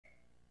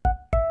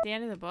The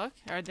end of the book?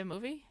 Or the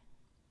movie?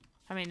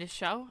 I mean, the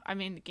show? I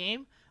mean, the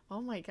game? Oh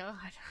my god.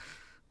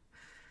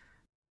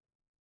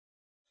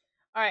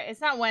 Alright,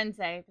 it's not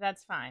Wednesday, but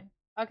that's fine.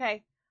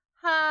 Okay.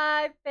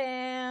 Hi,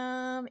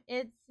 fam.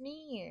 It's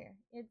me.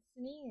 It's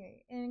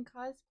me in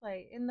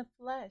cosplay, in the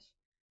flesh.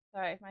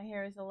 Sorry, my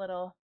hair is a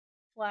little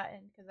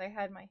flattened because I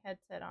had my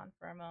headset on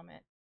for a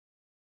moment.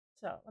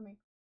 So, let me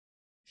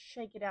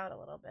shake it out a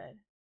little bit.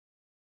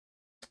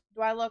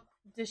 Do I look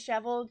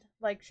disheveled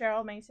like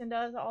Cheryl Mason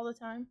does all the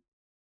time?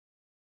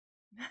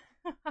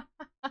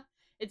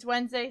 It's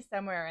Wednesday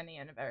somewhere in the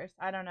universe.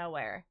 I don't know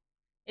where.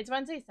 It's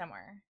Wednesday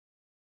somewhere.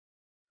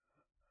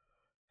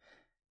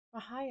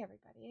 Well, hi,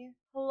 everybody.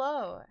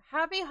 Hello.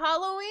 Happy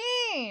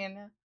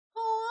Halloween.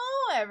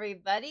 Hello,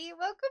 everybody.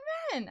 Welcome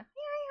in. Hi,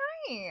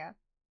 hi,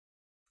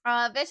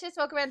 hi. Vicious,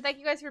 welcome in. Thank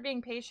you guys for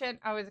being patient.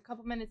 I was a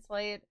couple minutes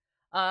late.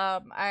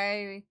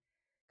 I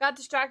got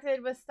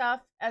distracted with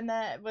stuff and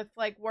then with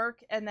like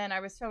work, and then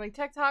I was filming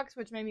TikToks,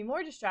 which made me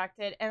more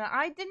distracted, and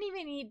I didn't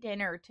even eat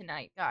dinner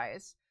tonight,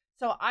 guys.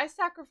 So I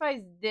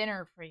sacrificed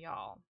dinner for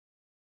y'all.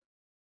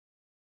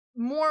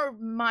 More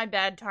my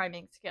bad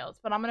timing skills,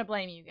 but I'm gonna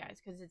blame you guys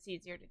because it's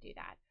easier to do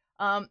that.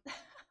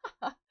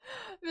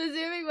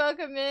 Resuming,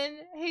 welcome in.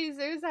 Hey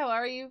Zeus, how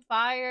are you?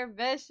 Fire,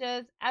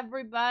 Vicious,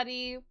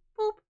 everybody.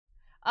 Boop.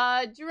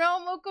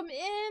 Jerome, welcome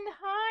in.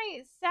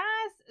 Hi,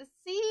 Sass,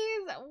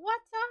 C's,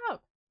 what's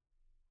up?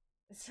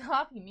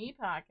 Sloppy meat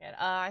pocket.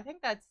 I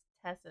think that's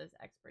Tessa's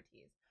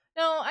expertise.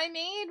 No, I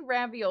made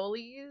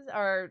raviolis,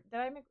 or did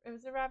I make,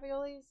 was it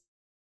raviolis?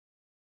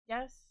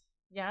 Yes,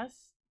 yes.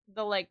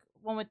 The like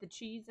one with the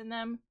cheese in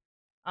them,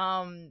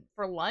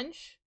 for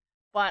lunch.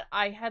 But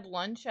I had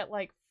lunch at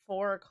like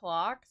 4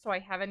 o'clock, so I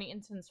haven't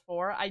eaten since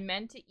 4. I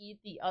meant to eat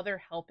the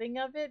other helping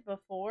of it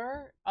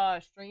before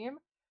stream,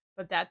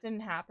 but that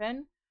didn't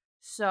happen.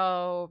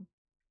 So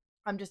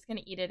I'm just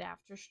gonna eat it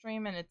after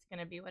stream, and it's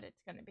gonna be what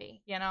it's gonna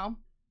be. You know,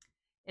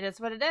 it is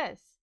what it is.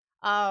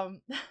 I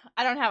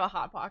don't have a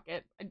hot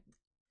pocket.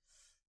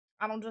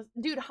 I don't just,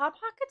 dude. Hot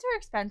pockets are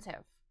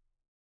expensive.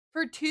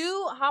 For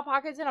 2 Hot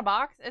Pockets in a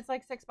box, it's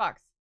like $6.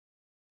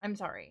 I'm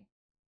sorry.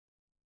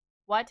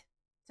 What?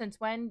 Since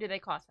when do they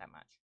cost that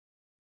much?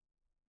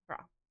 Bro.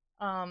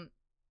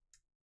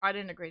 I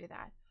didn't agree to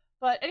that.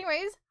 But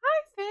anyways,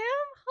 hi fam!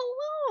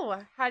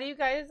 Hello! How do you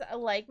guys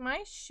like my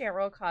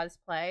CHERYL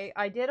cosplay?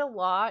 I did a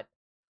lot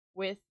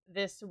with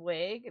this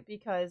wig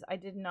because I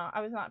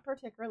was not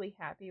particularly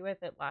happy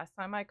with it last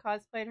time I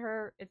cosplayed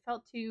her. It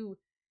felt too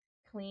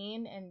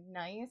clean and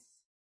nice.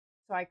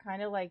 So I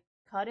kind of like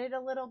cut it a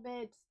little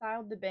bit,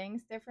 styled the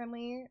bangs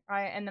differently.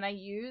 And then I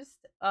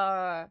used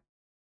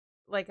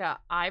like a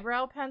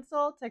eyebrow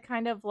pencil to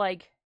kind of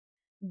like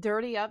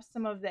dirty up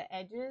some of the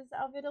edges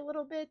of it a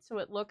little bit so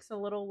it looks a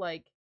little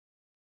like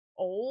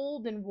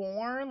old and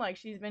worn, like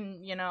she's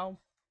been, you know,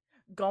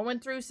 going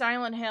through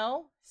Silent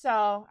Hill.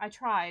 So I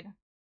tried,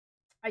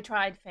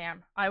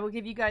 fam. I will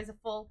give you guys a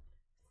full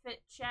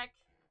fit check.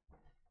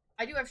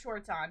 I do have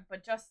shorts on,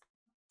 but just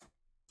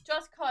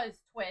cause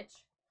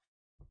Twitch.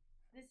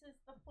 This is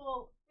the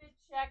full fit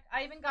check.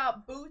 I even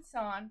got boots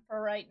on for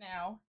right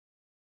now.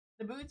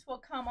 The boots will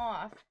come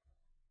off,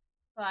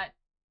 but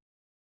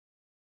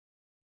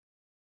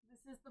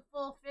this is the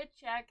full fit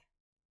check.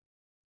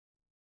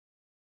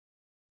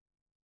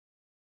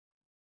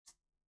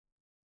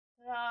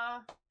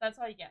 That's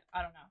all you get.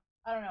 I don't know.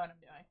 I don't know what I'm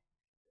doing.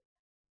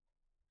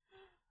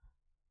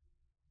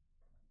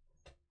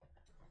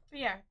 But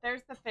yeah,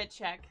 there's the fit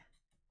check.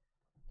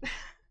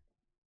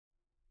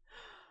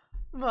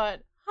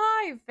 But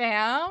hi,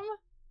 fam.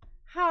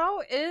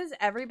 How is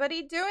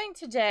everybody doing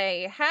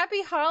today?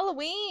 Happy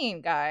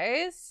Halloween,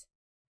 guys.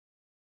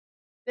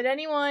 Did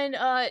anyone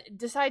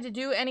decide to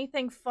do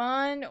anything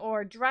fun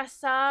or dress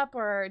up,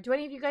 or do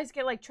any of you guys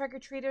get like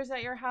trick-or-treaters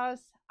at your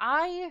house?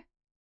 I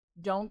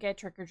don't get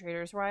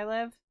trick-or-treaters where I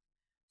live.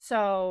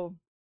 So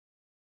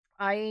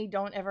I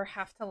don't ever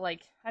have to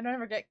like, I don't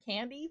ever get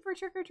candy for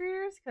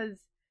trick-or-treaters because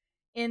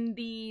in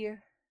the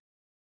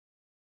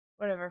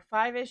whatever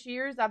 5-ish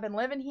years I've been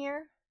living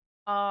here,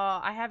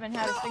 I haven't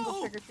had a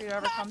single trick-or-treater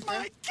ever come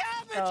through.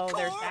 So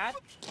there's that.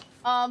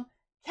 Chaos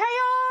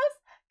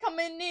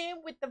coming in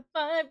with the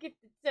 5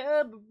 gifted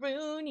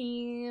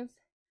subroonies.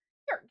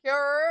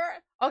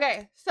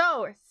 Okay,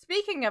 so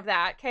speaking of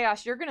that,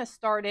 Chaos, you're gonna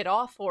start it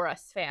off for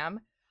us,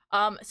 fam.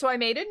 So I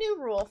made a new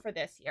rule for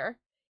this year.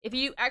 If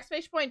you !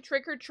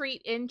 trick or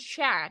treat in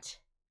chat,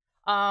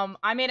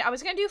 I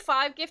was gonna do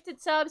 5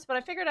 gifted subs, but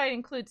I figured I'd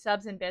include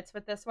subs and bits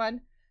with this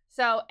one.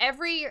 So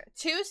every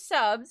 2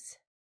 subs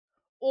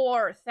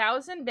or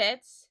 1,000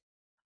 bits,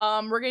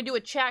 we're gonna do a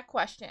chat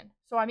question.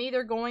 So I'm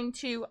either going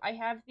to, I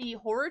have the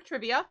horror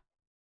trivia.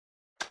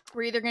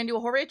 We're either gonna do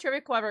a horror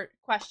trivia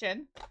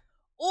question,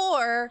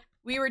 or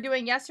we were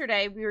doing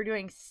yesterday, we were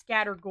doing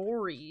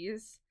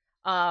scattergories,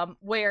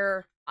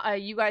 where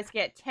you guys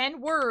get 10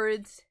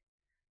 words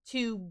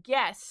to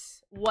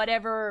guess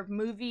whatever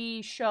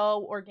movie,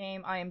 show, or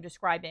game I am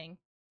describing.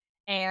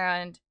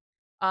 And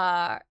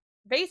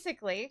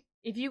basically,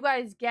 if you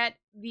guys get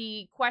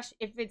the question,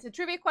 if it's a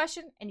trivia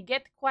question and you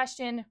get the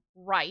question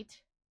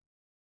right,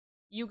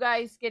 you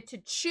guys get to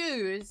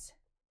choose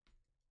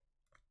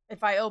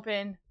if I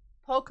open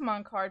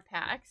Pokemon card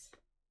packs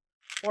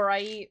or I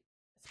eat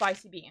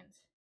spicy beans.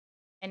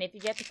 And if you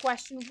get the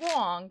question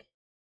wrong,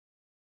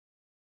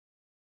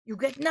 you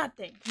get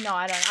nothing. No,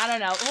 I don't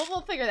know.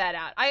 We'll figure that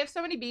out. I have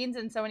so many beans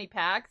and so many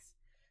packs.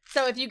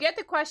 So if you get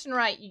the question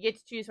right, you get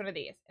to choose one of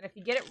these. And if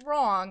you get it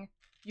wrong,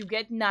 you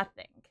get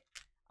nothing.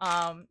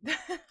 I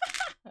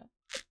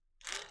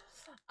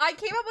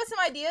came up with some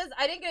ideas.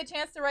 I didn't get a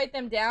chance to write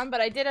them down,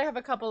 but I did have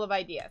a couple of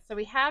ideas. So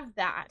we have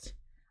that.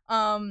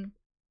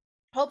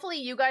 Hopefully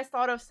you guys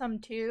thought of some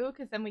too,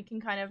 because then we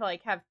can kind of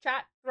like have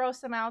chat throw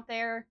some out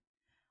there.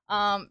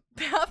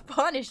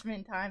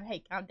 Punishment time.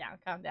 Hey, calm down,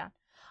 calm down.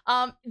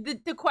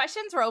 The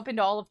questions are open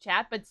to all of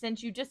chat, but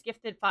since you just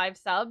gifted 5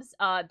 subs,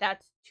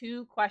 that's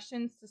 2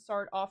 questions to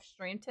start off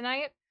stream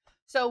tonight.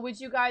 So would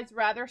you guys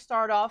rather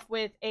start off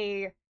with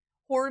a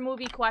horror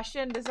movie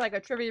question? This is like a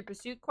Trivia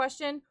Pursuit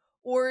question.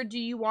 Or do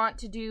you want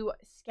to do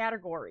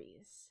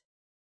categories?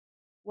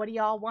 What do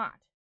y'all want?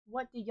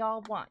 What do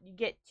y'all want? You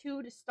get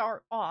 2 to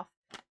start off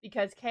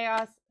because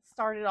Chaos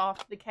started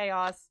off the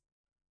Chaos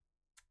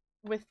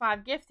with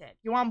 5 gifted.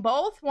 You want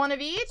both? One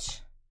of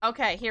each?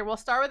 Okay, here, we'll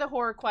start with a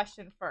horror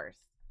question first.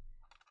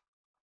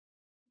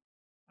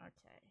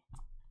 Okay.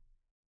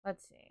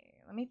 Let's see.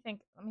 Let me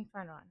think. Let me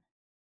find one.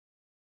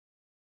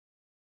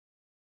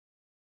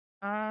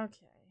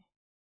 Okay.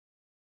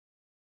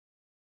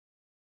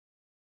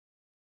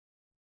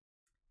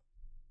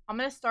 I'm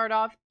going to start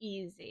off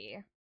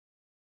easy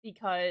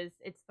because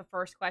it's the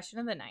first question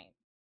of the night.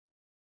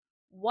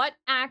 What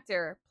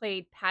actor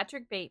played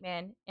Patrick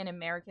Bateman in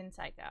American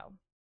Psycho?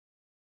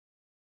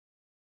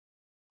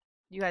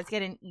 You guys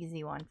get an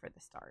easy one for the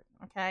start,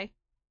 okay?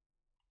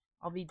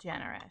 I'll be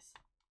generous.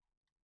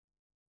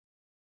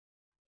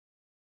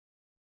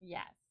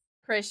 Yes.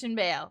 Christian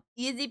Bale.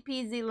 Easy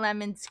peasy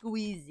lemon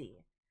squeezy.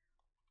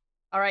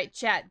 All right,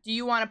 chat. Do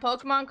you want a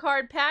Pokemon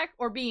card pack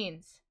or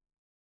beans?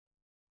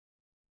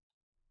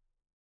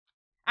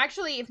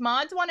 Actually, if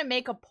mods want to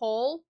make a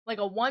poll, like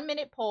a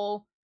 1-minute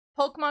poll,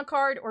 Pokemon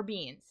card or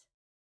beans.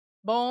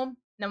 Boom.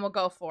 Then we'll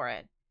go for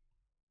it.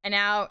 And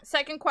now,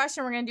 second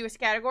question we're going to do is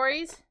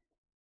categories.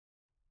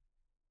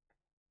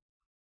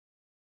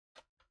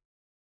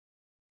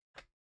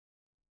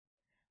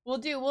 We'll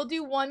do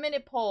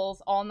 1-minute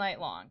polls all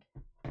night long.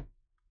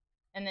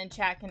 And then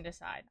chat can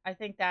decide. I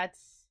think that's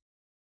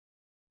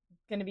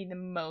going to be the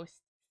most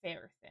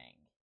fair thing.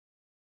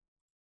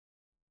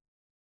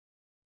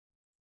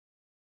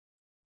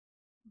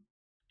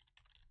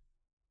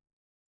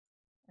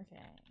 Okay.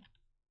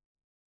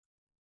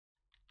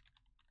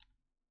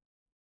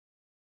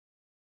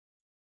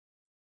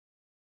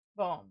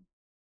 Boom.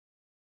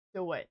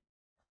 Do it.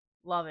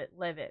 Love it.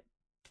 Live it.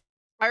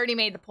 I already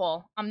made the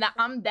poll. I'm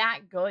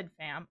that good,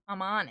 fam.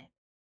 I'm on it.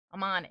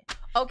 I'm on it.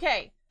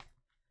 Okay.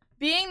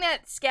 Being that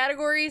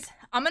categories,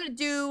 I'm going to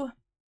do,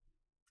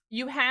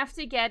 you have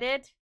to get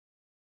it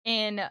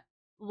in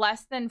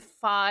less than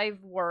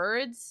 5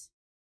 words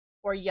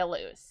or you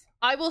lose.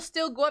 I will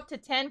still go up to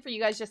 10 for you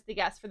guys just to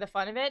guess for the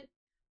fun of it.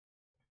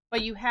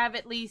 But you have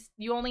at least,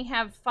 you only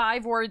have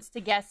 5 words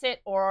to guess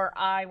it or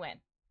I win.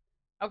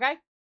 Okay?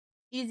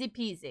 Easy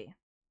peasy.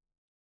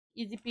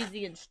 Easy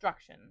peasy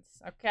instructions.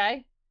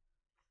 Okay?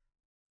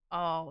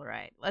 All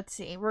right. Let's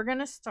see. We're going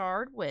to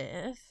start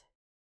with,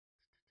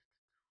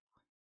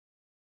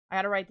 I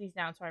gotta write these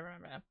down so I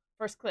remember them.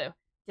 First clue,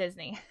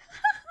 Disney.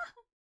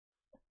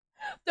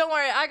 Don't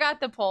worry, I got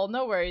the poll.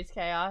 No worries,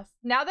 Chaos.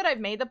 Now that I've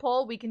made the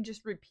poll, we can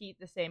just repeat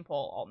the same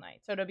poll all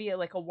night. So it'll be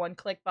like a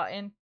 1-click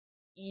button.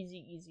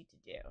 Easy to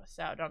do.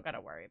 So don't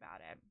gotta worry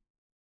about it.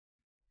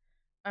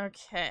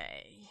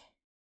 Okay.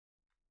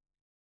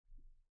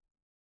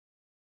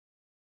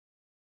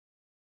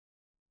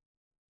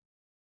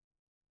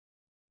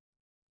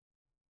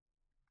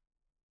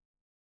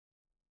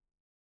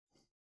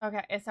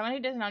 Okay, as someone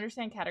who doesn't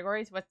understand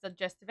categories, what's the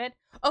gist of it?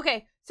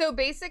 Okay, so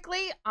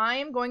basically,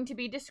 I'm going to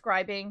be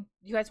describing...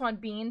 Do you guys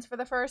want beans for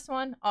the first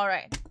one? All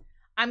right.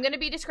 I'm going to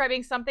be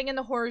describing something in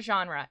the horror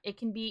genre. It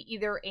can be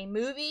either a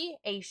movie,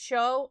 a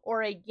show,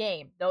 or a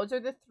game. Those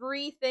are the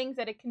 3 things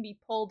that it can be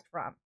pulled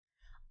from.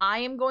 I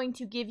am going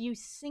to give you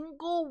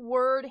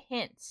single-word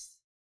hints.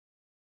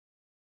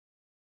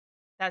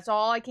 That's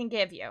all I can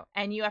give you.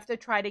 And you have to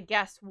try to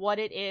guess what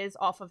it is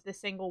off of the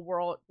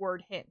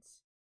single-word hints.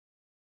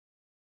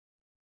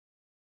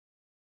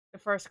 The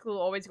first clue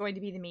always going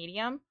to be the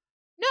medium?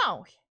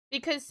 No,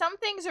 because some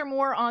things are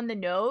more on the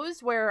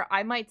nose where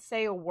I might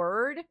say a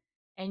word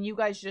and you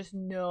guys just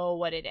know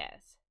what it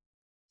is.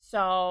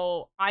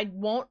 So I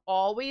won't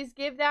always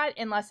give that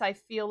unless I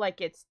feel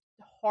like it's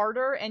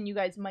harder and you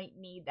guys might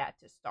need that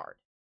to start.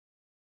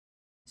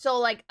 So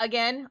like,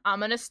 again, I'm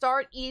going to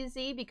start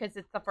easy because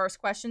it's the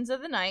first questions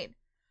of the night.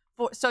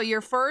 So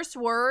your first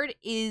word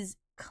is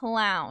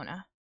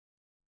clown.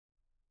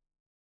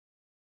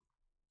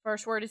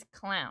 First word is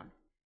clown.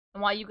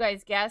 And while you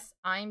guys guess,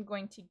 I'm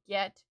going to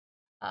get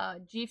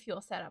G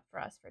Fuel set up for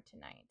us for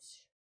tonight.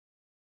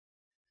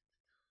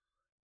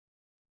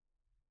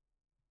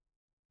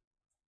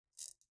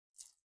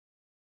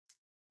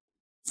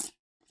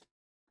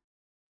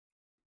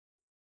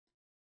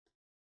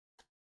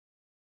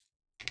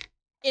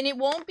 And it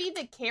won't be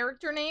the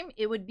character name.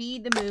 It would be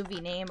the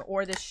movie name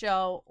or the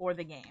show or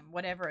the game,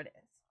 whatever it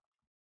is.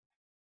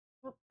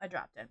 Oop, I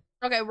dropped it.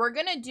 Okay, we're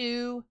going to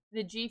do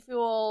the G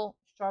Fuel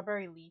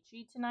Strawberry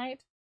Lychee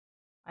tonight.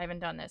 I haven't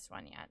done this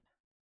one yet.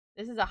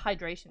 This is a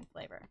hydration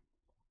flavor.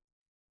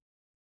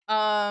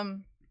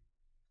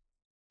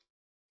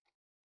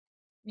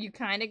 You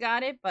kind of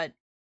got it, but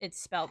it's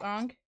spelled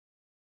wrong.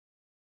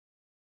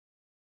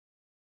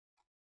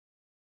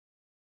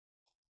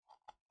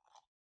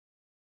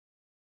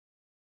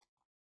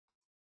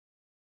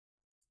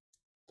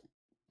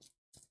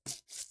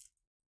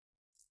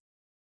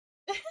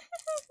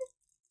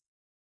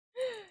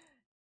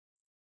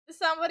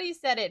 Somebody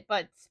said it,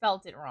 but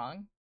spelt it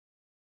wrong.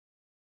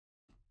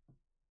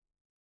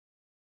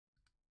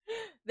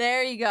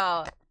 There you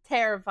go.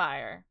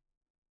 Terrifier.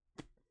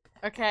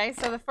 Okay,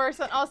 so the first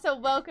one. Also,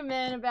 welcome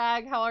in,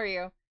 Bag. How are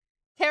you?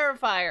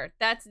 Terrifier.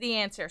 That's the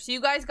answer. So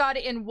you guys got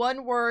it in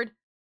one word.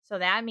 So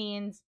that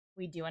means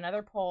we do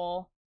another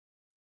poll.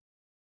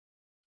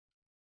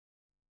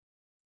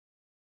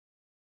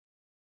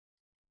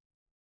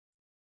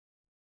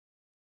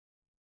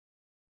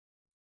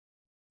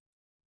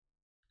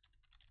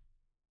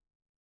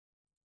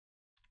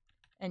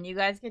 And you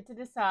guys get to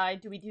decide,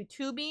 do we do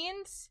 2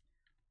 beans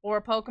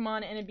or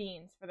Pokemon and a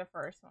beans for the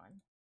first one?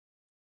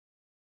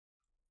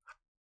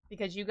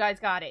 Because you guys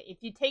got it. If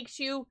it takes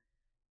you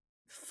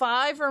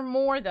 5 or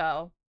more,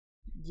 though,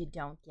 you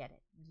don't get it.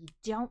 You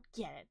don't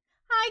get it.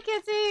 Hi,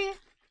 Kissy!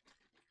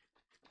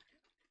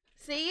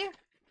 See?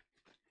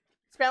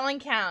 Spelling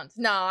counts.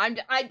 No,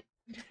 I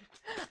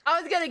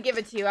was gonna give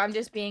it to you. I'm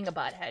just being a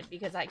butthead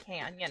because I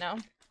can, you know?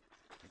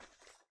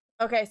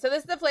 Okay, so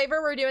this is the flavor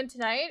we're doing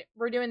tonight.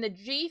 We're doing the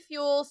G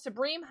Fuel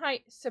Supreme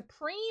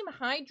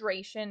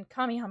Hydration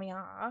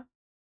Kamehameha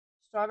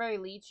Strawberry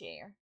Lychee.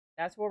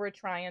 That's what we're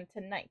trying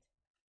tonight.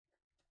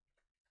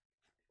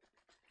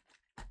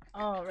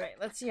 All right,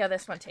 let's see how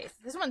this one tastes.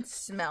 This one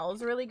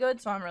smells really good,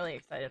 so I'm really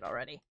excited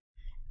already.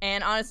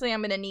 And honestly,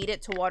 I'm going to need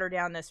it to water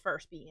down this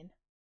first bean.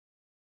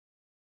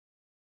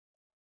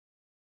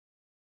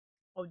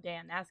 Oh,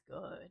 damn, that's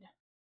good.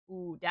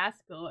 Ooh,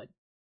 that's good.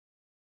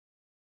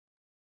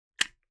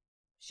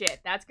 Shit,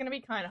 that's going to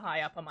be kind of high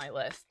up on my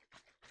list.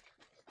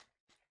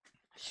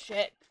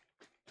 Shit.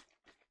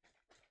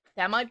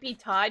 That might be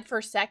tied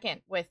for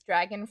second with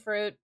Dragon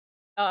Fruit,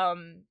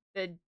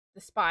 the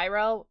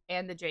Spyro,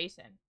 and the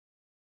Jason.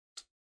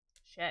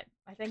 Shit,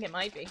 I think it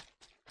might be.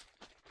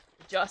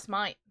 Just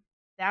might.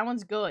 That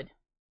one's good.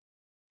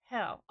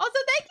 Hell. Also,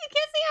 thank you,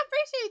 Kissy. I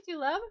appreciate you,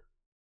 love.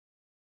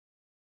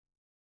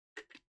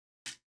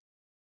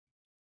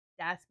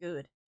 That's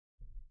good.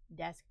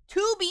 That's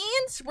 2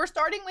 beans? We're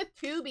starting with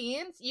 2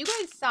 beans? You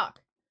guys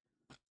suck.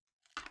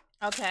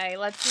 Okay,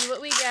 let's see what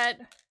we get.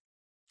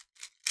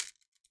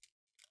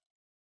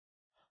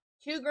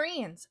 2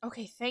 greens.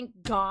 Okay,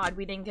 thank God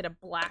we didn't get a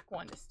black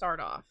one to start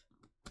off.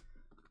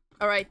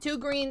 All right, 2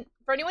 green.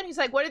 For anyone who's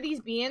like, what are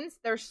these beans?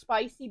 They're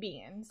spicy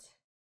beans.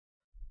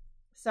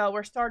 So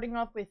we're starting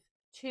off with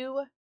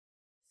 2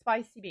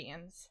 spicy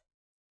beans.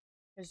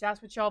 Because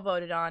that's what y'all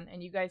voted on,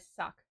 and you guys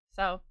suck.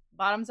 So,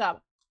 bottoms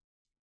up.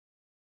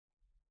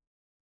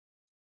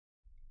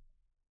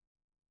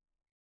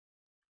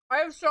 I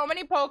have so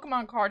many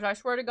Pokemon cards. I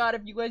swear to God,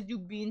 if you guys do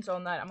beans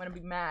on that, I'm gonna be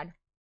mad.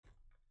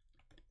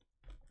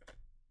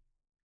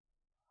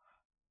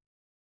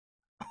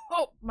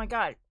 Oh my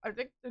God. I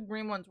think the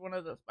green one's one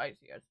of the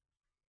spiciest.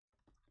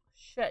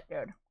 Shit,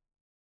 dude.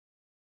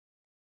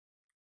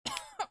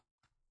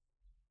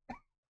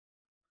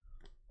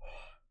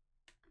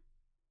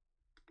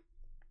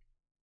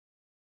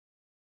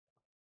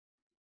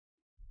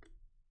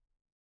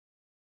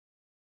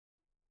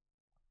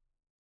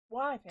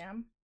 Why,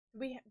 fam?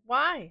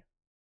 Why?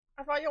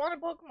 I thought you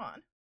wanted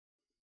Pokemon.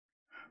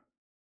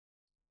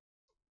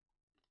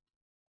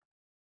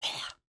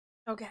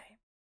 Okay.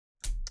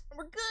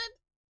 We're good.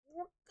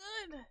 We're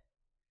good.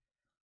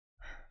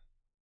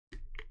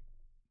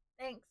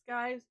 Thanks,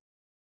 guys.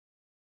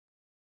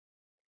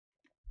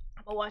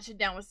 I'm gonna wash it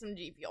down with some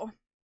G Fuel.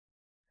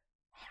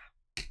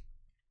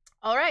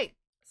 Alright.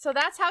 So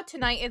that's how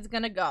tonight is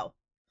gonna go.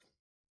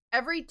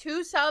 Every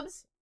 2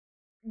 subs,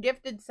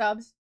 gifted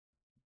subs.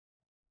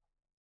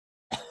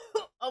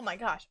 Oh my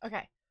gosh.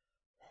 Okay.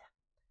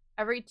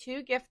 Every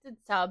 2 gifted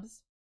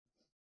subs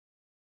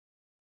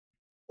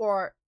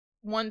or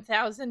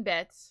 1,000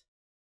 bits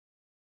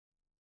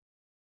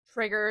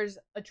triggers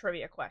a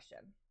trivia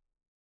question.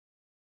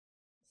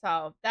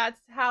 So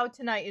that's how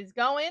tonight is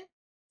going.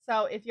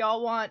 So if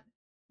y'all want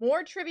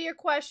more trivia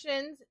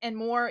questions and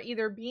more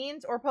either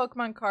beans or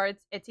Pokemon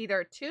cards, it's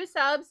either 2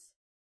 subs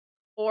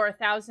or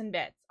 1,000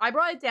 bits. I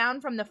brought it down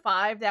from the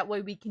 5. That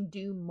way we can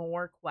do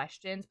more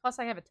questions. Plus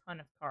I have a ton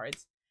of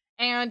cards.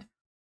 And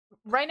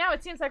right now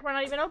it seems like we're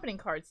not even opening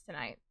cards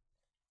tonight.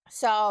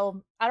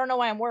 So I don't know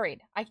why I'm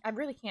worried. I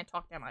really can't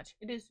talk that much.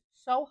 It is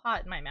so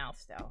hot in my mouth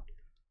still.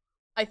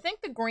 I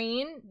think the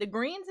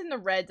greens and the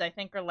reds, I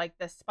think, are like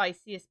the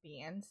spiciest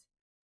beans.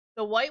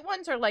 The white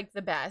ones are like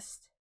the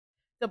best.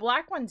 The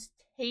black ones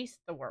taste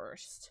the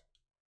worst.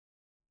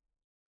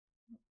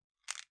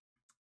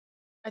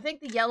 I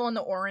think the yellow and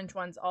the orange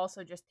ones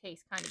also just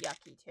taste kind of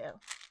yucky too.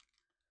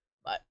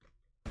 But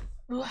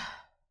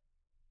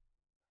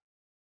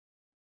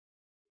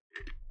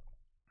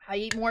I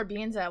eat more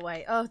beans that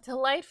way. Oh,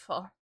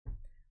 delightful.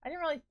 I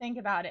didn't really think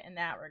about it in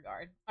that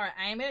regard. All right,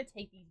 I am going to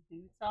take these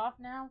boots off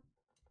now.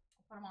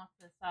 I'll put them off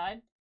to the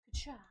side.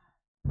 Ka-cha.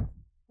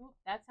 Ooh,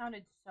 that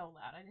sounded so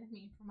loud. I didn't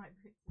mean for my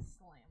boots to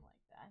slam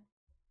like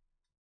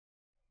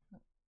that.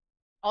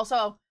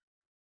 Also,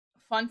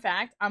 fun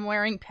fact, I'm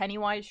wearing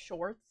Pennywise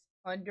shorts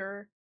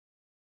under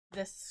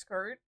this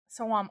skirt,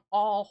 so I'm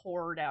all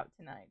horrored out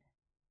tonight.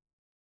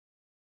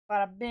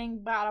 Bada bing,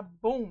 bada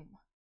boom.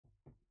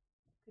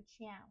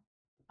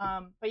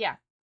 Ka-chow. But yeah.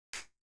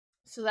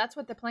 So that's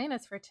what the plan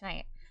is for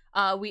tonight.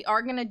 We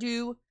are going to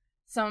do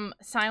some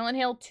Silent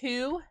Hill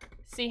 2,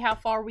 see how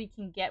far we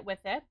can get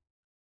with it.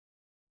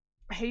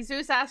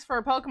 Jesus asked for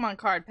a Pokemon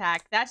card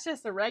pack. That's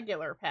just a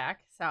regular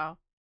pack, so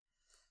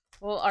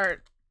we'll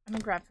art. I'm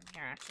gonna grab from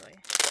here actually.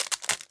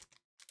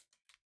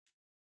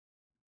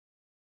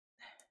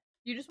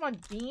 You just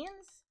want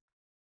beans?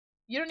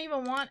 You don't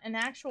even want an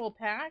actual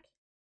pack?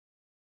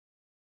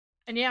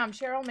 And yeah, I'm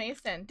CHERYL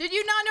Mason. Did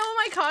you not know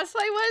what my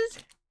cosplay was?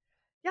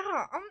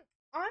 Yeah, I'm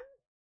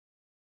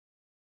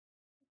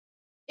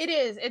It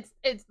is.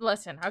 It's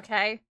listen,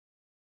 okay?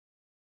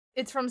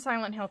 It's from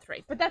Silent Hill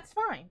 3. But that's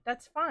fine.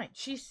 That's fine.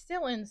 She's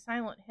still in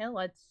Silent Hill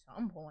at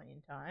some point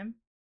in time.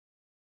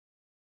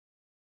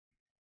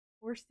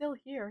 We're still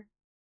here.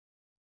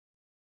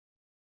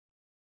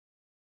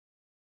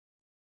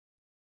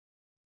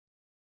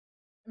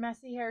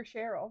 Messy hair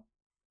CHERYL.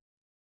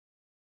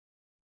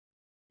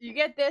 You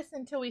get this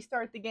until we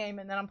start the game,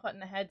 and then I'm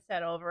putting a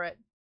headset over it.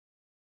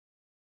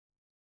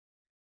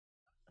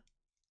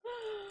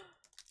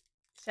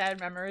 Sad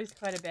memories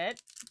quite a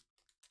bit.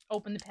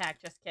 Open the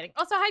pack, just kidding.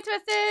 Also, hi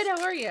Twisted,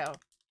 how are you?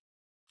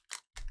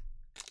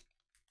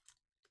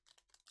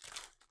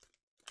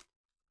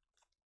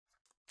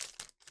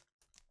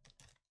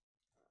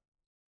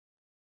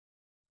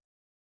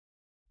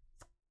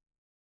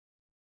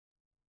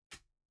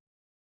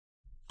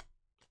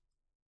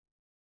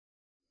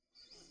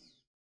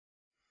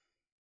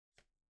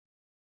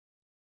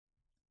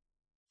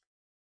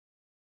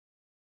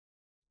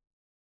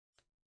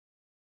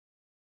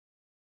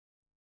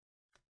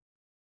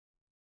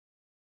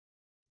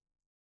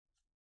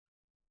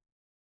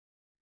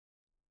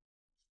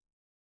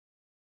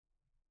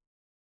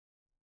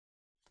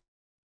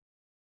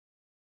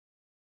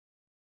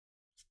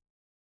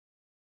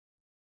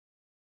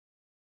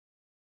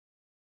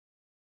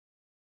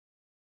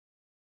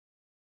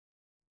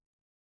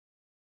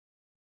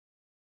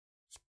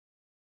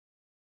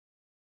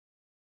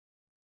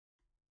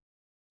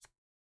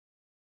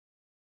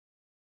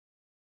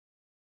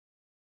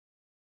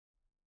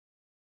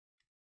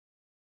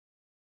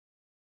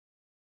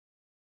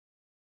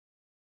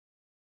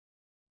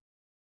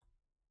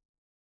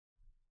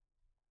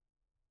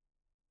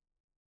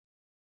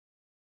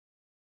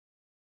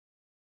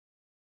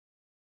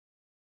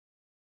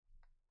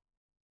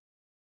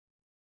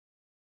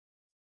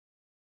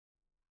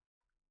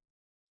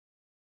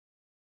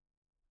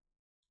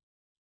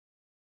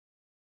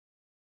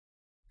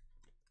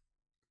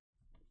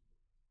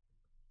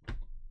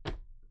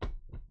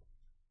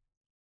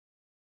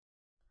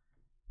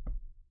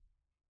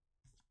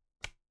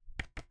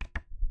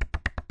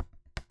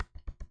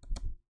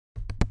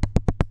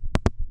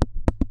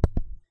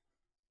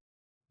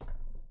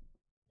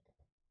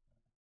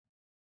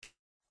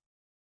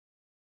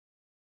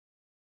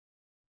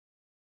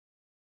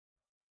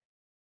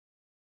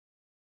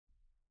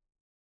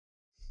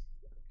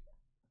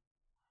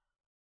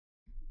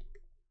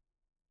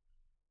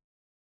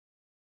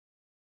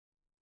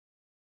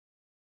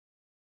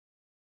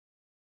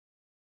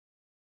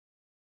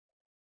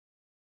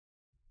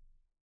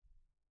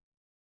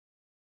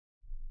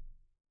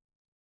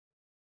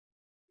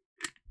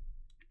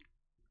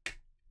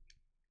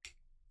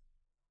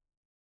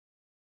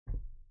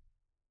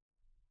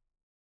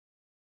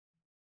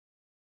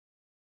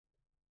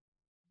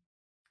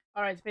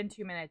 Alright, it's been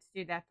 2 minutes.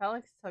 Dude, that felt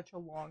like such a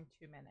long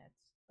 2 minutes.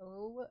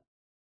 Oh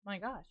my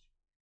gosh.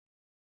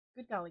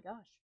 Good golly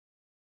gosh.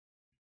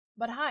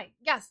 But hi.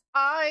 Yes,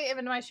 I am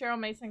in my CHERYL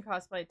Mason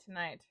cosplay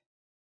tonight.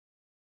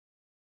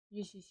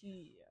 Yes.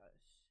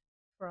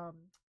 From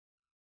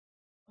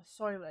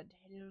Silent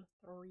Hill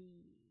 3,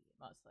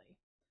 mostly.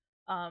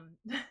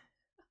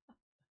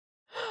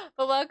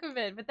 But welcome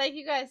in. But thank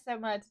you guys so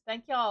much.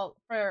 Thank y'all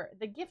for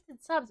the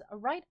gifted subs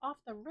right off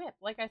the rip.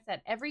 Like I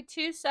said, every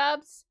 2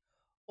 subs,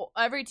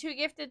 every 2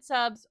 gifted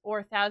subs or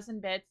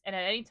 1,000 bits, and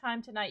at any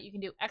time tonight you can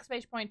do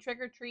exclamation point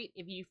trick or treat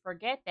if you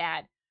forget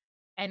that,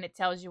 and it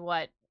tells you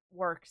what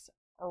works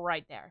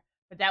right there.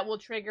 But that will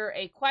trigger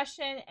a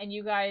question, and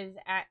you guys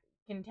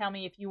can tell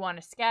me if you want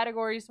a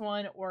categories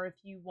one or if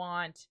you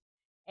want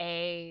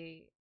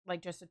a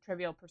just a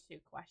Trivial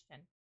Pursuit question.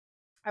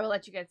 I will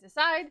let you guys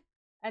decide.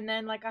 And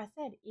then, like I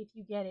said, if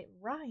you get it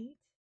right,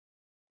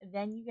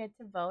 then you get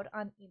to vote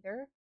on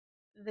either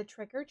the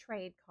trick or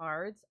trade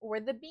cards or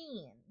the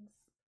beans.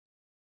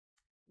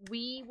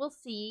 We will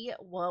see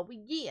what we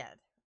get.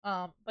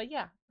 But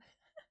yeah.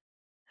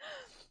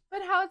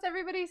 But how's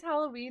everybody's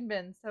Halloween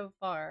been so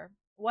far?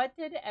 What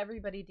did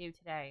everybody do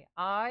today?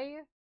 I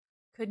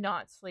could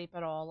not sleep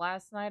at all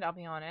last night, I'll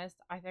be honest.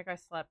 I think I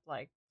slept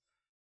like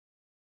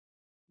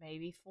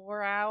maybe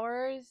 4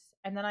 hours.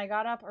 And then I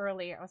got up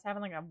early. I was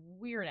having like a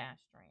weird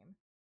ass dream.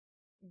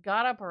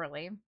 Got up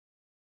early.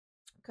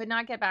 Could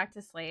not get back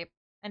to sleep.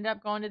 Ended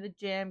up going to the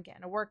gym,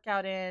 getting a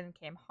workout in,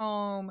 came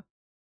home,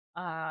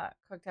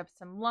 cooked up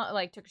some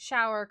lunch, took a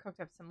shower, cooked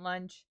up some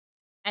lunch.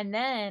 And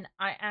then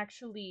I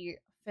actually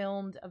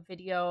filmed a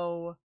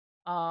video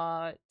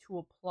to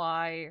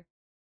apply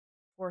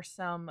for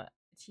some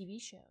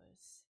TV shows.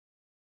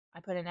 I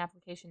put in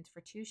applications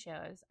for 2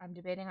 shows. I'm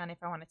debating on if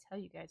I want to tell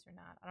you guys or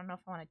not. I don't know if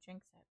I want to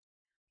jinx it.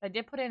 But I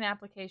did put in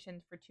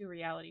applications for 2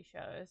 reality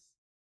shows.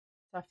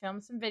 So I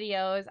filmed some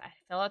videos. I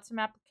filled out some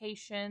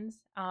applications.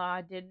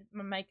 I did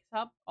my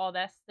makeup, all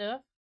that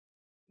stuff.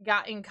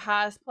 Got in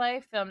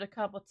cosplay, filmed a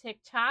couple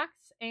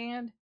TikToks,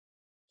 and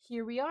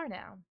here we are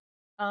now.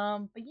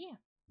 But yeah.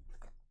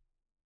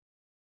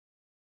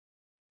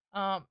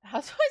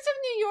 Housewives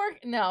of New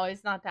York? No,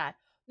 it's not that.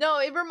 No,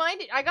 I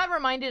got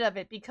reminded of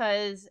it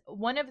because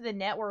one of the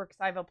networks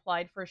I've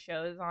applied for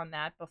shows on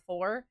that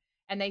before,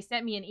 and they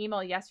sent me an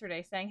email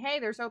yesterday saying, hey,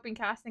 there's open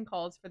casting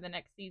calls for the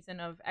next season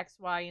of X,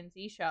 Y, and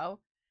Z show.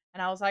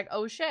 And I was like,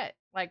 oh shit,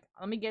 like,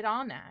 let me get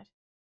on that.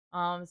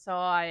 So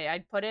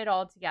I put it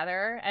all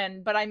together,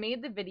 but I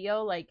made the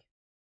video, like,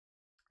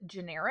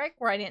 generic,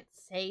 where I didn't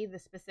say the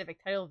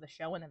specific title of the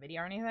show in the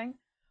video or anything.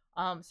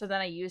 So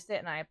then I used it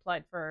and I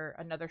applied for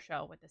another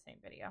show with the same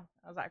video.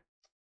 I was like,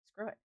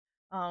 screw it.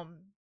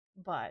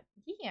 But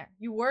yeah,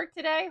 you worked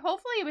today?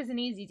 Hopefully it was an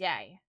easy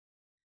day.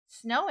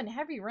 Snow and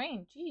heavy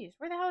rain. Jeez,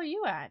 where the hell are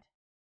you at?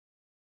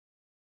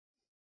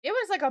 It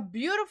was like a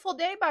beautiful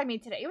day by me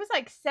today. It was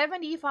like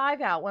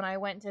 75 out when I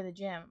went to the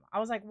gym.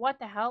 I was like, what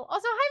the hell?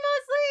 Also, hi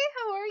Mosley,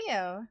 how are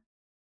you?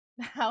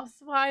 The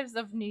Housewives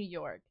of New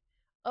York.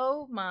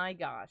 Oh my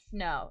gosh,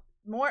 no.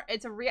 More,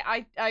 it's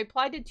I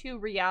applied to 2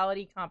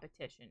 reality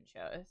competition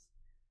shows.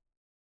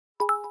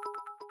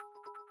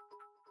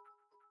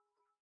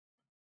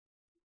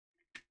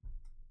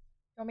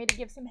 Want me to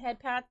give some head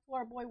pats to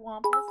our boy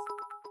Wampus?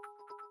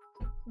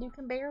 You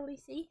can barely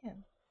see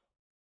him.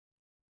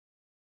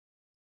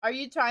 Are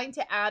you trying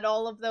to add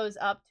all of those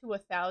up to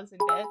 1,000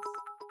 bits?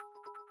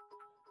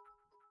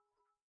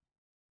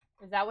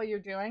 Is that what you're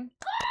doing?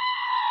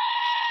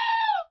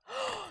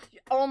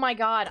 Oh my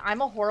god,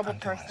 I'm a horrible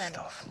person.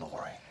 Stuff,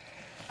 Lori.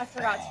 I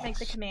forgot to make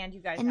the command you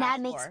guys asked for. And that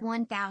makes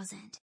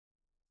 1,000.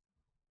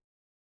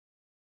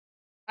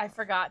 I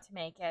forgot to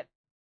make it.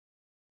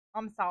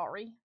 I'm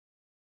sorry.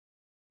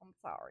 I'm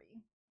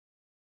sorry.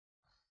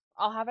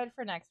 I'll have it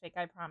for next week,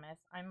 I promise.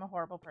 I'm a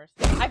horrible person.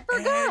 I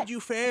forgot. And you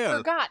failed. I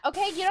forgot.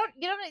 Okay, you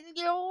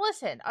don't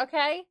listen,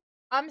 okay?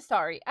 I'm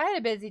sorry. I had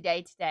a busy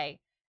day today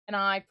and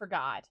I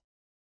forgot.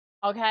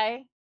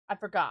 Okay? I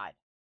forgot.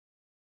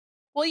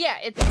 Well, yeah,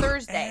 it's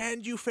Thursday.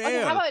 And you failed.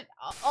 Okay, how about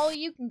all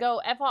you can go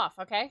F off,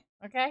 okay?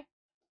 Okay?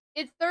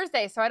 It's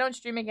Thursday, so I don't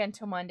stream again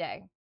until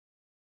Monday.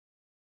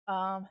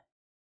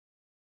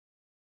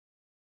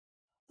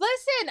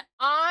 Listen,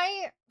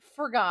 I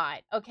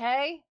forgot,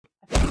 okay?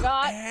 I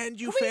forgot. And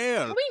you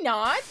failed. Can we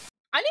not?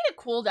 I need a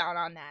cooldown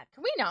on that.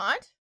 Can we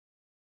not?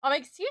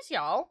 Excuse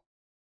y'all.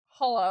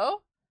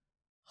 Hello?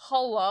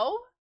 Hello?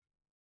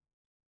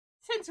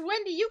 Since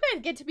when do you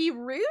guys get to be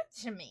rude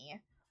to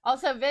me?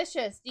 Also,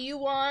 Vicious, do you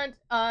want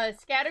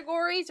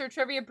categories or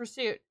Trivia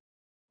Pursuit?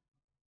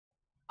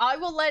 I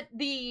will let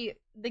the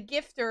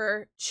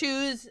gifter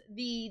choose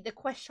the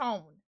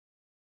question.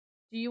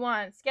 Do you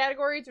want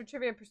categories or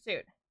Trivia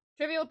Pursuit?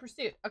 Trivial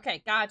Pursuit.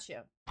 Okay, got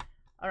you.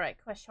 All right,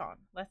 question.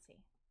 Let's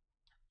see.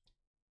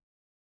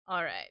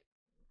 All right.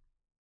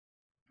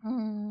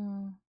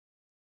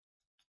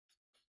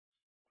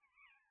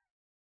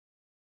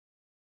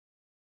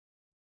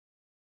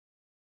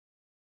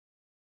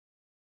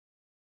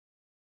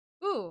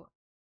 Ooh.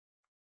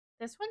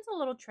 This one's a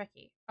little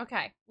tricky.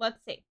 Okay,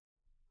 let's see.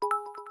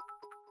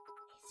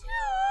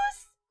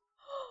 Jesus!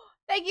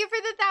 Thank you for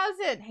the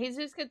 1,000.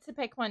 Jesus gets to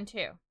pick one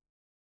too.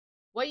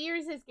 What year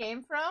is this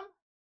game from?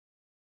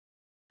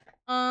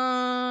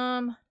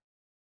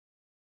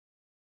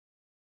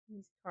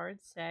 These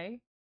cards say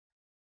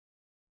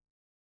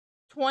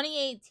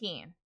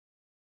 2018.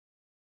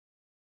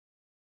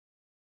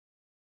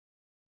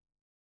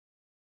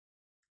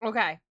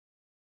 Okay.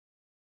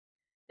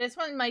 This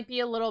one might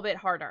be a little bit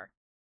harder.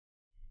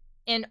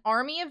 In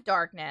Army of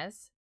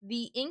Darkness,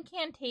 the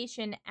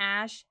incantation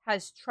Ash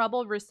has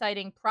trouble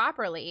reciting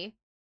properly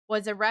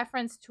was a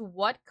reference to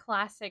what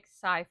classic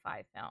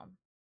sci-fi film?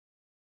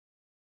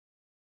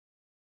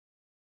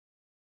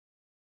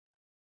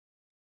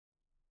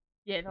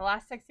 Yeah, the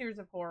last 6 years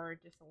of horror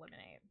just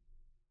eliminate.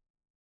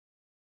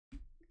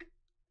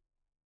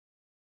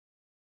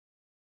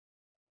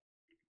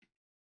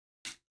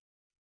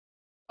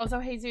 Also,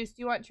 Jesus,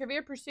 do you want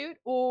Trivia Pursuit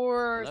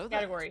or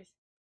categories?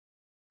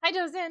 Hi,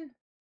 Josen.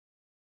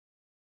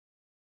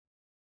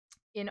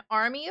 In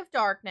Army of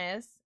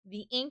Darkness,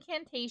 the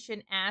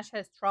incantation Ash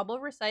has trouble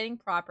reciting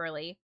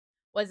properly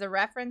was a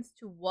reference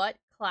to what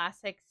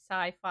classic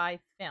sci-fi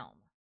film?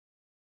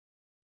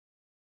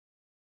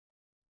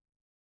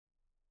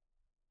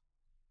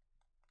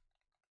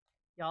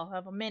 Y'all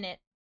have a minute.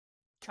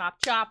 Chop,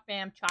 chop,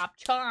 fam. Chop,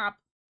 chop.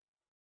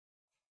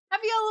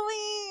 Happy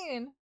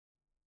Halloween!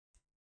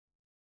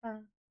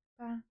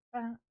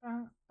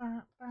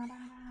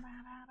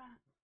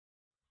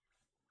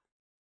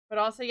 But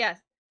also, yes.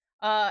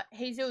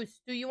 Jesus,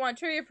 do you want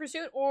Trivia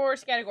Pursuit or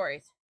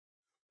categories?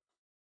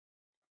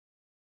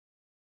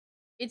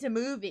 It's a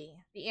movie.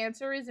 The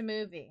answer is a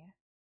movie.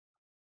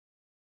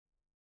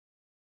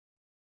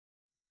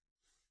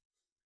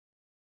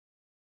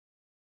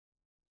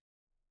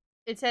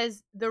 It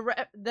says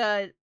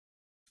the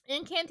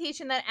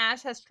incantation that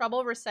Ash has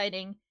trouble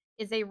reciting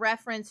is a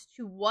reference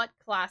to what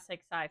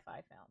classic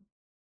sci-fi film?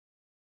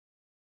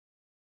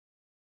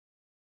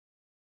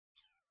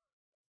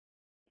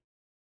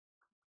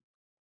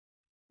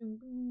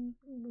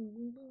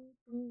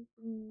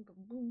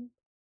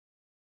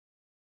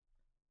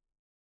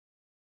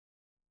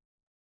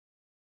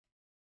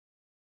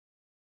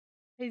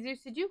 Jesus,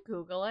 did you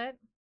Google it?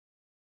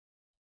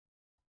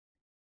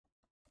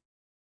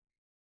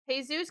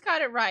 Jesus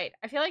got it right.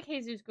 I feel like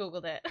Jesus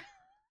Googled it.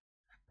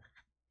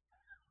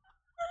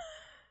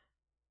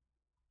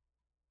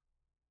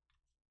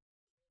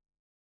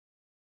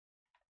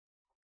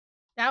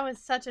 That was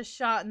such a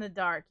shot in the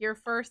dark. Your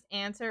first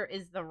answer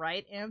is the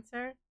right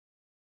answer.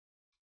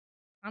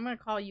 I'm gonna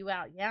call you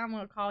out. Yeah, I'm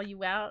gonna call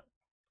you out.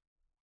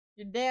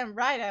 You're damn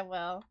right I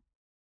will.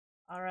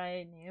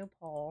 Alright, new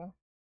poll.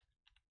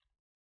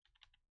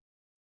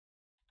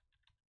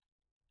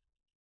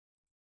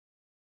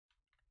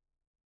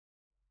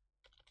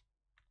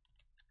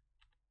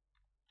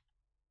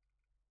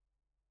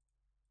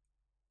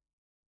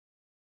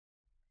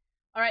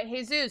 Alright,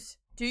 Jesus,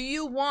 do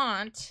you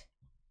want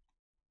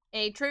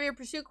a Trivia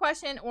Pursuit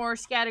question or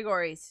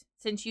categories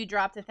since you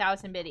dropped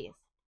 1,000 biddies?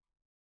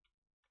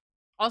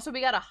 Also,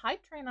 we got a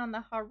hype train on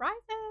the horizon.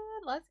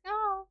 Let's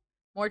go.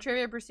 More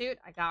Trivia Pursuit?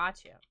 I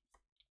got you.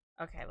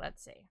 Okay,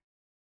 let's see.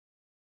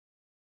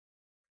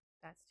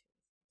 That's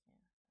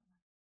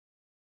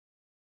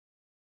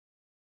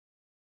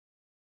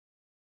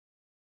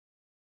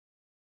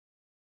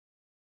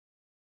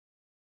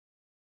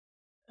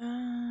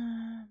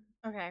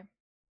too. Okay.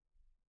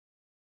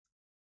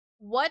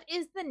 What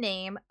is the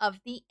name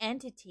of the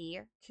entity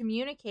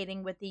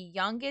communicating with the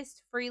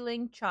youngest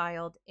Freeling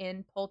child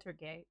in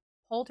Poltergeist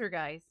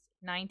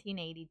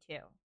 1982?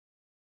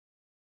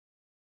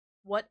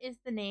 What is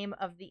the name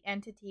of the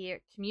entity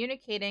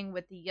communicating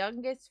with the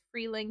youngest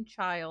Freeling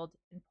child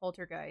in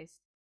Poltergeist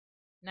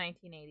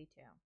 1982?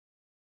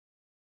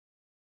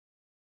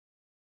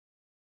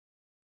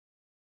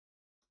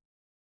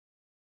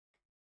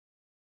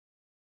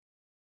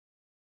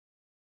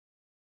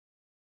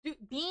 Dude,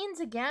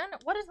 beans again?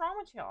 What is wrong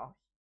with y'all?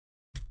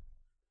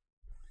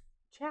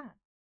 Chat.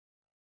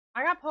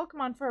 I got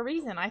Pokemon for a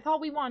reason. I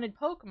thought we wanted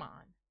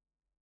Pokemon.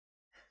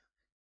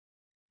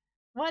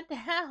 What the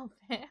hell,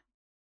 man?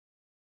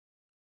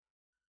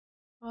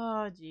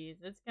 Oh, jeez.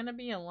 It's gonna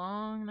be a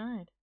long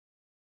night.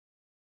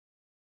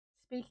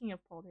 Speaking of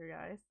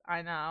Poltergeist,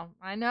 I know,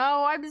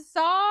 I'm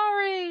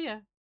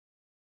sorry!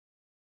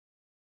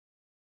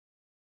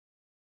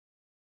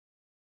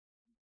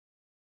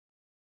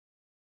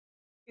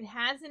 It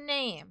has a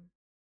name.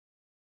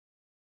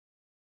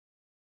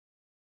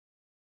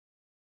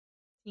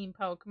 Team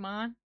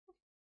Pokemon.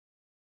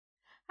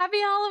 Happy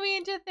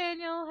Halloween,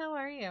 Nathaniel! How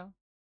are you?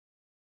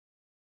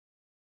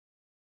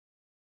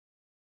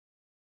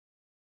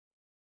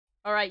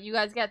 Alright, you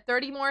guys got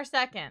 30 more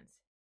seconds.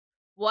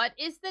 What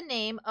is the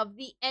name of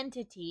the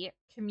entity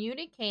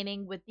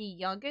communicating with the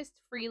youngest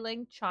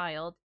Freeling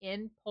child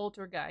in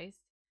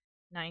Poltergeist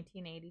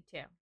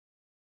 1982?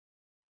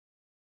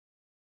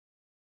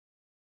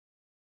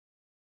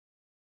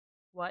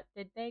 What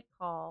did they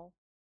call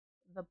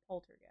the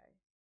poltergeist?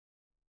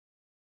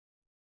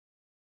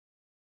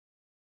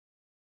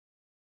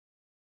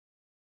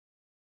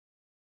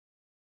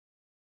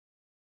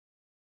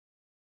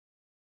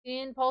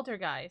 In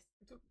Poltergeist.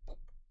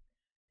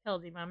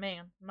 Hildy, my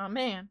man. My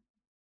man.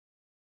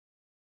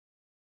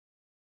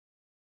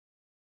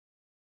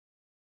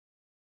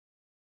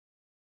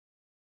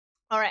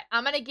 Alright,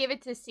 I'm gonna give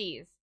it to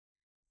C's.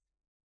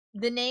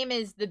 The name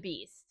is The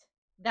Beast.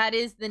 That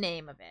is the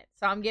name of it.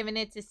 So I'm giving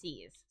it to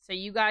C's. So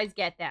you guys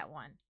get that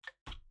one.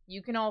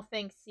 You can all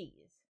thank C's.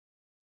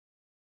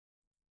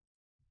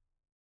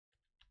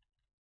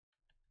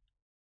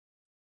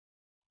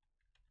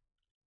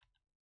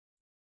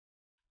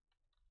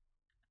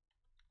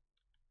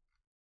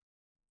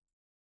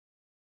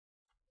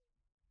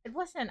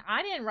 Listen,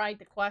 I didn't write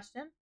the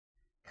question.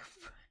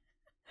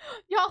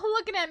 Y'all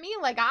looking at me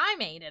like I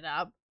made it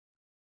up.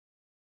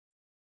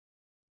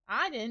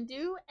 I didn't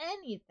do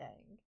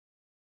anything.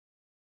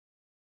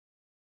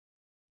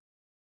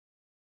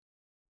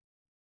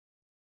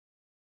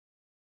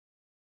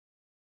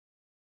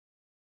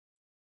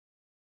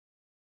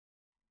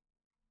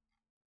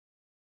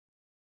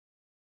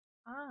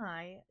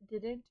 I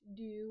didn't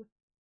do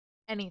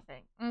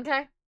anything.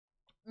 Okay?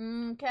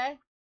 Okay.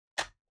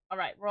 All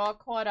right, we're all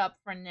caught up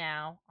for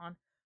now on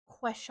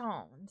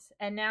questions.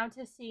 And now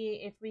to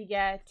see if we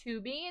get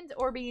 2 beans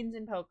or beans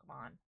in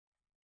Pokemon.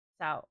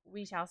 So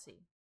we shall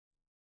see.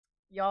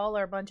 Y'all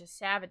are a bunch of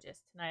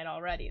savages tonight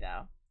already,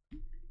 though.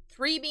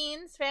 3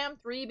 beans, fam.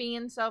 3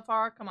 beans so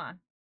far. Come on.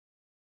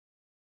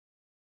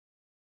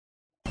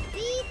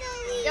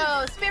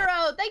 Yo,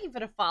 Spiro, thank you for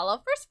the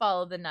follow. First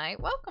follow of the night.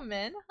 Welcome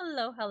in.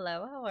 Hello,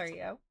 hello. How are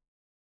you?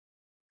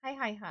 Hi,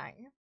 hi, hi.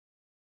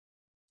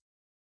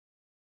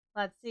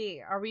 Let's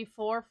see. Are we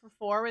 4 for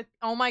 4 with...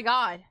 Oh my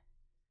god.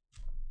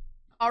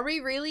 Are we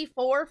really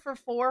 4 for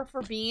 4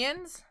 for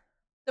beans?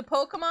 The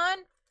Pokemon?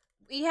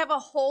 We have a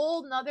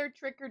whole nother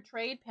trick or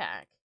trade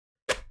pack.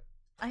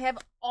 I have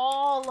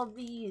all of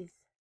these.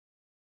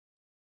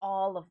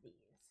 All of these.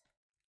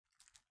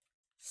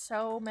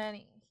 So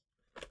many.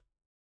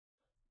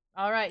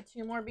 Alright,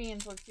 2 more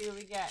beans. Let's see what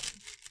we get.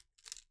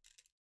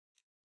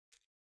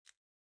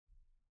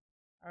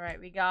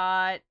 Alright, we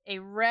got a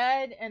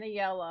red and a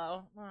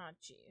yellow. Oh,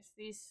 jeez.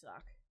 These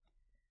suck.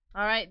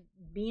 Alright,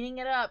 beating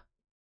it up.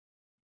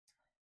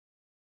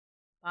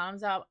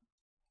 Bottoms up.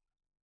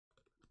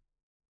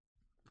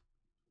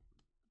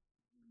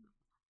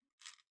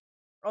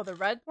 Oh, the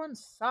red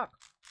ones suck.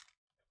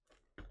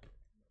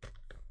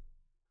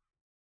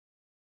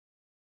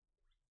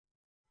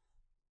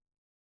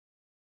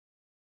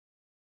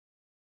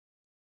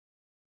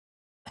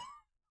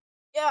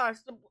 Yeah,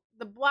 it's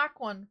the black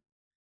one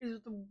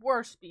is the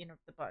worst bean of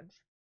the bunch.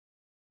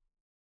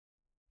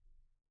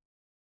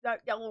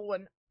 That yellow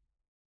one.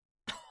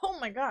 Oh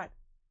my god.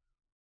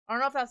 I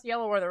don't know if that's the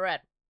yellow or the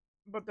red,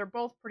 but they're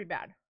both pretty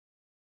bad.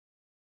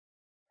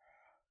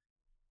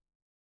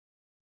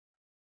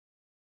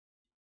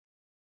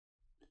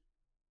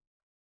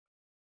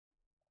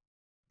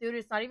 Dude,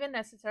 it's not even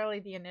necessarily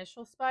the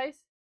initial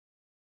spice.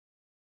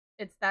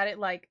 It's that it,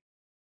 like,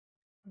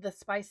 the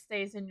spice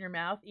stays in your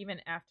mouth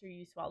even after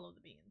you swallow the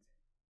beans.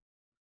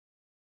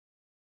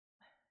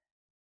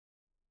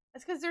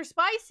 That's because they're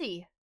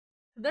spicy.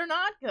 They're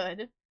not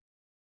good.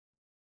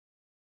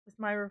 Is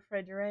my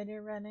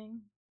refrigerator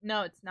running?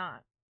 No, it's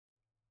not.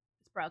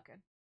 It's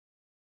broken.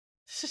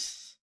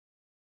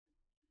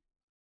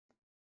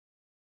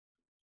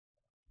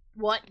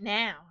 What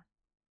now?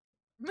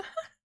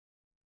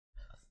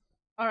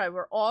 Alright,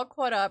 we're all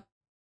caught up.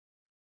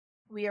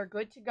 We are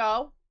good to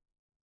go.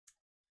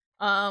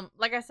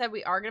 Like I said,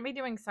 we are gonna be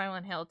doing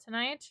Silent Hill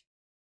tonight.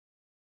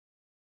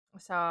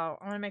 So I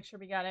want to make sure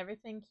we got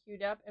everything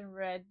queued up and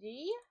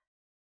ready.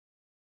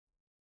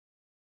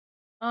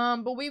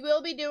 But we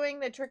will be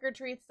doing the trick or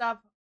treat stuff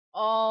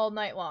all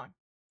night long.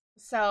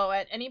 So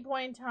at any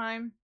point in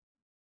time,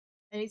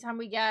 anytime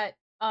we get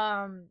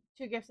 2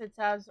 gifted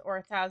subs or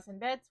 1,000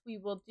 bits, we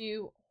will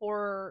do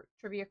horror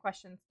trivia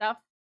question stuff,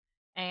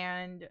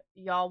 and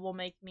y'all will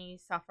make me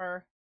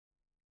suffer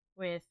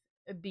with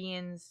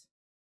beans,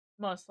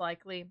 most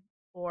likely,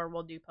 or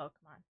we'll do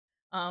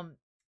Pokemon.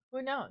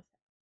 Who knows?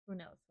 Who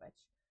knows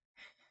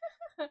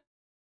which?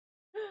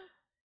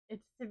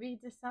 It's to be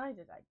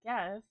decided, I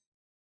guess,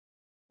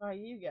 by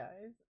you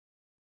guys.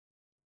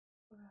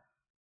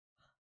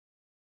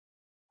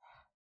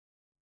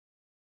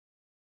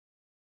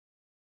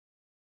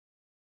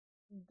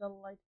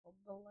 Delightful,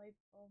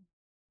 delightful.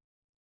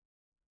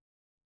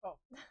 Oh.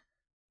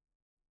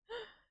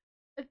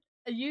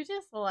 You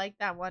just like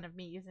that one of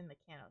me using the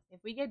candles.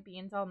 If we get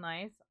beans all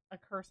nice, a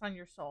curse on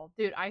your soul.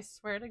 Dude, I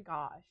swear to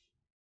gosh.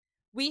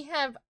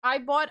 I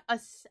bought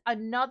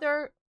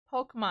another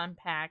Pokemon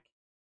pack.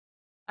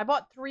 I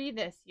bought 3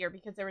 this year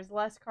because there was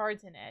less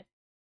cards in it.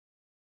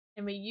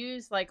 And we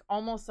used like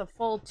almost a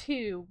full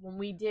 2 when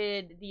we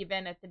did the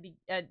event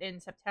at in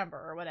September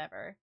or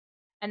whatever.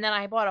 And then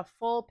I bought a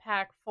full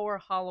pack for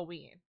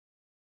Halloween.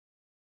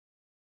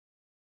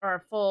 Or a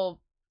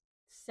full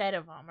set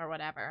of them or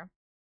whatever.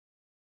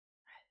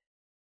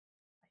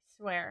 I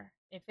swear,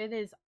 if it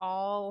is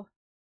all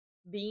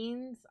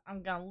beans,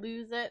 I'm gonna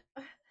lose it.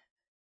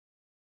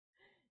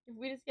 If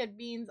we just get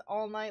beans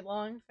all night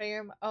long,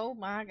 fam, oh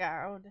my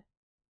god.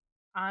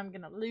 I'm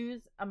gonna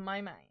lose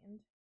my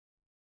mind.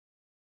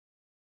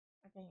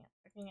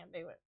 I can't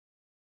do it.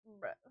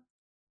 Bruh.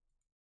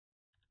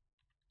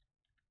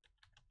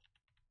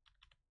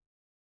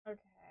 Okay.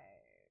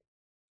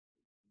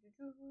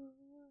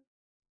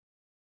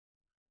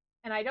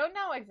 And I don't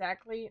know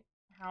exactly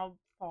how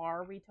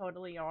far we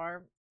totally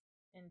are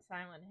in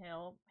Silent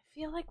Hill. I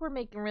feel like we're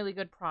making really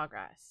good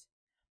progress.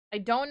 I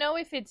don't know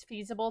if it's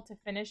feasible to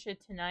finish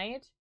it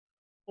tonight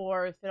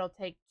or if it'll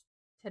take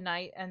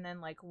tonight and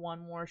then like 1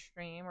 more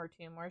stream or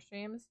 2 more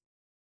streams.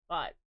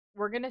 But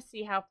we're going to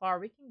see how far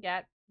we can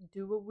get,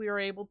 do what we were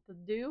able to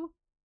do,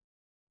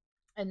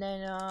 and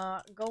then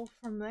go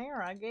from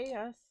there, I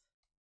guess.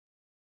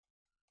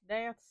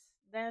 That's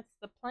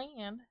the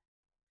plan.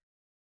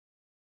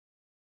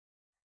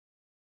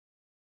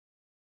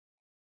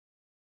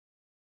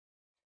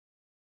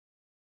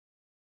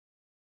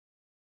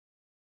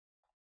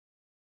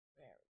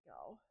 There we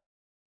go.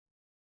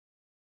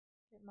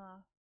 Get my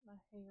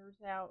hairs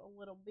out a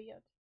little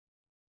bit.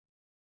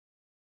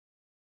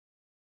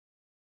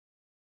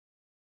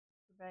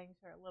 bangs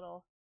are a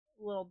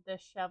little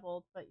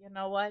disheveled, but you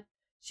know what?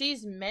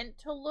 She's meant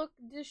to look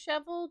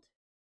disheveled,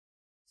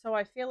 so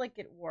I feel like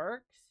it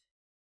works.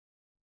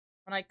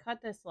 When I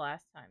cut this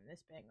last time,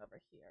 this bang over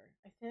here,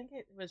 I think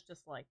it was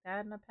just like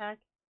that in the pack.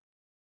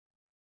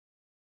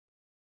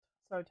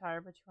 So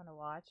tired, but you want to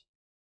watch?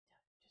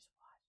 Just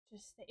watch.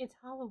 Just stay. It's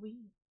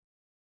Halloween.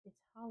 It's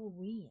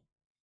Halloween.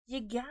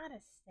 You gotta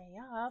stay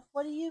up.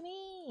 What do you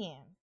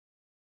mean?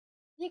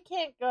 You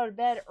can't go to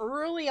bed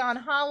early on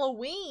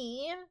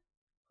Halloween.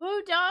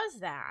 Who does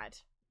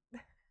that?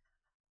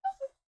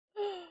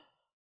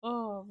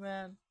 Oh,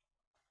 man.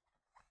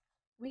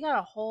 We got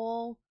a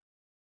whole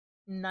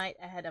night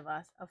ahead of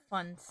us of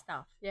fun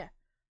stuff. Yeah.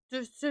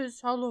 This is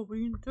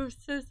Halloween.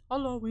 This is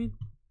Halloween.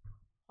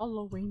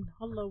 Halloween,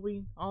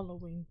 Halloween,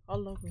 Halloween,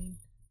 Halloween.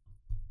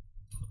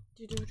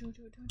 For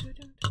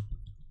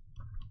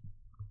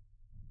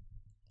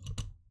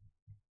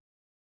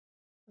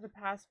the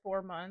past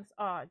 4 months.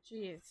 Oh,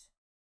 jeez.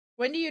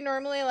 When do you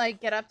normally like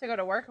get up to go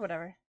to work or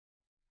whatever?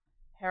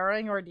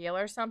 Harrowing ordeal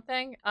or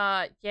something?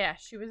 Yeah,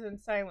 she was in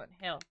Silent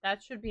Hill.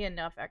 That should be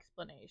enough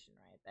explanation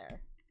right there.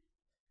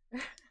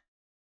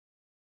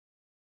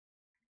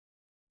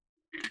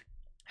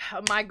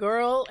 My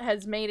girl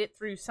has made it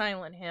through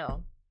Silent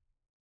Hill.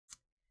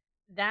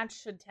 That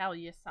should tell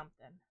you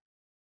something.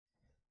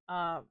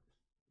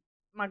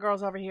 My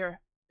girl's over here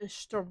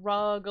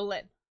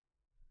struggling.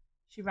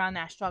 She ran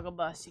that struggle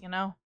bus, you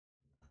know?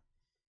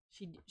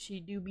 She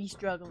do be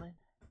struggling.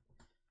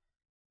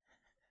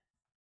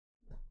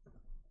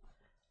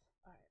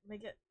 Alright, let me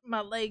get my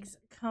legs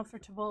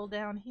comfortable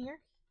down here.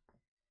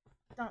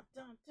 Dun,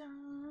 dun,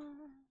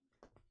 dun.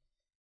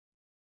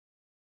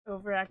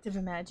 Overactive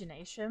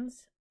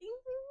imaginations.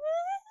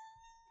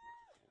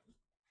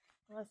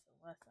 Listen.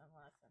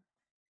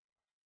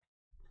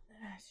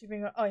 She's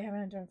been going. Oh, you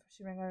haven't done.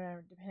 She's been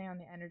going depending on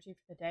the energy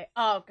for the day.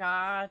 Oh,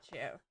 got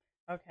you.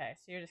 Okay,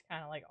 so you're just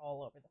kind of like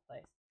all over the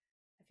place.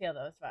 I feel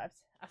those vibes.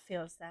 I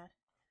feel that.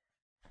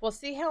 We'll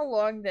see how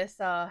long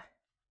this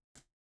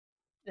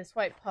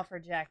white puffer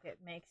jacket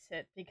makes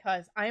it,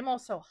 because I'm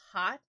also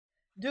hot.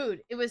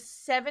 Dude, it was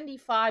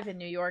 75 in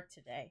New York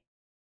today.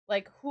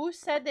 Like, who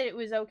said that it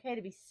was okay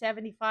to be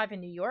 75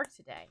 in New York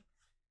today?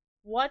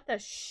 What the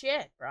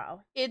shit,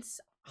 bro? It's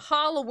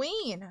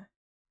Halloween.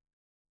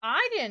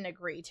 I didn't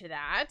agree to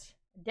that.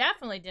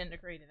 Definitely didn't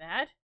agree to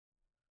that.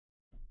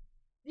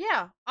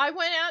 Yeah, I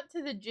went out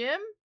to the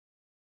gym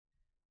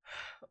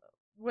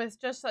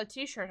with just a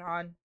t-shirt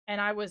on,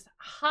 and I was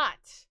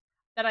hot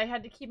that I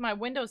had to keep my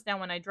windows down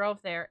when I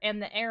drove there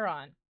and the air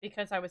on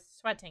because I was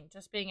sweating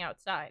just being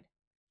outside.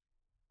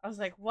 I was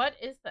like, what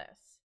is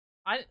this?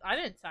 I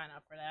didn't sign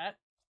up for that.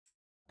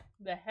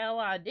 The hell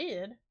I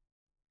did.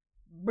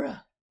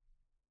 Bruh.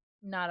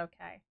 Not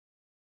okay.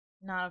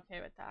 Not okay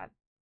with that.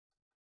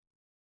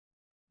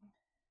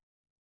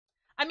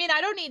 I mean,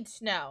 I don't need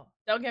snow.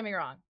 Don't get me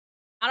wrong.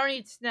 I don't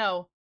need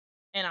snow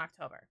in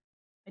October.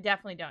 I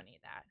definitely don't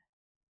need that.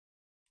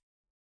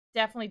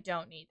 Definitely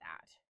don't need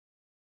that.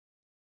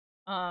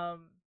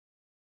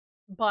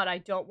 But I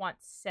don't want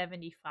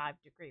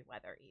 75-degree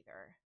weather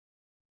either.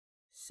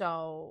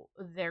 So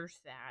there's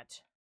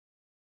that.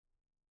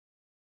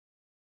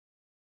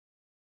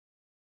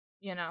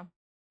 You know.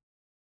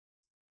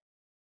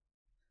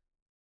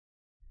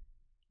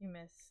 You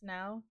miss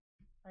snow?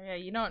 Oh yeah,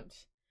 you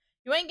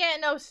ain't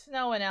getting no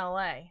snow in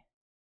LA.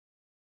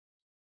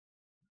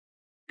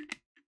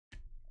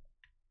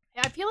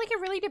 I feel like it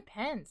really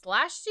depends.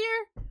 Last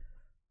year,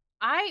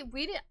 I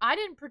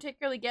didn't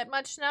particularly get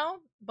much snow,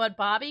 but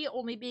Bobby,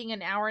 only being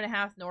an hour and a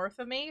half north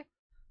of me,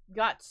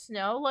 got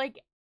snow like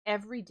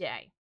every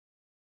day.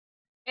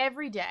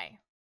 Every day.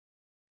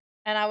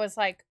 And I was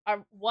like,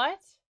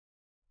 what?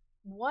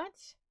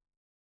 What?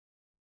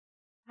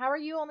 How are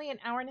you only an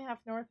hour and a half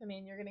north of me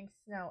and you're getting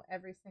snow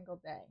every single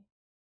day?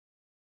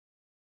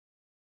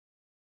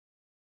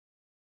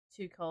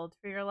 Too cold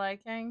for your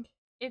liking?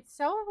 It's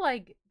so,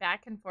 like,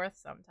 back and forth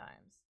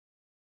sometimes.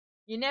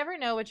 You never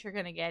know what you're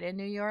gonna get in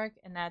New York,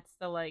 and that's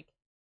the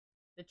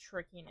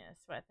trickiness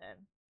with it.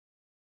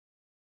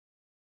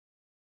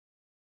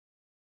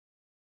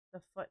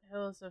 The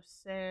foothills of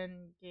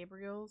San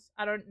Gabriel's.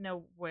 I don't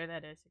know where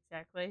that is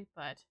exactly,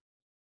 but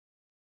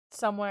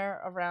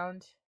somewhere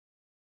around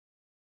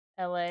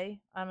LA,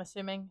 I'm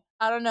assuming.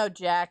 I don't know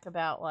jack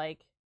about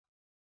like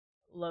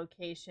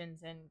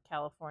locations in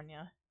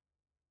California.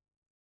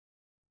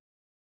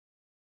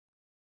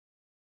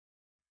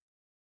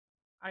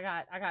 I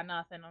got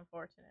nothing,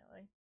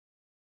 unfortunately.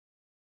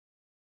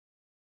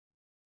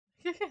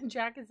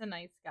 Jack is a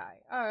nice guy.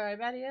 Oh, I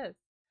bet he is.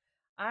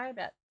 I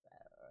bet so.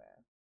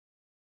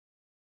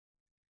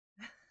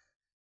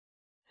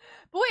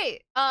 But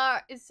wait,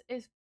 is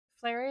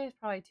Flary is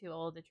probably too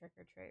old to trick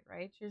or treat,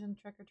 right? She doesn't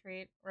trick or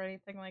treat or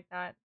anything like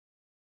that.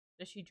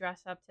 Does she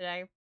dress up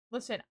today?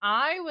 Listen,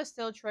 I was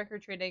still trick or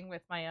treating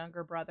with my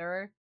younger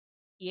brother.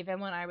 Even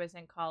when I was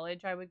in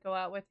college, I would go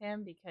out with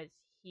him because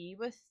he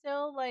was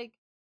still like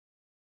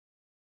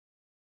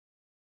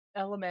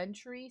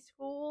elementary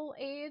school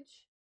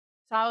age.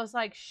 So I was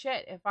like,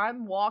 shit, if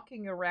I'm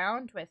walking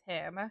around with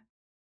him,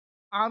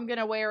 I'm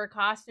gonna wear a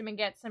costume and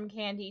get some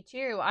candy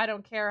too. I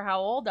don't care how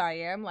old I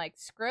am. Like,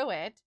 screw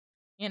it.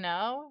 You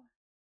know?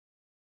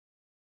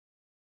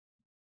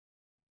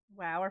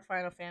 Wow, or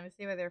Final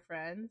Fantasy with her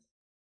friends.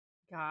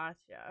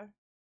 Gotcha.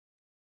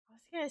 I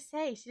was gonna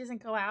say, she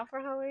doesn't go out for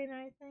Halloween or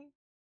anything.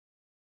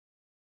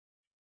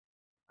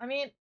 I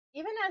mean,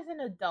 even as an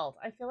adult,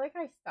 I feel like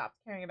I stopped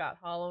caring about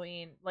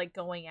Halloween, like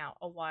going out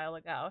a while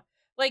ago.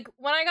 Like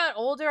when I got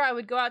older, I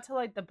would go out to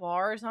like the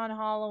bars on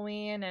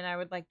Halloween and I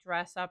would like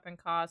dress up in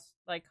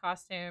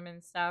costume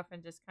and stuff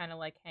and just kind of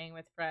like hang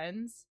with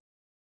friends.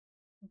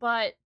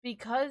 But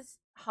because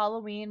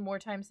Halloween more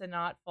times than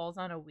not falls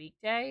on a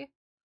weekday,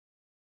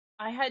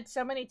 I had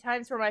so many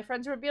times where my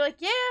friends would be like,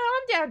 "Yeah,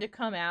 I'm down to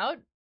come out."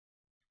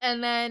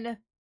 And then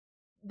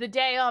the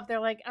day of, they're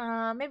like,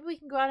 maybe we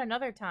can go out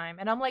another time.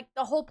 And I'm like,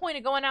 the whole point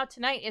of going out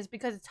tonight is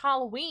because it's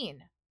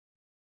Halloween.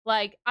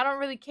 Like, I don't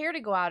really care to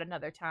go out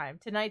another time.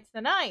 Tonight's the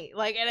night.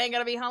 Like, it ain't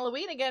gonna be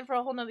Halloween again for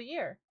a whole nother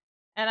year.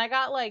 And I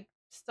got, like,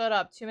 stood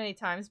up too many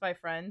times by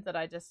friends that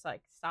I just,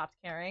 like, stopped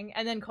caring.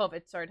 And then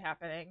COVID started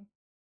happening.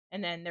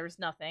 And then there was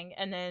nothing.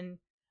 And then,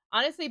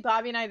 honestly,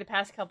 Bobby and I, the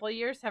past couple of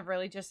years, have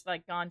really just,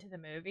 like, gone to the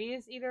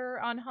movies either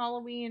on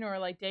Halloween or,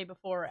 like, day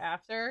before or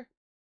after.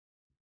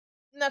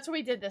 And that's what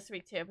we did this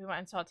week too. We went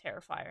and saw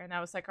Terrifier, and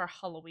that was like our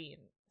Halloween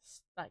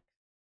like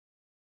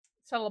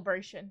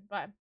celebration.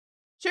 But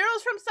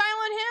CHERYL's from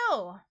Silent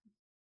Hill.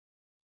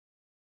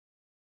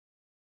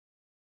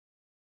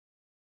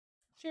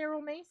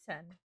 CHERYL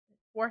Mason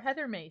or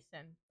Heather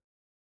Mason.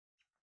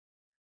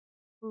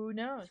 Who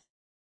knows?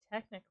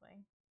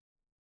 Technically.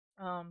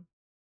 Oh,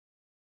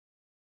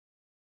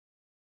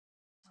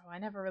 I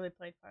never really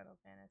played Final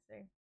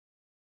Fantasy.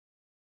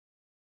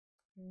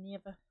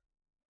 Never.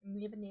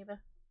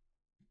 Never.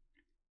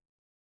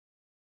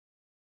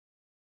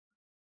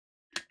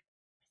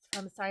 It's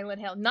from Silent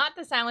Hill. Not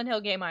the Silent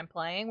Hill game I'm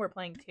playing. We're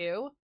playing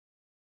 2.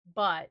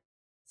 But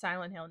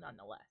Silent Hill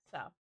nonetheless. So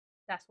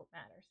that's what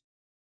matters.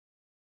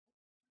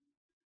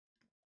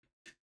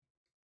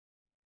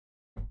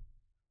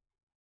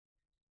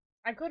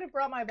 I could have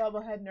brought my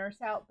bubblehead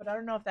nurse out, but I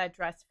don't know if that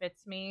dress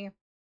fits me.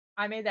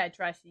 I made that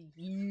dress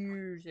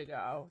years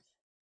ago.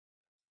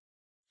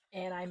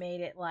 And I made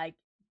it like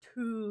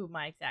to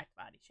my exact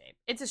body shape.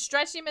 It's a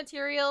stretchy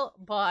material,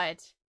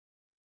 but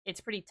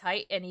it's pretty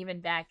tight. And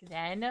even back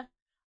then,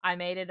 I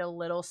made it a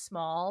little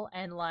small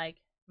and like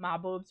my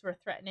boobs were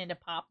threatening to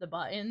pop the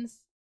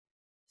buttons.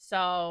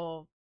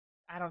 So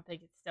I don't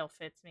think it still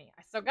fits me.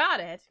 I still got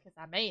it because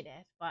I made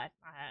it, but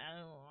I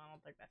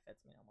don't think that fits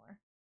me no more.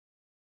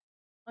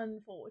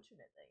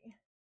 Unfortunately.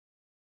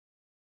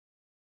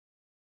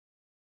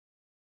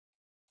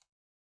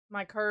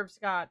 My curves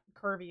got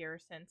curvier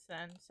since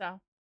then, so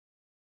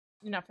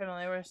you're not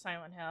familiar with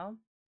Silent Hill?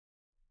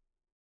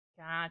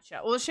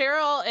 Gotcha. Well,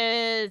 CHERYL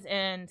is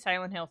in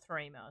Silent Hill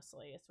 3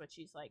 mostly. It's what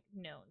she's like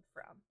known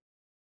from.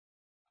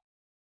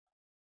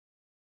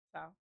 So,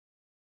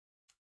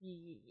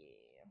 yeah.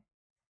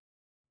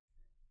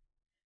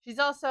 She's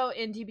also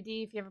in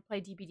DBD. If you ever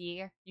play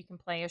DBD, you can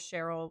play as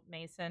CHERYL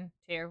Mason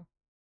too.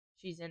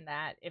 She's in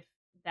that if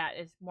that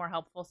is more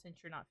helpful since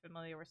you're not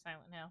familiar with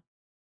Silent Hill.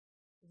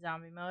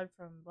 Zombie mode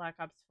from Black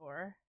Ops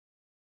 4.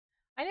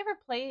 I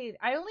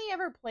only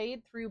ever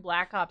played through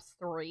Black Ops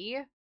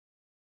 3.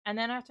 And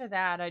then after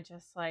that,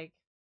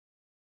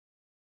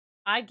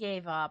 I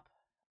gave up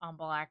on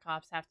Black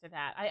Ops after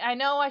that. I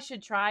know I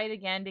should try it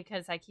again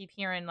because I keep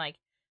hearing like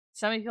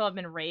so many people have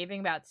been raving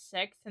about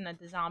 6 and that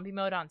the zombie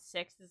mode on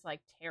 6 is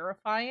like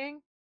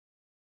terrifying.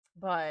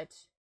 But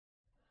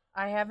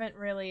I haven't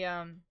really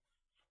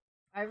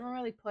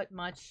put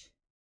much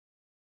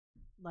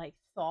like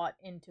thought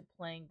into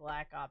playing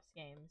Black Ops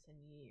games in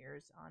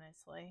years,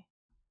 honestly.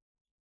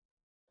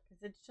 Cuz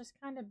it's just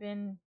kind of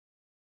been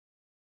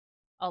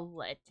a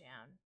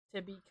letdown,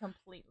 to be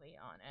completely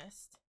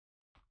honest.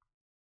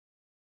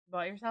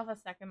 Bought yourself a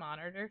second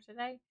monitor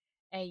today?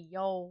 Hey,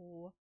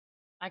 yo.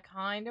 I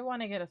kind of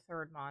want to get a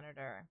third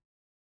monitor.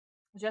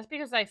 Just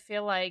because I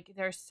feel like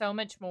there's so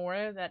much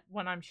more that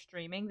when I'm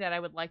streaming that I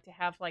would like to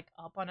have like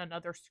up on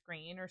another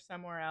screen or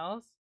somewhere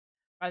else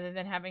rather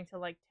than having to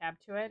like tab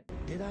to it.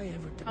 Did I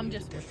ever tell I'm you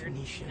just the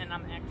definition weird and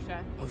I'm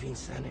extra. of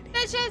insanity?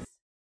 Bitches!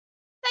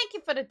 Thank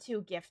you for the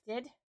 2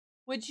 gifted.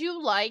 Would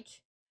you like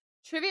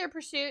Trivia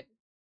Pursuit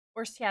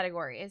or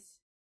categories?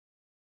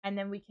 And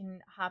then we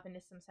can hop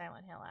into some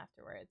Silent Hill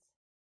afterwards.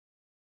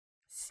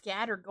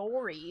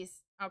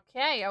 Scattergories.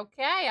 Okay,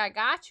 I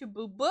got you,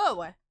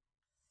 boo-boo.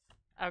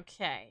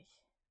 Okay.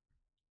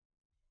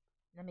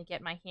 Let me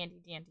get my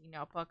handy-dandy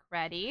notebook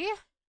ready.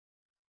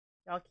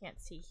 Y'all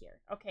can't see here.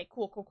 Okay,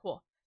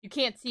 cool. You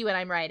can't see what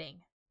I'm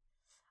writing.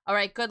 All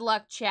right, good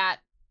luck, chat.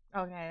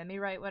 Okay, let me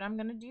write what I'm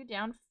going to do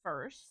down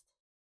first.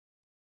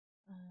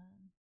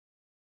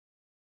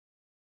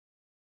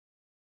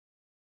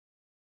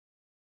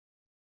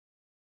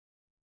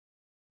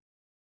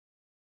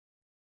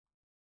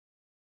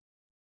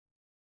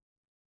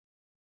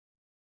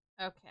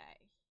 Okay.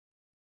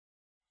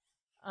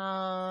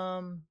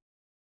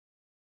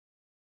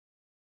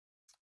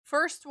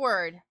 First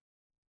word.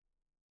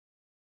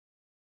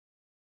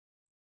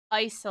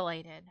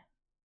 Isolated.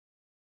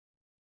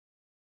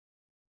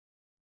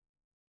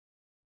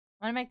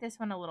 I'm gonna make this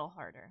one a little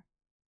harder.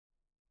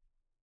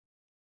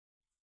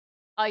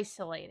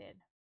 Isolated.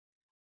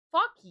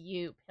 Fuck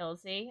you,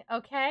 Pilsy,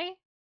 okay?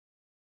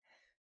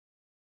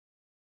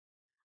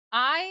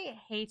 I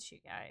hate you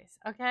guys,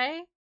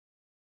 okay?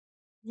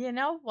 You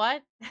know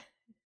what?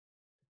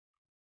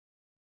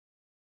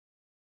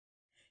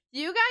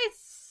 You guys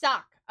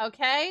suck,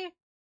 okay?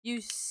 You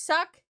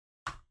suck.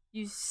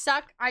 You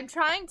suck. I'm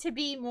trying to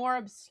be more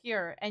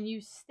obscure, and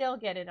you still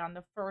get it on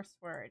the first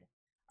word.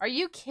 Are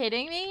you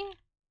kidding me?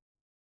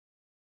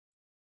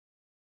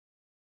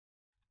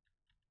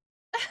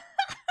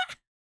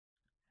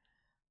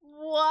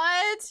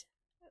 What?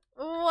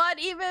 What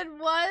even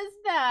was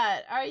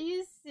that? Are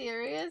you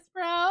serious,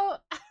 bro?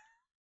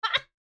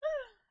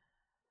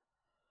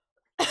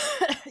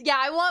 Yeah,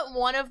 I want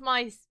one of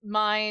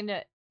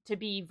mine to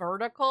be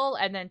vertical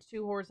and then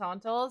 2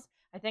 horizontals.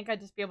 I think I'd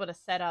just be able to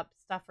set up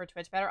stuff for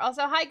Twitch better.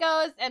 Also, hi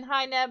Ghost and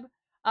hi Neb.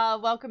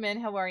 Welcome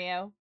in. How are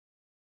you?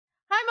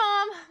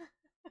 Hi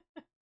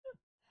Mom.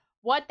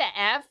 What the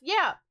F?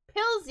 Yeah,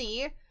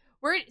 Pilsy.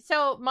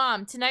 So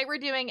Mom, tonight we're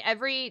doing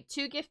every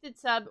 2 gifted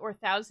sub or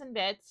 1,000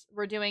 bits.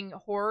 We're doing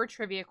horror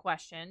trivia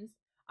questions.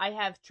 I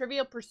have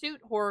Trivial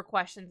Pursuit horror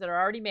questions that are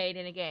already made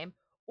in a game.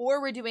 Or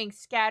we're doing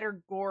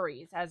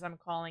Scattergories, as I'm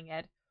calling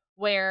it,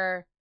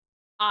 where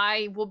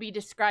I will be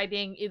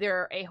describing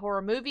either a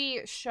horror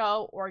movie,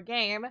 show, or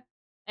game,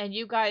 and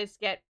you guys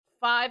get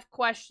 5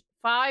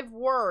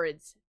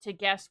 words to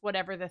guess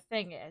whatever the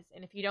thing is.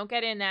 And if you don't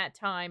get in that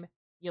time,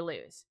 you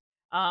lose.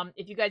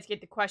 If you guys get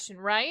the question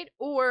right,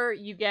 or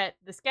you get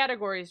the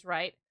categories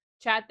right,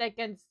 chat that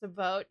gets the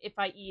vote if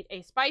I eat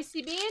a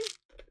spicy bean,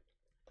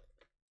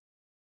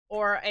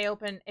 or I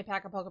open a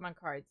pack of Pokemon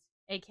cards,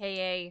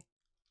 aka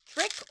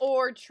trick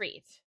or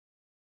treat.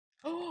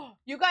 Oh,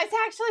 you guys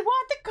actually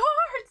want the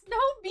cards! No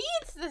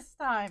beats this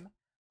time!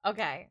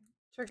 Okay,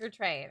 trick or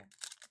trade.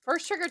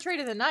 First trick or trade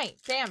of the night.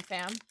 Damn,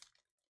 fam.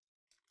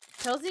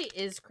 Pilsy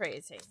is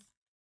crazy.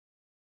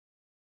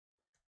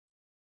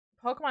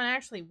 Pokemon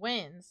actually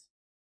wins.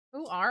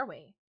 Who are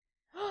we?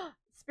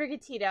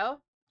 Sprigatito.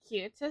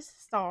 Cute to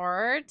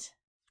start.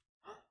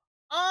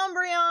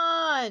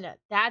 Umbreon!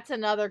 That's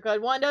another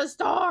good one to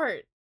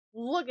start.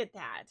 Look at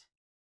that.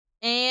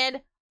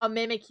 And a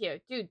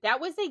Mimikyu. Dude,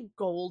 that was a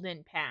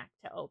golden pack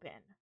to open.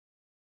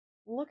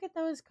 Look at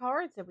those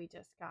cards that we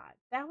just got.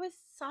 That was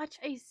such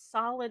a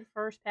solid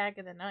first pack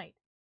of the night.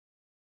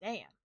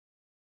 Damn.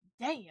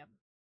 Damn.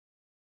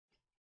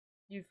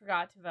 You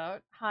forgot to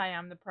vote? Hi,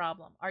 I'm the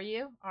problem. Are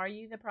you? Are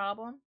you the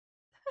problem?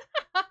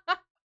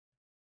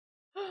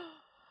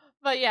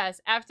 But yes,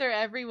 after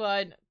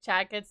everyone,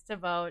 chat gets to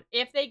vote.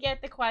 If they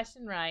get the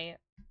question right,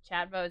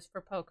 chat votes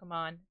for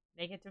Pokemon.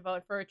 They get to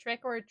vote for a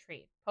trick or a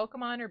treat.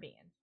 Pokemon or beans.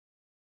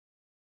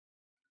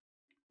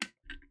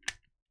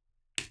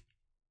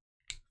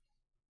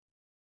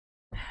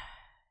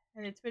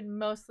 And it's been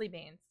mostly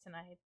beans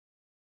tonight.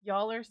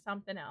 Y'all are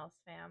something else,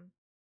 fam.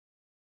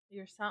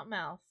 You're something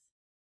else.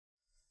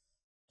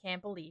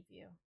 Can't believe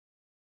you.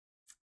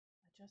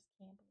 I just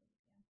can't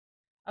believe you.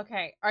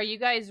 Okay, are you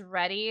guys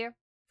ready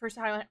for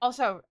silent?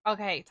 Also,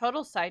 okay,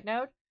 total side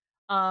note.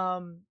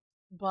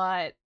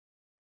 But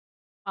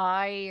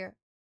I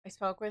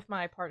spoke with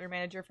my partner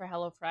manager for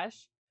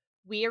HelloFresh.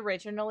 We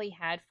originally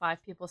had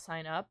 5 people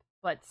sign up,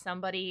 but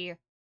somebody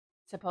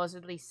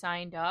supposedly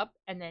signed up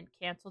and then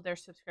canceled their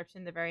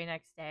subscription the very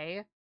next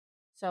day.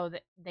 So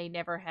that they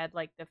never had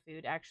like the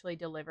food actually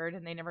delivered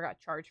and they never got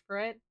charged for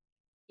it.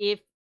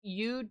 If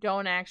you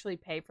don't actually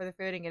pay for the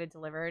food and get it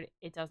delivered,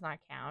 it does not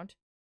count.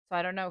 So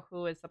I don't know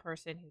who is the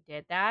person who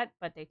did that,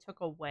 but they took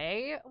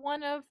away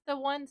one of the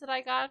ones that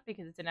I got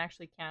because it didn't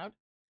actually count.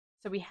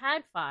 So we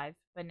had 5,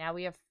 but now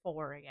we have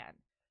 4 again.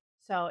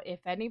 So if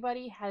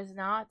anybody has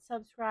not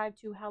subscribed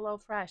to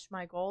HelloFresh,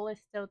 my goal is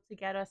still to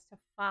get us to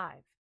 5.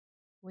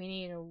 We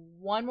need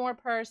one more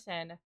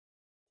person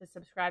to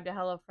subscribe to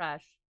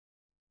HelloFresh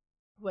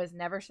who has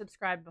never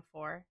subscribed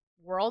before,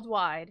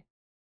 worldwide,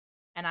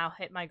 and I'll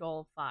hit my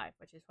goal of 5,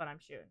 which is what I'm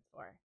shooting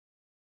for.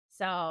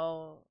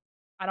 So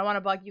I don't want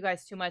to bug you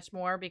guys too much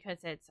more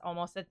because it's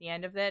almost at the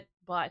end of it,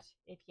 but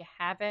if you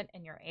haven't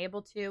and you're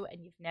able to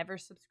and you've never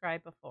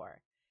subscribed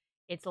before,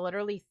 it's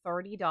literally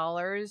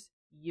 $30.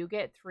 You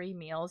get 3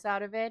 meals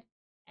out of it,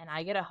 and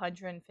I get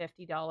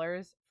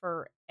 $150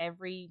 for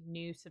every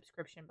new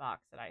subscription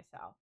box that I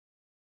sell.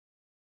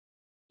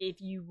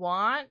 If you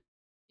want,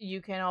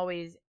 you can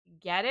always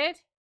get it.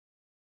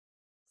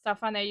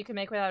 Stuff on there you can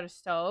make without a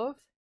stove.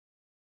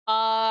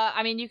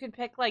 I mean, you can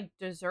pick like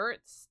dessert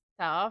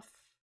stuff.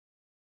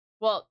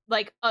 Well,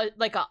 like a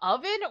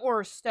oven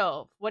or a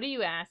stove. What are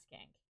you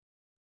asking?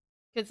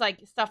 Because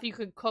like stuff you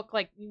could cook,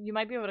 like you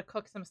might be able to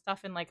cook some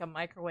stuff in like a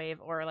microwave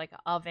or like an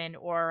oven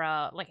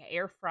or like an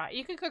air fryer.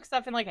 You could cook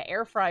stuff in like an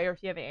air fryer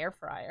if you have an air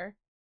fryer.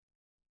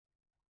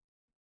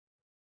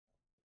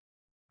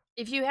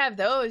 If you have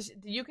those,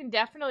 you can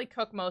definitely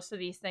cook most of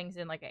these things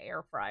in like an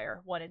air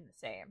fryer, one and the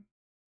same.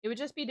 It would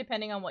just be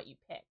depending on what you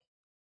pick.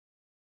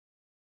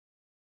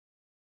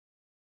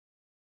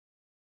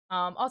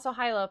 Also,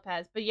 hi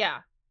Lopez. But yeah,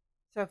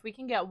 so if we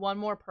can get one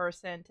more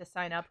person to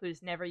sign up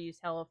who's never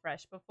used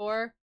HelloFresh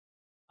before,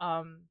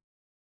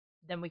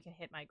 then we can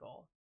hit my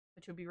goal,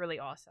 which would be really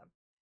awesome.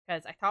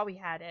 Because I thought we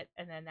had it,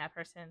 and then that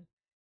person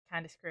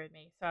kind of screwed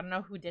me. So I don't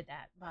know who did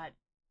that, but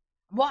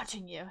I'm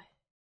watching you.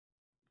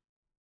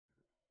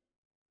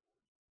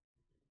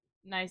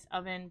 Nice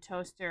oven,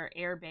 toaster,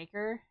 air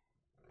baker.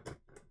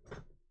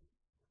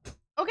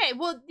 Okay,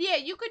 well, yeah,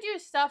 you could do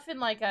stuff in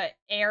like a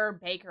air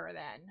baker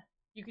then.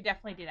 You could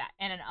definitely do that,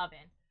 and an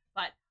oven.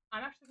 But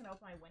I'm actually gonna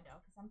open my window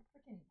because I'm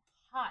freaking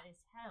hot as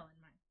hell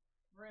in my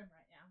room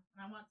right now,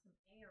 and I want some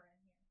air in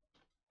here.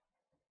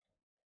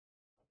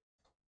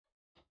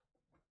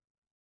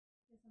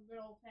 Get some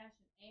good old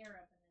fashioned air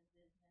up in this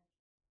business.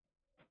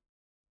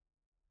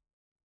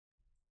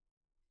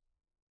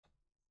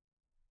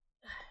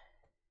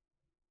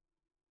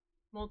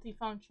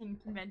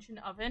 Multifunction convention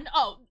oven.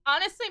 Oh,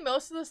 honestly,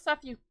 most of the stuff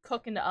you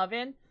cook in the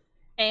oven,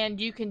 and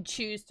you can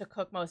choose to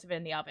cook most of it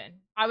in the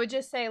oven. I would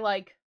just say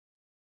like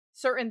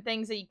certain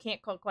things that you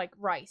can't cook, like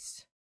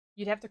rice.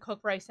 You'd have to cook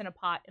rice in a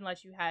pot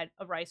unless you had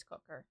a rice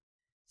cooker.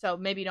 So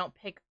maybe don't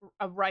pick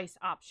a rice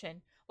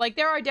option. Like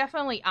there are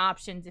definitely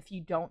options if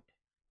you don't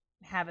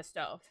have a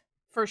stove,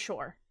 for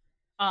sure.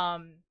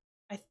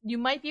 You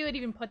might be able to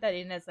even put that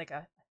in as like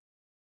a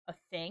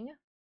thing.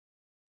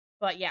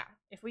 But yeah,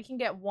 if we can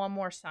get one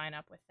more sign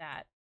up with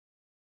that,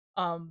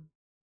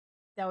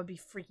 that would be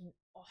freaking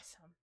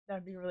awesome. That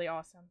would be really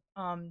awesome.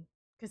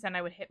 Because then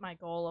I would hit my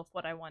goal of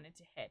what I wanted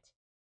to hit,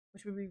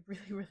 which would be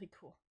really, really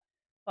cool.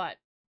 But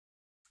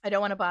I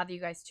don't want to bother you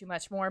guys too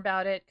much more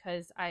about it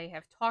because I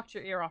have talked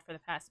your ear off for the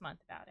past month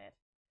about it.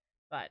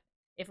 But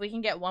if we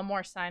can get one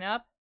more sign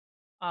up,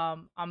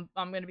 I'm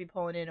gonna be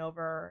pulling in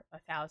over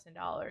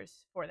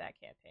 $1,000 for that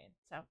campaign.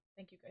 So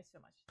thank you guys so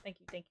much.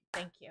 Thank you, thank you,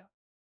 thank you.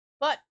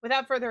 But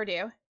without further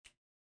ado,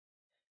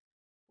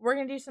 we're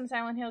gonna do some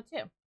Silent Hill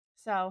 2.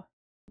 So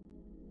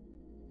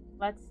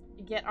let's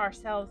get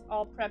ourselves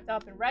all prepped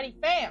up and ready,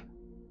 fam.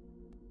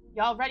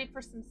 Y'all ready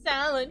for some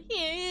Silent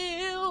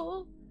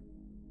Hill?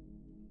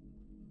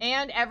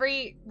 And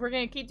we're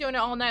gonna keep doing it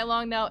all night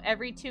long though.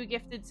 Every 2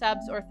 gifted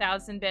subs or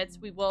 1,000 bits,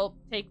 we will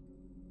take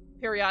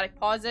periodic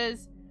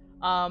pauses,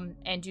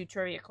 and do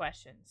trivia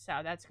questions. So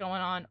that's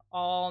going on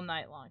all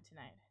night long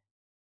tonight.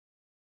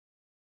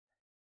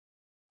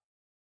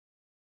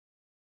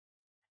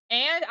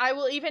 And I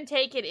will even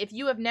take it if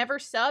you have never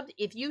subbed.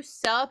 If you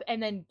sub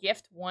and then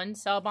gift 1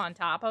 sub on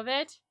top of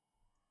it,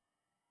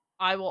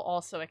 I will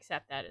also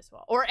accept that as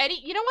well. Or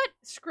you know what?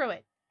 Screw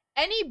it.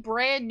 Any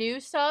brand new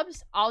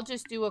subs, I'll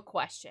just do a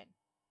question.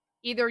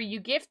 Either you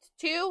gift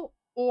 2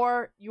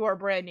 or you're a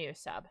brand new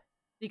sub.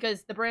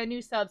 Because the brand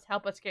new subs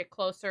help us get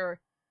closer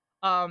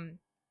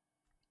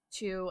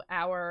to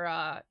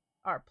our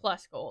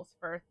plus goals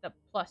for the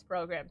plus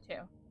program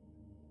too.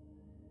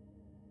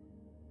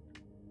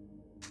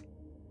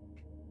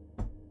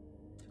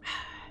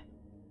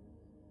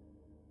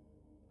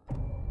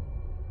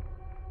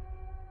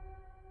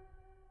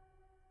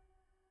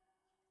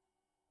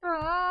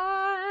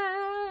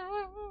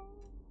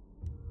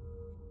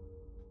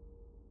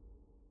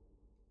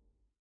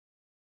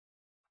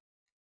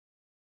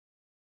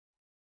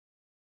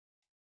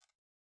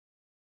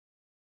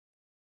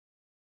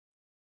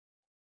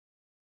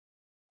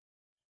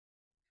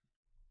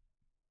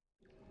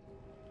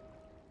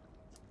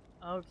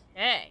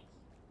 Okay.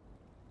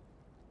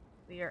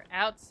 We are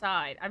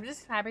outside. I'm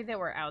just happy that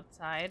we're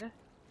outside.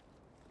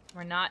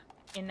 We're not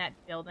in that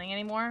building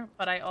anymore,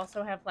 but I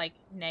also have like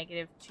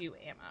 -2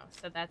 ammo.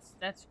 So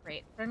that's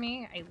great for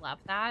me. I love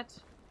that.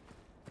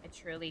 I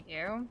truly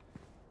do.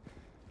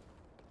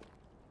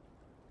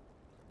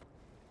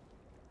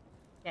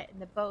 Get in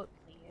the boat,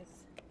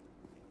 please.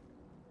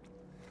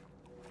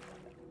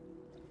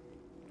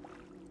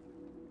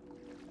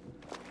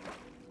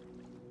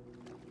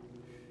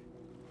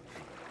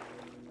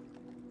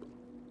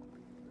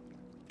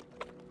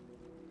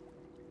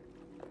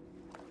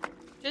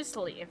 Just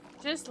leave.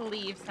 Just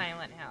leave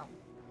Silent Hill.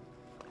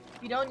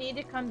 You don't need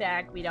to come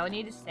back. We don't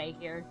need to stay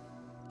here.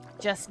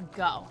 Just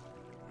go.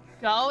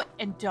 Go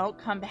and don't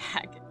come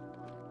back.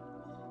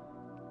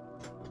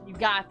 You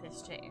got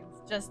this,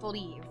 James. Just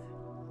leave.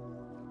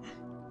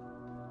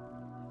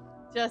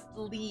 Just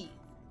leave.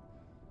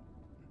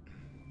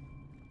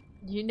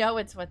 You know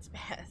it's what's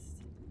best.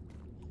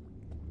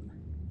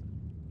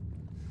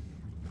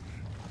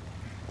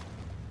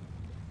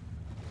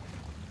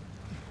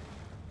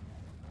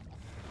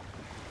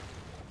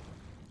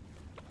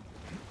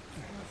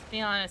 Let's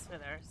be honest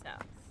with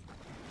ourselves.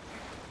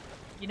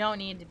 You don't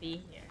need to be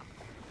here.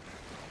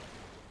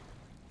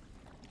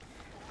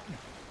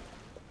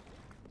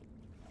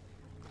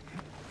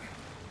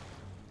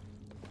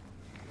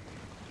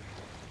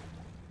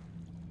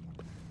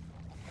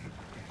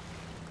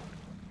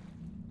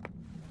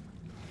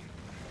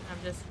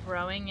 I'm just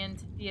growing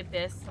into the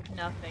abyss of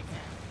nothingness.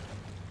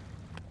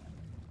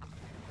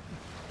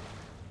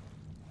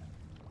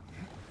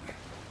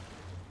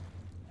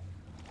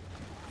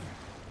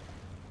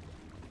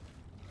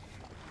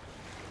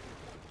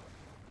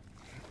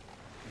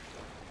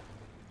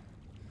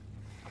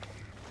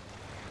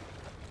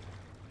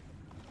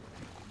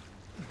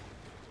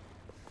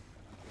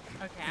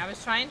 Okay, I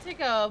was trying to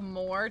go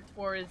more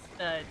towards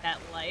that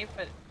light,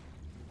 but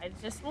it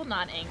just will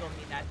not angle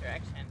me that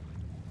direction.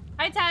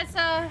 Hi,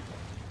 Tessa!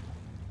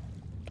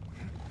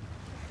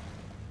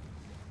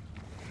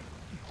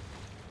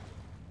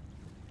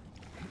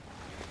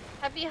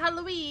 Happy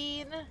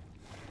Halloween!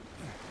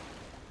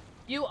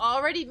 You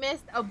already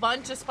missed a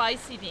bunch of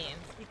spicy beans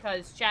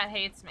because chat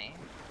hates me.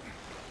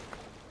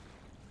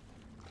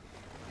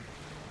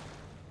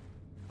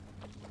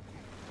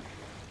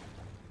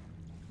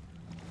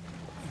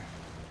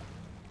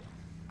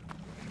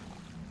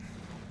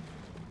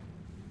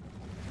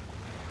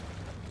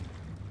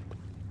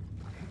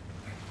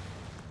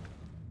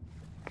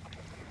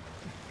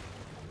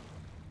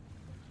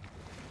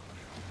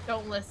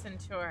 Don't listen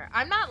to her.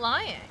 I'm not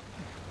lying.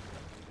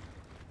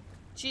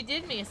 She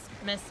did miss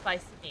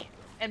spicy beans.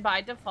 And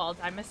by default,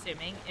 I'm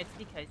assuming it's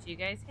because you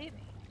guys hate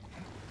me.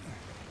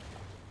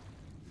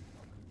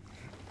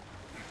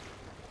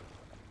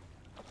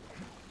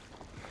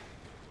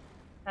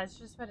 That's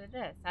just what it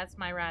is. That's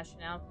my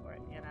rationale for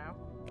it, you know?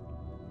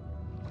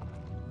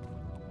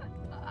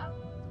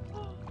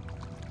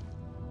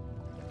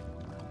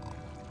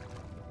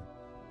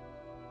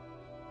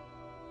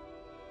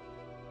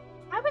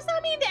 I was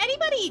not mean to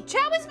anybody!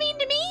 Chat was mean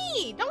to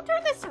me! Don't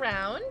turn this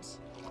around!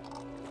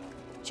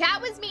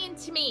 Chat was mean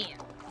to me.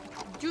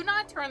 Do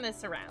not turn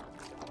this around.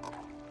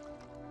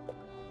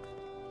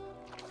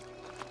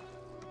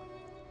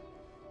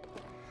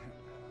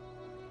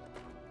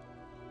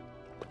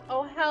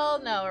 Oh, hell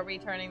no, are we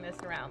turning this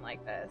around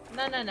like this?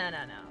 No, no, no,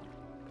 no, no.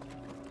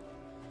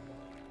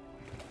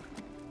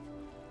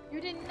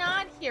 You did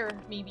not hear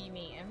me be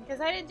mean,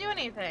 because I didn't do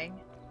anything.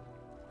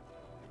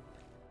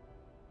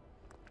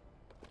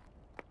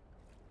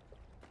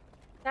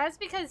 That's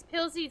because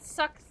Pillsy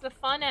sucks the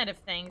fun out of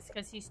things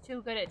because he's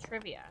too good at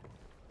trivia.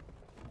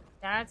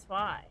 That's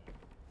why.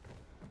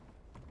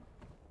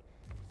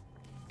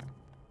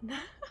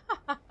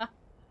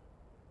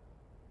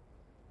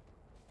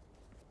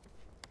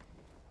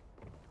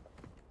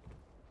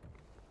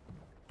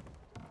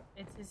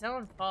 It's his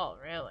own fault,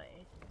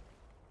 really.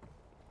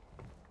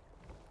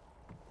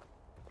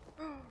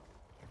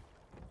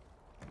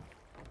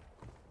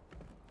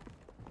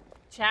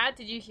 Chad,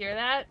 did you hear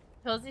that?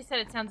 Pillsy said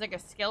it sounds like a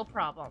skill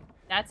problem.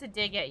 That's a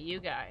dig at you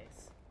guys.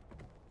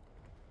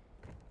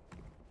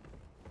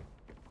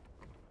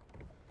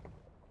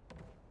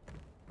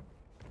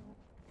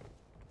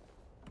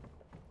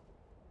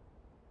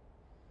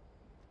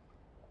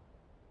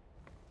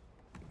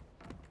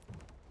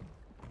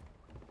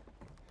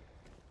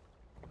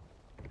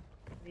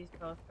 These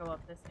both go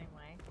up the same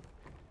way.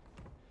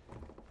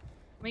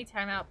 Can we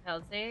time out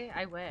Pillsy?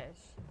 I wish.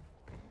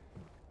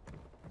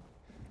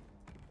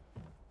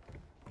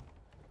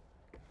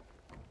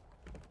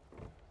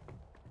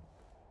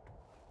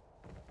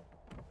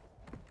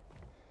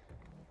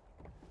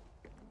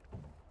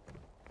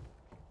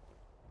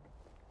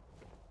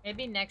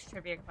 Maybe next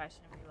trivia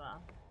question we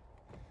will.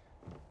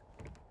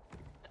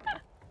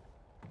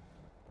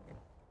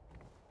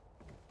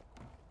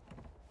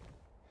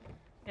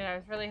 Dude, I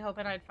was really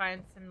hoping I'd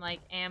find some like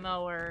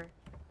ammo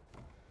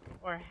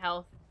or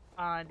health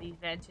on these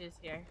benches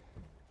here.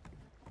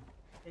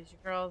 Cause your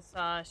girl's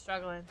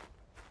struggling.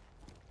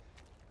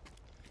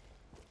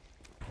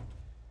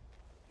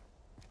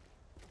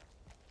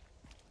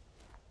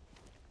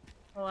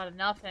 A whole lot of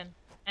nothing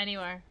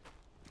anywhere.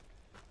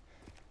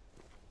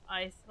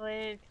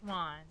 Isolated, come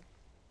on.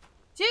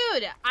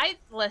 Dude,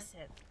 listen.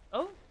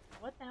 Oh,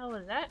 what the hell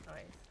was that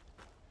noise?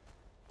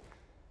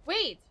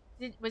 Wait,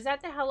 was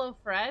that the Hello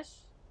Fresh?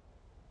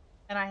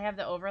 And I have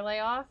the overlay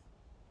off?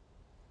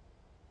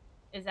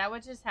 Is that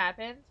what just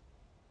happened?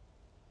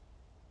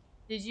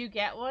 Did you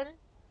get one?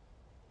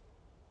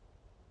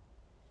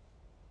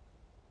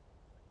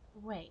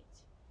 Wait.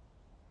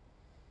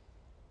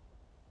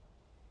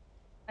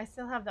 I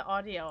still have the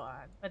audio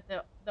on, but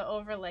the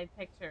overlay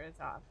picture is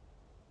off.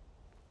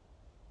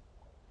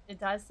 It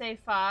does say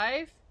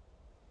 5.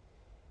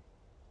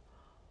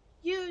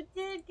 You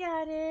did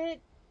get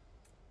it.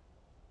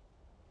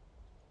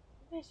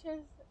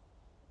 Vicious,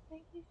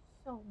 thank you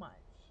so much.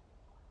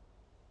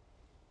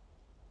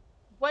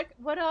 What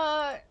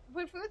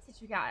foods did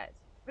you get?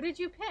 What did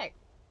you pick?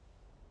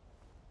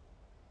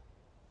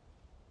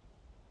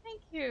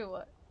 Thank you.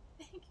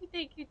 Thank you,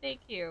 thank you, thank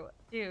you.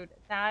 Dude,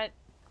 that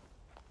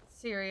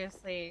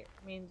seriously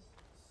means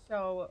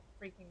so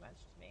freaking much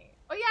to me.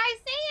 Oh yeah, I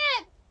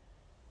see it!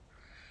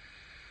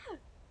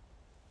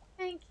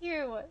 Thank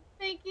you.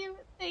 Thank you.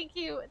 Thank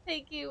you.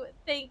 Thank you.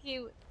 Thank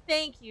you.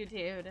 Thank you,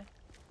 dude.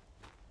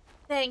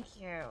 Thank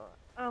you.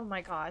 Oh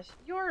my gosh.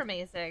 You're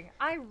amazing.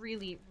 I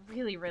really,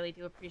 really, really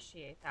do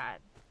appreciate that.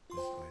 This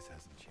place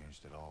hasn't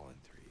changed at all in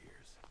 3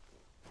 years.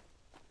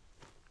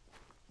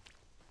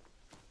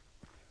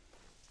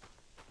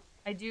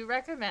 I do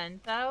recommend,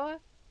 though,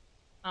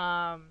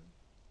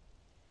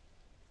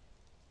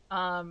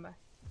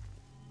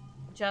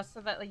 just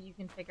so that like you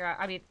can figure out,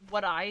 I mean,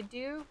 what I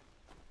do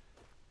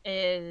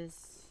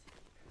is,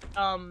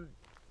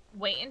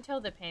 wait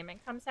until the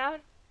payment comes out,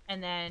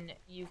 and then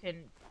you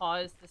can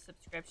pause the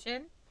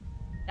subscription,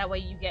 That way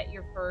you get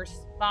your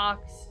first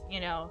box, you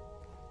know,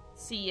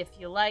 see if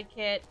you like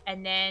it,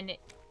 and then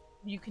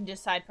you can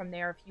decide from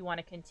there if you want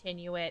to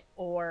continue it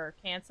or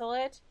cancel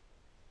it,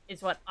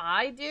 is what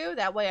I do.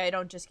 That way I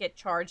don't just get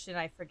charged and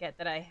I forget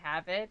that I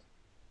have it.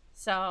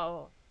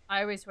 So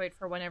I always wait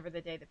for whenever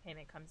the day the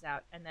payment comes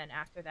out, and then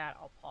after that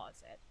I'll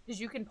pause it. Because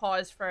you can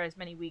pause for as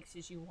many weeks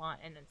as you want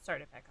and then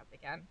start it back up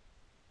again.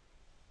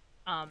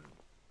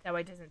 That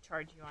way it doesn't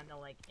charge you on the,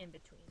 like,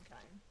 in-between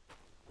time.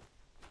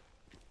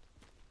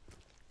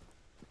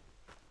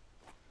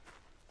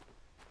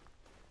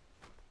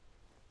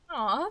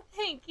 Aw,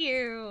 thank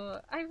you.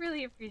 I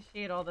really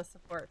appreciate all the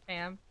support,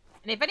 fam.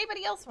 And if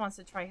anybody else wants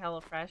to try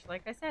HelloFresh,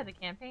 like I said, the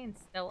campaign's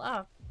still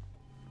up.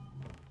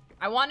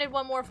 I wanted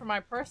one more for my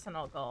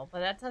personal goal,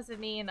 but that doesn't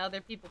mean other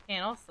people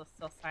can't also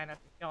still sign up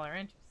if y'all are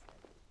interested.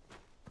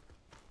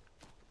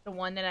 The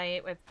one that I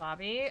ate with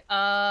Bobby,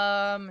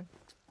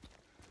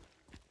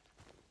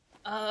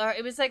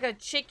 it was like a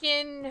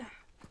chicken,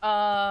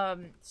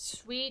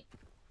 sweet,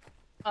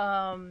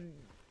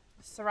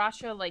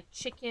 sriracha, like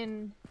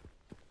chicken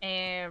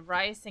and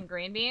rice and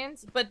green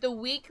beans, but the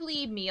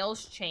weekly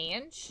meals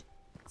change.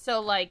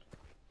 So, like,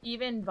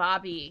 even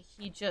Bobby,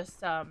 he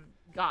just,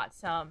 got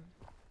some,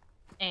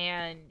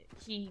 and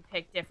he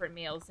picked different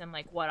meals than,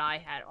 like, what I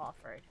had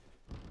offered.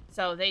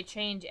 So they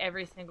change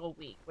every single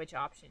week which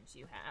options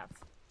you have.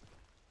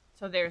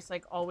 So there's,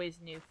 like,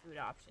 always new food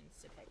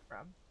options to pick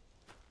from.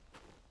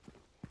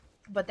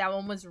 But that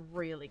one was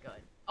really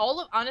good.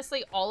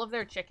 Honestly, all of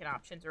their chicken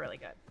options are really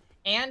good.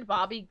 And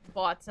Bobby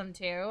bought some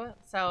too.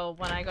 So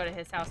when I go to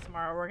his house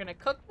tomorrow, we're gonna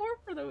cook more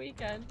for the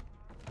weekend.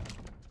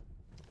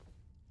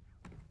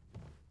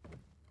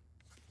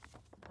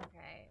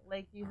 Okay,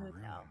 Lakeview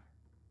Hotel.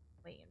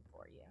 Waiting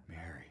for you.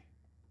 Mary.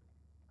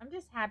 I'm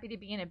just happy to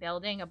be in a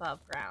building above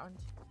ground.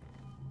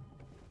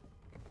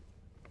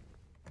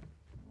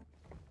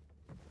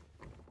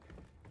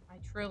 I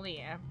truly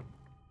am.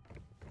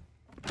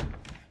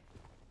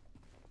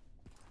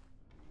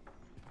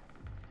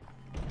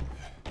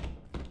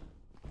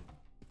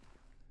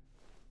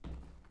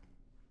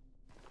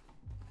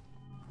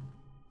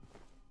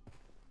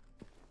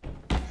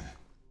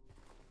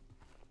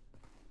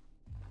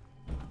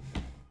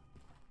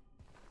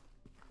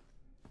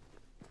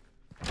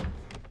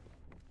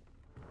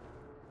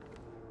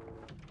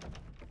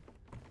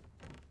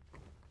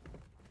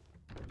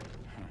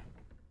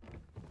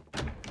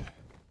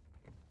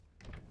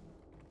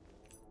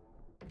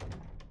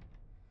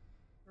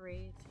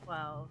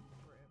 .12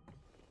 room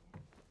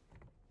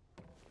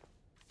key.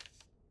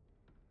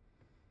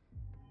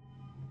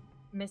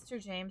 Mr.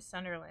 James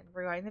Sunderland,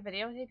 regarding the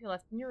videotape you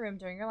left in your room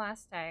during your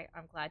last stay,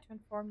 I'm glad to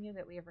inform you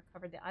that we have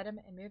recovered the item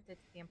and moved it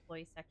to the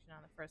employee section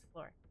on the first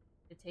floor.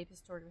 The tape is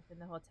stored within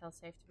the hotel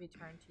safe to be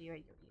returned to you at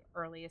your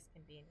earliest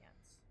convenience.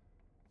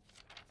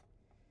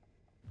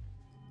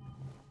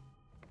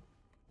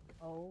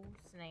 Oh,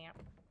 snap.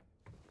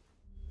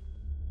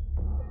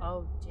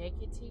 Oh,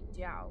 diggity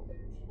dog.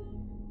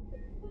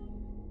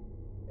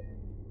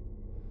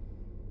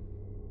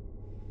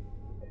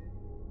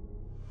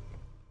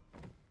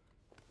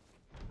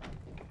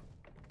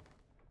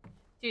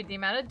 Dude, the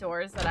amount of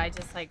doors that I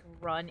just, like,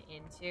 run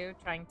into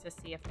trying to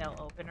see if they'll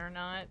open or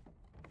not.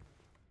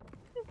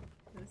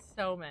 There's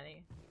so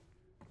many.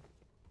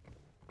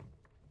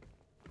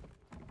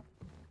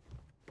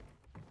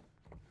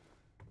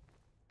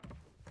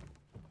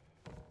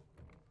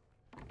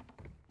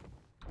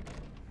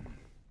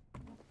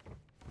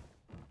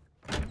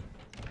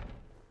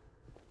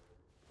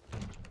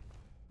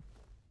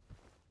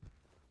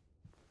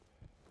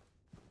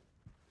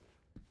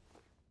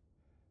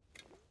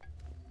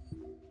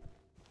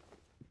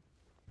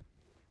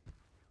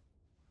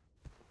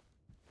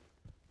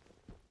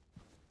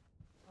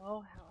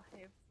 Oh, hell,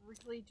 I've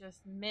really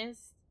just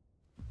missed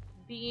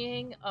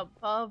being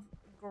above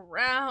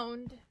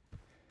ground.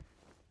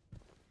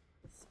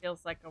 This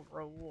feels like a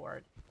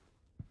reward.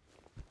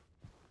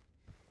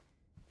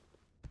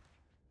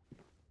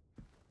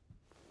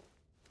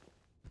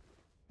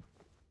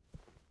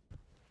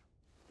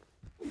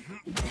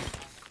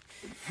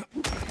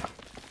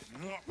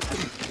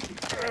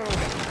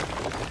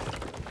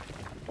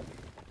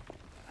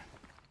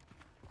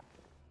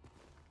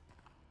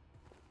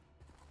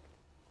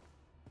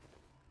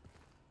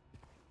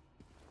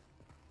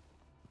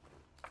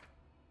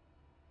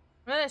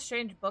 Remember that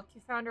strange book you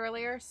found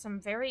earlier?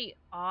 Some very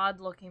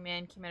odd-looking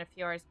man came in a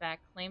few hours back,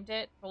 claimed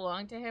it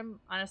belonged to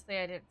him. Honestly,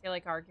 I didn't feel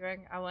like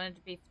arguing. I wanted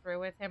to be through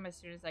with him as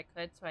soon as I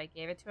could, so I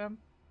gave it to him.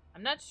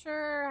 I'm not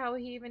sure how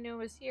he even knew it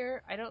was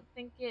here. I don't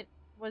think it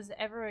was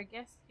ever a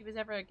guest. He was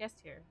ever a guest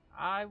here.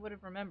 I would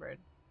have remembered.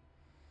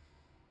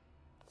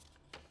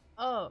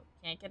 Oh,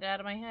 can't get it out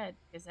of my head,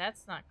 because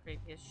that's not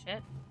creepy as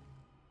shit.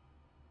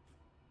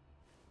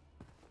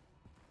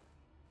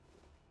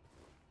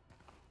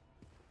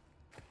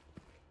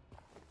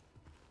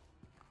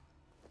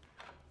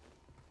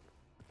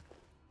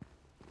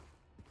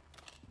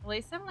 At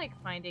least I'm, like,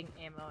 finding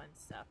ammo and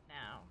stuff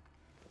now.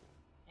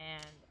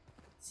 And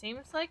it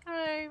seems like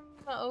I'm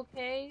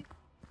okay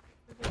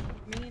for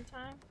the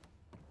meantime.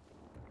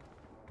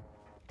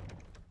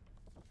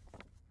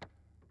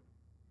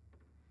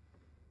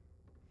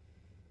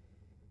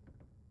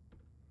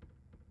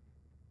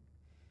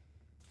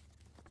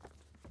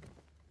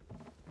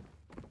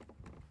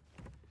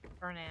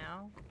 For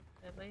now,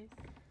 at least.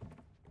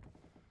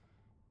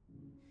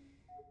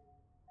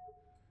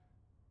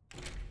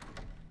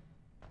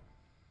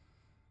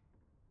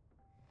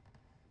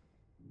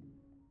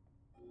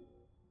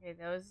 Okay,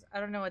 those, I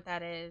don't know what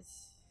that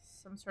is.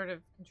 Some sort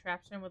of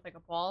contraption with like a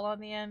ball on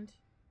the end.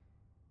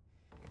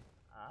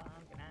 I'm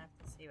gonna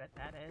have to see what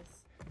that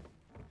is.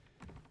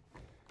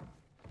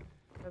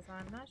 Because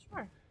I'm not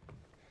sure.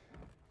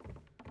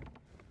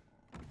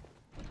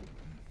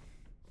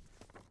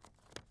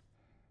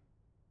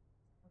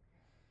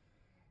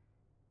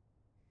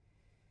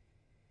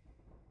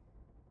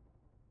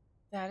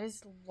 That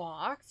is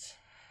locked.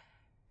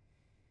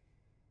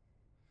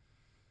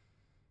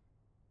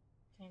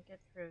 Can't get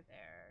through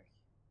there.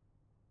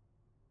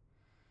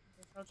 I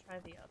guess I'll try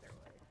the other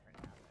way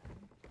for now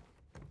then.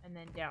 And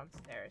then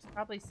downstairs.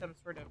 Probably some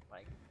sort of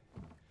like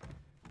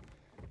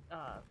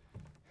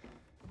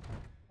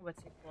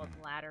what's it called?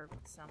 Ladder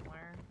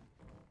somewhere.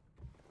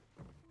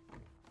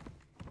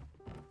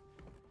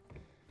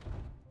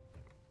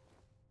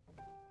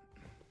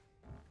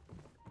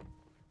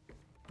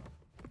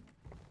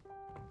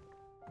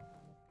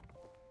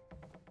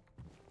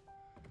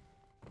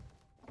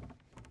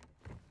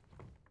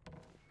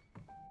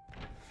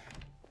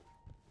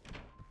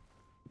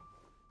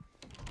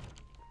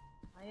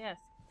 Ah yes,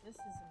 this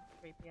isn't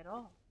creepy at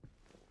all.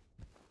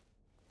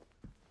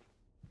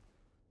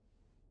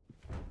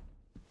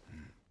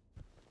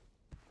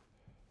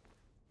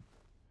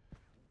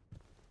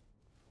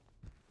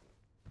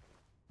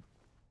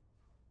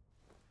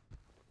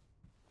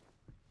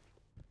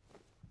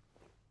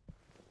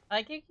 I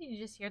like it, you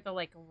just hear the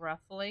like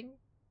ruffling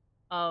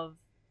of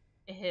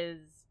his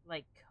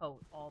like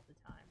coat all the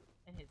time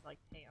and his like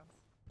pants.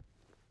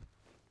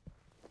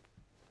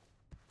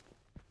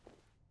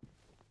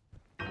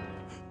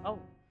 Oh.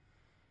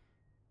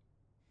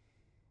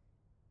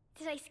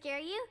 Did I scare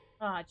you?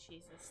 Ah,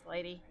 Jesus,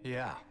 lady.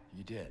 Yeah,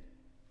 you did.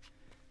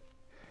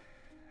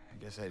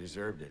 I guess I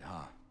deserved it,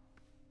 huh?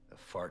 The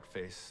fart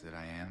face that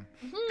I am.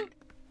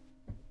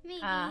 Maybe.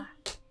 Ah,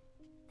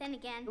 Then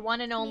again, the one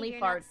and only maybe you're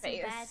fart not so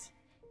face. bad.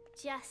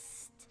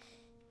 Just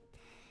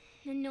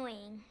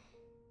annoying.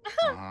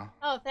 Uh-huh.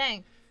 Oh,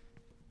 thanks.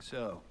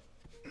 So,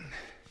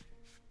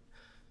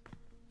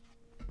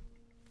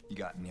 you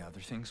got any other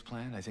things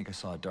planned? I think I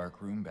saw a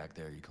dark room back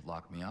there you could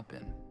lock me up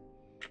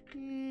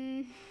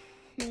in.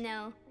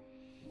 No.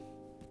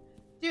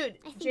 Dude,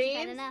 I think you've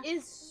had James enough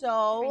is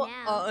so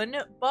for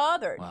now.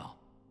 unbothered. Well,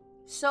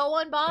 So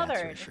that's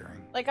unbothered.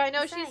 reassuring. Like, I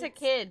know she's a Besides,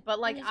 kid, but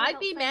like, I need your I'd help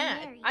be finding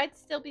mad. Mary. I'd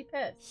still be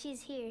pissed.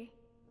 She's here.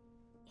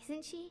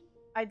 Isn't she?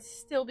 I'd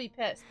still be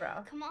pissed,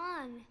 bro. Come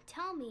on,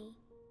 tell me.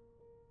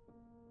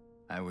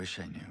 I wish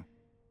I knew.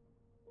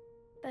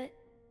 But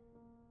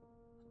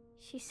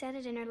she said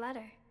it in her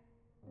letter.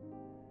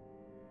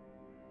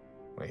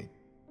 Wait,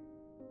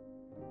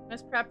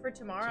 Let's prep for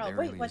tomorrow. there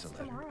Wait, really what's is a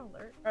letter? tomorrow?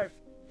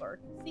 Or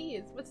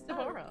C's, what's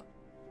tomorrow?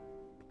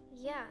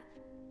 Yeah.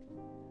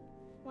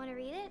 Want to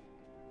read it?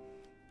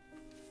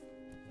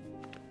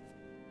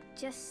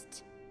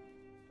 Just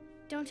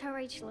don't tell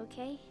Rachel,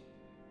 okay?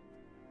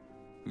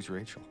 who's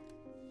Rachel?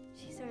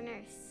 She's our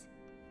nurse.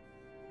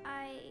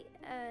 I,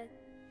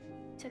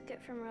 took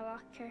it from her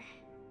locker.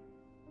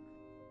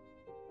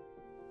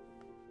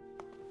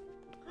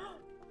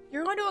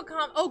 You're going to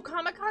a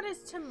Comic-Con is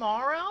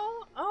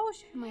tomorrow? Oh,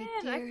 shit. My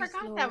I dearest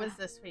forgot that was Laura.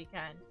 this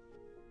weekend.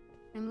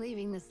 I'm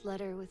leaving this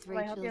letter with Well,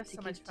 I hope Rachel you have to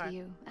so much give to fun.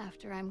 you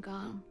after I'm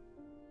gone.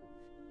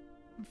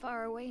 I'm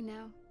far away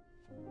now,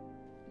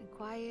 in a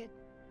quiet,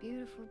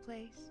 beautiful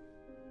place.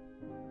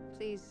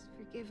 Please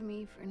forgive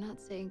me for not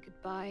saying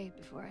goodbye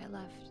before I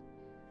left.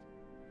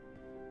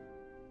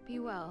 Be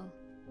well,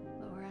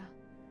 Laura.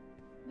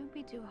 Don't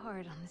be too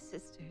hard on the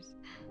sisters.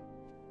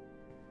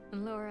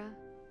 And Laura,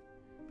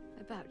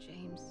 about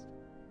James.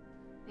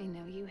 I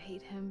know you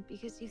hate him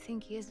because you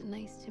think he isn't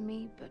nice to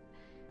me, but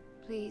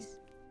please,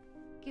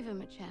 give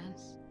him a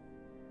chance.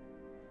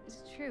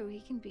 It's true, he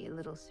can be a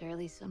little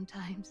surly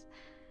sometimes,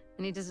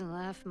 and he doesn't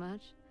laugh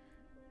much.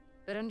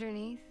 But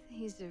underneath,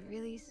 he's a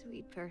really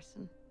sweet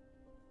person.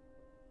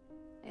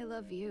 I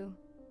love you,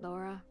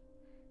 Laura.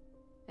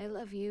 I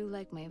love you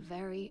like my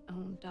very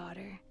own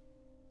daughter.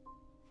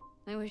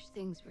 I wish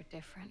things were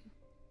different.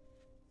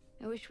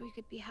 I wish we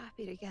could be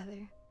happy together,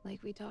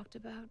 like we talked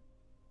about.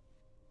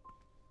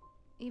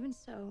 Even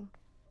so,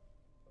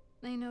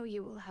 I know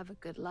you will have a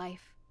good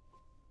life.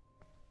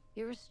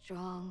 You're a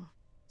strong,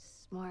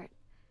 smart,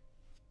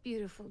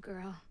 beautiful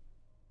girl.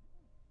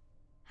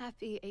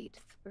 Happy 8th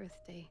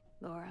birthday,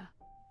 Laura.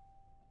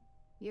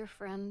 Your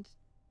friend,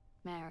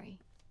 Mary.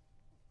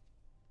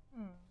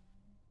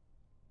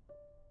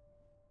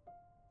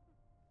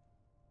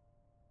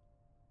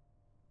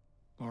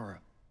 Laura.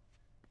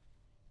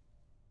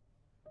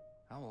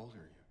 How old are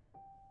you?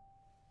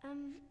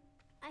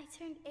 I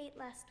turned 8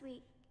 last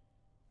week.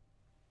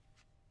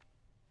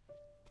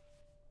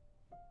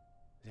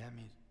 That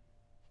means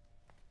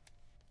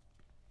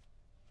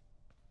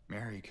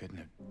Mary couldn't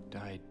have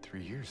died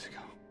 3 years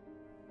ago.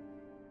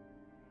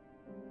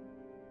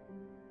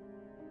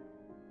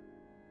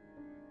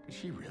 Could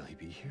she really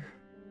be here?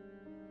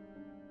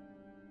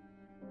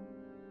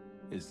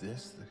 Is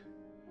this the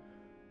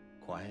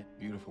quiet,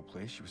 beautiful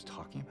place she was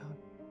talking about?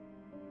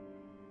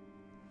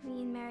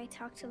 Me and Mary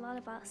talked a lot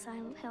about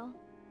Silent Hill.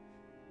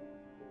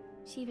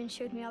 She even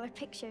showed me all her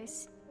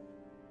pictures.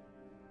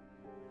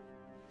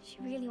 She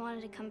really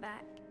wanted to come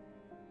back.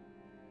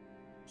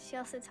 She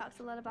also talked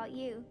a lot about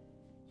you,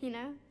 you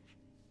know?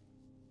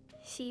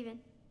 She even...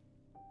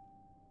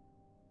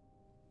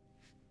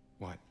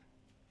 What?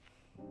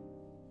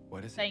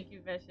 What is it? Thank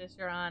you, Vicious.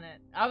 You're on it.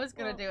 I was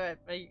gonna do it,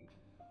 but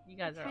you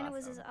guys are Kind awesome. of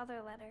was his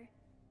other letter.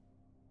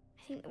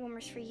 I think the one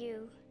was for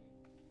you.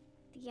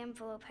 The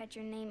envelope had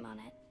your name on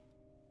it.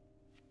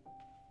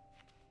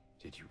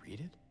 Did you read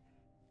it?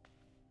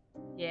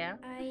 Yeah.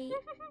 I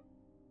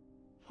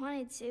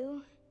wanted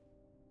to.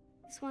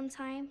 This one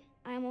time,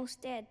 I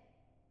almost did.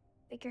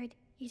 Figured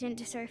you didn't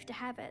deserve to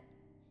have it.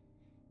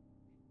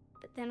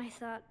 But then I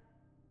thought,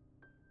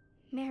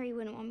 Mary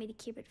wouldn't want me to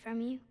keep it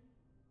from you.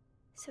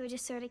 So I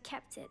just sort of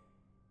kept it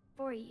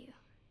for you.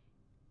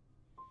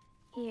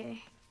 Here.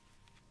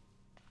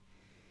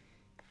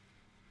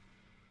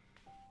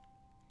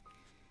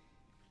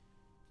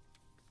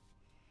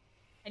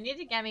 I need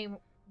to get me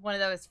one of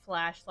those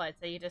flashlights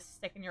that you just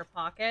stick in your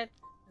pocket.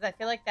 Because I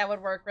feel like that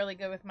would work really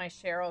good with my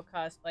CHERYL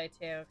cosplay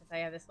too. Because I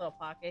have this little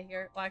pocket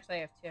here. Well, actually I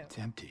have two. It's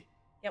empty.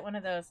 Get one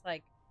of those,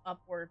 like,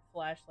 upward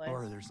flashlights.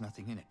 Laura, there's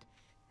nothing in it.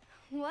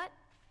 What?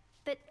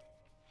 But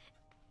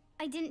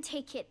I didn't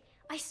take it.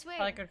 I swear.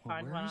 Probably could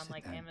find Well, one where on, is it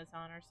like, then?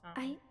 Amazon or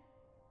something.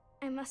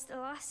 I must have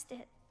lost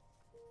it.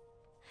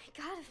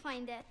 I gotta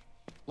find it.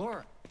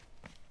 Laura!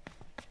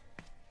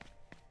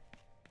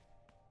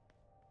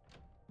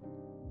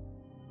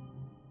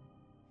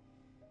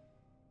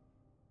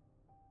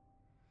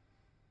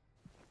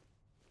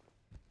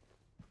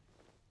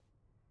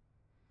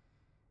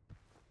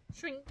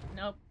 Shrink.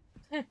 Nope.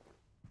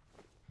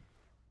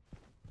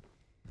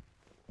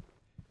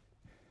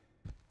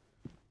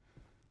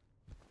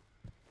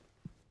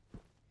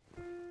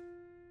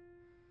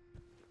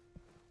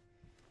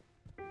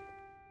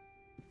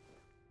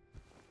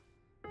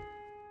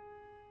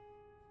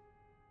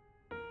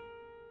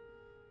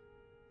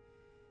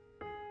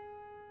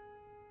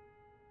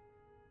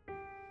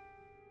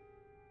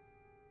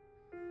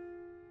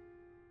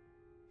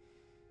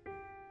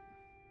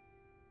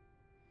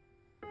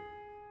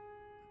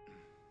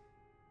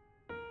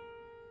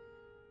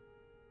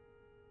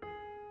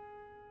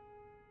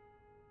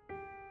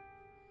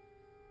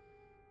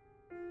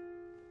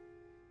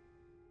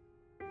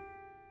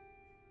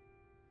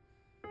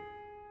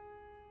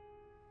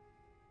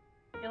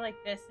 I feel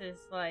like this is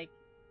like...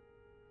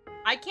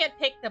 I can't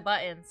pick the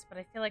buttons, but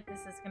I feel like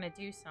this is gonna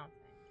do something.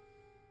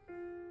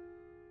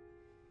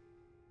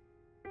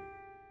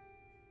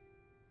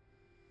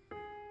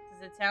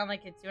 Does it sound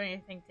like it's doing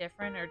anything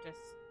different, or just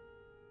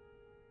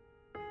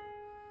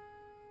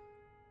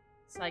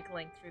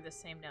cycling through the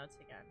same notes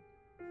again?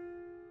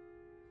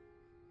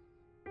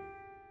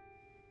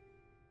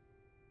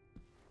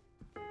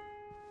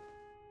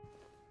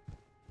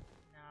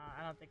 No,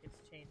 I don't think it's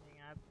changing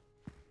up.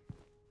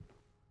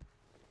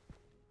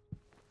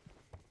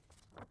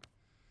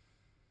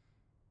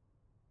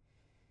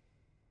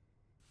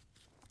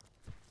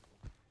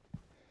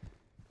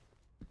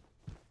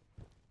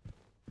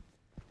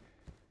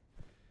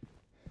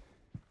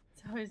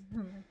 It's always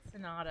been like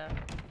Sonata.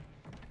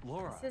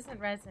 Laura! This isn't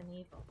Resident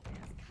Evil.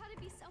 It's gotta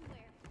be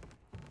somewhere.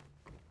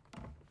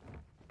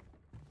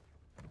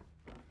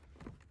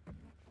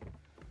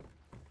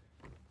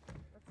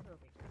 Let's see what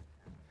we got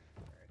down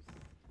first.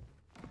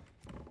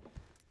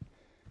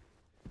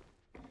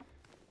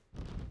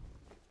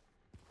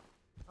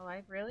 Oh,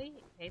 I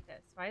really hate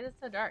this. Why is it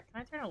so dark?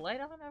 Can I turn a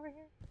light on over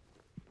here?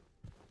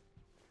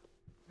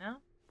 No?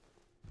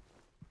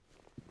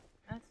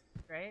 That's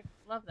great.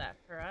 Love that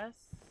for us.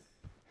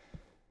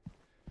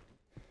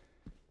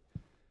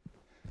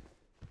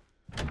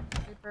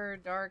 Super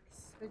dark,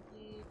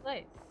 spooky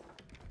place.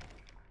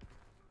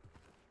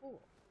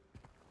 Cool.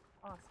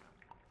 Awesome.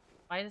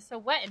 Why is it so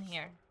wet in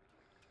here?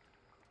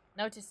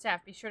 Note to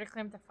staff, be sure to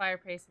clean up the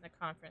fireplace in the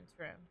conference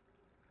room.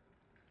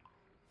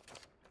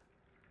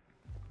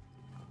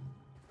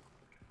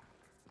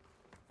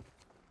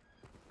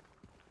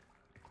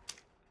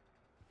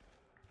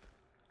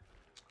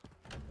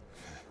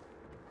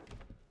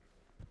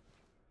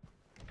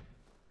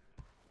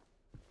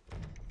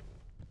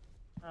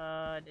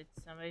 Did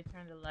somebody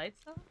turn the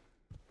lights on?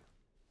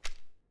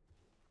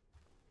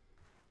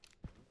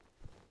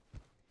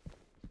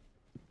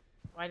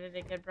 Why did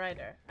it get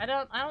brighter? I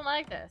don't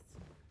like this.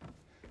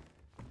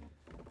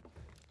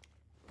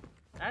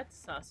 That's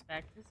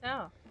suspect as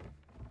hell.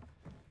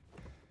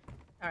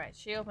 Alright,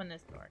 she opened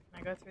this door.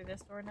 Can I go through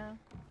this door now?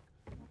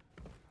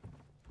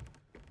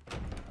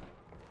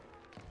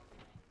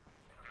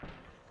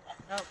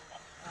 Oh,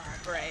 oh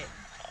great.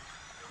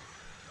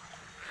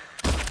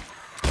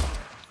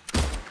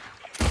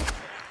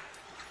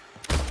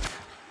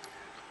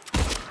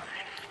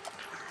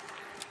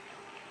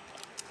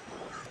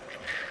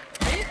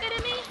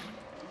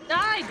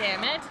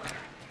 Damn it.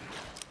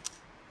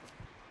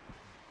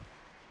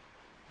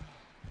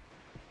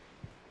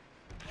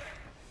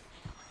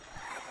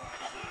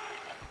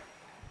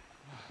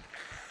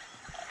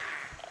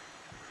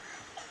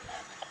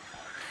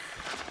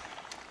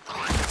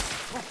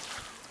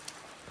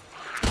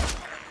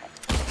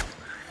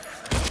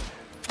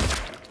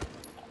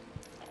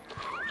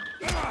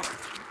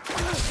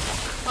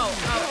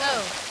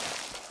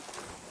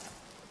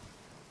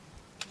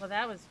 Well,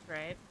 that was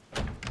great.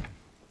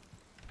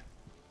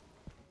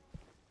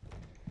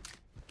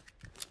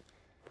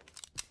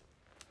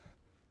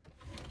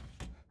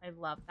 I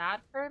love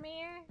that for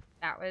me.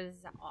 That was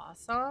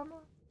awesome.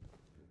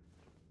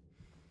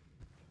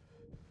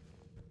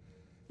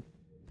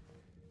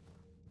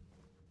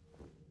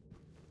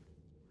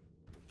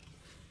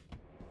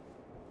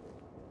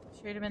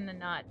 Shoot him in the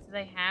nuts. Do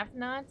they have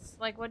nuts?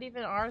 Like, what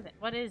even are they?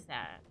 What is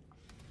that?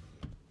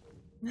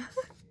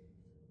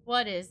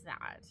 What is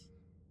that?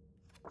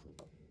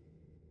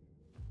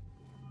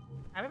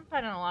 I haven't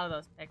found a lot of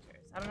those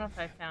pictures. I don't know if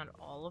I found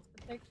all of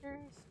the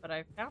pictures, but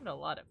I found a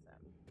lot of them.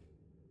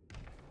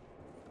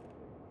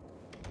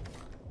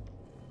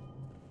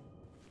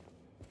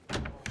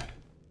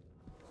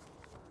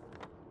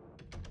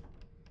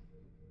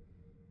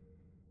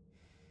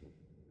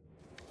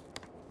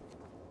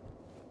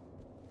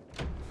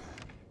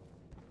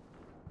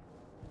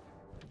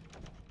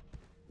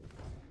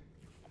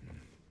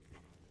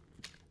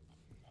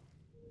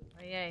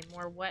 Oh yay,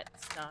 more wet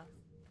stuff.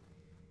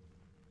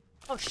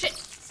 Oh shit!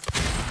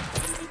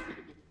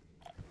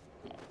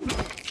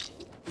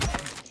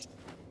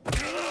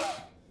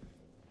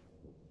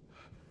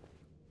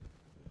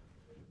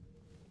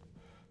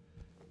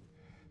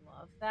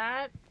 Love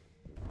that.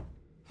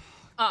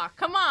 Aw, oh,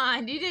 come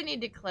on! You didn't need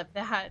to clip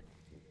that.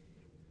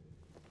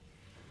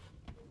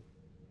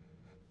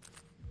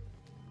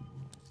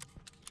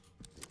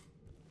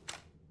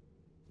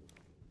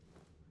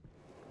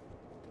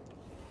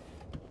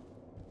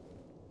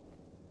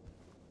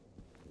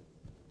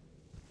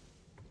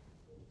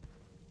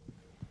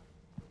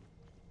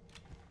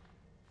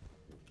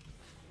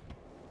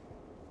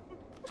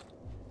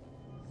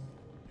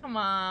 Come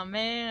on,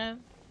 man.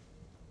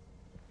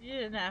 You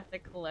didn't have to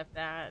clip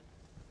that.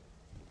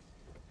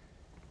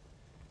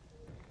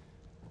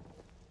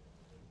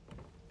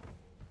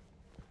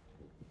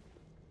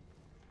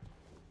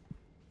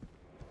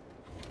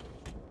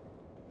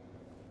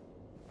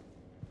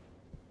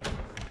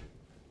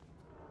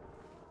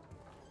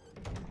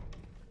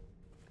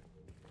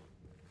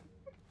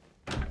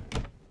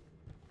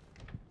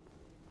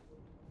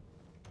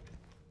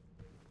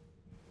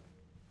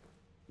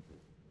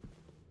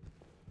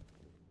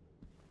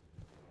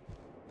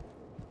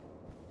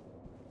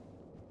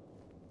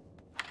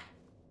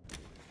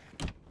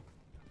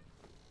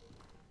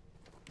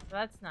 So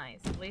that's nice.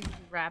 At least you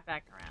wrap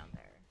back around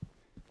there.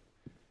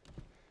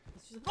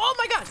 It's just, oh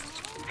my god!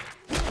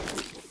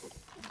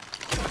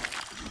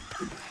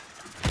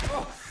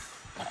 Oh.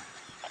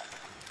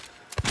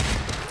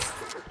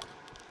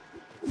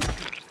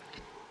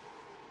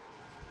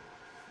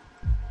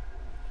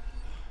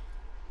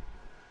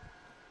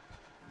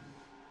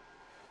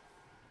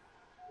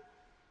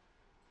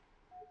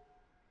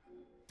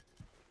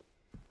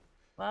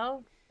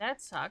 Well, that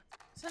sucked.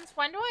 Since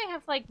when do I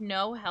have, like,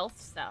 no health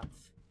stuff?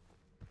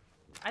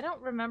 I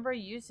don't remember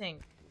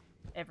using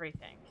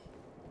everything.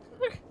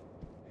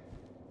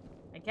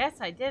 I guess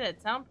I did at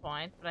some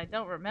point, but I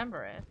don't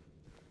remember it.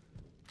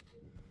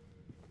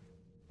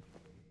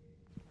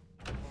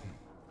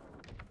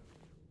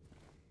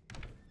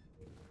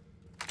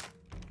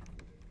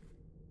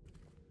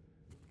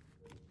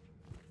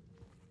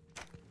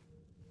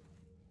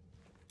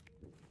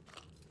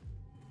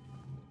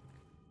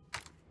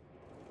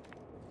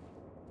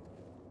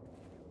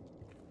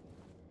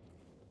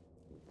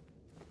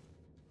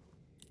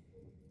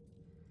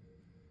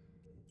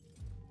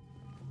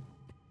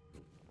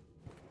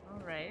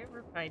 Alright,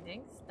 we're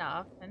finding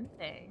stuff and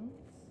things.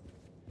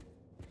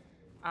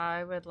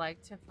 I would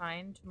like to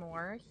find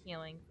more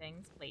healing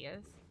things,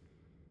 please.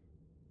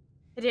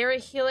 The dairy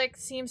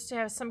helix seems to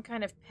have some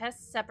kind of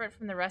pest separate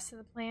from the rest of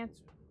the plants,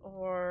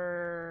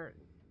 or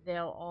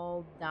they'll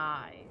all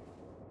die.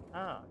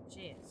 Oh,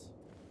 jeez.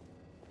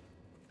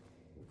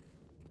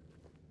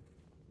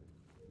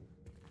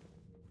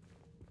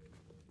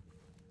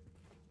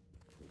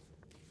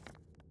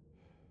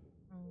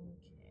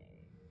 Okay.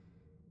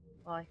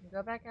 Well, I can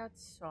go back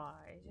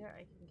outside. I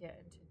can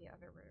get into the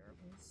other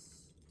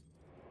rooms.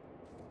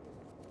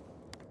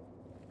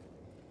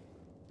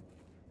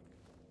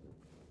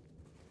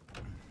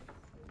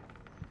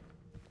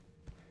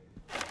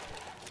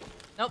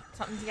 Nope,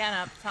 something's getting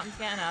up. Something's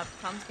getting up.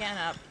 Something's getting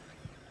up.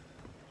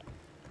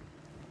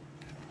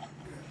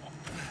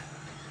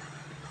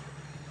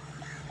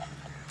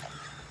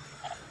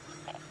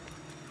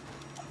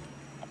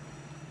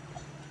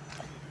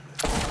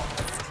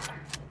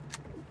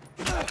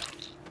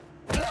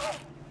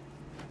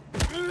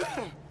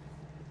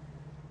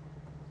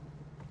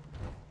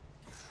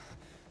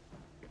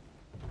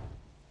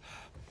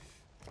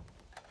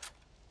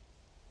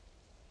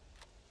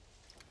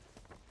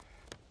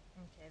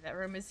 That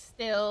room is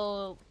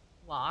still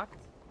locked.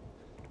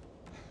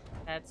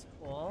 That's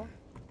cool.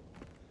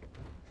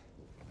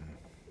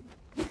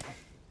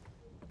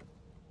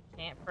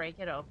 Can't break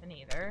it open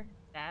either.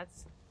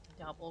 That's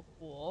double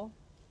cool.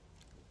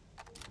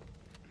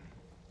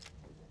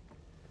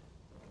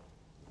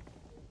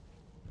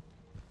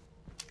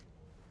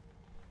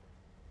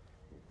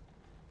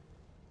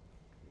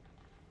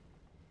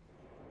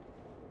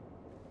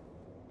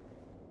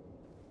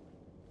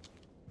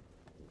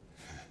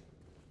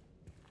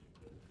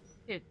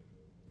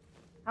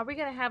 How are we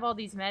gonna have all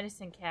these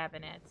medicine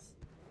cabinets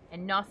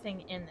and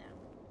nothing in them?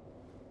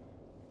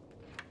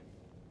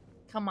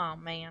 Come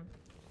on, man.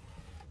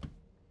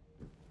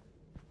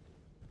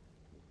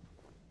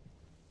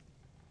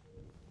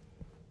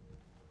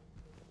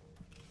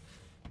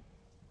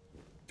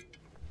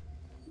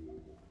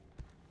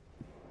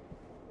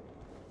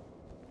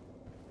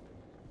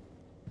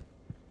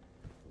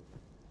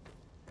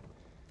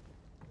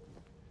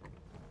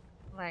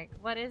 Like,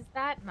 what is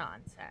that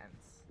nonsense?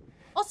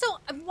 Also,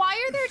 why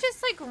are there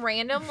just, like,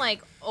 random,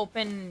 like,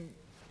 open,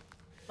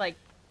 like,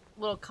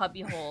 little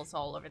cubby holes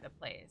all over the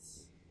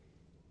place?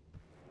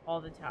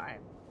 All the time.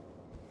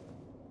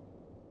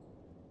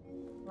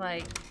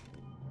 Like,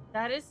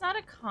 that is not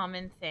a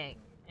common thing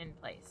in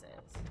places.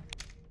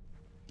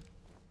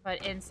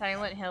 But in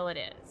Silent Hill it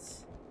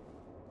is.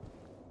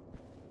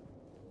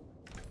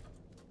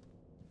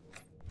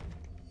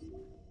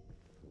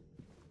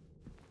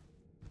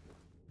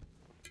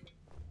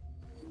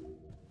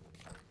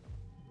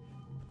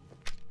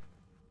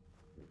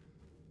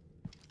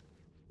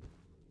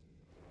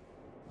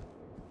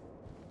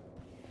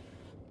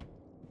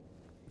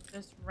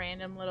 Just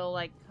random little,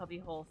 like,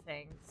 cubbyhole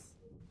things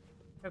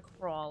to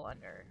crawl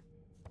under.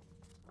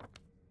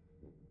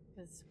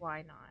 Because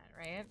why not,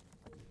 right?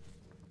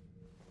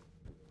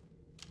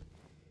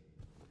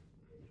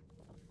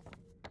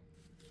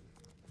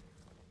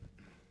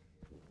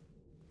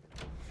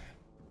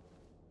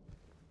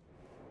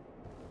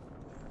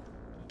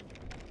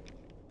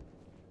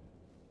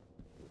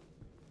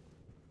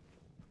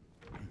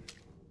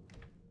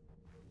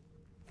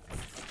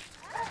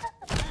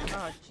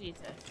 Oh,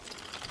 Jesus.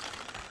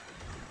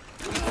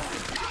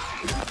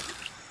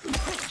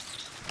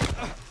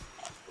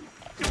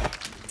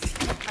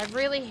 I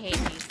really hate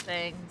these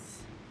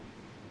things.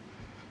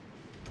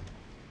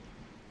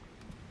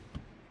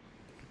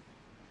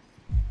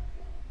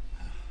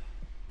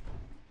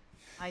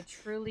 I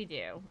truly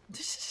do.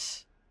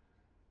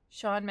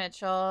 Sean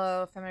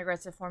Mitchell, from an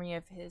aggressive forming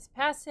of his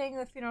passing,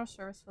 the funeral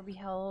service will be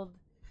held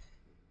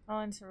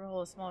following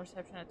several a small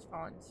reception at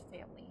Fallen's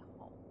family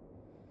home.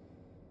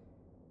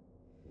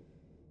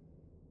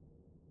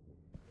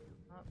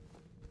 Oh,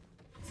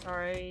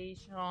 sorry,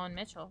 Sean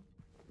Mitchell.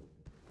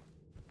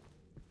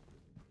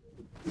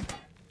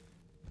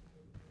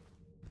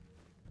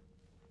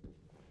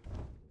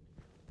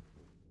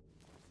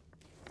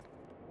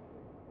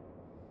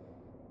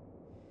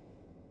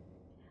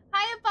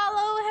 Hi,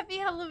 Apollo! Happy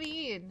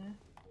Halloween!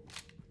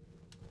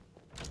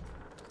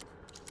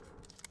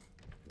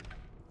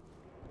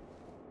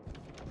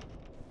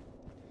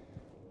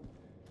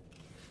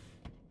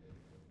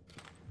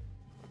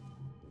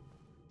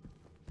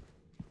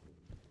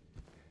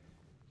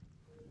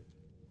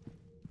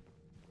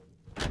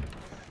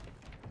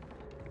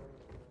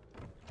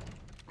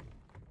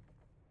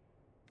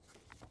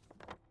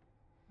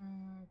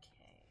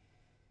 Okay.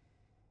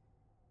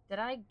 Did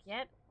I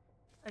get...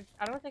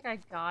 I don't think I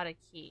got a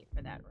key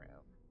for that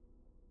room.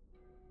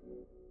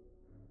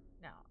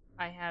 No.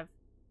 I have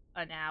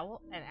an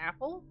owl? An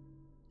apple?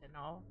 Don't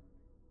know.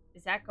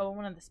 Is that go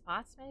one of the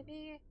spots,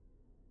 maybe?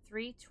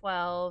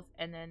 312,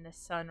 and then the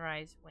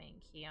sunrise wing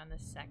key on the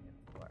second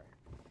floor.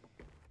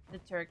 The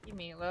turkey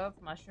meatloaf,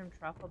 mushroom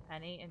truffle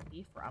penny, and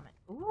beef ramen.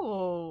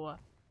 Ooh!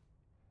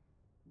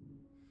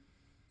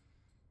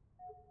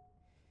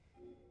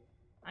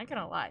 I'm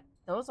gonna lie.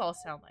 Those all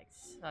sound like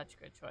such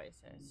good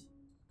choices.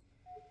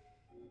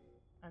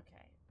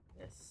 Okay,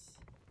 this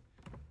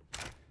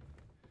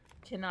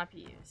cannot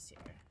be used here.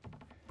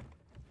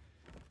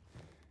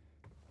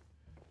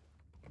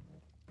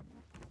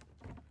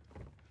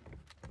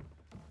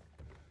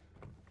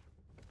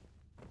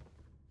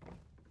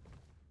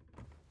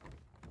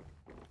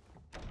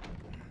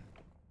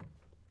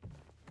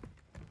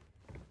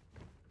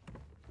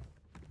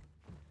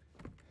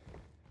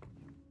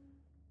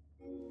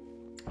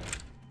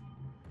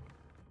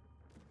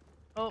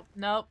 Oh,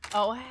 nope.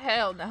 Oh,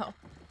 hell no.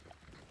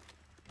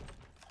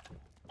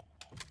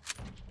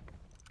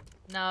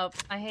 Nope.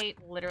 I hate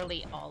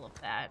literally all of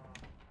that.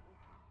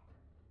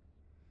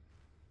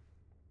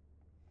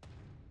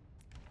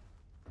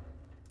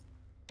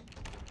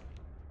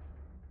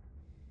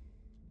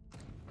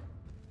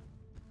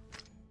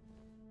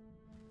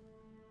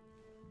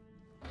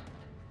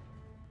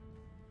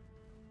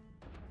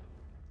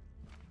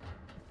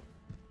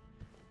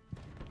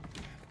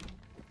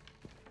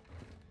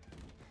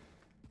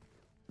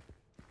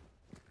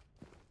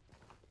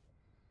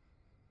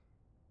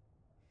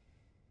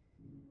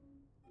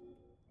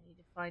 I need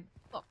to find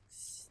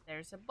books.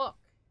 There's a book.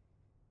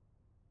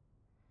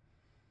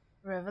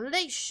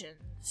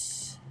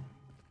 Revelations.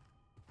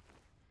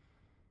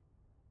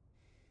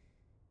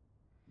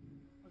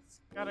 It's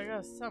gotta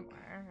go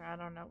somewhere. I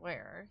don't know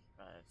where,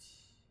 but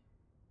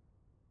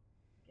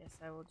I guess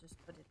I will just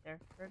put it there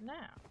for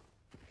now.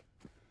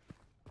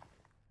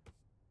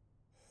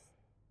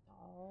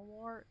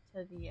 Stalwart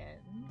to the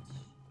end.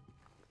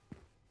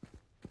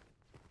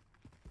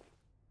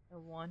 The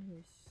one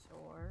who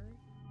soared.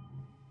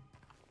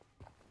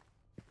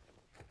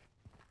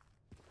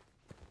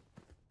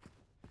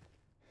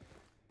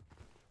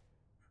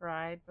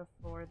 Pride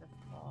before the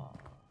fall.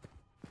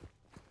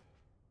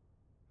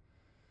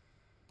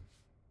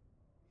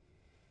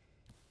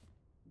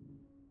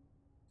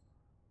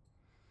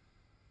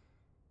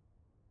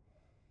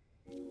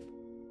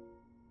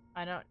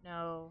 I don't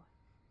know.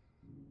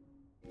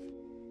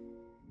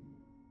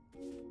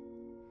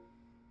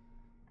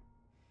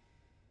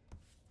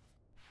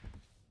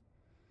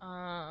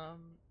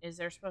 Is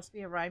there supposed to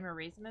be a rhyme or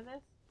reason to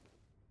this?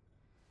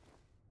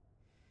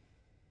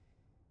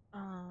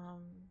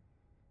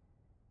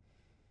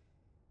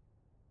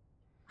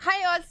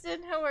 Hi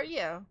Austin, how are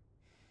you?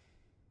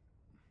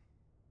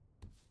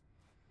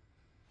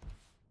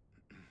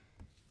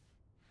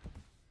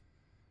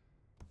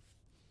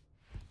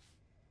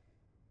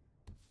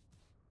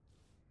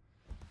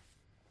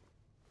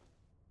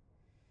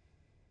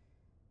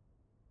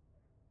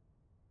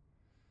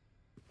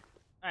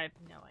 I have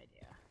no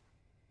idea.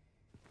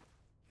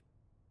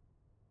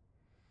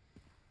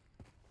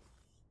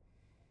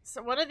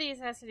 So one of these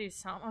has to do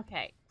something.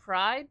 Okay.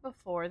 Pride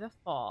before the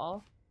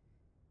fall.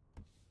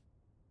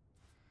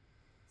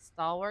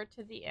 Stalwart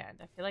to the end.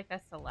 I feel like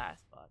that's the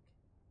last book.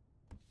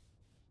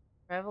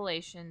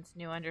 Revelations,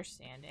 New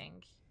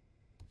Understanding.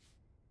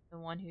 The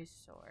One Who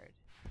Soared.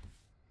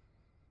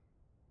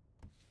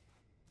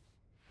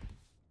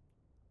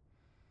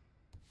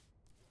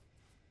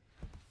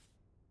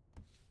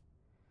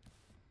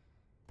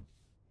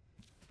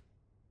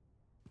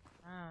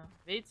 Oh,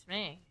 beats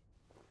me.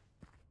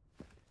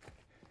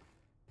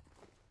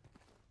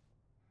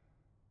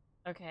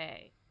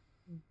 Okay.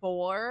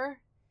 Boar.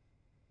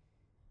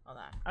 Hold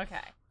on.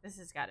 Okay. This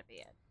has got to be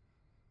it.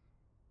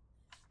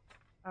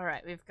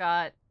 Alright, we've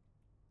got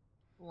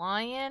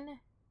lion,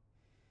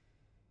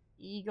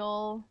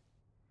 eagle,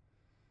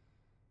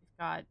 we've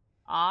got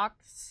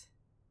ox,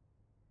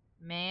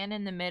 man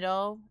in the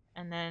middle,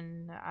 and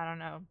then, I don't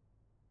know,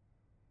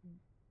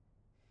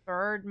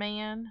 bird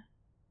man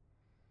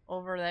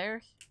over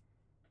there.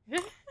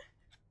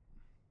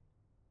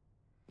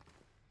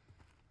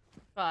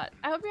 But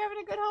I hope you're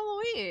having a good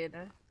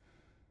Halloween.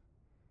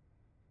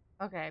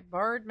 Okay,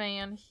 bird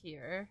man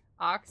here,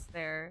 ox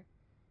there,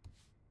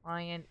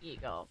 lion,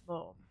 eagle.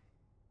 Boom.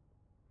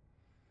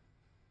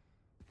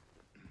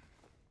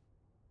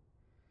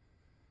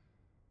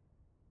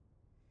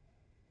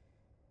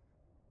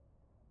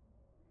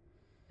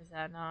 Is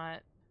that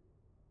not?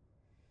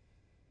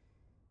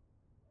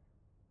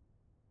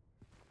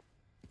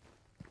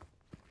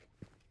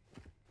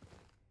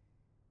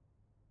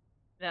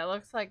 That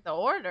looks like the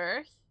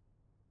order.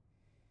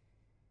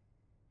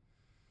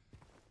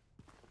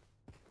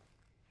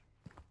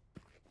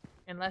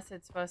 Unless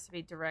it's supposed to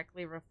be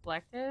directly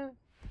reflective.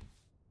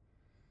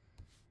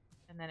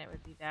 And then it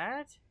would be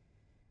that.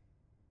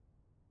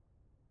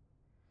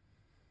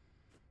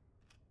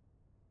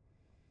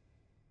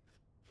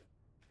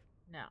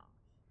 No.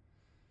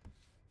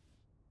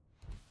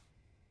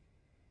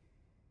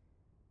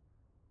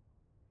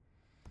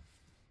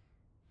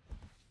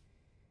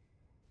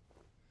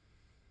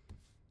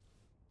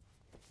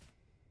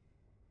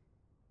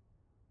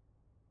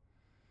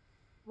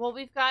 Well,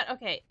 we've got,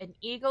 okay, an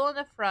eagle in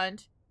the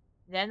front,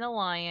 then the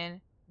lion,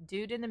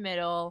 dude in the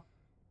middle,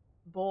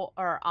 bull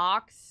or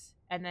ox,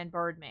 and then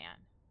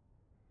birdman.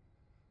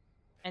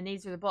 And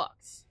these are the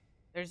books.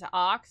 There's the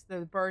ox,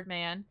 the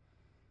birdman,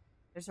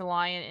 there's a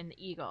lion, and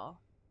the eagle.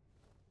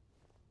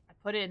 I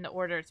put it in the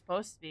order it's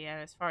supposed to be in,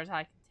 as far as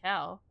I can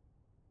tell.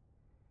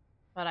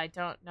 But I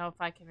don't know if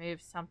I can move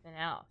something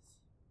else.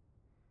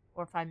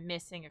 Or if I'm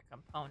missing a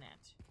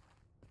component.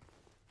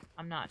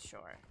 I'm not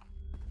sure.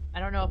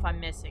 I don't know if I'm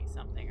missing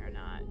something or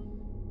not.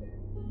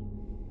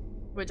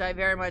 Which I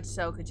very much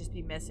so could just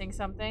be missing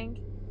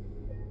something.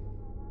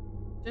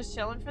 Just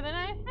chilling for the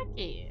night? Heck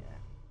yeah.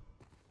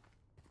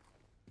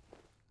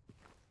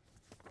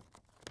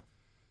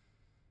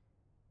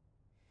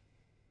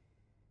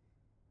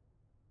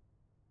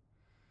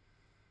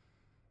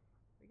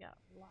 We got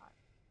a lot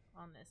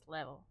on this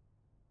level.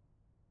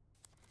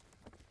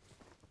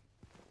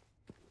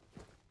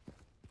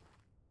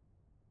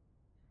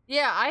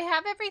 Yeah, I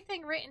have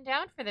everything written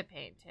down for the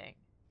painting.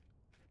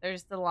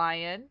 There's the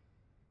lion,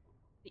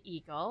 the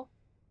eagle,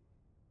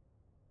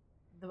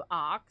 the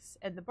ox,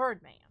 and the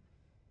birdman.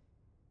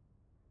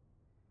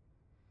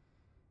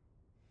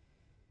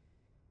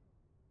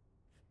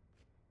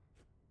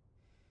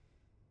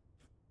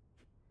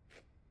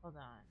 Hold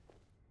on.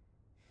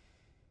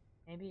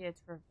 Maybe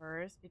it's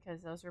reversed because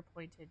those are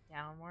pointed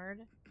downward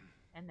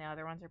and the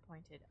other ones are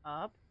pointed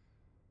up.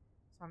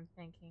 So I'm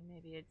thinking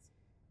maybe it's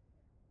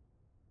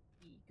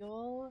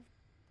eagle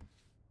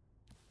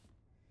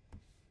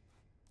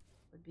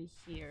would be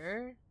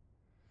here.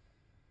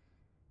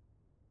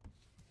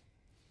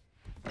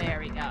 There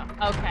we go.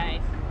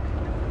 Okay.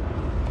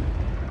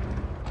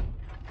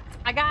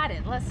 I got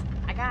it. Listen,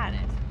 I got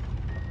it.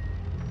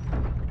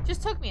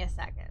 Just took me a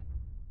second.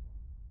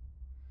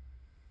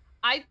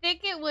 I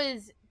think it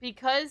was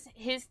because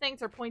his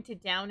things are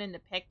pointed down in the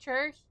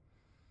picture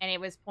and it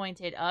was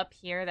pointed up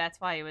here. That's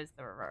why it was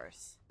the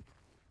reverse.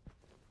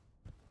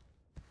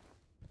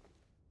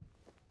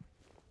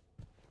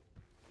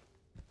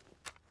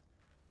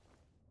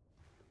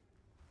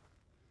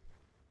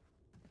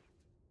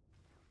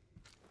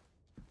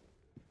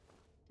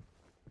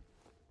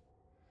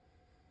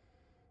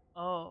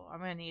 Oh, I'm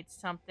gonna need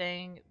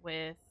something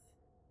with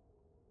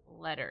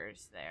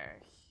letters there.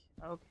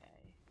 Okay.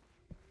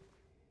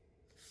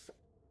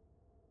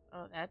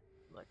 Oh, that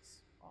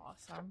looks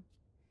awesome.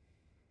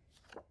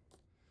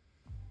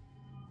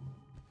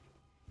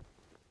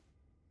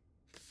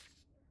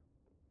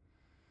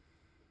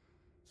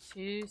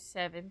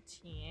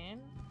 $2.17.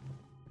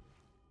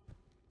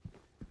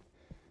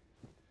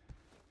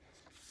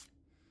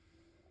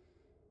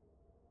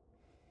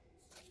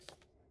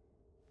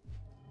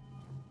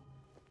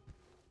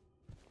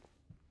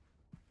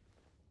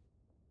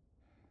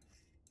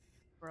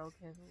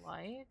 Broken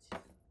light.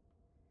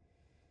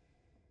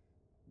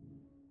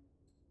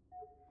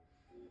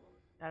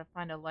 Gotta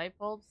find a light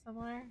bulb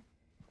somewhere.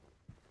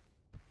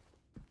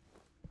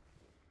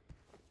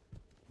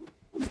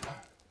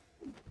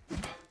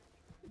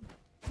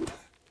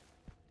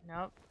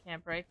 Nope,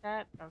 can't break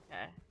that?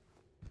 Okay.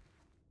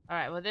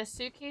 Alright, well this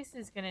suitcase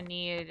is gonna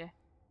need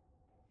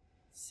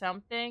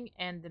something,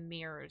 and the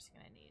mirror is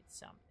gonna need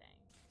something.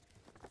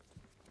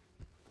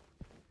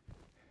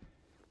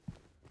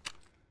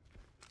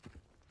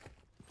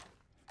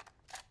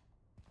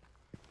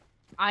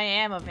 I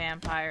am a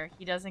vampire.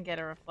 He doesn't get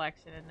a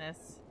reflection in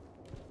this.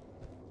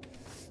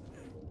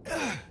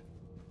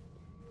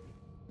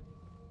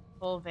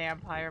 Full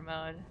vampire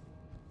mode.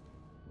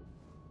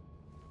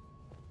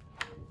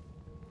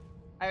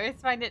 I always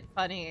find it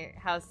funny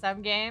how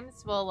some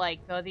games will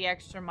like go the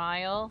extra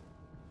mile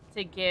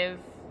to give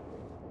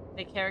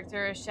the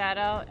character a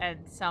shadow and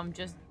some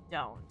just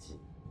don't.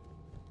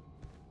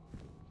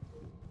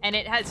 And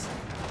it has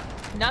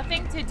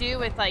nothing to do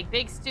with like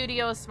big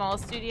studio, small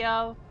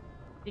studio,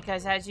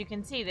 because as you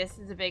can see, this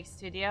is a big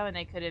studio and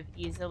they could have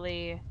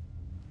easily...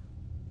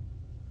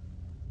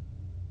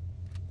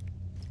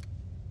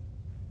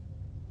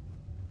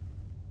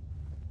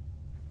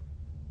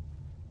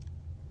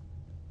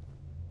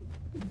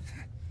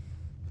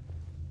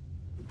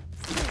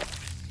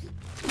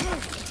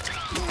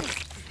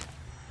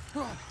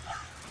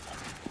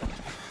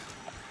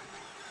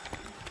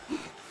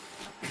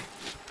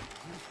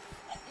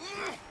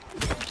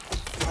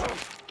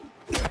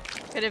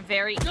 Could have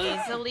very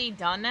easily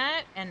done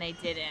that, and they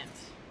didn't.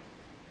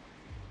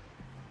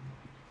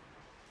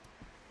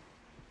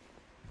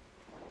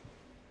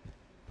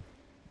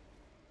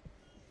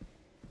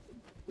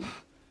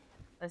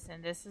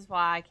 Listen, this is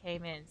why I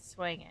came in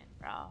swinging,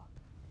 bro.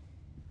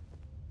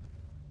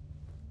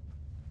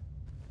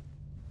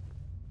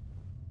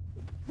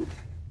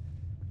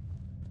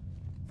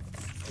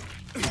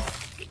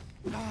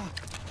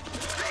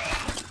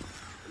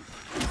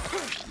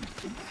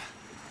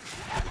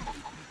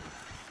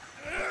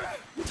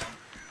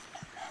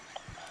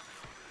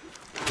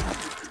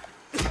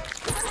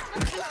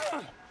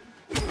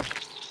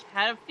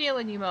 Had a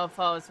feeling you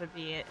mofos would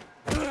be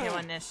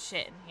doing this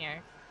shit in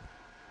here.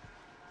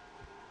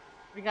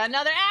 We got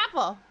another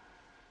apple!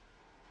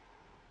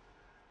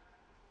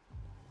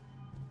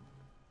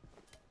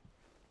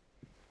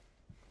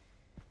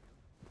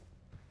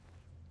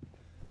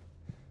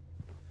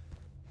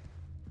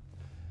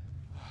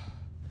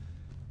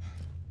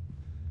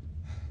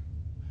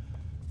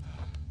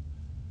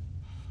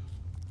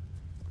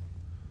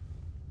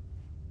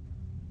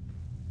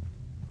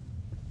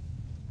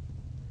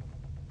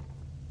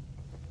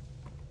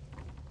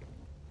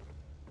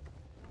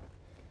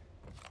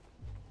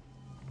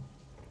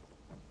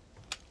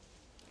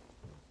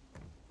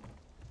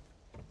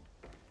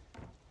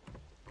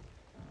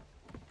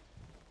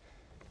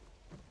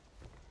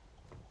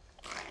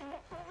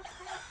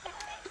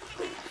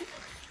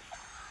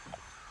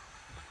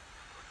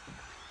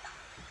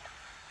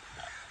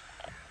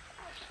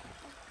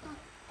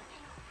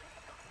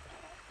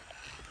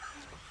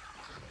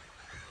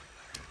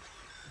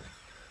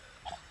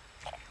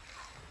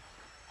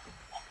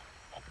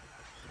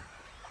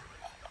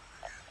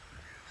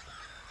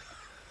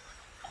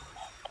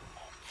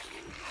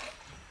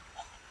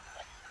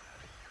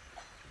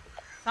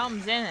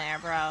 Something's in there,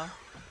 bro.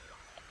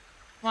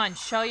 Come on,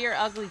 show your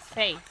ugly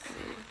face.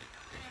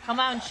 Come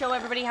out and show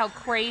everybody how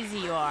crazy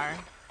you are.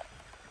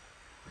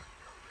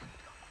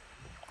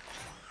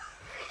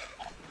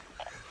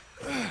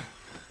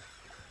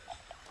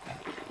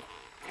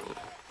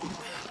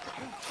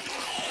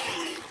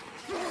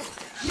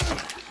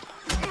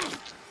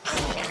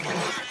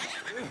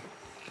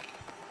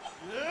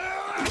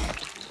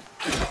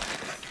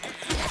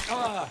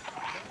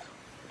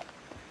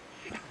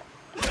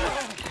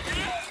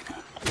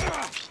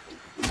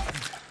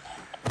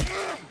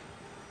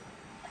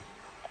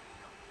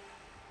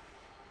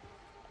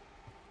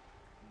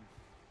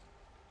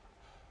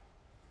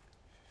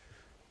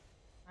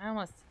 I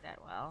almost did that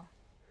well.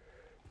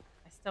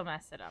 I still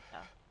messed it up, though.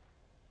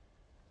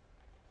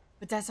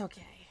 But that's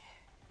okay.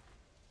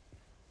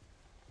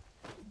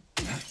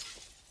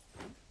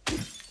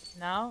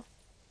 No?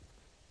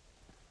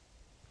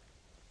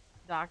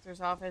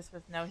 Doctor's office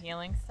with no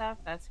healing stuff?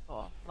 That's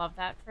cool. Love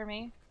that for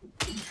me.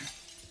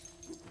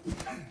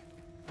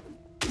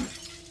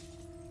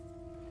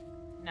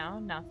 No,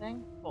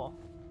 nothing? Cool.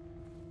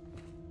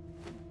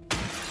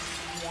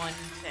 One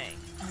thing.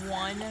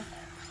 One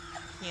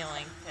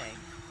healing thing.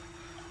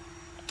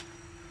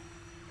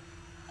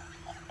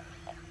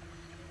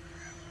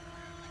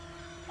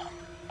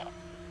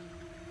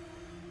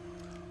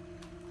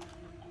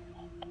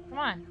 Come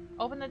on,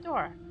 open the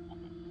door.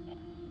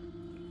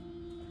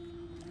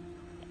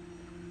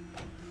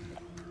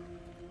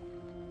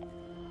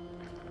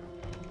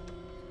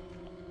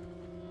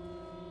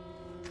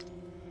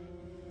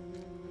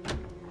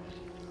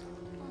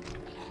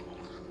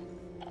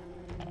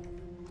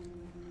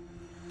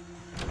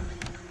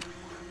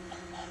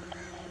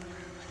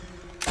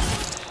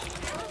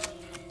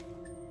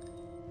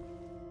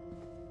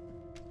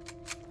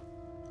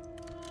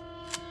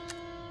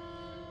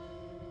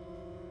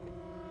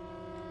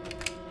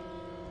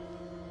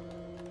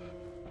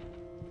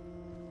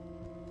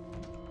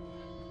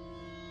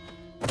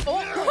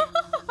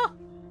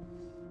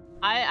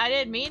 I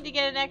didn't mean to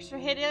get an extra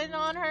hit in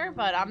on her,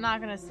 but I'm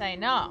not gonna say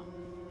no.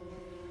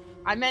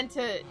 I meant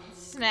to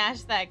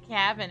smash that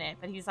cabinet,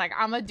 but he's like,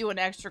 I'm gonna do an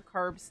extra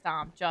curb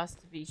stomp just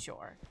to be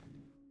sure.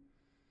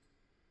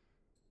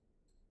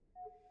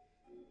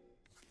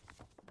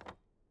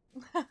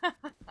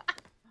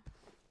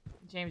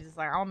 James is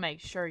like, I'll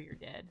make sure you're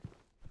dead.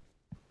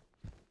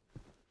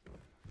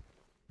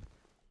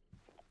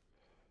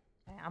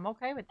 Okay, I'm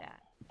okay with that.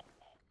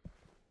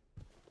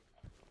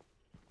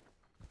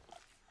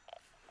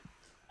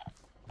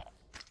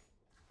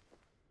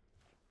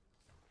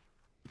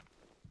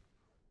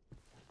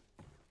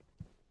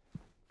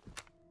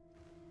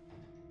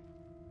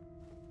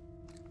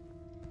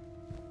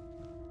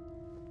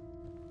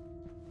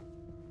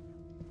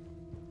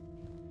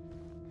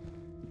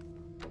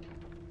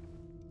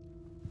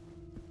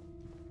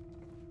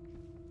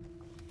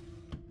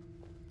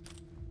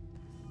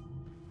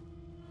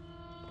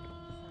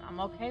 I'm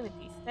okay with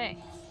these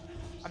things.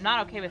 I'm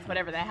not okay with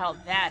whatever the hell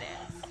that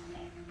is.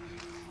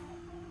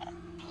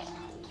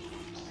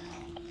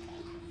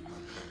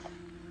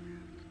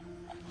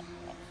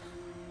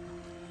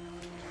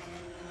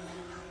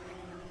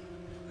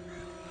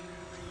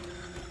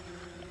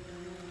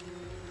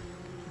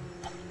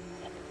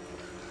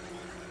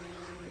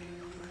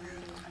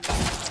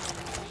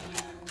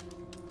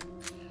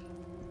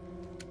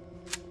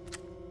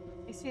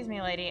 Excuse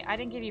me, lady. I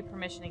didn't give you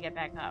permission to get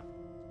back up.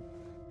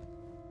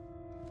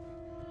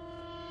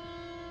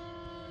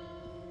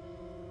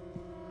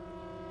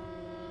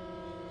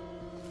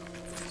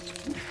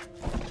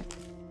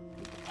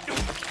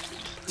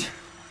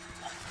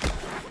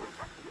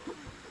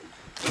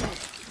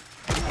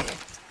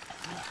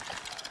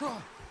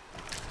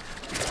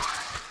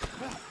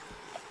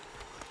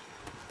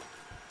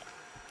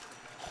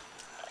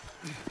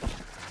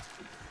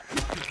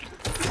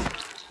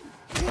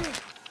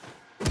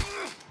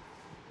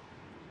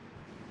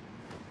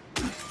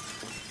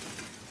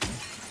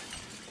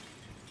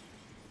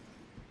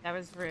 That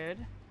was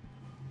rude.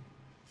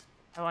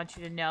 I want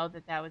you to know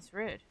that that was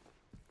rude.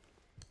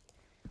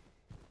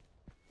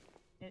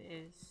 It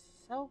is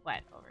so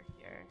wet over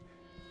here.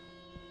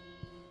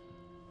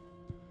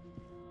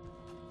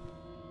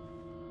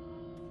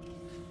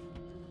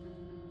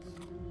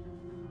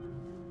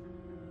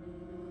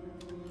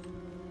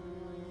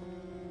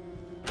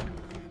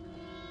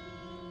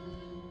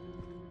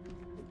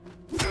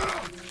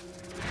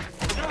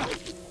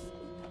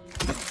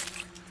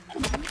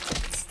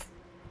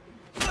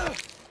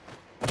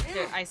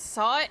 Dude, I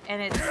saw it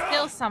and it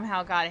still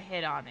somehow got a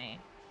hit on me.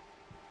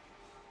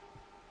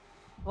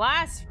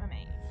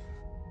 Blasphemy.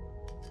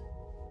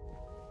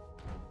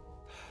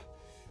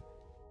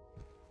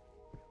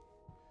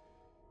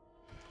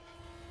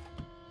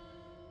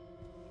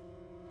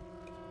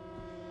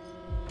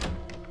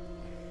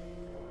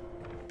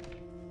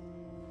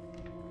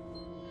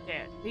 Dude,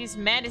 these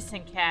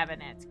medicine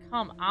cabinets,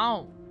 come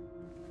on.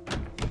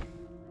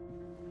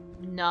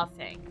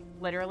 Nothing.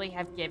 Literally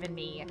have given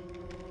me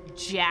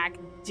jack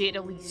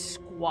diddly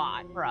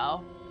squat,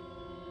 bro.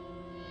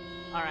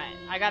 Alright,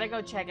 I gotta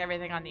go check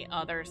everything on the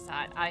other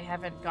side. I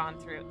haven't gone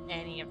through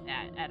any of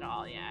that at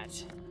all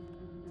yet.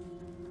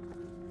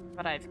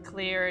 But I've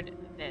cleared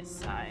this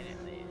side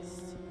at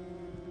least.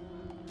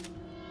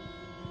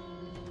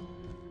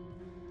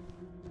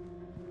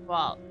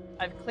 Well,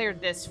 I've cleared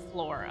this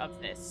floor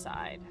of this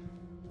side.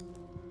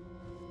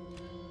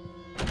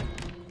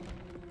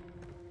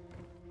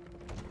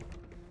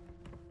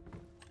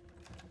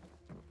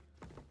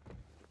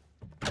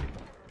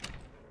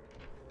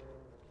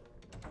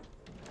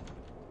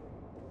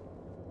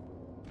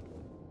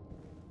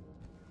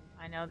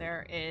 I know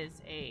there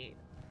is a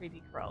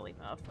creepy crawly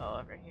mofo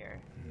over here.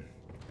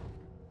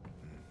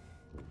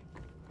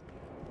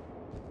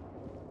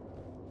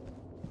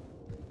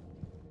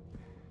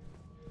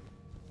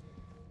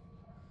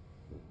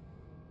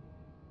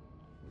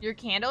 Your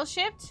candle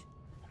shipped?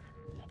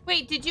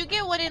 Wait, did you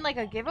get one in like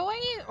a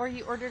giveaway or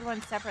you ordered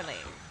one separately?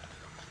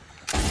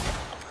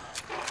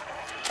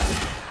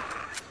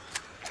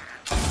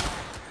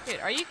 Dude,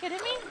 are you kidding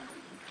me?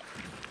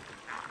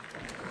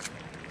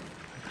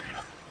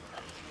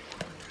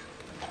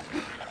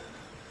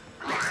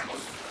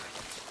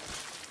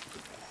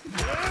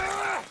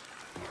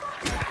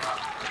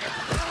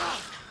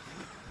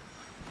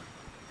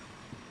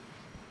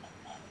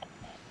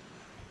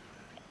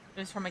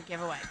 was from a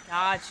giveaway.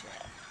 Gotcha.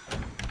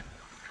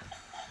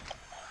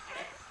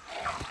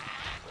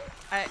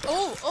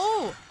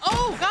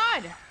 Oh,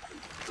 God!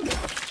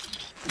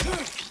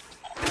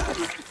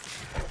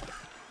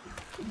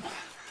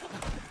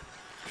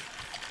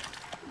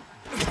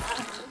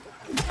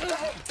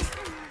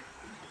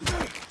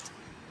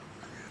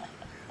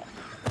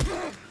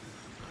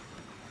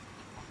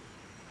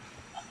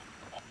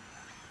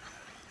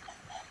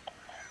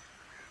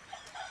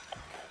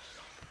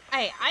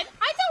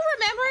 I don't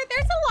remember.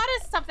 There's a lot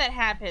of stuff that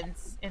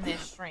happens in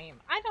this stream.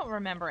 I don't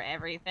remember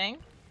everything.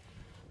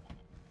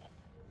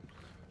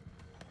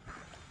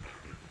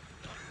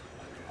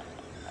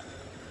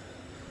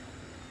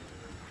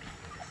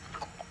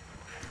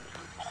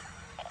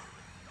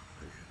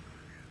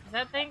 Is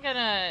that thing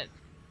gonna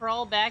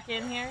crawl back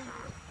in here?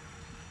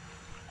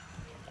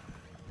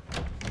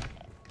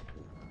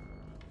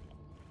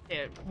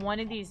 Dude, one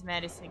of these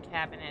medicine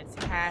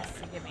cabinets has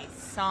to give me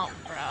something,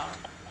 bro.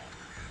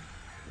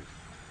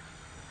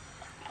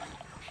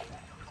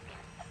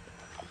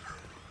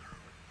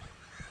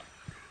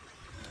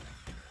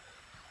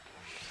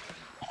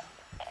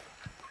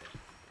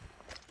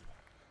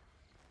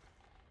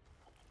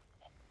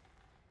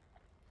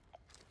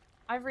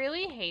 I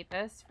really hate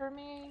this for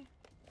me.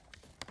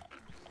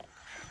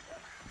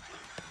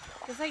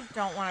 Because I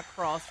don't want to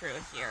crawl through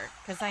here.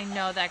 Because I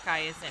know that guy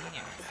is in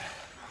here.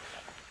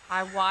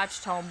 I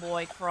watched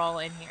Homeboy crawl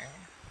in here.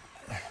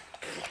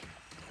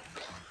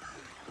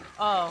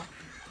 Oh.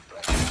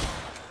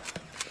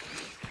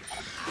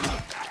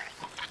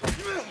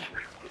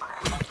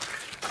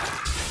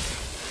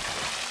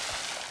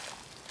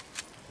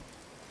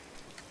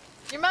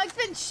 Your mug's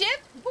been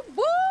shipped?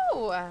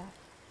 Woo!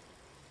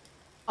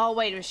 Oh,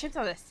 wait, it was shipped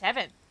on the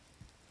 7th.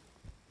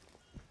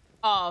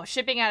 Oh,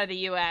 shipping out of the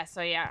US.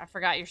 So, yeah, I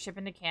forgot you're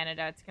shipping to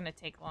Canada. It's gonna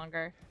take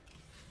longer.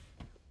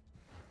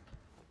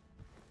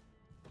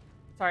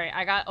 Sorry,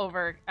 I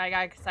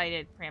got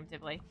excited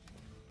preemptively.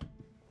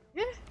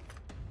 Yeah.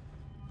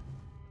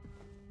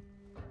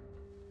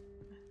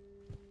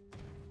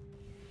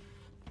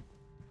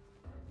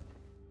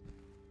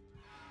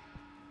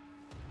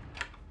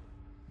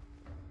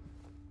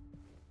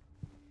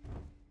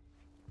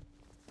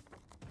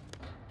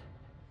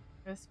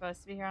 It was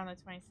supposed to be here on the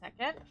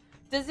 22nd.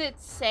 Does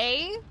it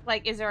say,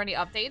 like, is there any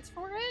updates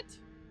for it?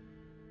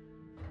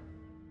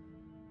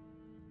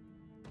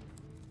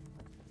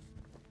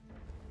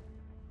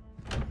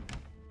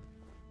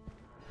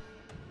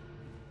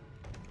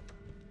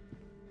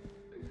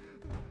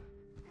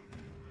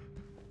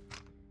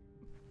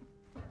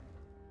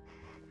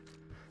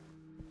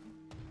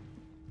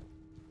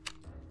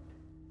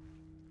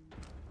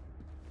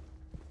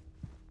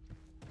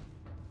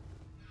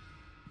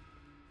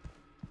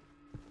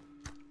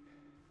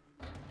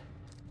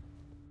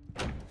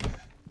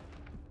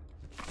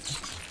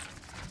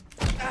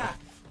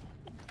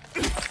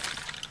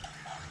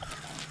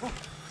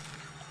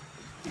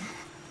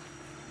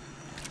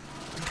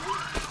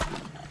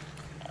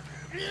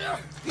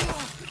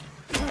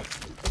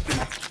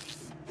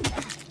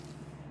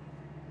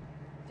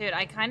 Dude,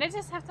 I kind of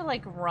just have to,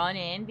 like, run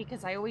in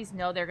because I always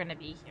know they're gonna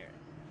be here.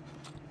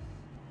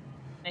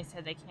 They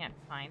said they can't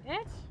find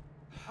it?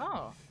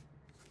 Oh.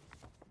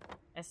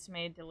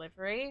 Estimated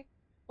delivery?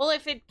 Well,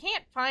 if it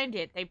can't find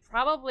it, they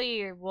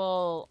probably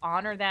will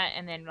honor that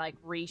and then, like,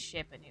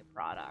 reship a new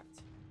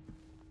product.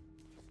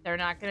 They're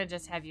not gonna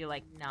just have you,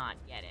 like, not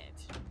get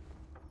it.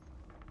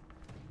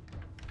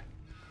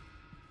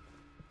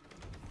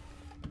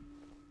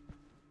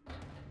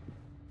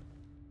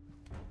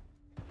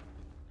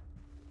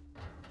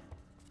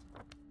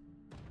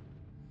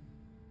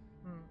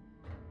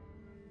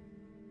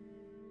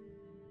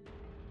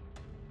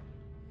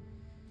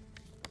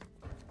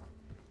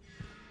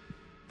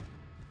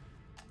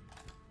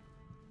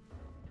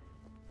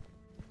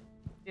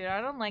 Dude,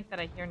 I don't like that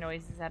I hear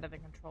noises out of the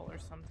controller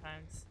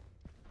sometimes.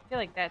 I feel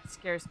like that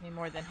scares me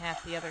more than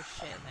half the other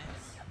shit in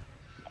this.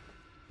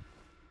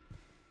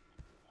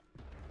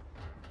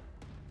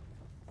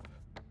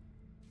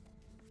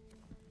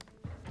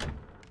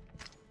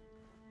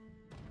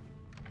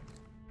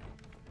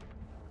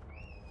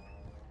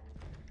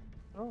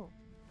 Oh.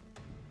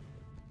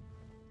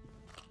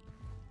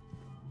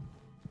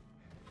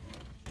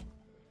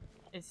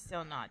 It's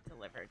still not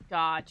delivered.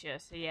 Gotcha.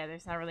 So yeah,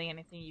 there's not really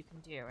anything you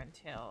can do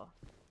until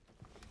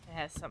it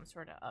has some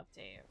sort of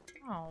update.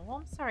 Oh, well,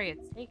 I'm sorry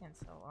it's taken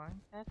so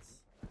long.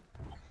 That's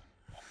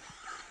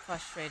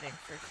frustrating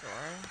for sure.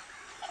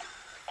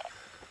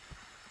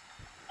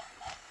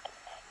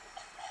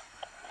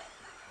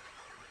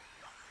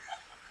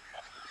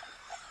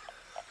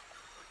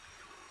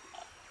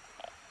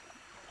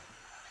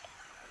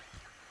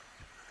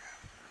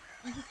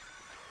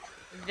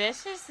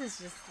 Vicious is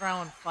just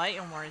throwing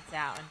fighting words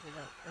out into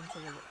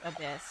the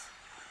abyss.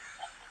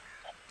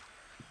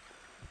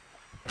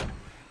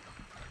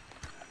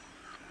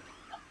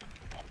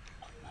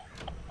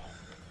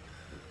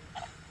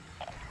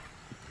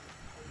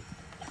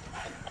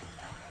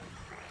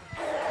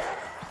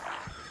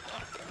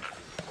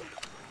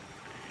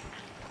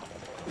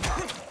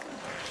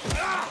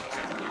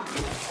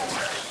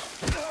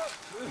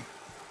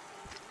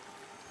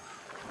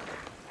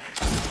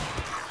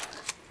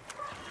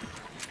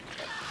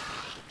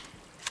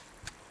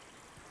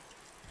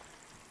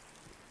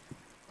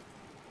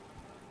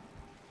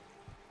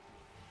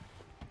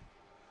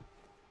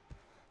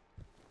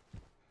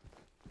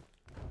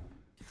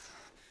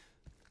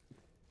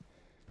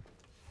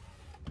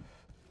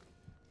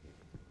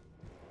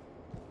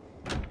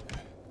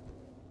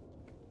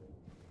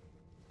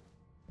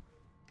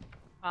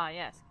 Ah,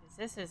 yes, because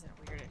this isn't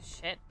weird as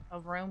shit. A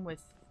room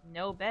with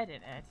no bed in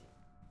it.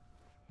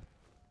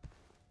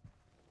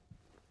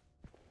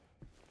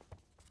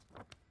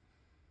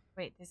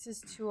 Wait, this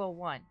is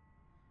 201.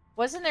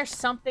 Wasn't there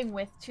something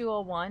with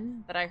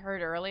 201 that I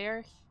heard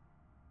earlier?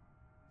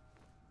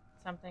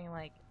 Something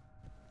like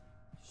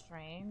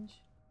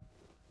strange?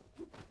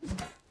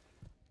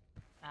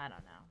 I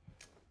don't know.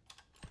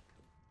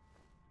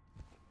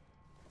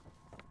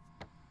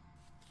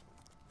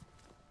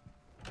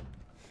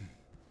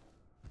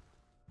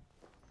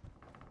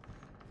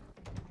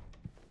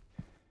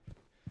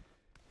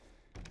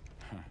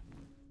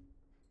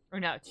 Or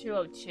no,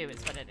 202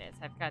 is what it is.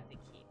 I've got the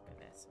key for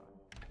this one.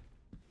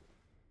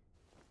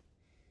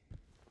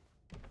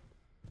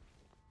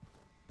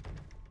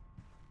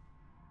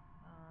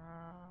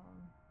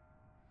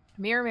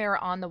 Mirror, mirror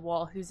on the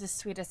wall, who's the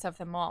sweetest of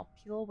them all?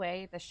 Peel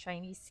away the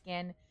shiny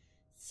skin,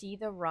 see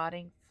the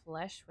rotting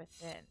flesh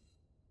within.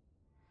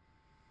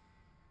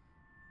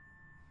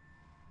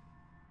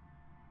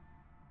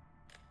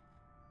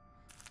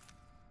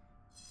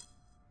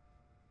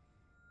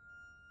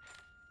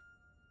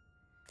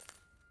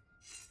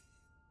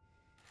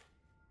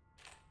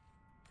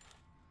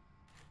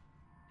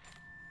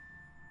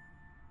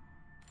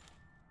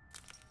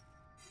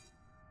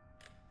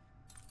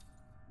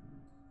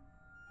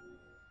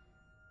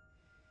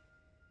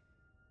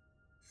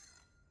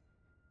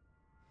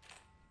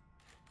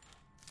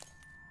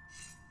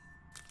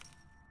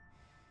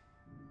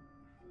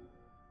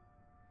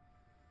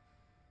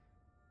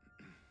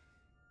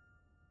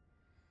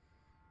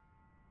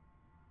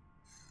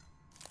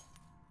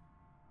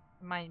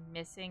 Am I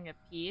missing a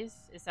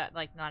piece? Is that,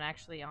 like, not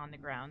actually on the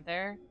ground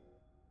there?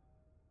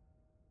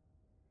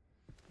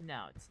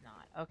 No, it's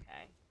not.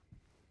 Okay.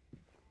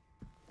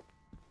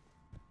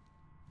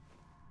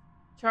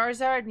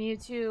 Charizard,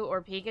 Mewtwo,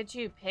 or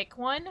Pikachu? Pick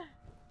one?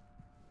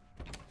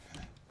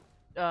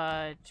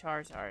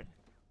 Charizard.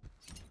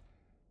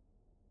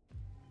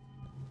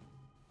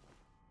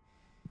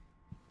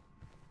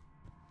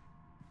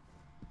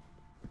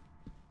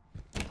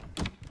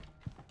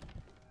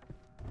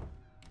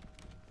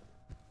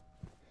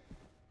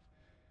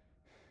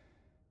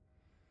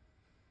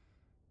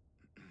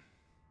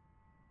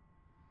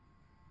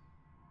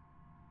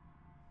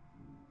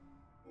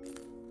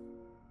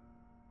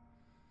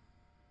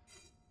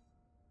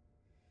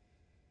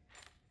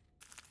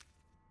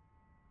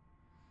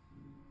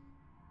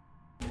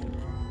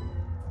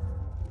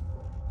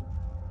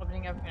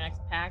 Opening up your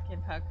next pack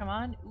in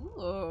Pokemon?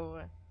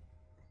 Ooh.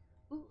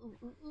 Ooh, ooh,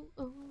 ooh, ooh,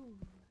 ooh.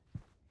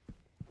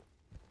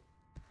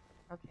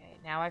 Okay,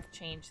 now I've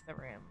changed the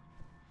room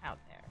out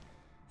there.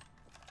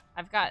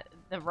 I've got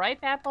the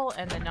ripe apple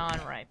and the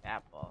non-ripe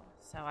apple.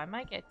 So I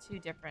might get two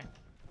different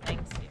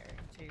things here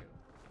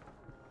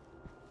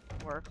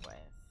to work with.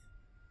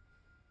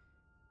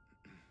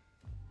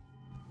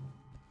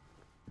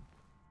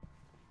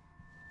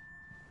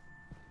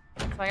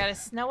 So I got a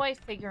Snow White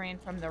figurine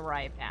from the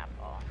ripe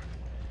apple.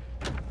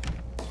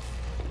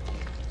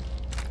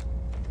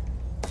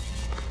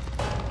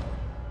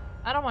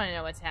 I don't want to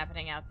know what's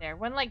happening out there.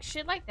 When, like,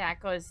 shit like that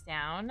goes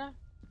down,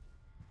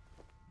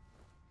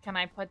 can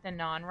I put the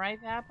non-ripe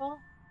apple?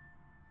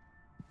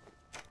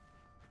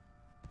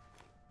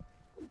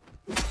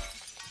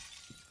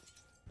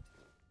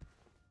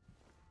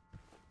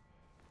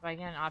 Do I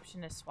get an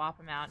option to swap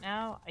them out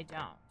now? I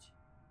don't.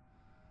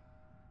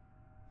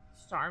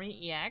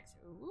 Starmie EX?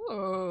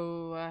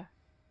 Ooh.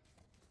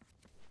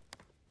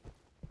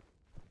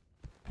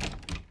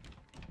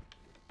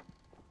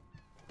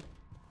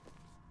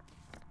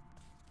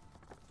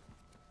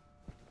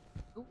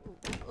 Ooh,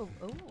 ooh,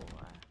 ooh, ooh.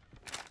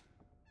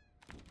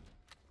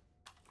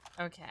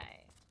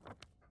 Okay.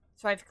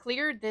 So I've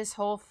cleared this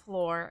whole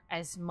floor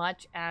as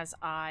much as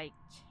I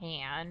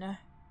can.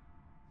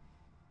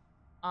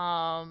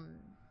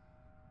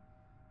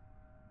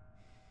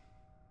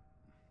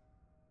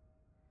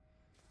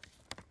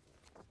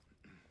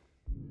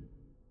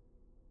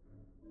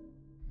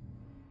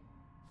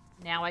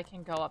 Now I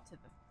can go up to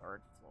the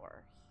third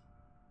floor.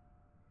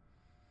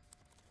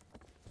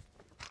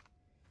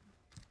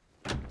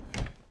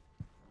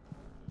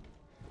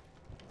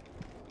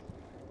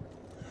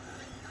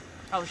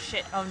 Oh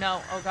shit, oh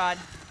no, oh god.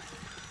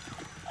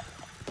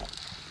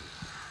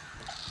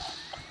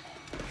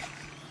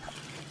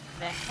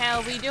 The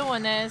hell we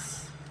doing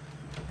this?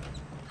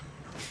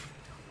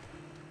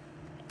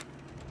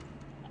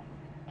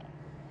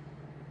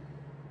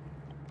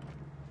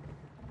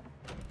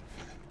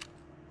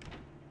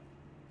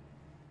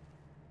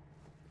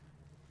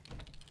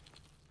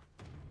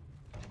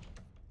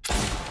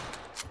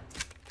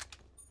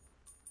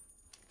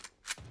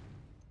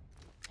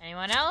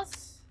 Anyone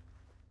else?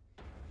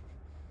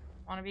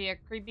 Want to be a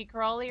creepy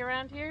crawly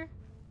around here?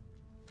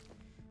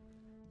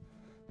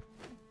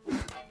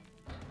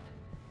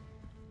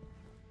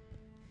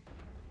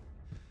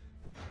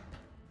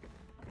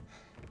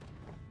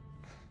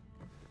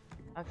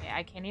 Okay,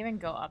 I can't even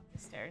go up the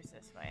stairs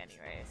this way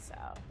anyway, so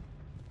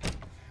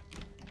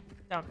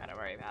don't gotta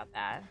worry about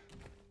that.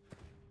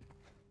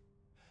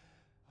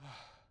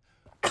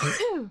 What?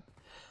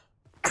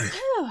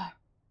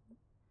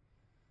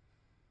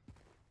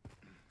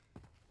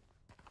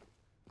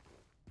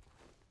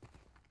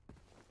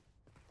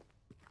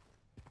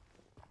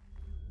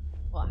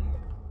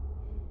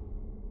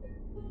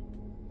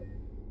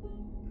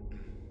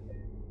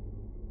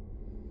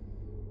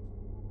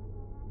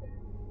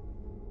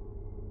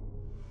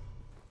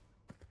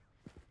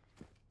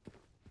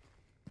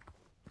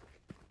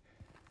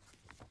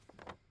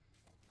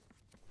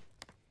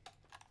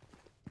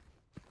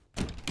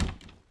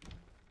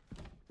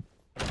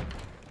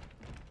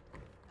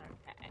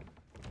 Okay.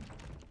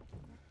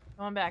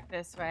 Going back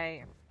this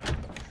way.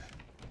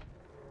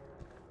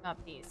 Up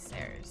these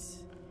stairs.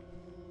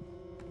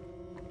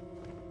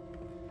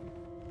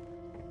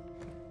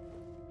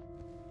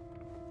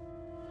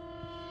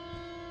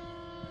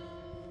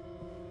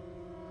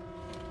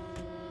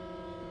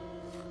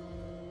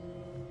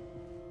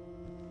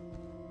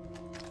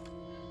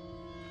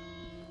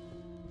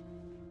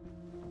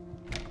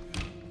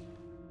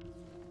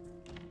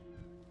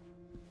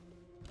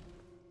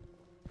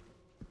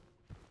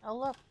 Oh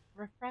look,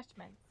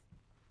 refreshments.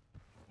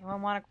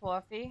 Anyone want a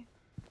coffee?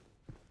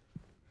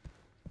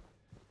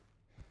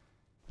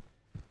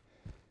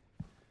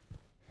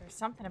 There's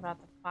something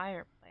about the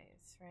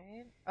fireplace,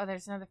 right? Oh,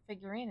 there's another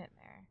figurine in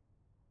there.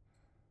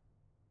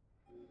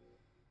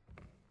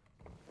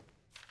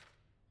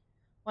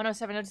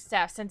 107 note to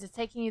staff. Since it's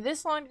taking you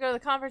this long to go to the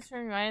conference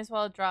room, you might as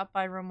well drop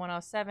by room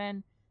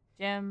 107.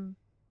 Jim,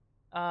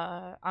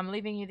 I'm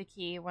leaving you the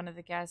key. One of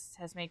the guests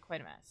has made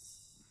quite a mess.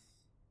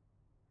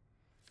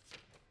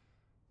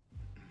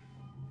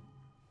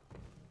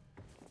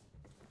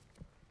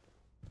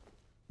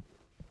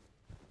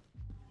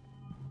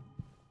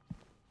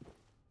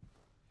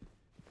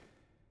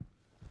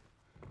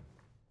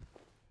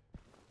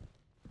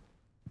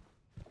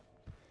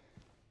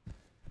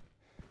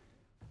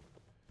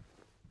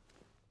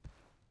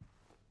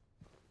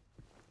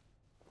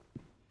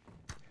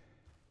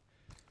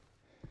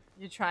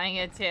 You're trying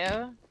it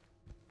too?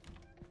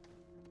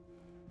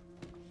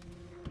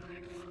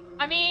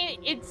 I mean,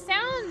 it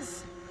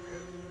sounds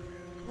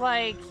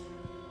like...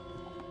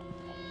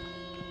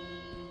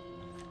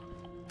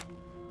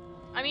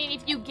 I mean,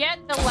 if you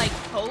get the, like,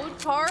 code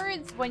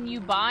cards when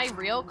you buy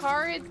real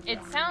cards, it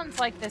sounds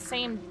like the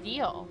same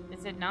deal.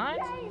 Is it not?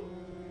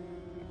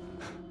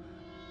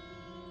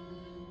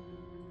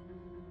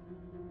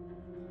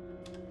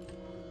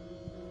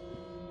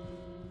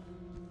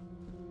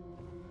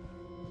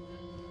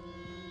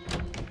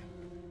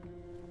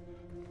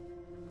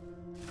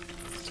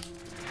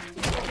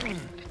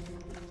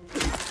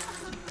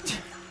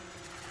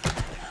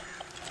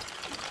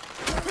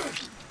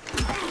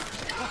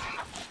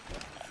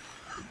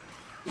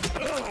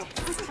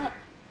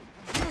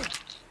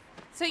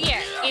 So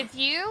yeah, if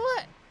you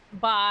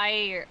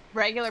buy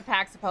regular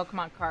packs of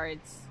Pokemon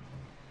cards,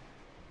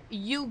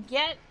 you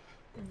get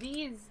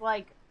these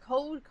like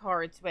code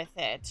cards with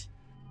it,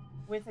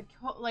 with a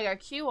like a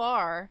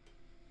QR,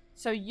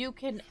 so you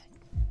can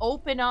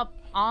open up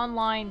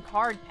online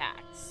card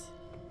packs.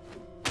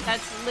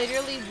 That's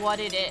literally what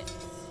it is.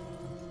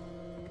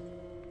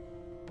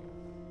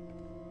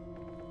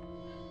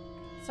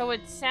 So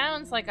it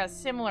sounds like a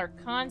similar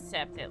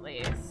concept, at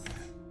least.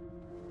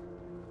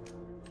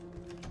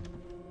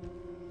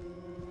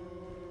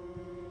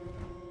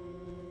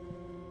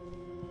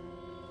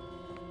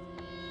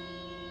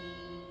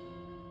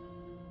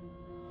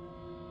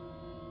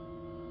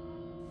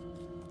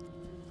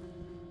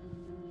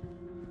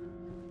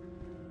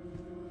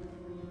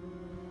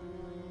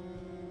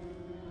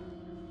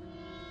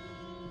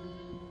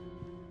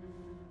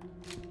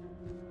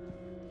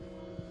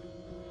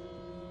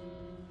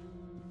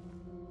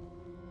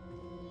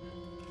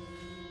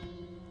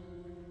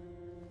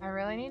 I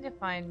really need to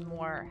find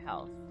more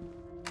health.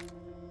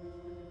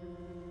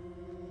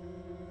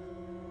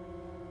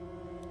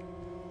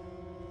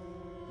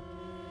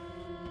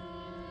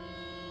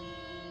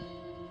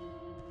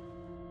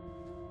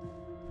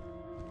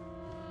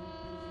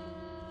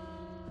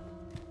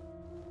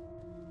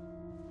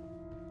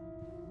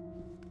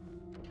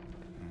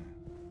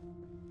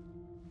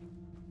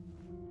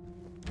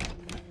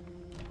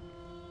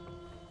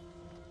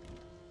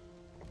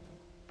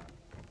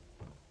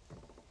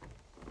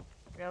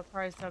 Real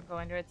cars don't go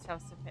into it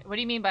self-sufficient. What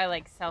do you mean by,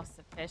 like,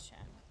 self-sufficient?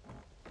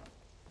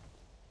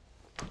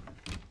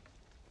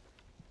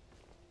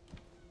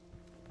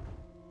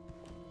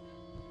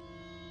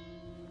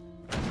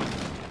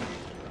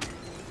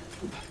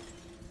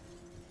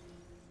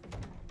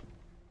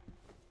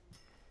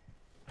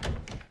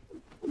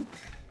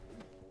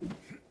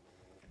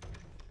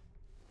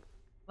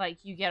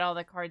 Like, you get all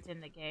the cards in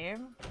the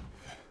game?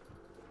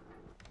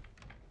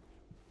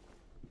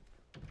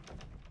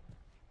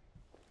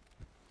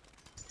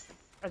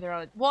 Or they're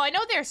all... Well, I know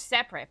they're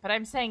separate, but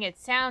I'm saying it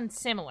sounds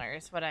similar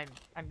is what I'm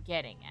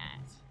getting at.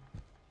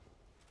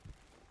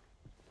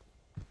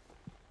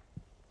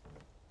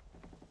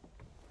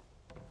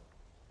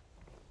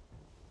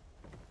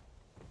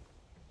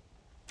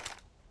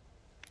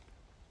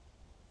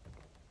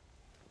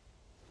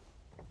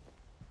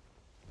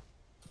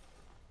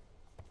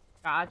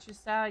 Gotcha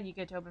style. You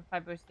get to open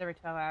 5 boosters every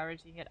 12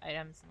 hours. You get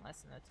items in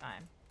less than the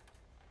time.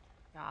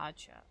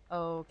 Gotcha.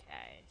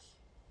 Okay.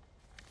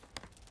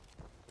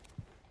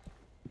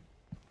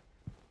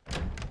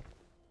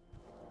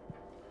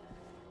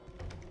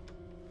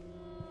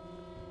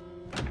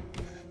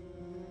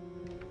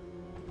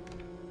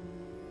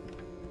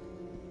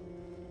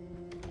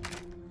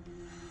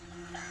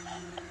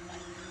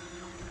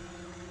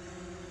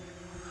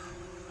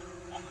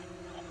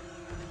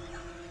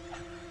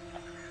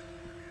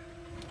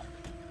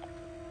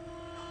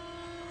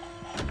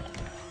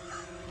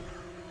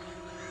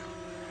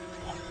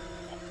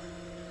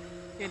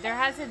 Dude, there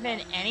hasn't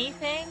been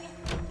anything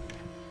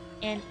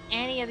in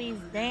any of these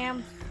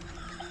damn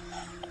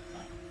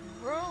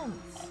rooms.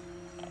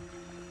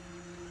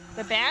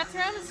 The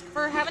bathrooms,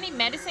 for how many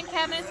medicine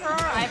cabinets there are,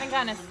 I haven't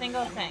gotten a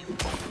single thing.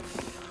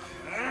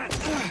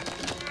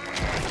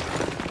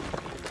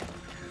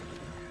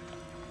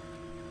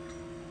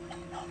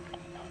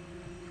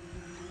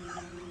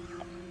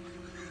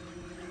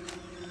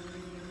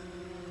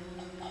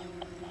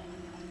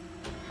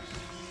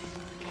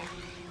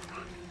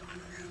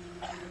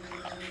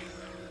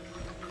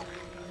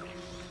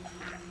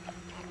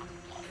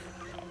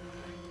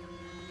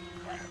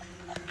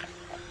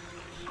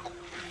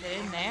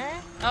 In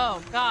there?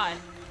 Oh, God.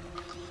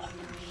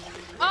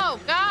 Oh,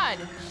 God!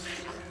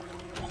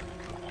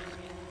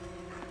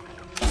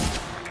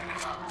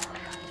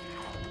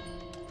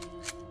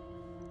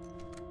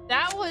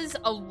 That was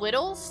a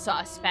little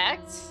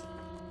suspect.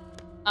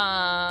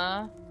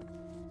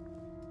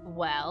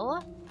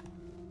 Well.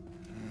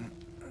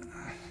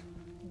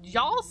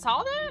 Y'all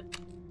saw that?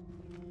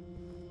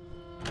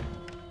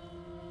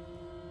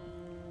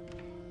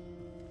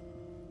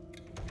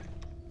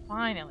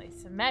 Finally,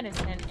 some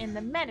medicine in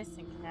the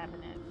medicine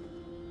cabinet.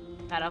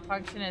 Battle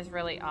function is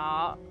really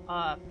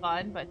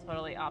fun, but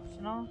totally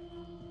optional.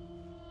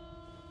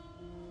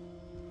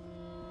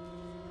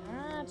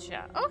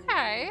 Gotcha.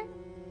 Okay.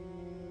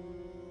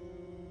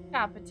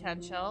 Got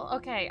potential.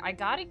 Okay, I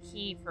got a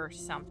key for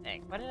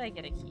something. What did I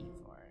get a key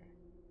for?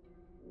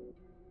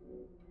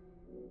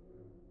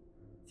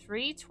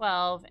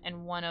 312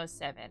 and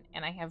 107,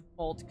 and I have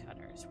bolt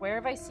cutters. Where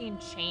have I seen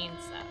chains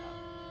set up?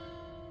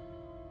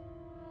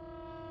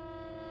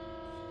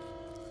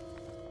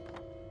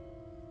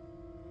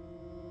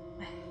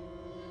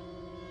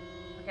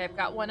 Okay, I've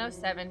got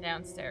 107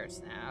 downstairs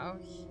now.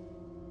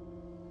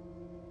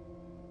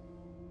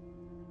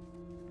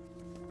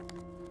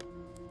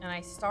 And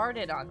I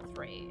started on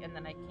 3, and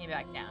then I came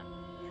back down.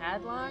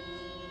 Padlock?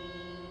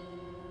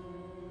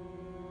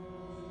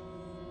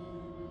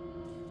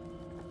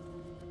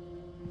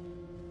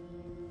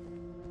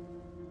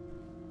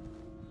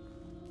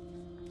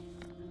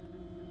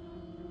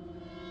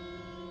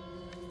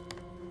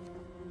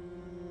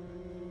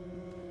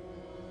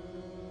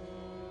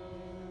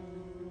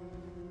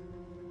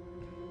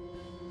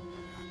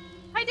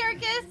 Hi,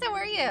 Darkest, how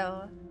are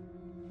you?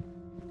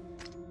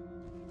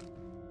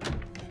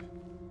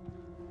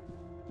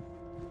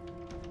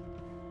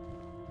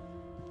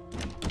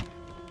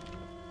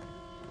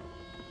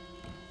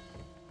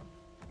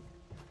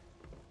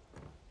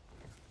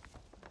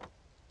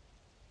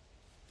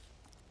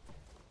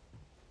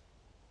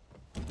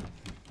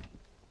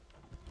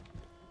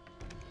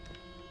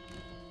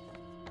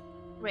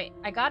 Wait,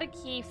 I got a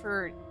key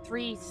for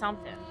 3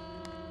 something.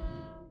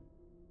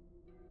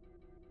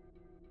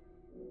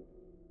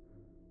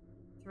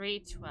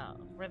 312.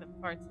 Where the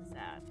parts is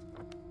that?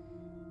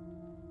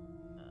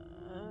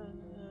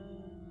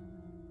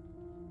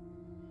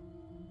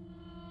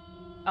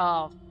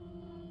 Oh,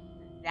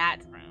 that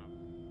room.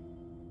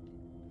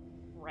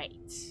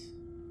 Great.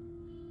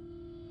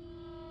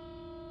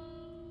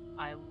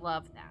 I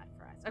love that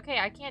for us. Okay,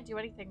 I can't do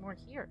anything more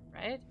here,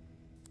 right?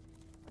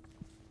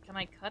 Can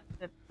I cut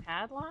the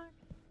padlock?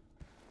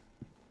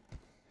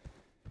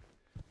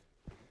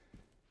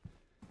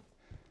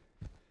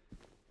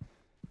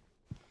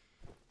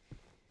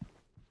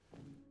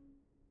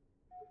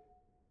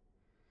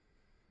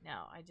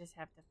 No, I just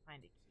have to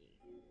find a key.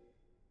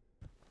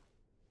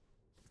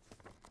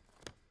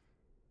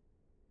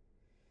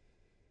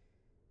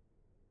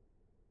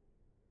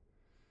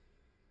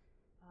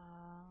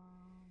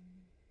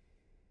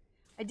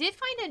 I did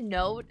find a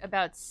note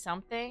about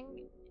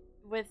something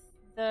with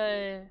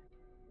the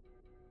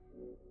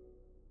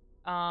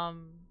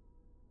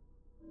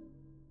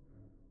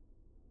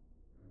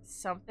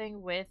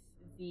something with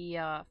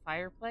the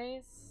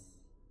fireplace.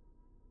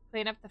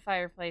 Clean up the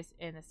fireplace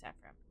in the staff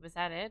room. Was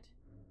that it?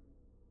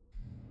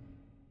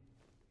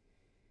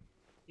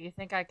 Do you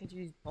think I could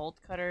use bolt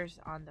cutters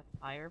on the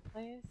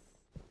fireplace?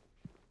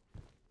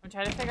 I'm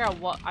trying to figure out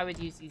what I would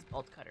use these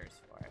bolt cutters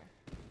for.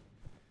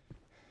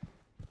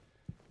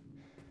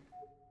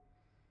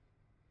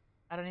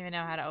 I don't even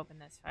know how to open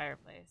this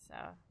fireplace, so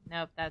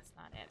nope, that's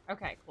not it.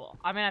 Okay, cool.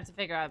 I'm gonna have to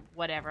figure out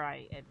whatever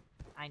I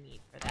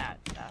need for that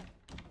stuff.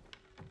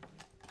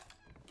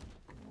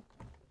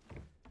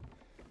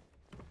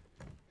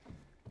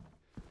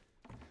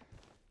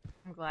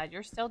 I'm glad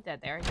you're still dead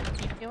there. You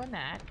keep doing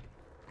that.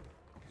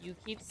 You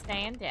keep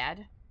staying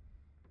dead.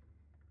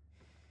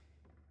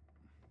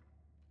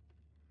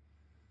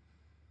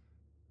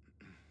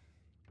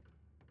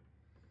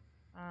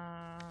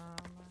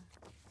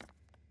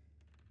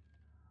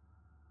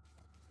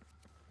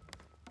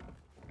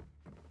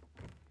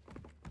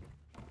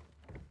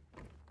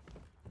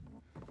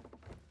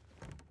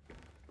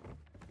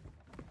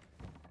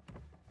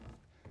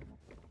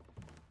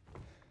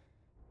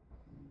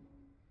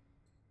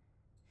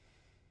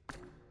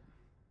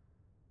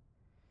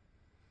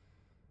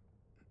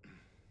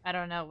 I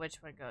don't know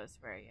which one goes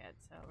where yet,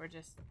 so we're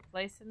just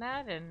placing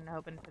that and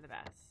hoping for the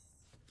best.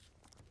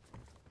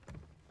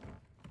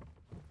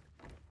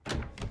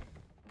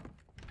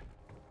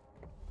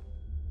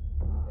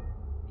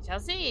 We shall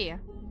see.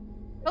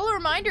 Little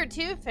reminder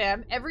too,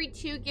 fam. Every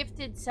 2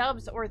 gifted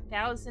subs or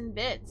 1,000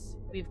 bits,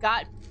 we've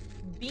got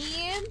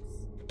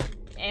beans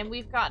and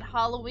we've got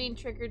Halloween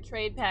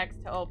trick-or-trade packs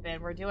to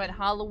open. We're doing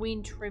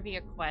Halloween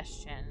trivia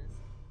questions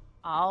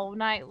all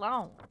night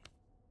long.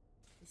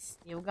 It's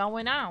still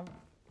going on.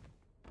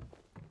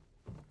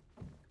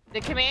 The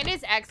command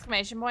is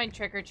exclamation point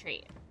trick or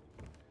treat.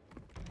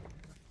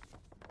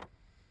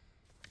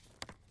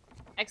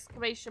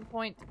 Exclamation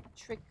point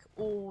trick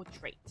or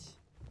treat.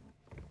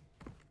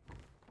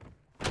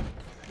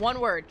 One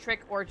word,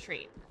 trick or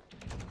treat.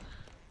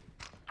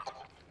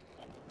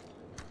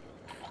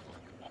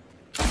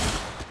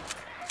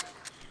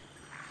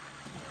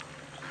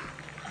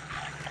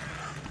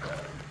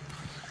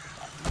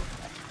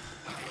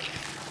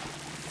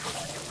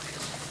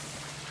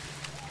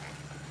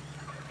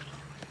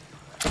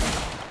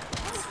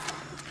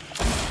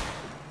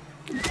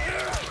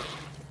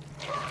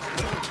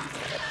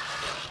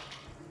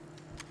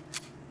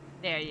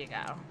 There you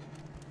go.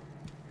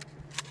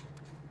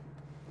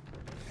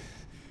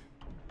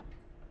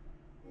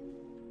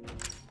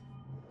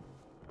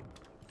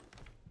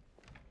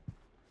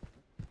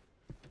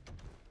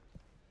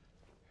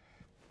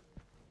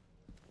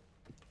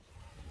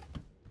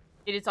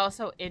 It is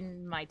also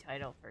in my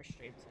title for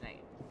stream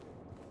tonight.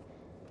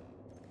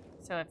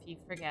 So if you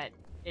forget,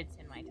 it's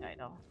in my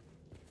title.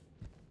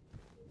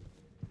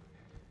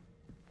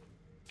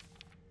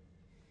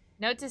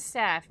 Note to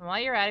staff, and while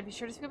you're at it, be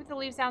sure to scoop the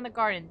leaves down the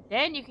garden.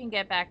 Then you can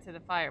get back to the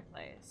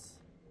fireplace.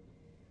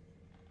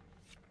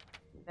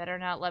 Better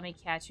not let me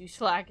catch you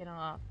slacking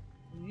off.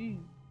 Ooh.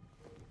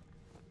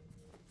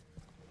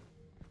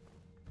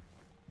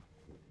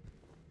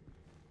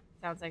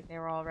 Sounds like they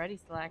were already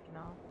slacking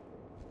off.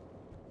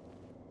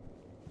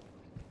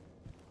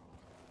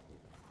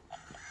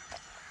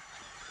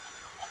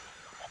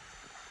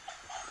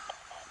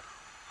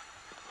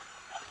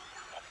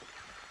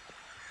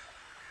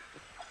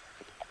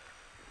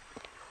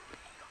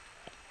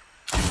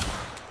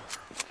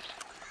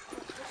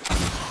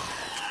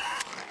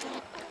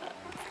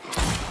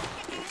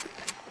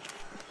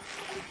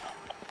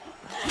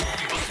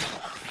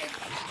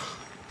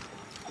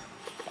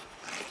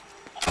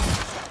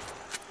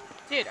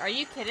 Dude, are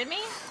you kidding me?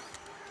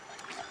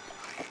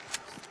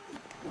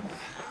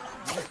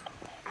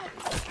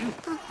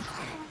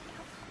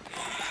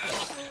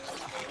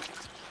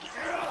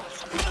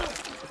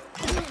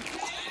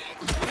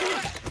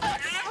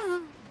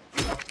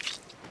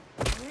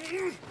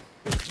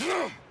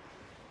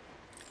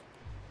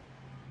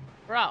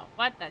 Bro,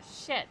 what the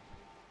shit?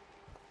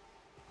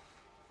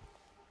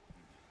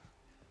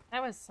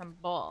 That was some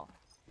bull.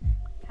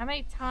 How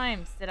many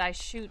times did I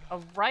shoot a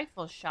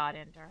rifle shot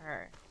into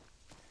her?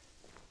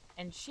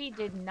 And she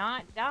did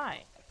not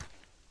die.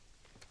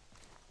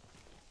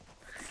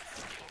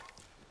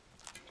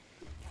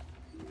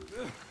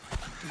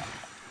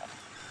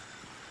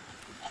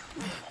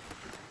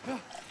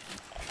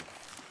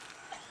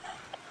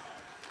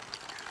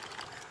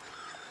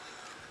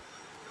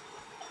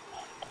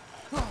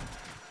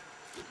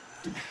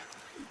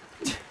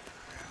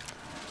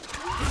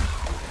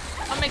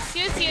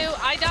 Excuse you,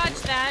 I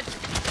dodged that.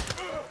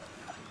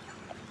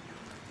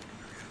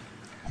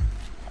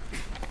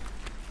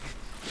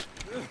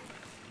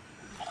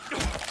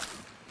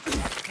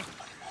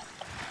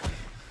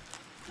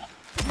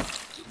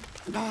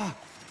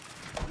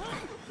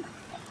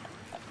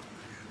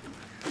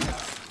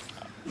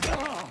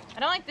 I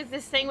don't like that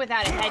this thing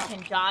without a head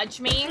can dodge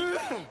me.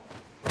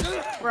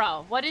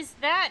 Bro, what is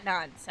that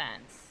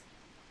nonsense?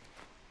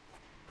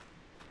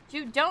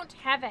 You don't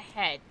have a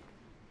head.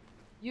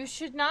 You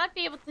should not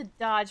be able to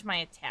dodge my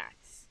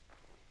attacks.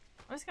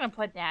 I'm just gonna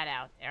put that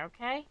out there,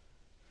 okay?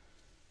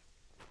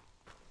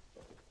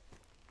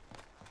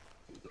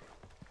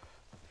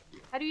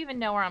 How do you even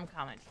know where I'm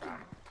coming from?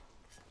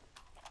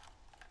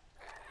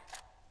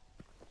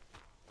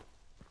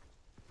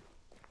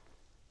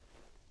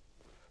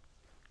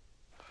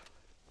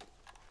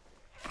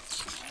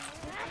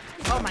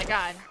 Oh my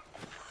god.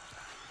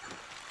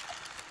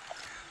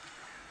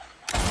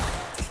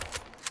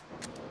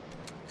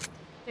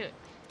 Dude.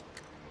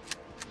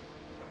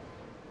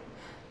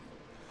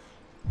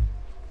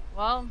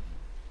 Well,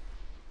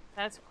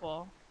 that's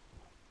cool.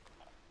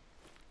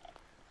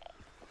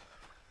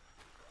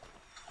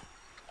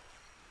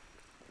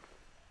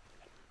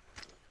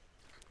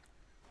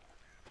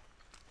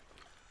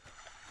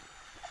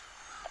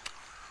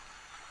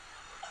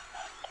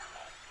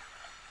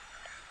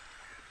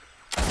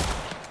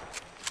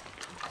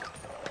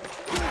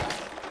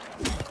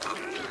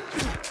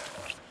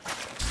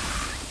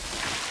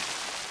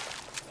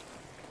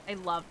 I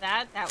love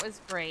that. That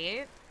was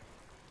great.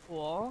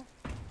 Cool.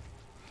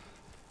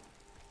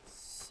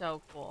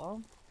 So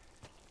cool.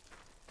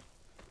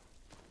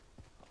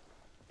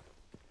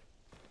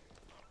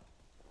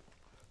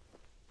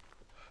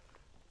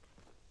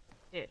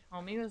 Dude,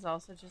 homie was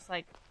also just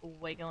like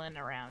wiggling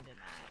around in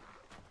that.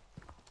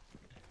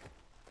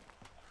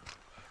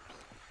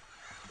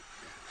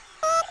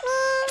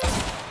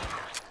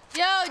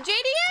 Yo,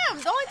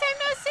 JDM! The only time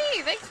no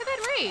see! Thanks for that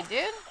raid,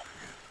 dude.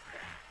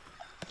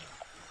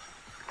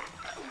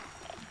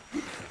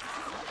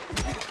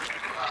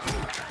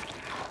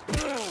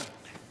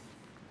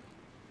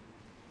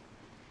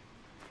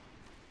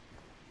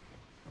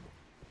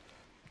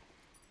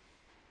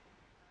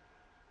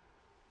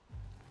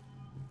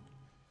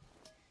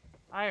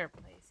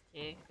 Fireplace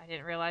key. I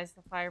didn't realize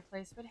the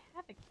fireplace would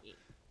have a key.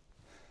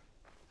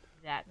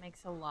 That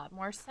makes a lot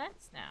more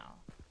sense now.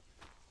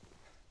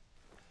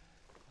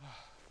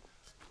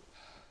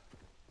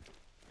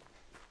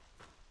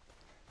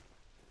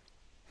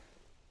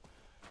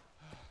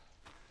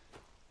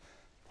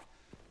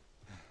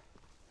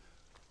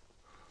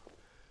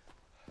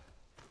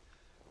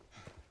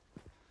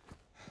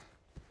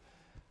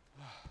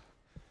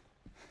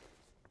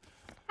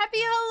 Happy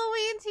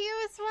Halloween to you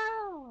as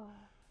well!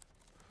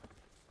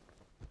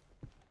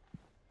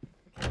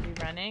 Okay, we're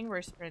running,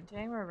 we're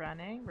sprinting, we're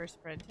running, we're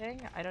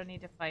sprinting. I don't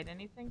need to fight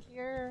anything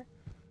here.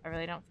 I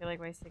really don't feel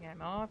like wasting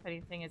ammo if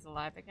anything is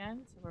alive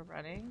again. So we're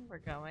running, we're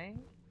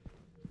going.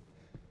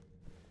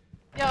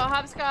 Yo,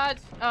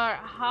 Hobsquatch.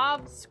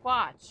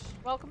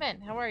 Welcome in,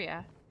 how are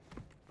ya?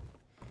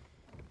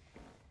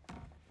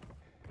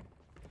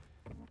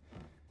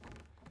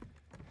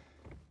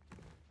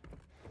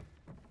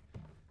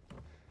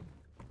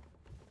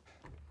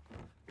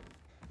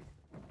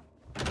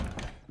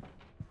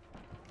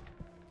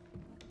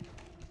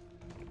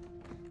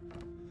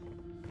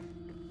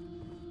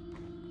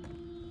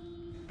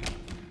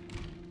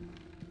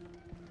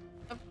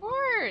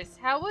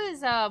 How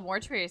was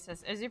Mortuary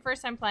Assist? Is it your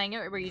first time playing it,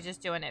 or were you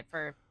just doing it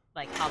for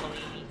like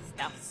Halloween-y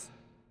stuff?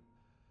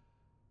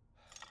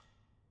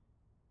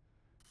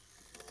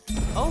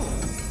 Oh.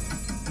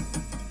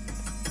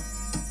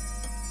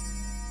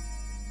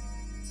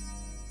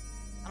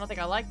 I don't think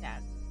I like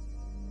that.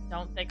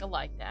 Don't think I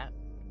like that.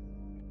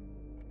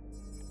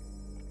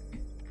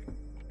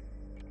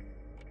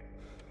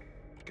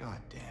 God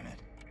damn it.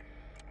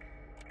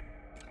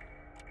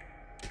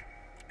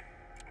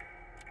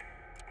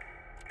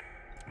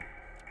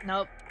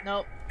 Nope,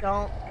 nope,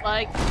 don't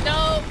like,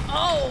 no.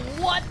 Oh,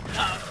 what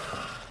the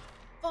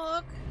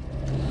fuck?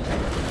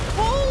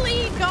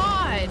 Holy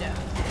God!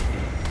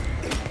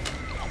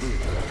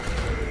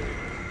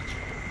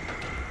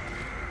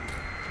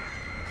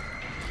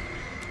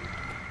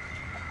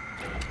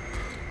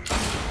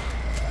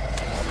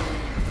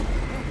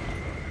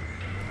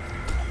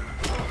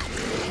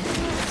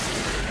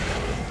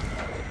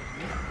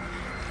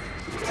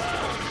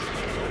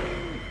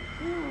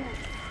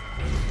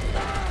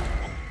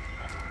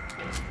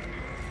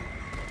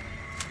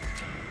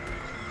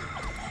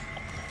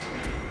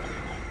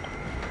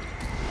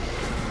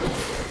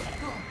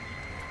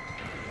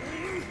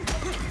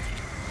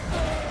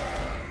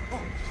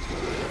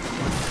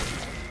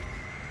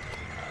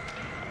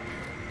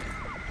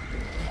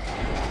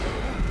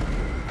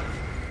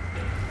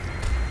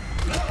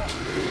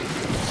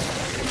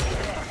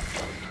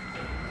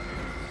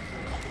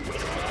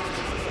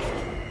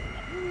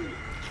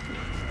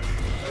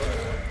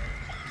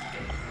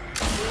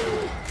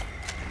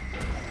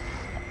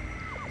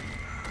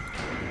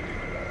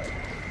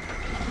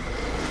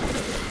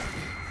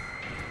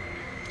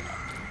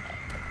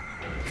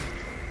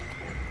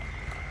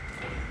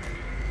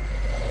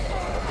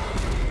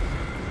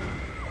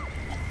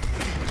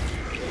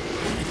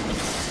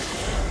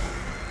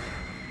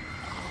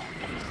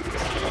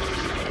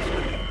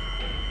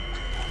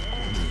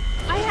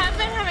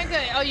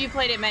 Oh, you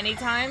played it many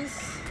times?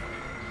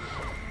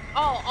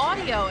 Oh,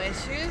 audio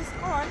issues?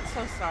 Oh, I'm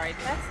so sorry.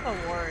 That's the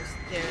worst,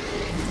 dude.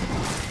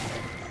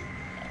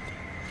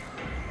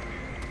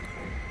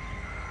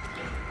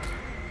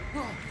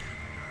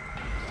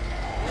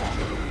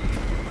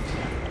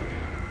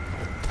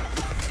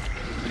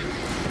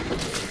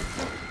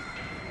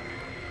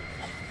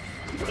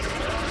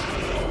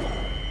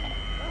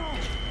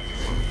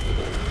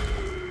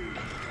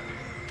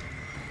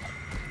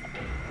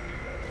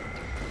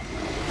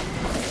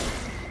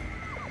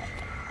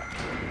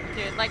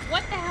 Like,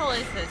 what the hell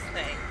is this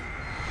thing?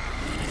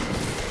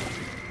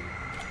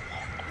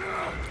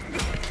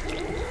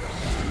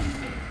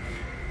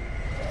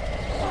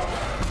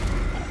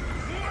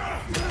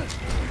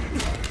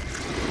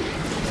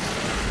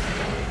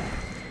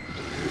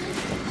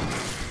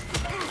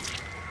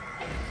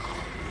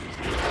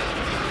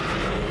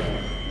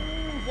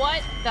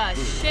 What the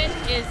shit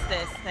is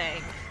this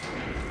thing?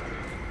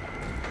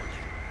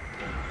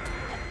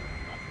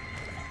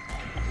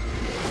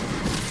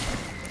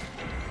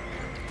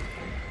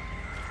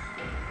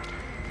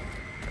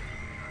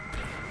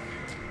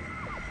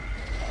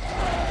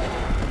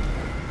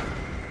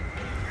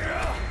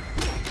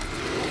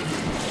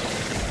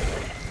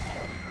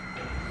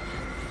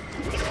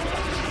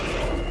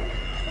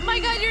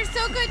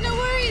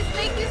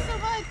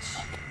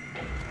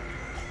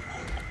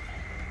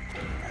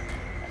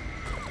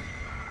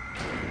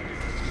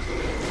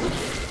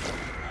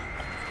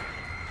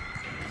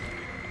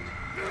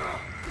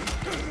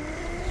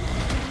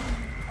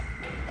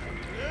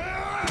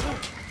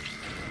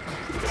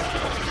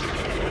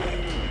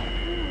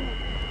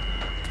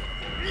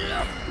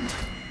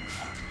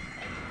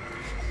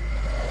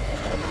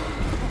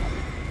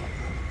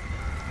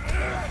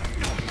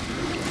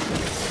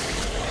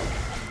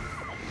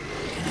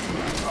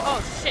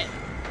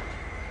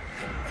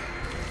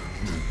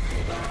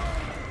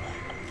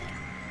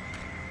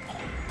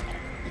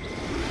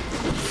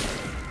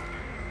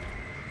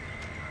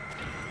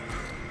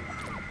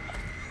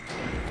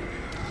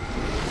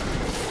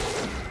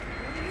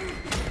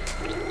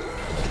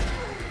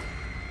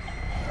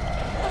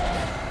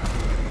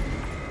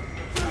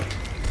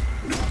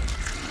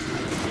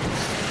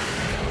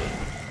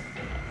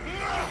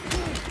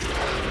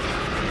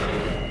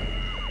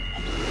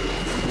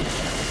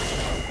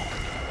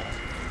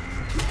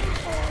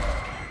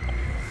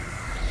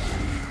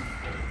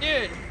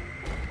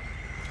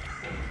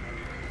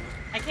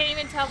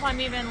 tell if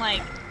I'm even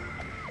like...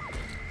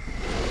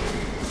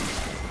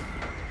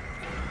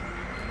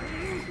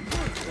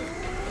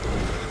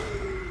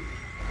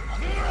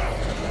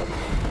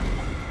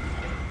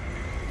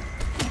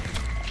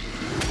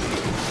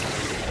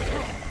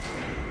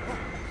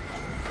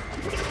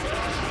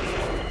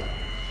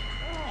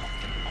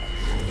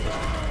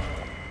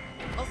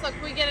 Also,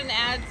 can we get an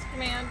ads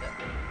command?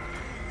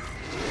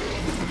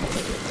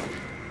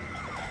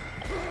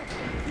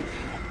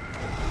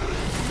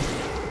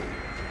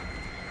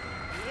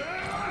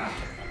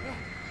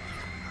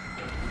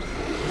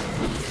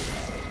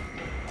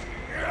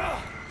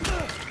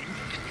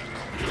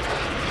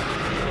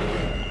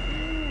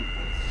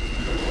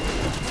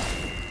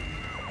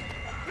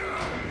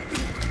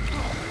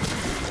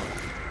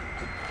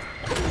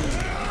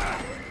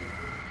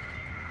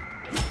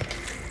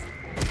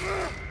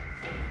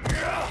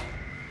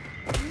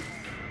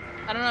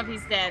 I don't know if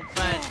he's dead,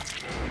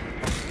 but...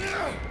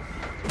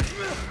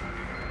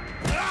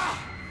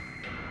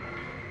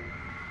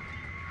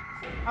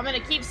 I'm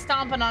gonna keep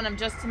stomping on him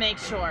just to make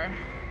sure.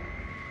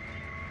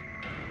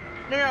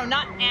 No,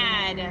 not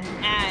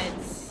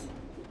ads.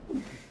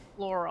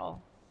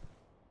 Floral.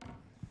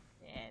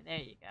 Yeah, there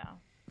you go.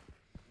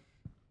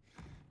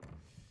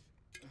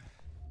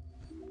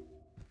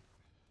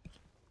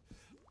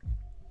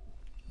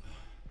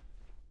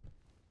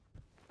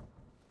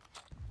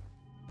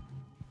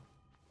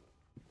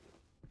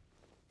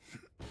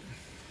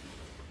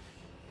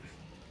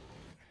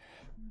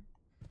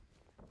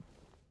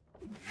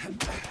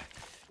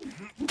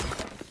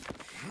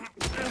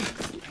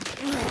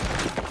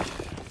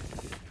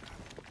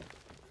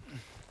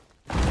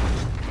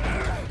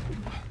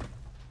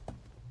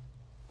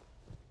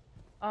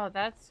 Oh,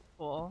 that's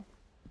cool.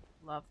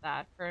 Love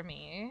that for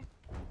me.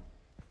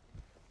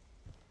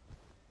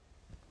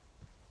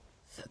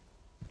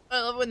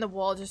 I love when the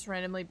wall just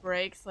randomly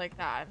breaks like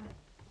that.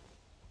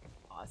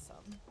 Awesome.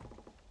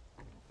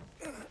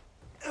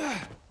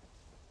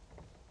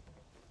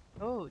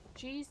 Oh,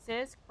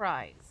 Jesus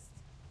Christ.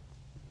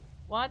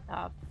 What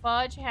the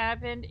fudge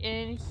happened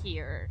in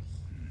here?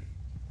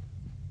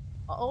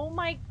 Oh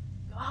my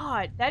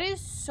god. That is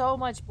so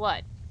much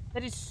blood.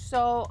 That is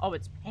so... Oh,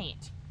 it's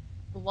paint.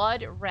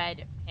 Blood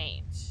red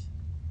paint.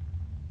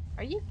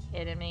 Are you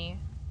kidding me?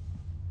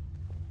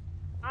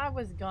 I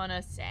was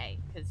gonna say,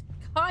 because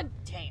god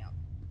damn.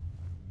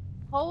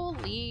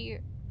 Holy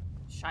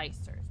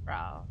shysters,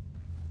 bro.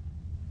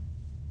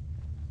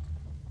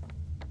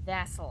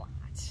 That's a lot.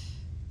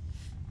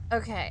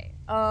 Okay,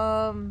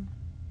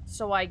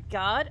 so I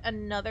got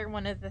another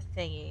one of the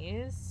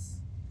thingies.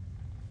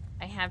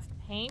 I have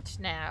paint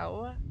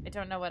now. I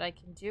don't know what I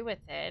can do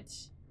with it.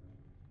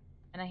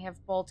 And I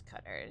have bolt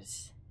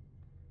cutters.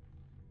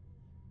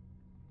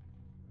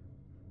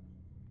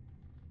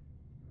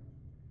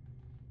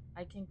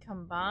 I can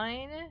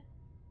combine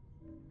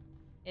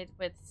it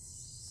with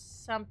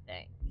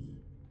something.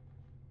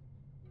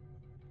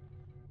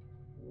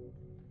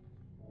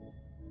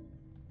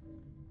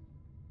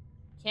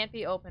 Can't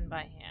be opened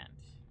by hand.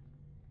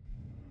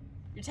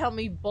 You're telling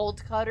me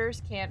bolt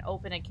cutters can't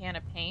open a can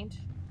of paint?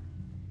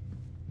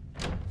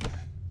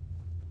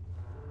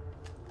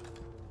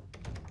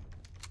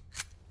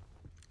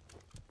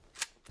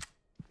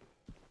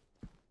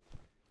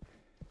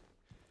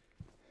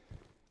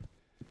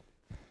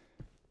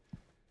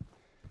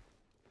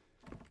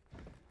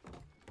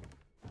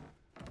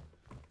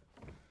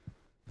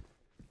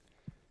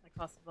 That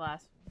cost a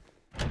blast.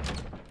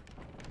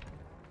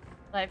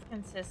 Life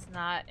consists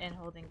not in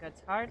holding good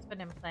cards,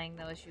 but in playing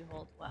those you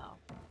hold well.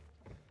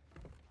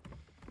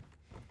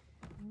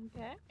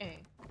 Okay.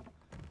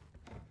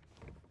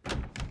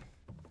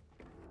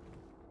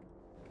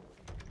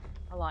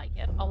 I like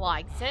it. I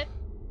likes it.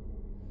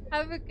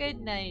 Have a good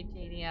night,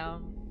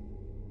 JDM.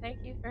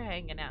 Thank you for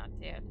hanging out,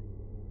 dude.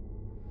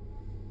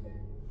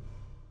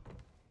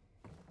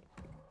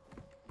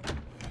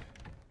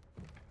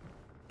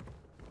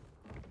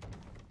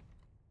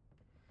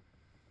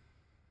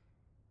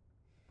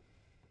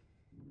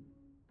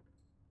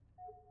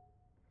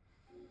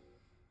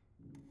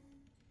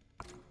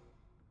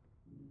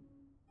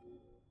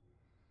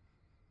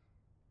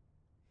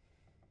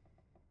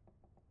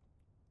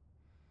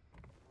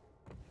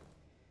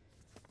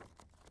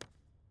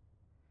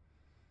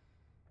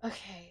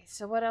 Okay,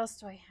 so what else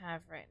do I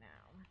have right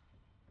now?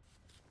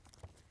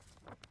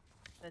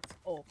 That's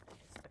open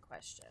is the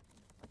question.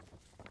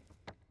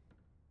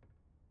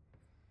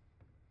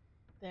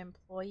 The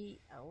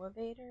employee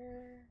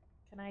elevator?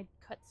 Can I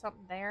cut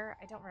something there?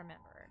 I don't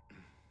remember.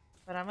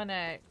 But I'm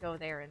gonna go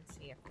there and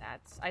see if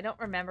that's... I don't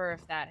remember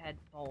if that had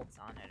bolts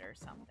on it or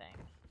something.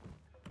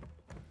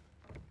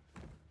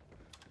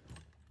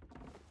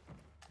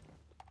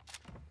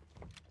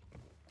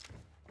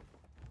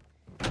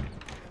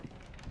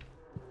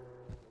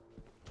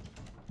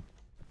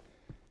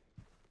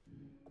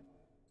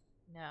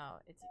 No,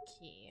 it's a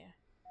key.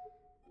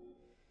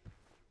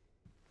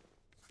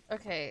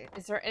 Okay,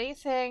 is there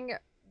anything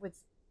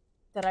with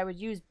that I would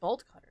use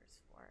bolt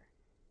cutters for?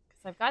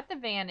 Because I've got the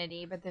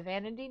vanity, but the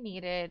vanity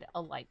needed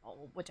a light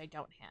bulb, which I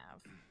don't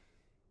have.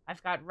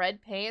 I've got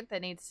red paint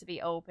that needs to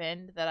be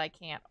opened that I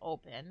can't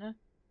open.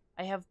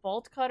 I have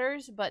bolt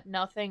cutters, but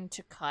nothing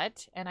to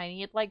cut, and I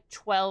need like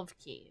 12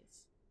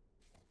 keys.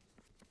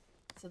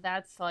 So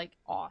that's like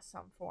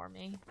awesome for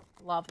me.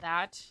 Love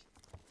that.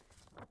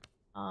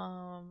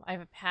 I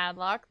have a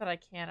padlock that I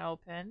can't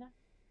open.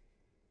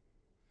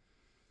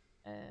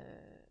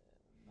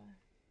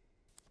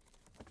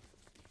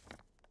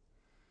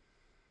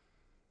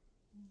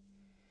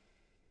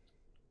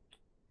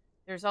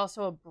 There's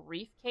also a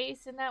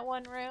briefcase in that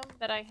one room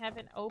that I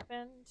haven't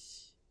opened.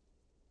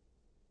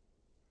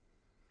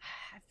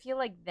 I feel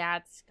like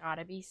that's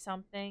gotta be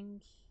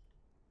something.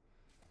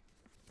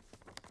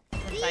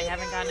 Since I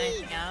haven't gotten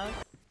anything else.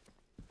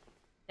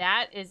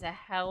 That is a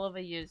hell of a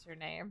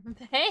username.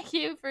 Thank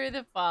you for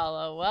the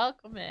follow.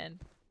 Welcome in.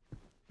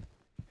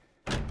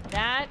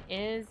 That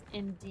is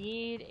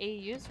indeed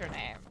a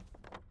username.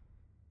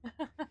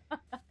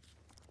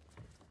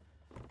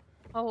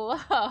 Hello.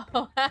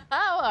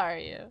 How are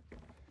you?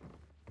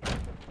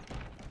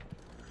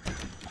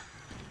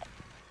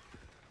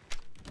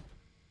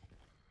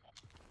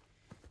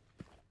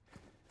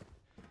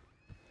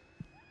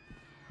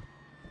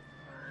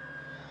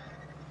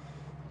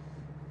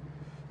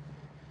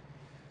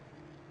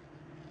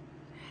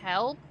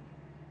 Help?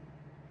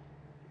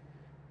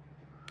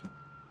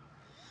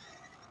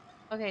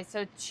 Okay,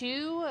 so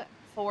 2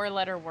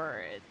 4-letter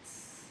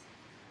words.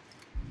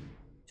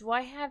 Do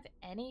I have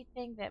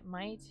anything that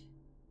might...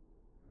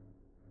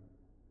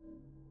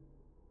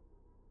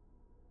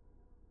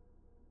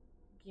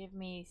 give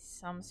me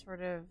some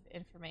sort of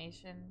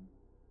information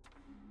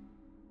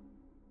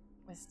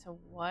as to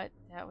what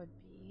that would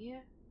be?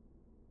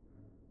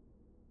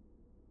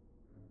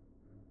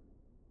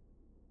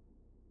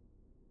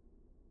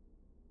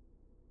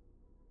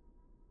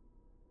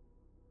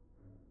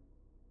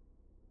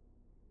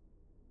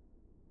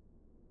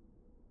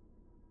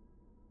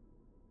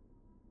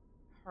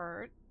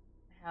 Hurt.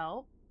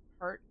 Help.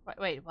 Hurt.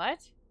 Wait, what?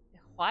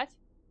 What?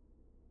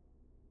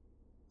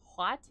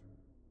 What?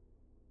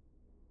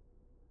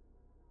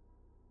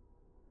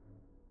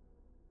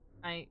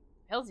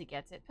 Pilsy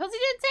gets it. Pilsy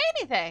didn't say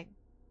anything!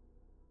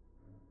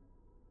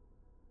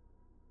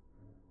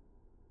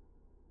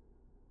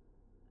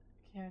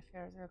 Can't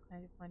figure out 0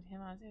 claim to point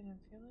him. I didn't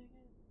feel like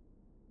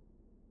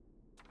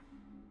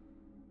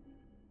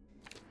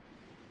it.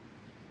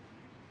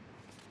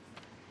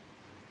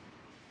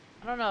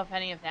 I don't know if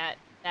any of that...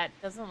 That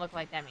doesn't look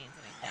like that means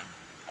anything.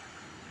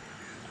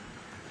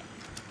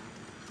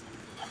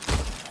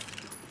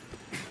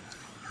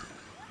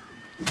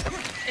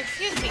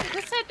 Excuse me, who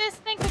said this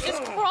thing could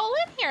just crawl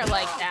in here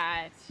like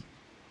that?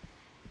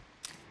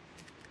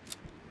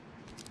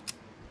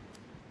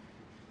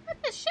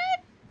 What the shit?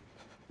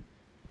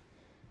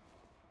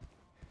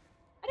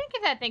 I didn't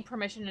give that thing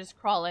permission to just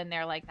crawl in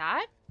there like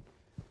that.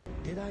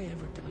 Did I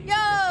ever tell you?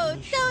 Yo,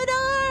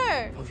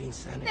 Todor! Of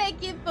insanity?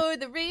 Thank you for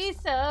the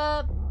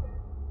resub.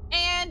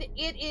 And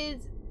it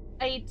is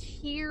a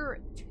tier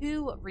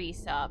 2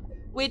 resub,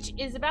 which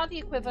is about the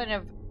equivalent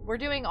of, we're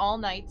doing all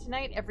night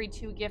tonight, every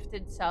 2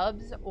 gifted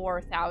subs or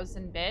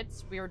 1,000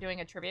 bits. We were doing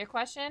a trivia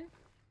question,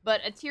 but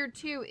a tier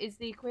 2 is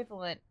the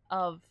equivalent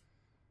of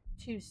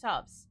 2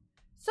 subs.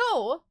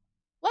 So,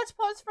 let's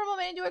pause for a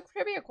moment and do a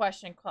trivia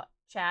question,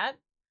 chat.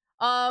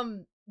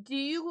 Do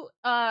you,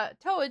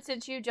 Toad,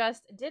 since you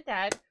just did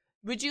that,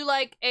 would you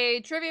like a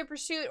Trivia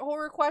Pursuit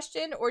horror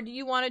question, or do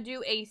you want to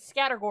do a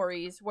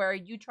categories where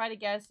you try to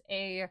guess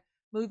a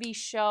movie,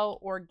 show,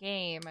 or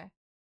game,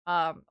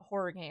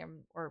 horror game,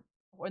 or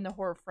in the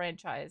horror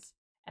franchise,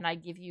 and I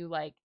give you,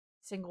 like,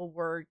 single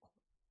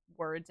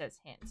words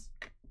as hints?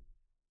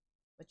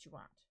 What you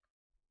want?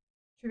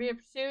 Trivia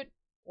Pursuit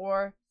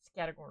or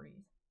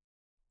categories?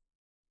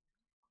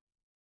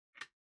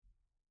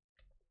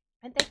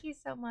 And thank you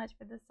so much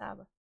for the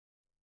sub.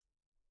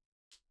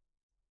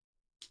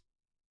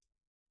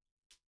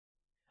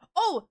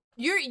 Oh,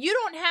 you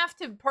don't have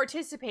to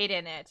participate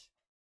in it.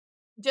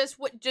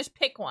 Just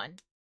pick one,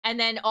 and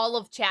then all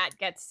of chat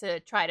gets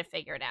to try to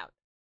figure it out.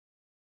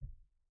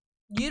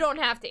 You don't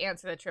have to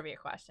answer the trivia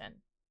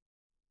question.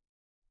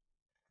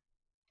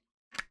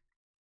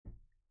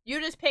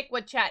 You just pick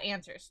what chat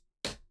answers.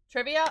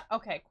 Trivia?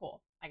 Okay,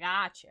 cool. I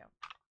got you.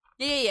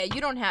 Yeah.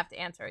 You don't have to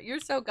answer it. You're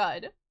so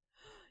good.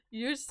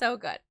 You're so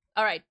good.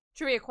 All right,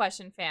 trivia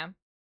question, fam.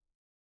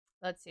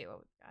 Let's see what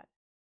we've got.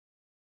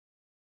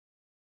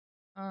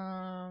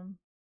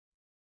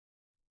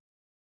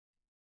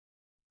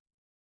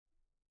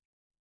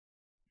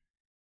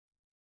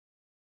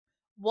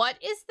 What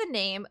is the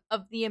name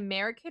of the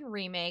American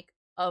remake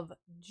of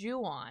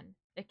Ju-on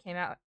that came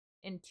out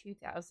in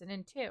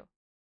 2002?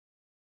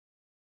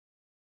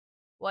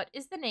 What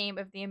is the name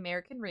of the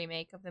American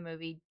remake of the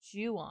movie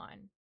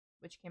Ju-on,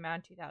 which came out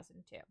in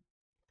 2002?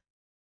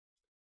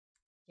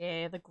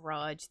 Yeah, The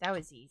Grudge. That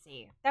was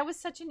easy. That was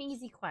such an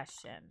easy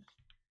question.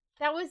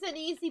 That was an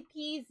easy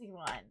peasy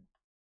one.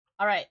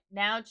 All right,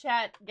 now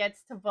chat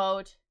gets to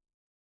vote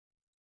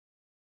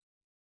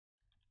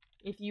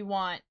if you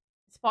want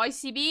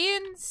spicy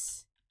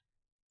beans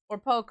or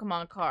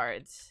Pokemon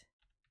cards.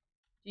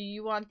 Do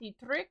you want the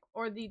trick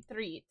or the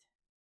treat?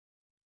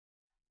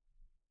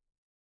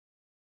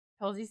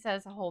 Halsey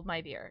says, hold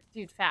my beer.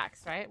 Dude,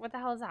 facts, right? What the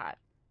hell is that?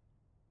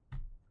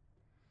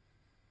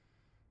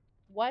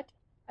 What?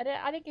 I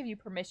didn't give you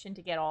permission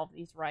to get all of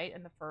these right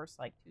in the first,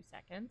 like, 2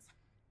 seconds.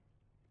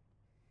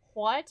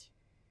 What?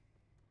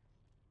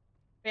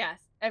 Yes,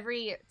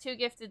 every 2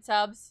 gifted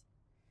subs,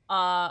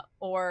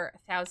 or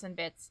 1,000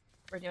 bits,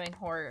 we're doing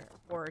horror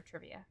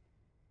trivia.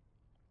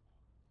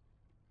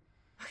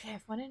 Okay,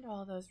 I've went into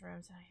all those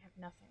rooms and I have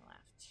nothing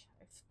left.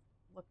 I've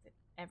looked at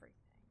everything.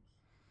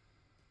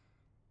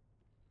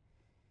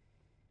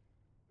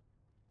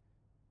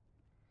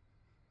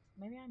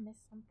 Maybe I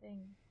missed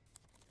something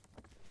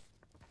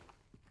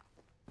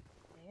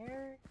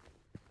there.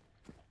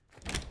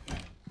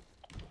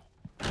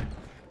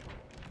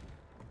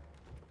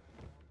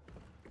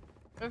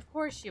 Of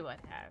course you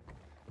would have.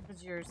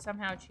 Because you're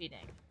somehow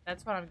cheating.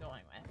 That's what I'm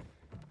going with.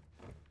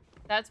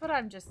 That's what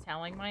I'm just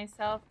telling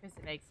myself because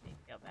it makes me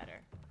feel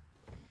better.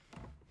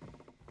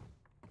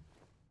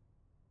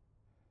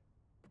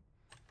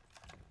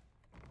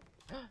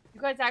 You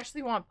guys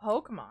actually want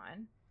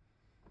Pokemon?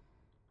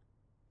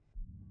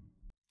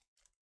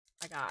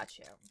 I got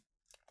you.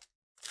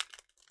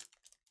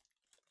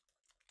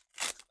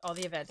 All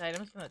the event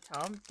items from the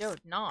tome?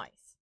 Dude,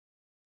 nice.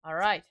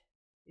 Alright.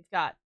 We've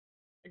got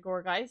a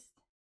Gorgeist.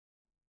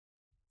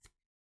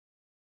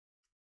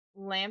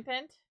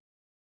 Lampent.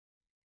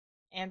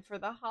 And for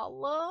the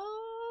hollow...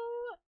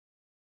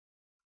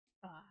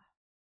 a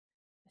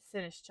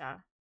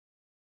Sinistcha.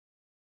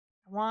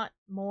 I want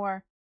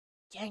more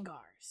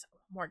Gengars.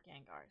 More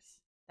Gengars.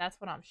 That's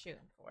what I'm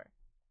shooting for.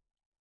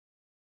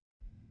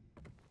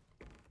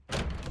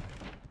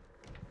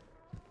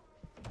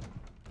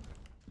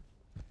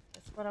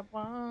 That's what I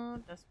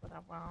want. That's what I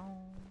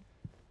want.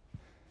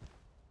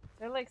 Is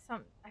there like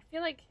some... I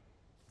feel like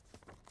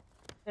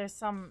there's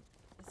some...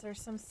 Is there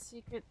some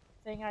secret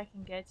thing I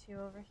can get to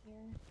over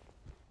here?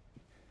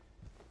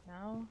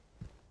 No?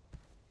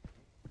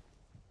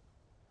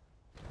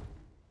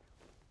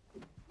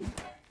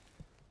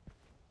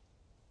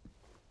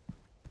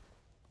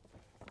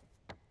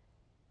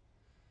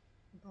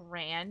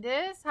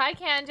 Brandis? Hi,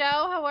 Kanjo.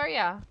 How are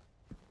ya?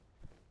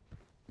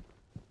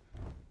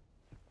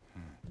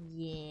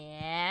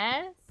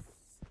 Yes?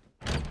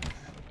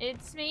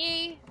 It's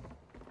me.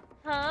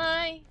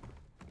 Hi.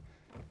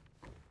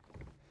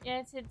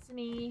 Yes, it's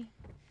me.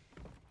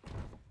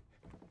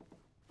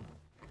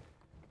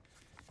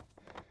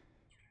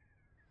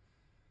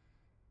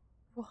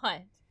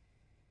 What?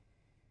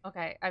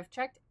 Okay, I've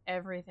checked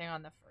everything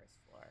on the first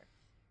floor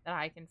that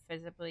I can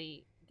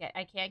physically get.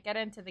 I can't get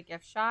into the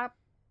gift shop,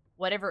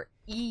 whatever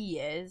E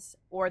is,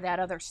 or that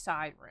other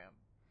side room.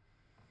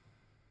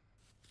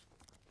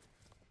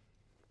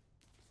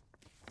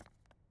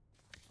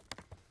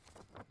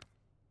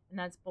 And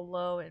that's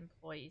below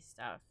employee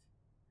stuff.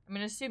 I'm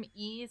gonna assume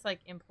E is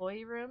like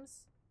employee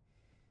rooms.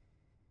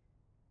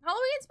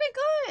 Halloween's been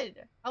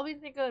good.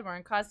 Halloween's been good. We're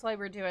in cosplay.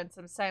 We're doing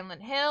some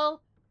Silent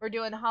Hill. We're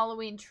doing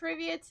Halloween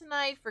trivia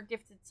tonight for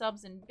gifted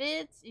subs and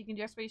bits. You can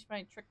just reach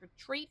my trick or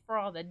treat for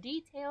all the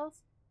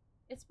details.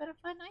 It's been a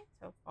fun night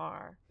so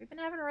far. We've been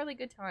having a really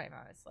good time,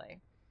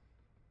 honestly.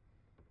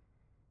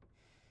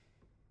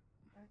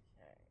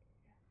 Okay.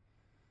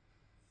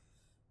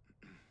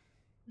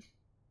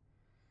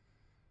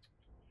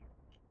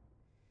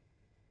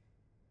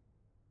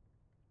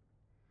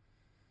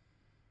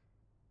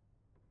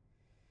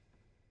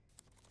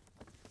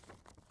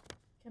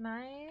 Can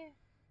I...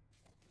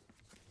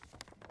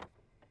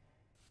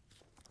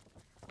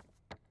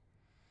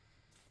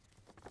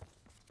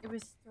 It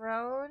was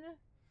thrown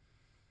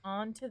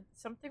onto...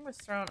 Something was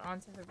thrown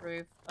onto the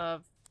roof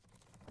of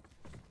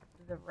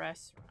the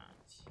restaurant.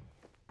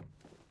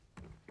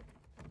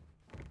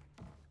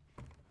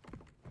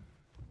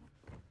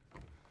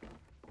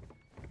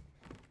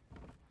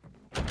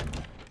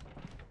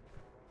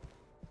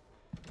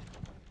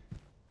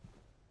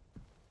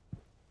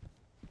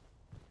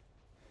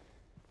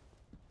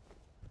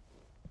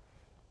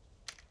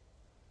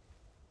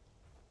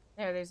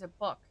 There's a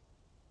book.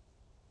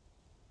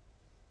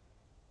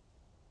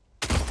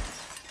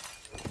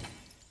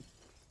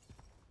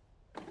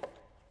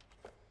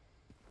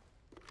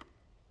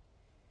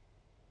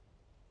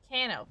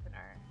 Can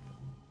opener.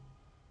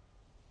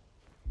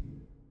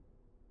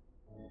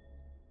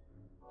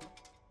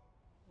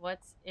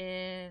 What's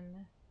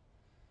in...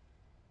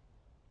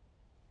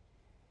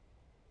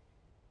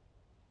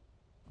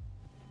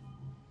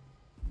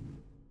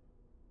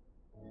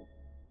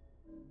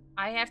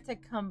 I have to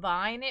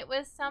combine it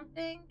with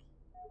something?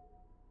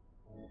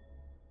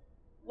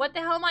 What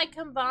the hell am I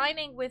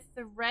combining with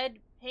the red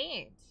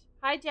paint?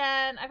 Hi,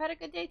 Jen. I've had a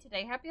good day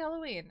today. Happy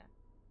Halloween.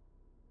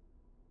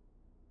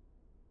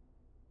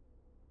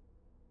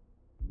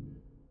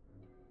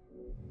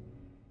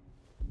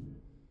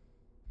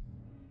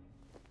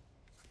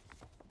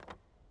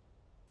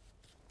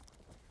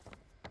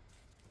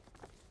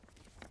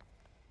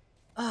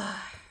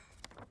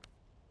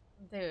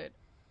 Dude.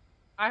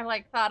 I,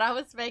 like, thought I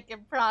was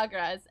making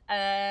progress,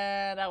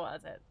 and I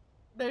wasn't.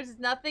 There's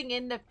nothing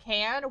in the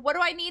can? What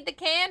do I need the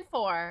can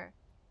for?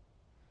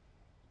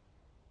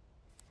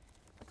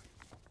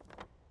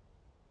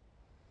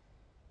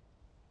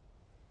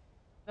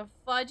 The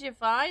fudge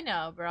if I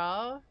know,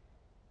 bro.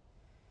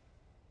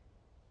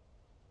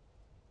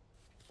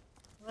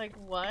 Like,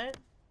 what?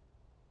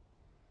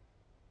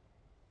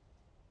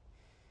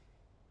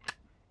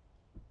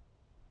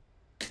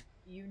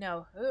 You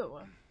know who?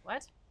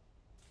 What?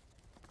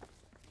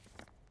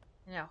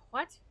 You know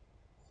what?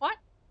 What?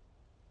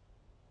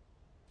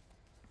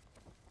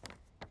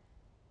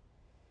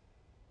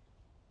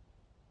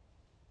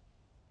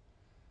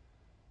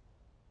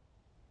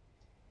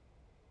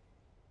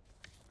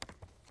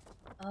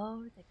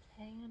 Oh, the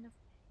can of paint.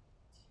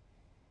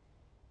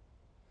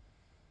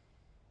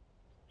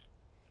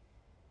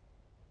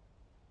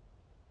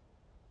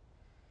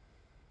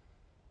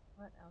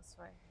 What else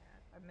do I have?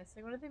 I'm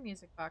missing one of the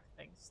music box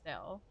things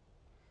still.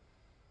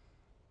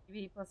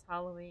 TV plus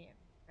Halloween.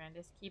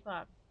 Grandest, keep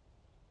up.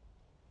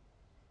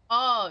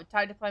 Oh,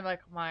 time to play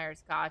Michael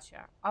Myers.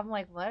 Gotcha. I'm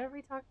like, what are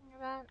we talking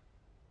about?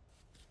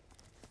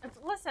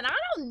 Listen, I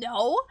don't know. I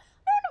don't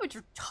know what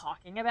you're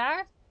talking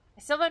about. I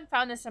still haven't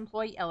found this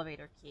employee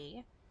elevator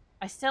key.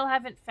 I still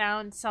haven't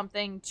found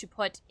something to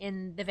put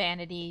in the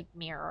vanity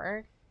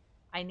mirror.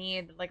 I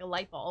need, like, a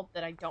light bulb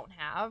that I don't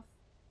have.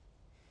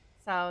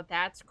 So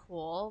that's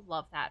cool.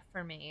 Love that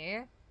for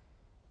me.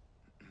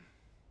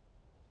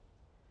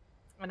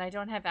 And I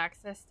don't have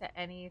access to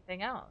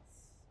anything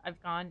else.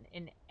 I've gone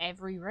in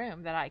every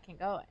room that I can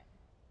go in.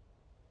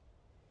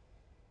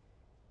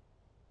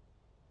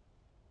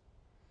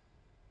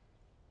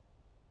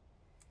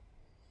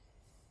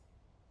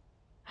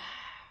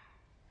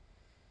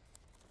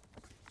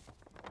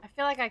 I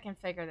feel like I can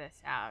figure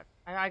this out.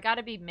 I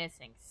gotta be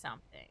missing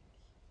something.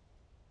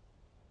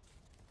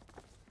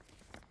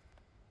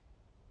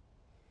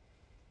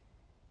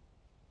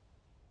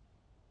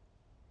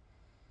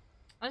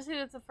 Honestly,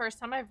 that's the first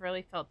time I've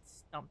really felt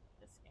stumped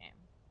this game.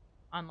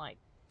 On, like,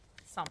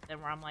 something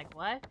where I'm like,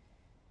 what?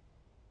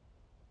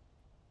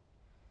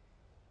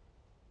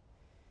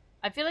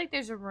 I feel like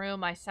there's a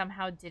room I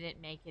somehow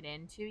didn't make it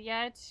into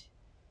yet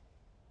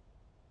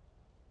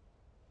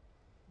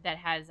that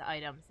has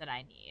items that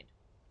I need.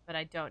 But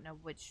I don't know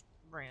which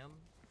room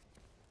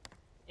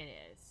it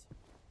is.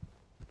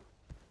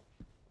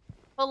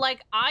 But,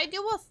 like, I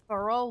do a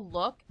thorough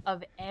look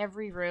of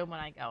every room when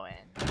I go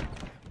in.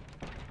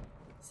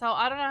 So,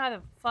 I don't know how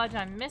the fudge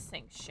I'm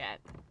missing shit.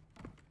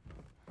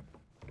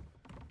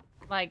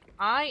 Like,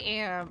 I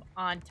am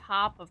on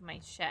top of my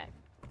shit.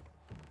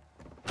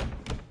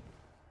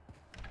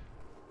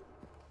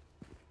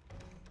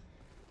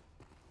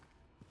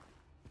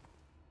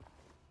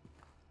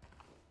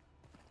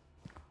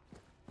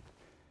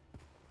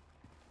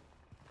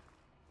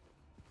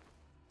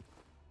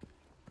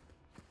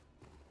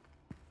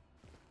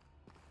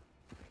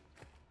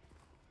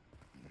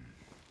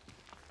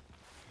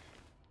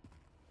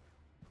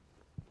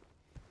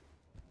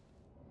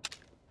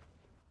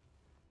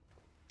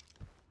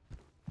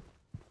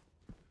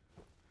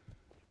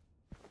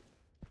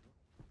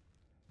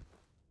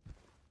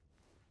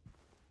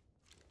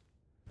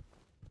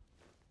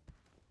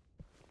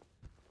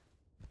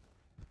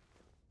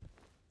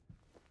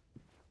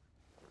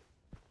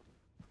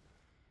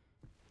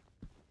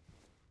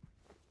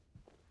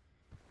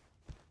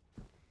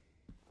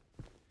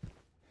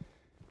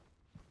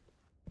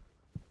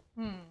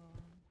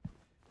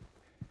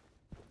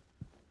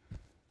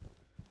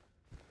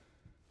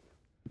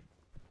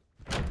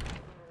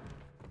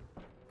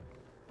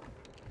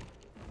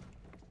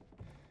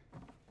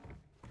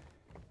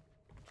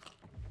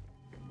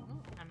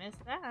 I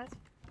missed that.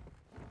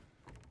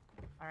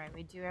 Alright,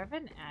 we do have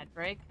an ad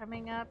break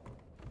coming up.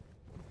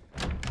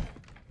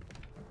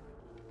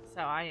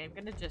 So I am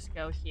going to just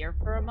go here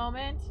for a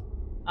moment.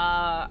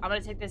 I'm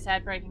going to take this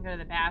ad break and go to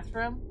the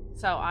bathroom.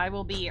 So I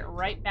will be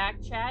right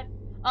back, chat.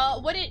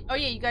 Oh yeah,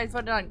 you guys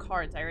voted on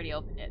cards. I already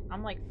opened it.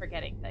 I'm, like,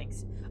 forgetting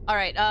things.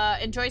 Alright,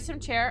 enjoy some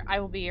chair. I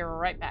will be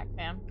right back,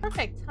 fam.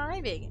 Perfect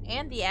timing.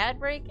 And the ad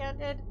break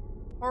ended.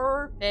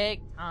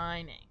 Perfect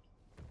timing.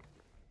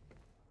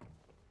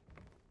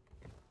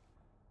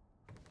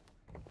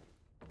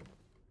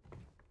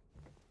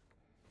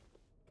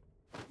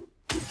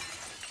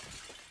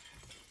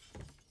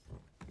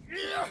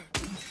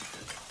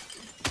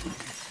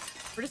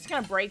 We're just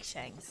gonna break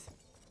Shanks.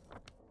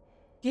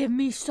 Give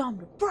me some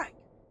to break.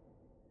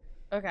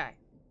 Okay.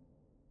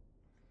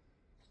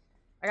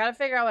 I gotta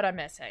figure out what I'm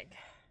missing.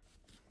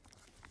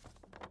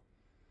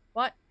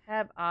 What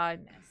have I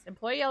missed?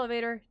 Employee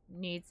elevator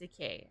needs a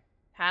key.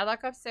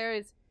 Padlock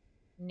upstairs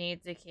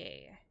needs a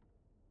key.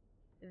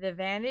 The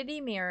vanity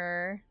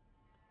mirror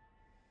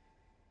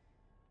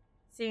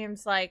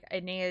seems like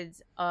it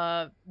needs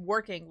a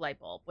working light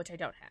bulb, which I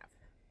don't have.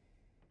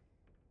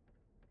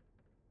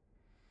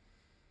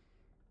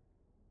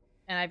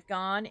 And I've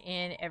gone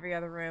in every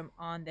other room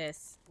on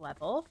this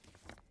level.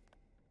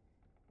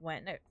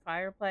 Went in the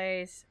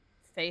fireplace,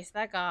 faced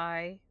that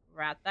guy,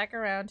 wrapped back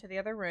around to the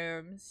other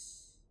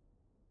rooms.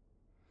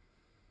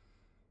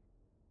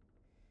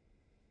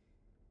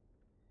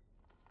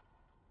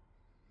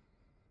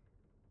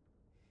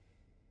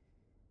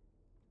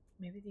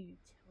 Maybe the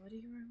utility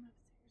room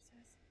upstairs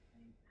has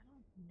something? I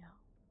don't know.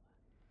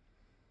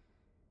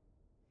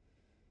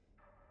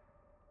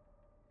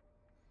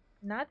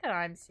 Not that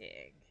I'm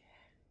seeing.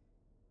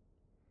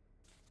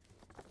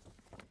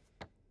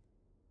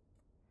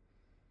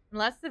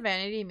 Unless the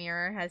vanity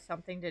mirror has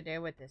something to do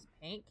with this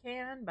paint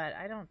can, but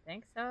I don't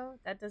think so.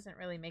 That doesn't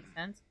really make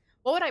sense.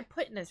 What would I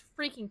put in this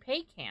freaking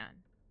paint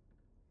can?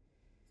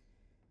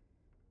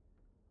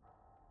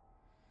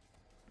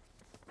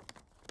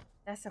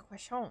 That's a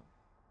question.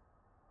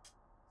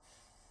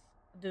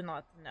 Do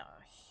not know.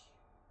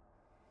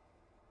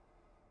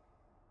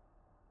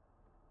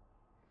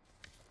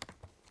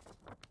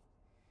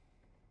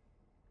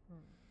 Hmm.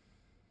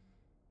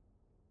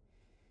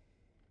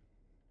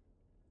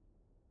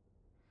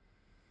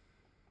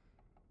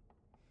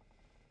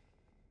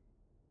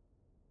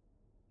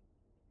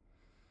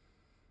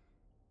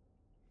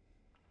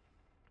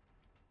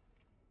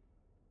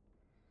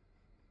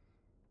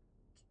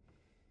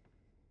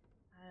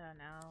 I don't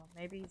know.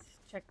 Maybe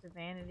check the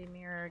vanity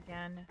mirror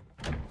again.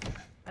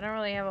 I don't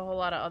really have a whole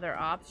lot of other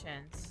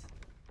options.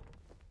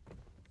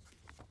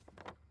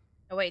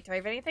 Oh wait, do I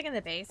have anything in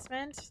the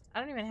basement? I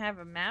don't even have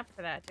a map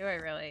for that, do I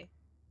really?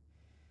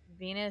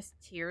 Venus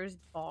Tears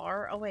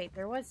Bar? Oh wait,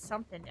 there was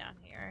something down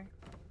here.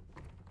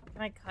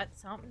 Can I cut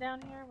something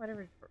down here?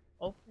 Whatever's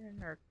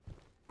open or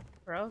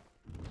broke?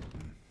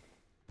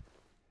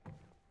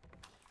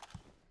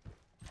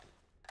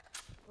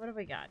 What have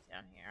we got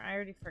down here? I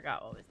already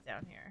forgot what was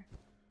down here.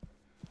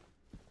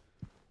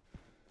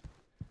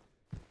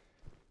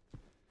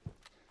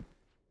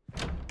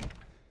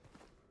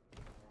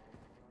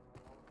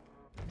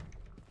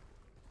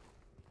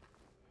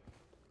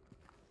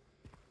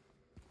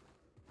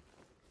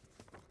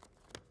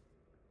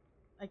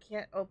 I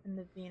can't open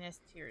the Venus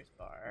Tears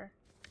Bar.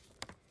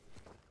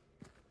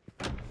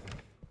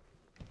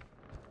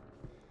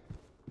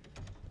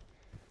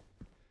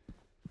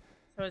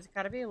 So it's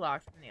gotta be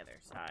locked from the other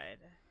side.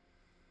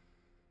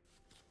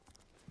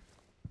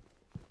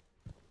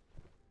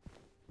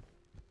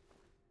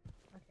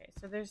 Okay,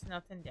 so there's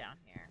nothing down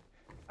here.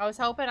 I was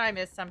hoping I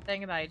missed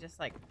something that I just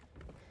like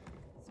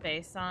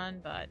spaced on,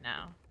 but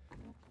no.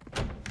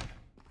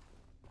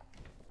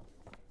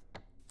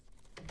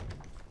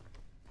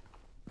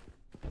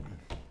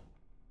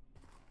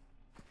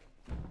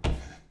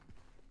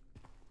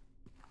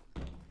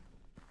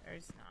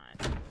 There's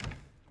not.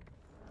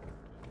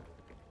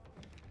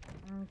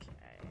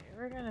 Okay,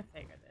 we're gonna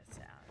figure this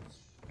out.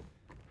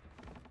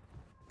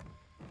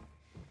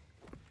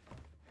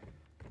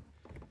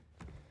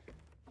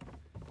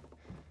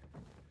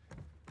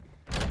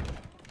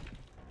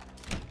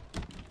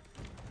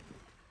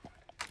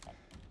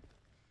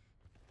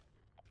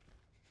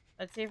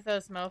 Let's see if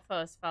those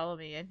mofos follow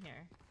me in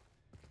here.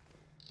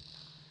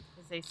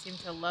 Because they seem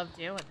to love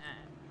doing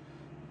that.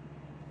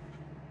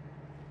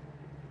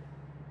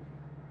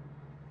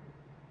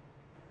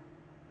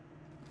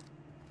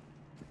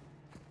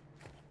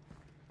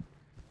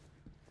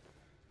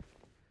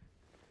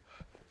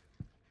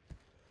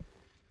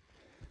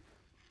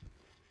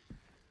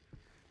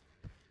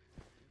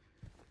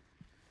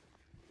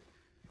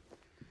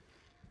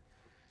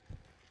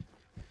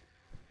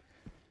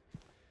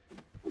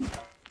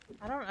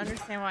 I don't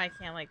understand why I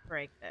can't, like,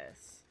 break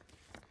this.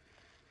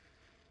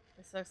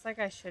 This looks like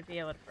I should be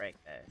able to break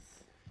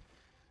this.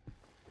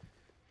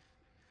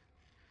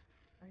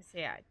 Okay, so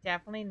yeah, I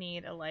definitely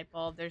need a light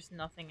bulb. There's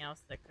nothing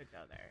else that could go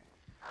there.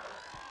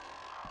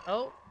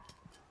 Oh.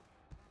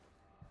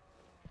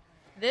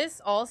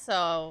 This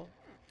also,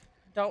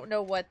 don't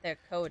know what the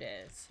code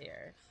is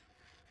here.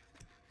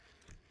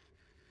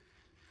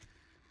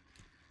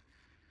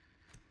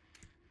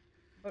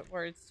 What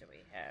words do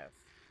we have?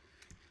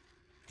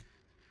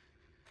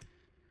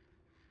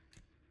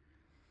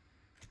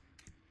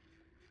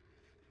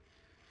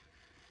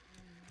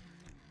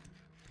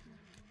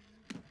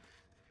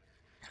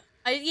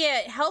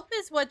 Yeah, help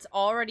is what's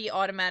already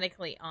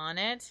automatically on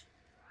it.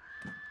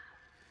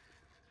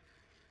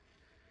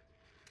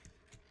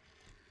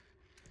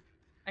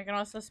 I can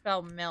also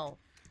spell milk.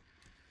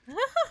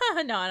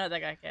 No, I don't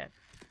think I can.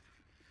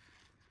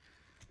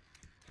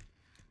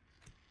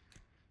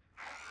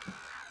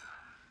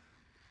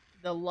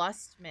 The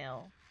Lust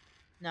Mill.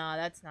 No,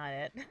 that's not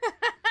it.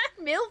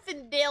 Milf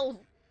and Dilf.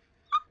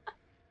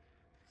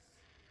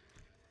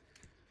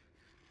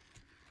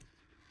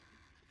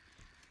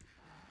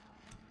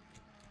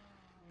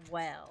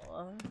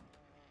 Well.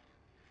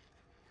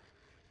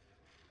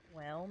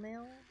 Well,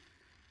 Mill?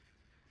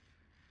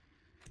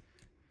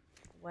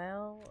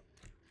 Well.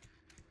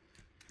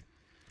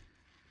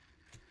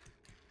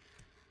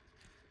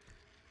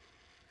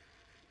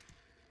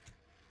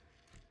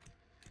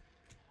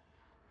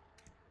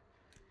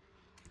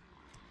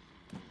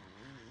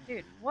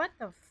 Dude, what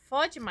the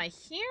fudge am I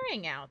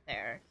hearing out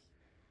there?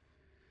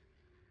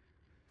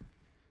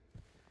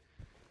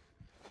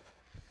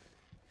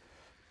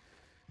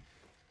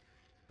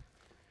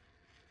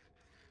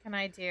 Can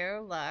I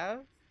do love?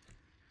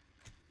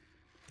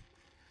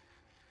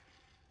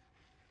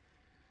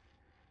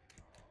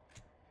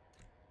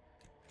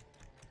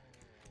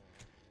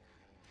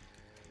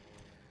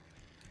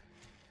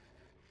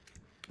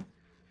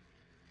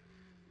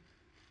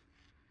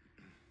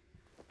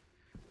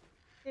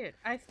 Dude,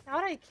 I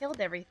thought I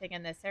killed everything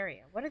in this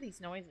area. What are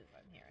these noises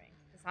I'm hearing?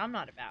 Because I'm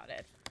not about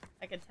it.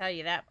 I can tell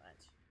you that much.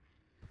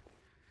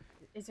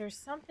 Is there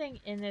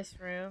something in this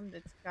room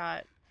that's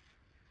got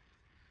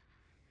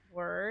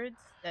words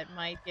that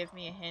might give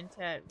me a hint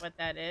at what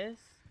that is?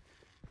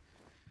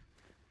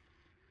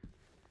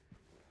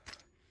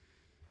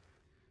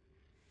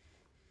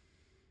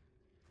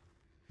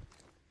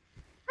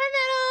 Hi,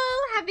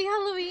 Metal! Happy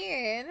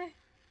Halloween!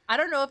 I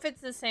don't know if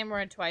it's the same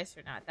word twice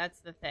or not. That's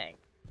the thing.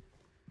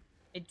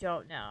 I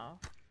don't know.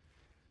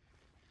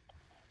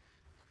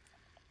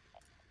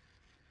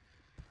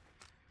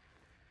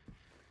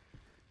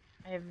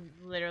 I have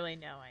literally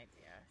no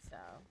idea, so.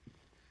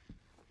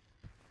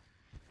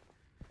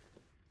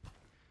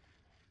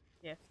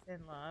 Gift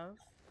and love.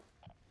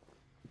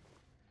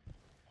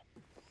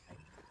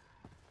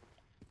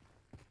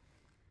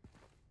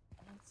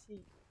 I don't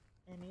see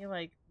any,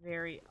 like,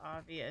 very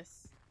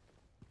obvious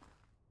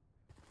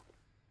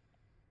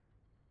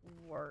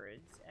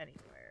words anywhere.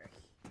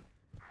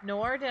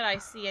 Nor did I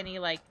see any,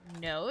 like,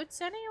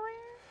 notes anywhere.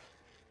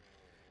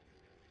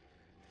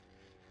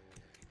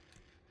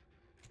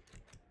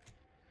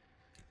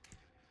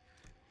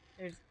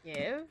 There's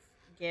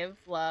give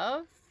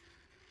love.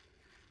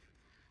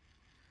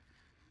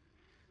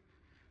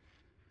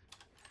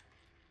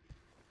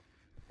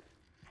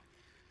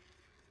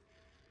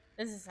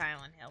 This is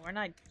Silent Hill. We're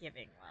not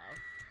giving love.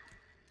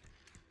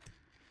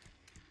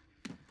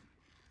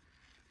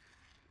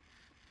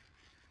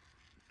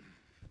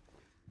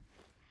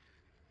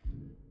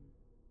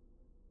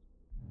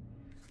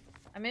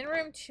 I'm in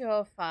room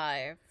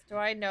 205. Do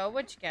I know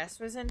which guest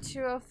was in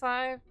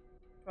 205?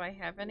 Do I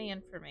have any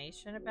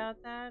information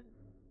about that?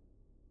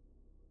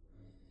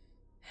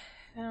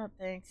 I don't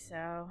think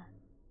so.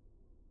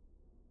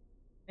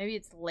 Maybe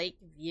it's Lake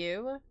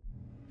View?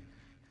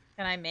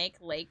 Can I make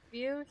Lake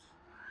View?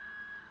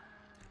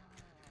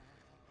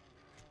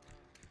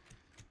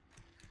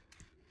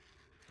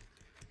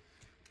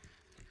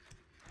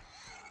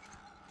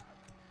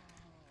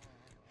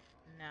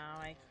 No,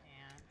 I can't.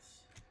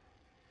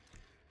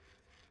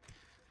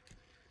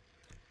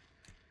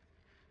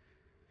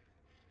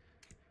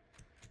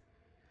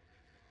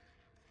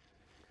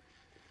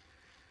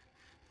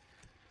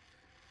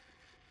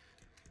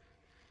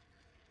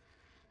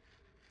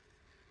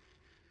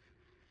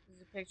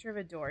 There's a picture of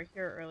a door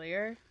here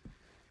earlier.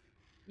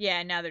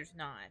 Yeah, now there's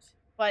not.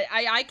 But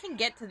I can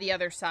get to the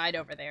other side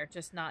over there,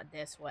 just not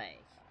this way.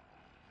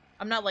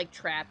 I'm not, like,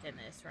 trapped in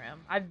this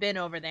room. I've been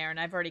over there, and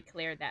I've already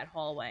cleared that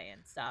hallway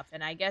and stuff.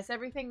 And I guess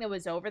everything that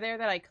was over there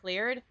that I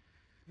cleared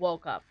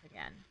woke up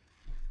again.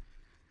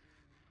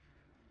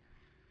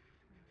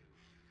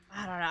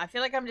 I don't know. I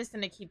feel like I'm just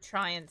going to keep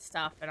trying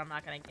stuff, and I'm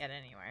not going to get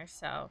anywhere.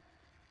 So,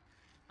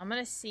 I'm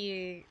going to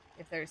see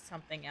if there's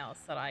something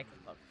else that I can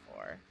look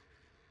for.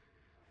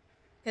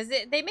 Because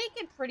they make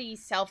it pretty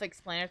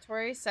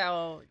self-explanatory,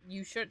 so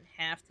you shouldn't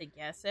have to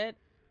guess it.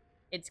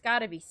 It's got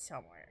to be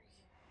somewhere.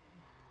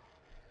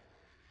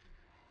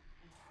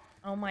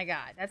 Oh my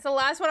god. That's the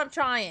last one I'm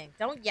trying.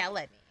 Don't yell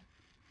at me.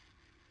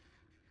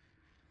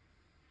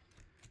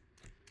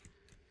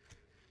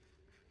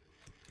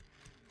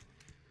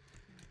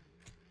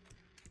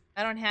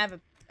 I don't have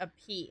a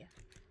P.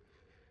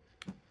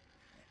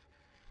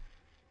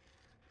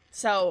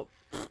 So,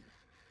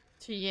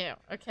 to you,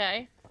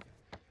 okay?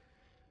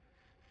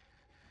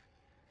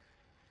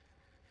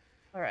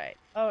 Alright,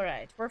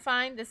 alright. We're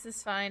fine. This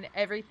is fine.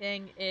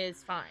 Everything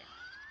is fine.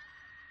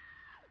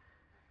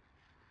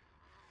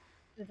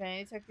 The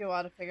vanity took you a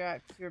while to figure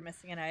out if you were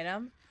missing an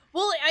item.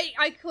 Well,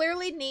 I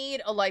clearly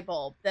need a light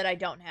bulb that I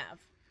don't have.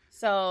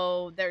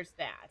 So, there's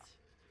that.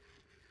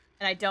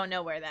 And I don't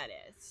know where that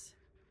is.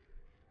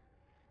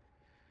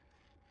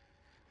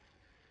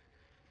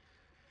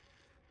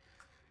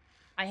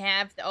 I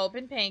have the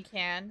open paint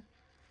can.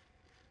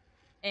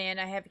 And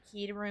I have a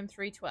key to room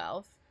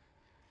 312.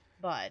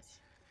 But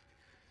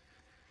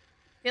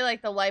I feel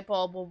like the light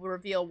bulb will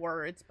reveal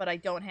words, but I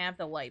don't have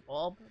the light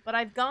bulb. But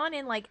I've gone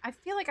in, like, I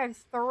feel like I've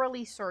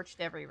thoroughly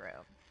searched every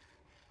room.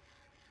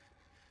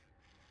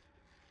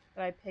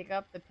 Did I pick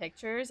up the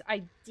pictures?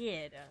 I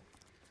did.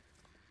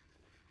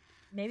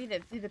 Maybe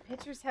do the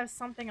pictures have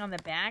something on the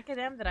back of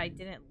them that I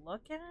didn't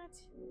look at?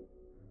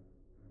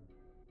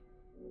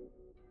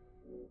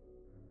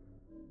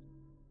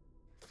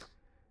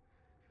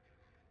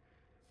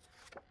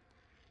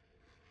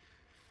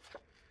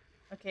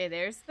 Okay,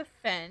 there's the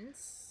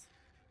fence.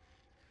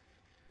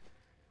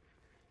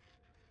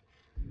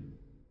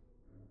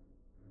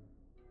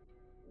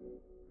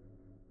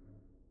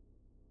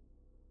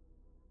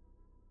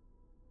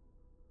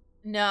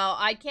 No,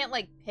 I can't,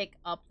 like, pick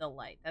up the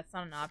light. That's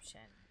not an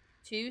option.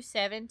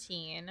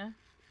 217.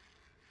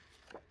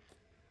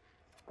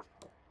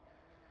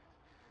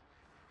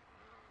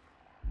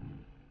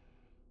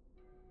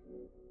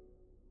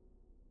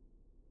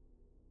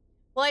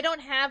 Well, I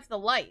don't have the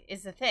light,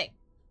 is the thing.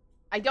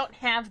 I don't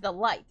have the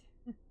light.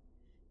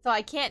 So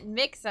I can't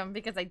mix them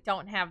because I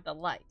don't have the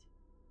light.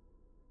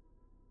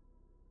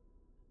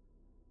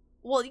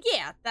 Well,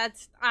 yeah,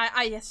 that's...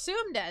 I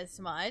assumed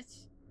as much.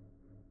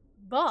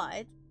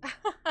 But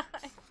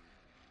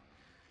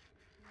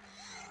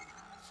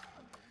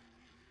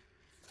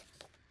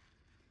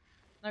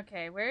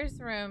Okay, where's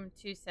room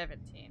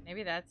 217?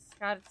 Maybe that's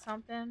got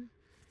something.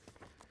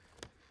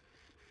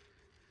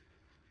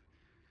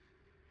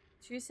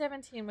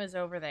 217 was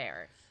over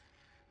there.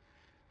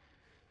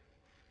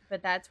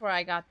 But that's where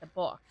I got the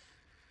book,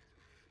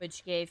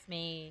 which gave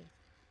me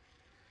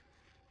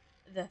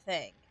the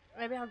thing.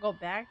 Maybe I'll go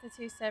back to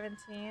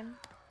 217.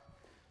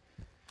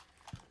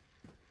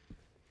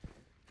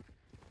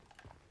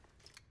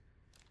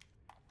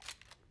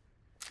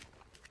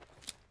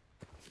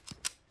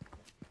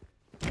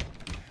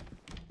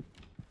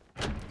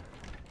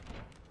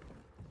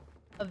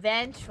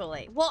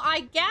 Eventually. Well, I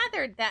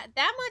gathered that.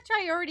 That much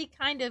I already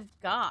kind of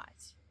got.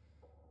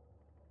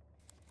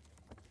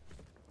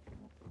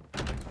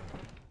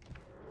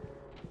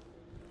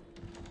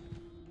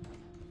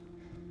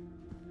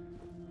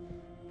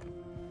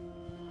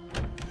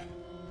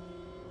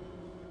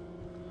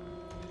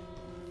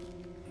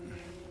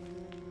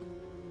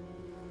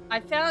 I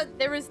found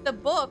there was the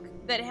book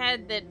that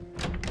had the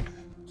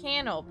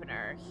can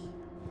opener.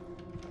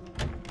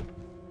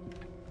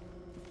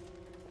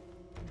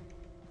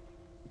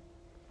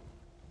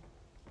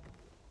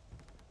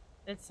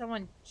 That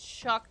someone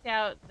chucked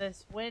out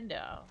this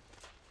window.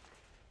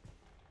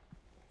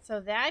 So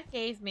that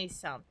gave me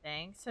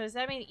something. So does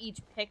that mean each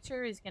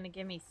picture is going to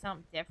give me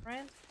something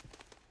different?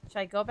 Should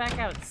I go back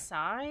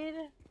outside?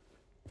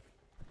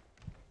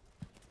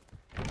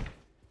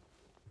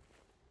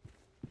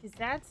 Because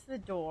that's the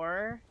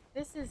door.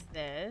 This is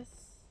this.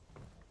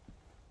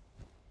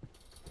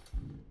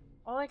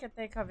 All I can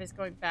think of is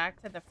going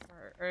back to the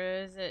first, or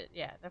is it,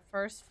 yeah, the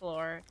first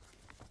floor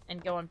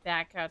and going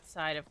back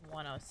outside of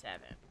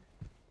 107.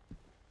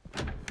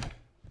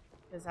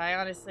 Because I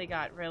honestly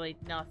got really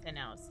nothing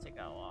else to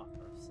go off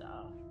of, so.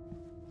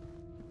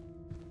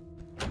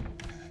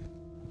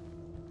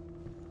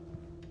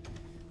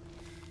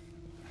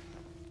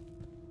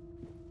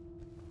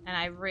 And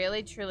I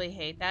really, truly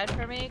hate that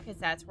for me,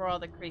 because that's where all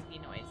the creepy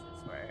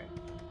noises were.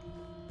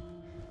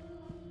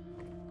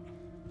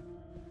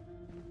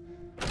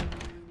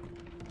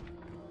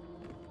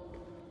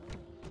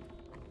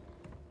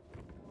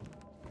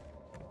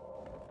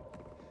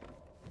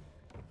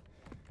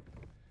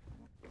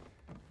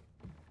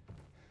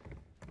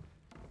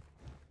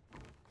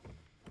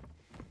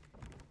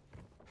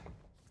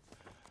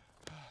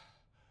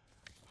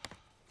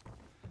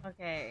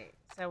 Okay,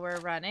 so we're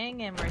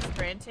running and we're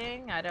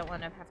sprinting. I don't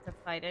want to have to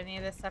fight any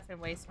of this stuff and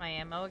waste my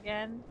ammo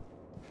again.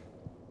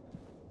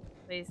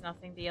 Please,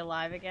 nothing be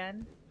alive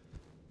again.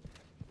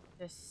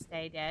 Just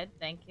stay dead.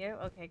 Thank you.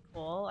 Okay,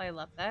 cool. I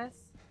love this.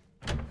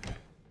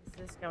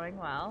 This is going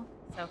well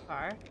so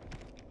far.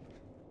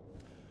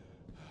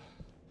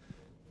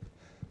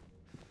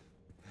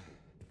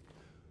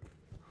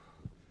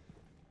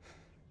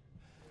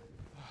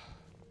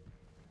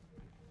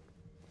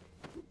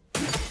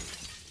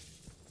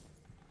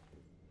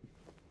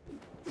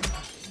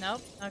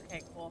 Nope.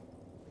 Okay, cool.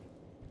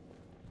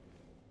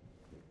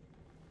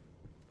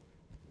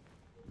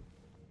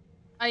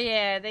 Oh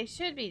yeah, they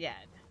should be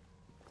dead.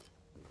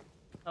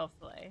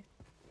 Hopefully.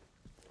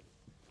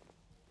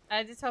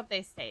 I just hope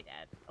they stay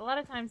dead. A lot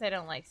of times I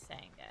don't like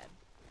staying dead.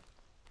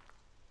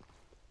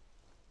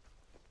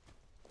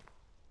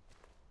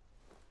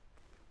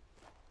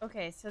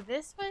 Okay, so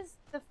this was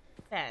the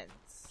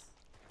fence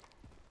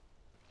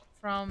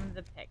from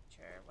the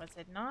picture, was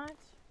it not?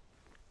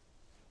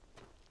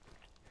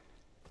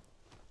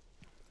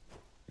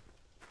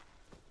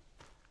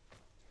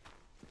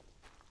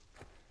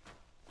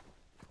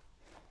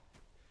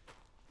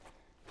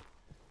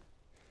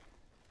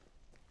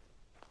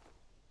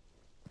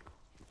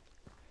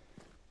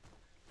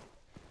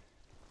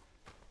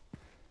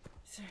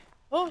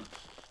 Oh!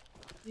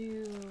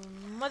 You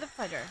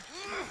motherfucker.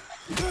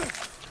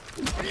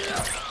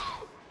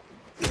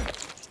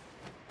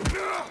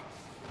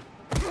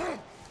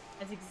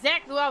 That's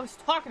exactly what I was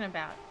talking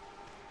about.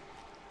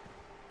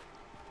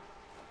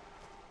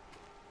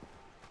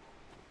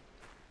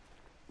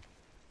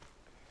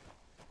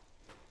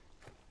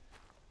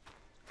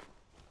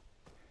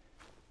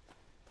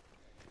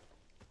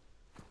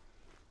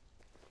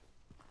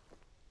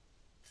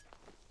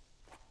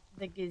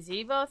 The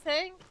gazebo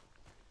thing?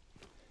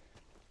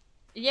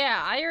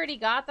 Yeah, I already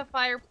got the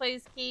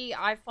fireplace key.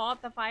 I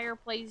fought the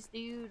fireplace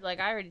dude. Like,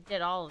 I already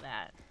did all of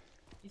that.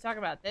 You talking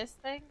about this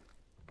thing?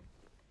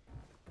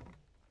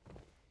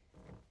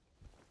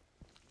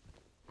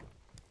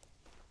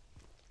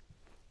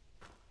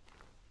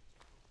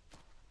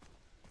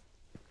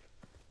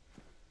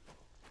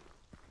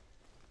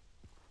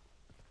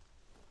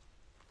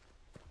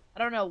 I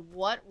don't know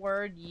what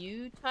word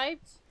you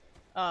typed,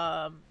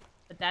 but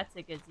that's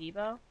a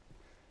gazebo.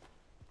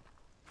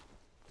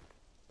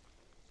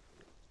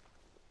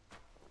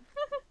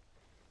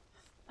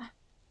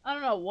 I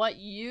don't know what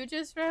you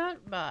just wrote,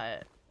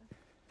 but...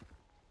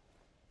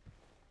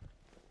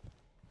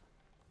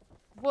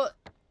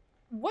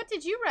 What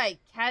did you write?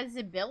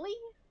 Kazabilly?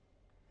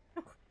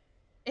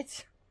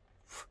 It's...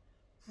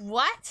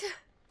 What?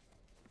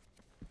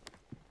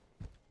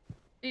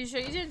 Are you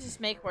sure you didn't just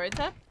make words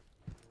up?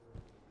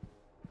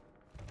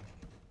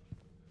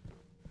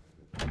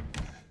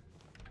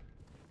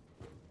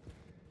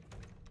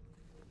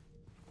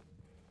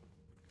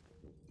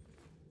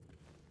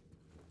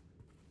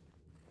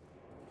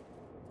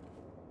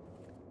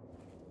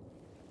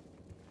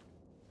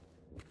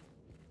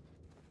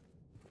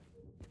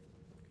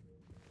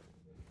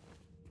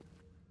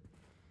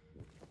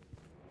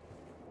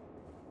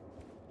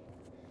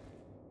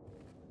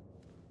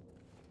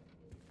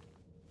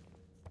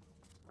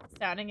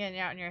 Sounding it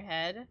out in your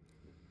head.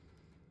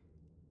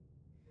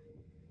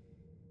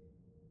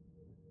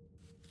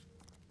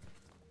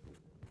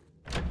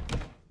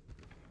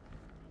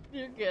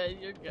 You're good,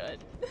 you're good.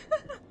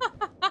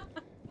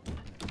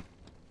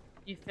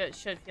 You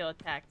should feel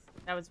attacked.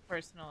 That was a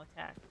personal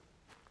attack.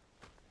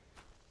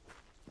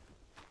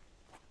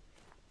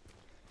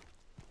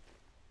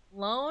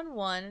 Lone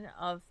one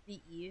of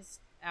the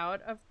east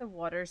out of the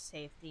water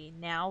safety,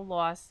 now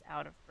lost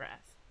out of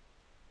breath.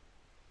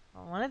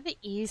 One of the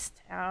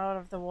east out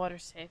of the water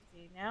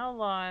safety, now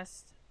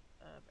lost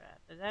breath.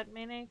 Does that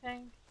mean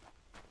anything?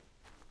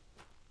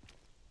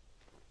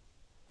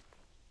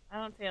 I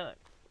don't feel it.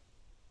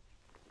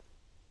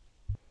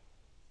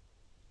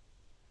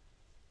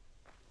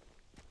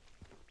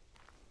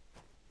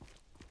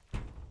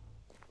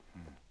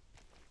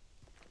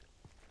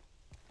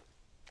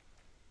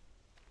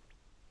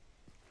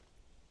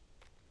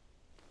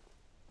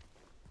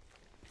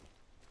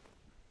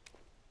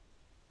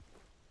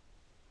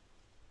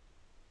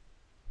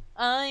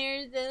 Oh,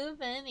 you're so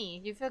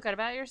funny. You feel good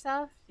about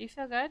yourself? Do you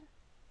feel good?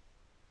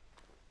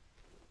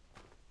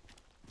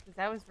 Because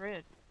that was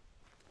rude.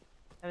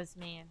 That was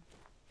mean.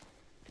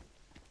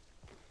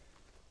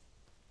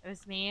 That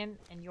was mean,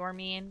 and you're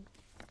mean.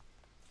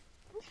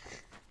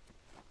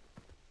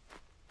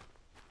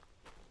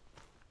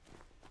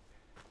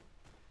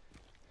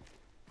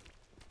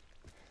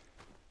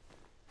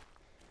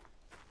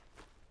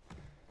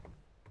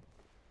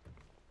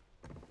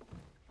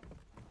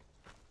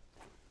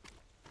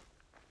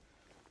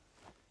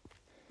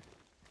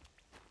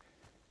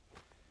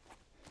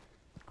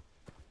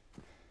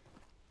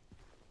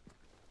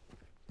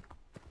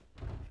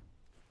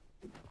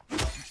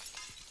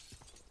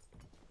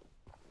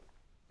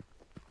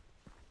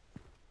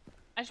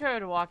 I sure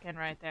would walk in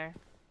right there.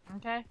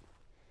 Okay?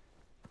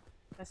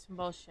 That's some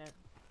bullshit.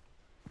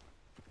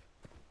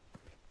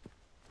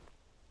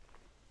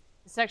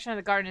 The section of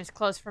the garden is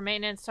closed for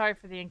maintenance. Sorry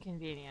for the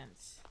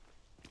inconvenience.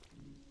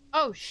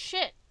 Oh,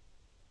 shit!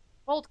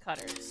 Bolt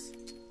cutters.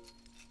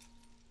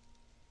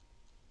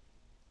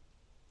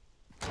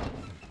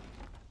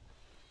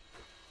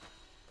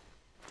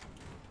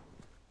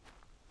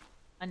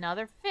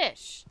 Another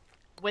fish.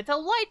 With a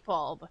light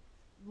bulb.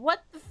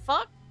 What the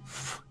fuck?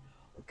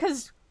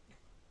 Because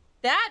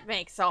that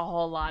makes a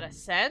whole lot of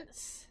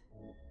sense.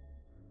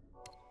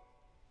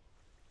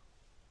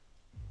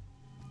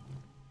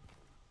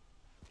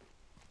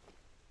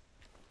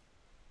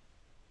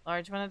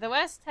 Large one of the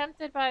West,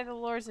 tempted by the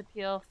lure's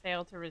appeal,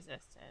 failed to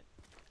resist it.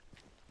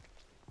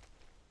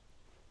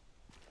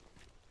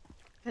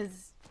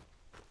 Because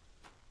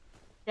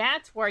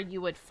that's where you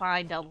would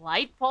find a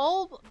light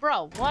bulb?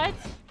 Bro, what?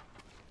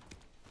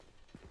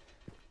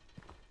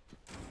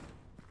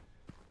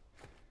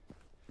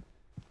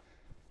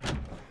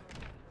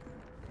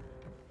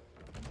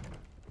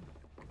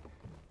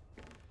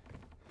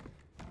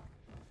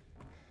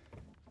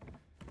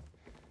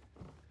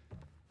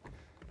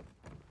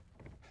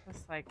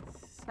 That's like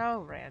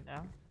so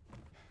random.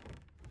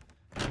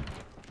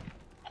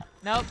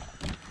 Nope.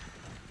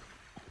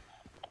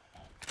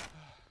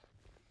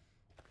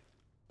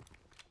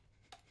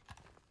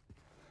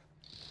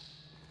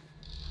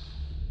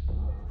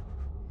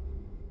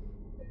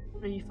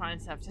 You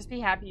find stuff. Just be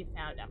happy you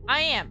found them.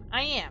 I am.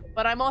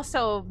 But I'm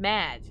also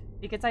mad.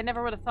 Because I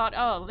never would have thought,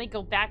 oh, let me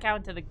go back out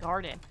into the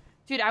garden.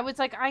 Dude, I was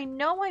like, I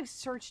know I've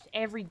searched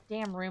every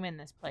damn room in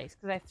this place.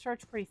 Because I've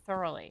searched pretty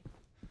thoroughly.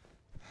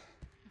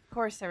 Of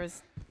course, there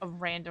was a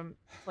random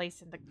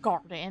place in the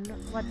garden.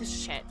 What the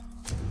shit?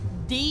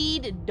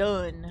 Deed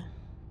done.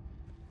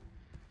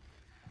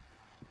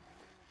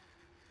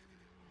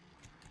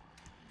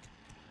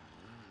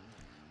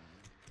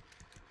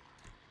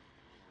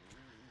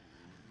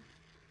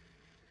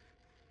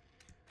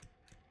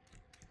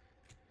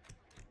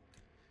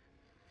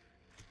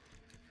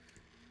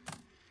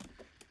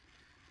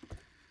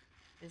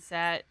 Is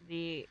that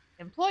the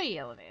employee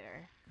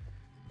elevator?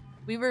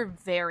 We were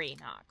very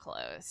not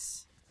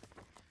close.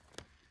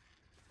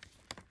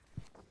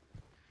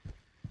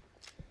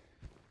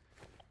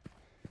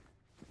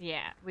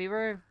 Yeah, we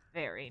were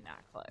very not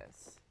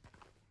close.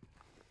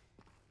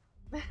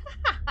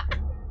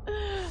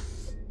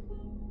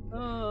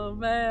 Oh,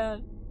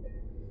 man.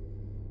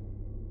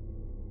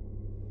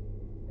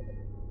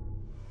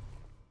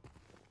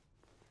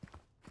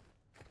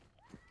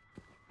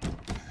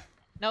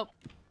 Nope.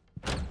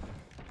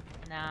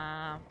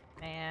 Nah,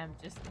 man,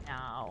 just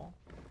no.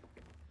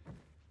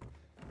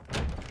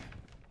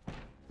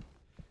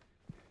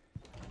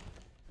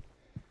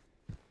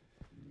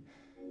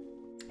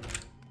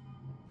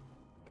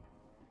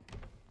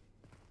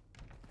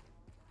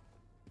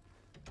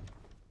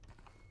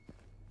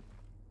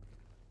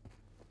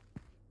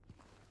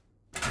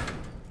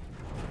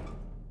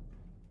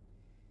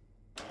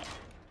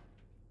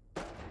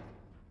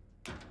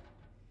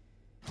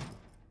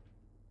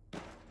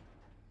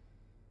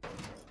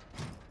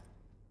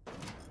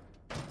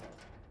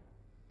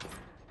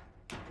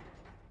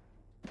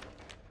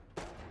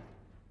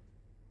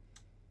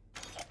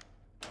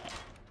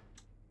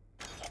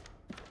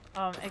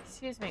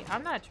 Excuse me.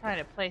 I'm not trying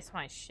to place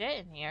my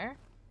shit in here.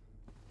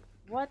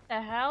 What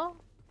the hell?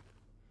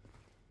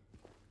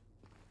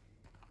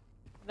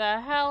 The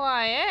hell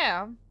I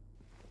am?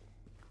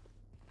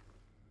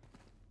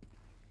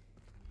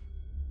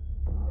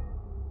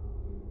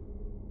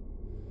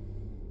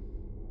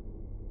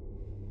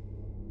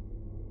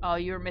 Oh,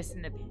 you were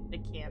missing the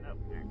can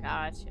opener.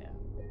 Gotcha.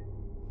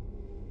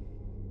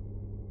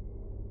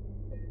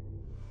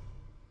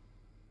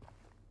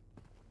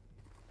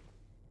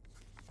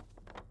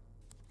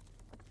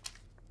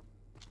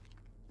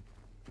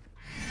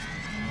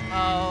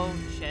 Oh,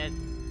 shit.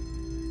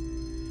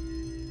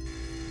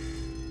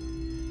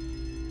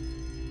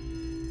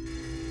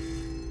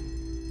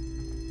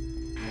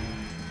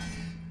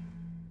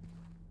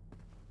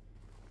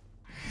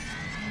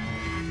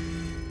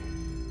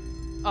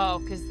 Oh,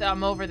 because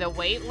I'm over the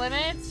weight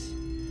limit?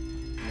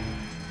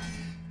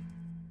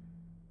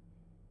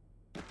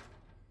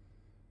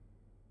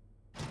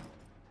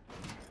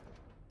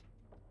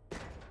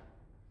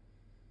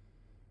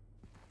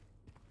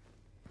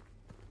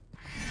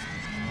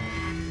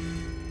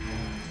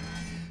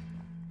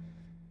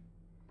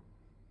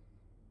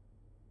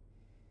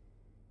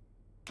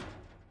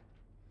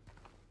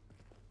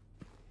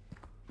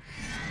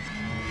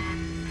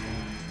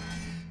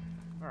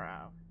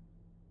 Bro.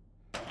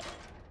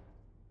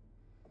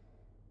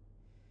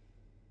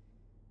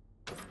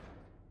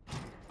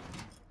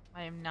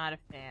 I am not a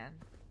fan.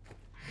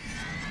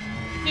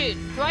 Dude,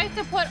 do I have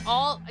to put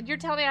all... You're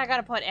telling me I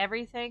gotta put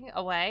everything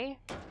away?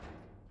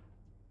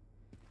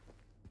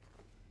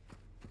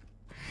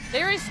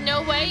 There is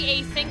no way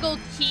a single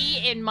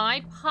key in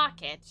my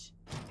pocket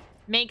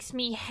makes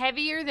me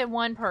heavier than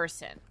one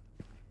person.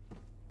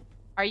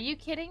 Are you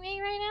kidding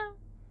me right now?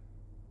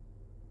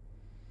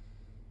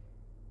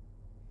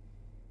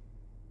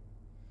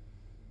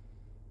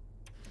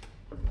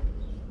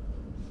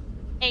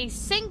 A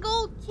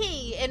single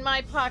key in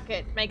my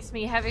pocket makes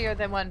me heavier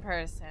than one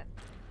person.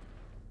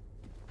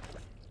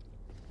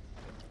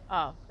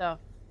 Oh, the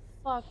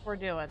fuck we're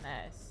doing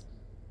this.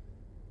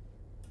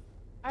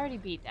 I already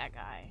beat that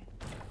guy.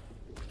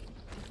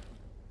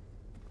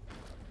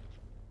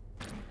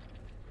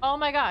 Oh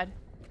my god.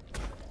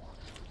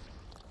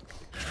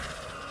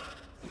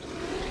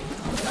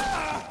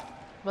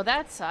 Well,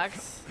 that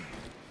sucks.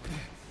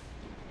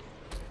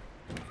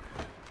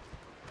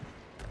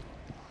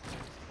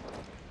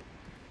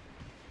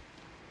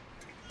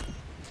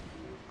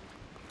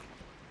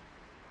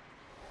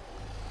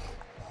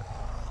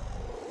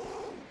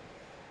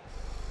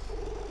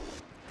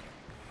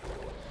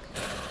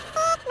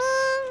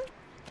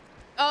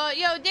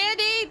 Yo,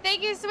 Dandy,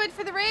 thank you so much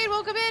for the raid.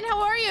 Welcome in. How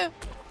are you?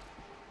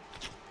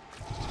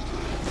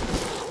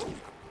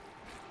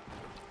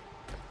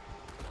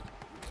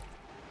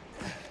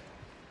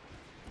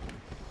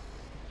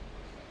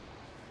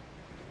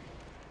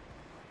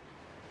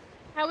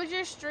 How was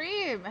your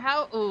stream?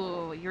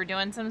 Ooh, you were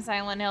doing some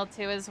Silent Hill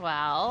 2 as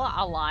well.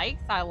 I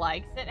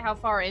liked it. How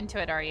far into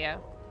it are you?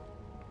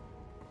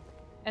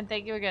 And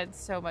thank you again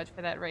so much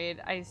for that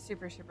raid. I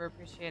super, super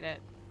appreciate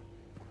it.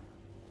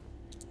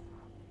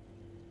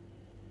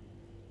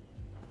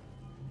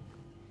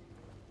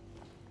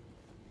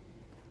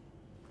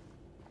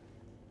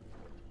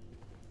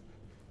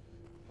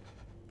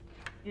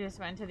 You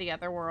just went to the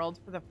other world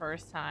for the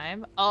first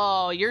time?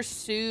 Oh, you're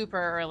super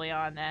early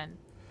on then.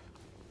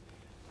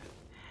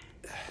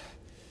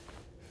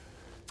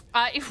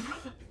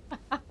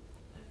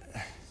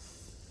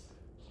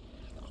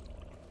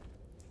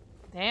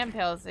 Damn,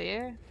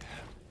 Pilsy.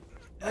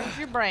 Where's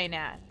your brain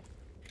at?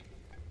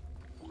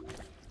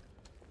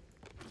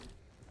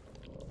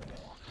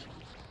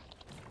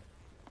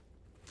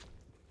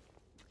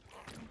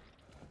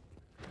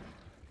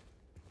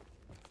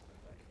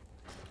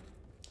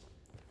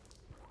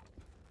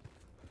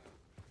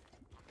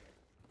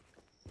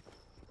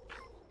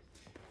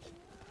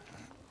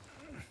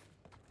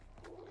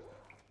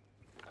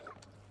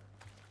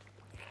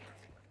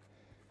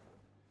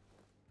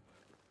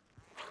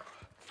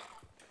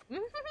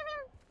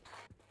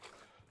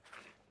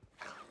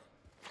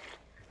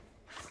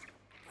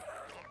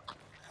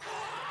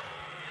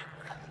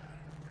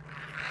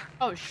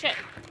 Oh shit.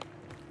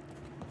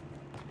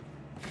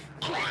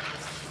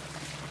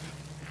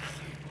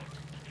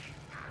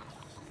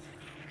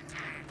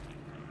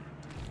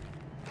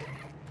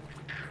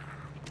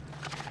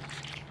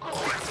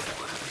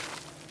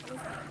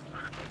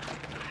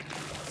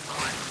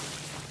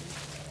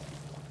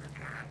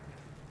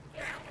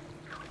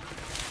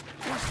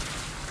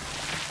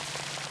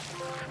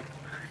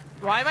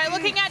 Why am I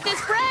looking at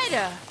this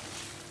bread?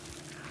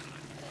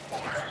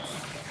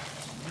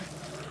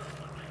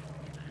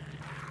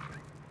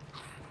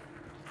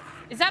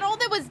 Is that all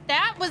that was?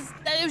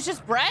 It was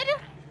just bread?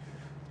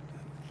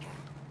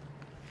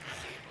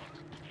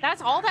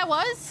 That's all that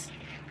was?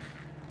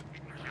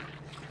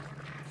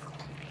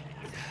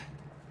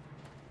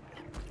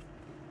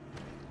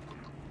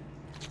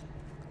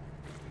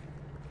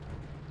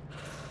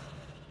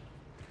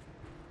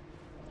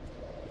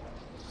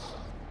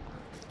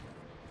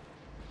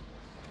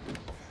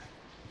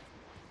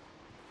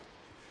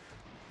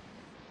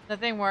 The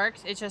thing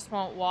works, it just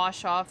won't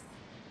wash off.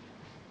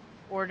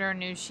 Order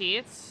new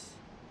sheets.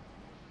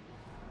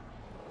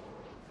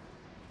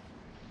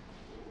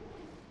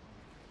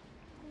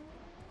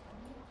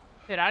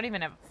 Dude, I don't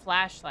even have a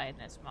flashlight in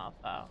this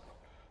mofo.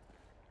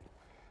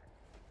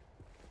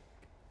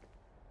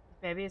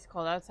 Baby, it's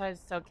cold outside, it's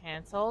still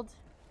canceled.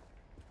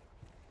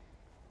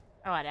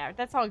 Oh, whatever.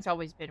 That song's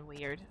always been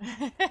weird.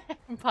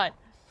 But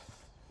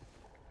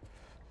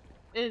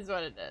it is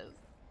what it is.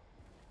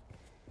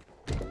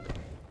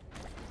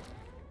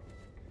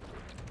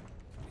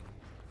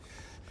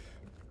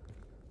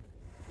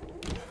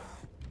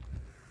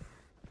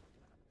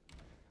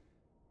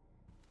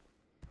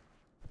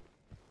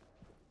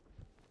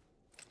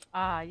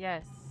 Ah,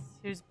 yes.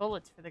 Here's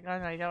bullets for the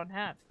gun I don't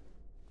have.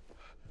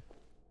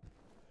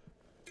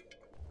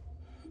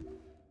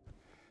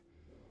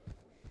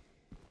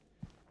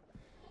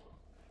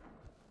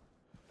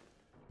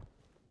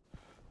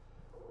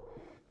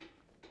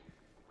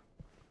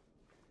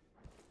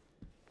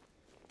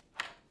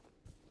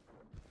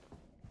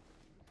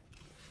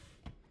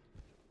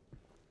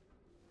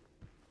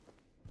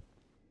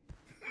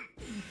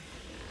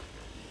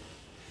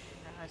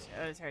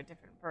 Oh, is there a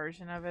different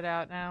version of it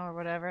out now or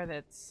whatever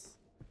that's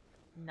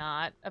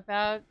not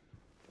about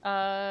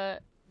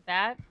that?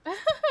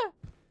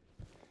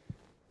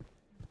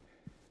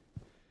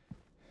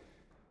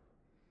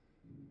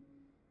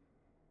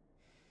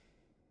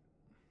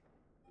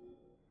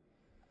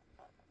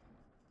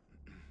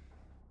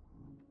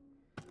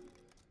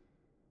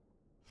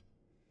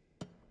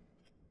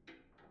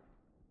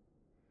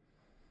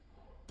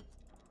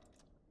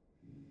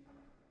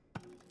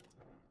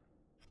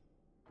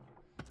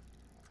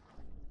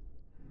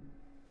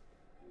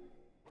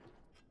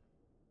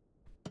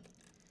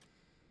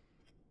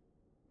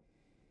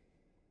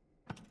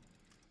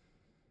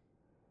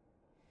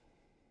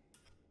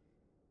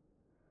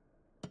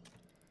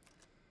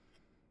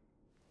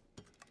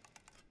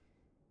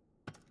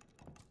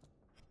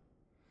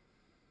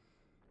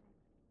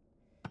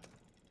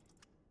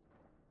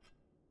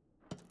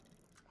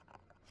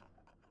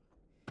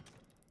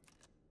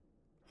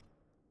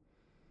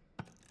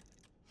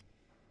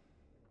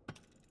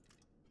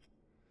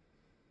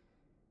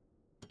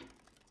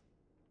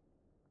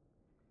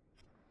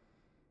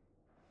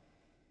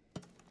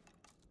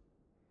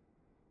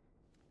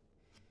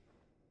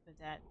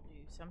 Did that do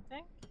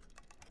something?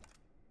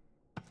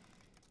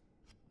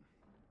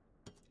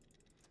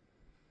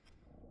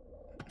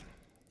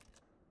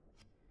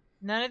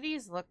 None of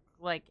these look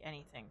like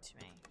anything to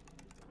me.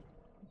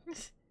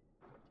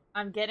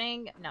 I'm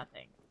getting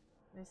nothing.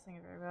 This thing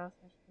is very well.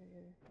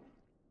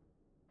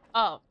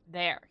 Oh,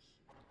 there.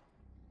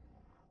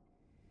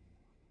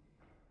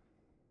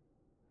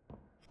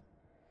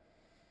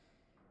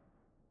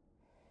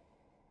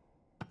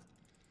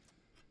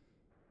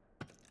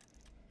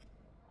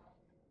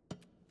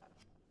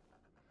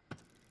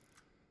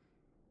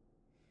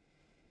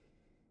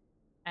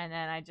 And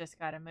then I just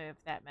gotta move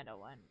that middle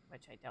one,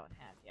 which I don't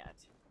have yet.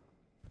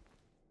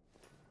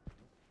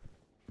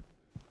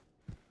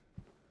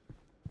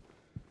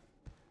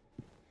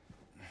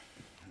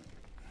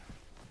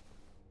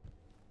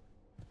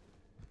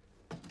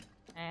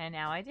 And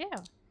now I do.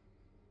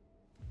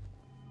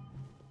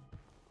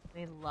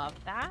 We love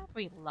that.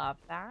 We love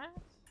that.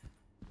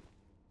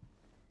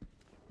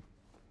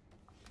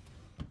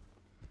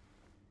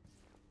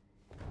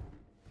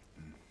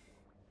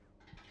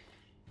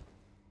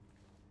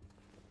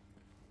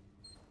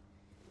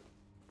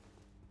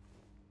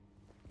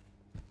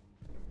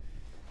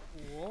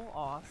 Cool.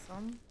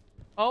 Awesome.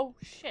 Oh,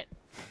 shit.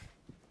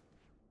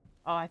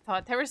 Oh, I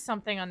thought there was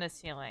something on the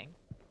ceiling.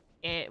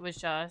 It was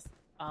just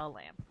a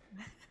lamp.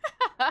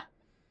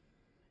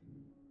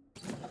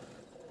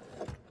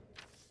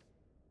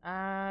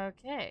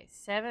 Okay,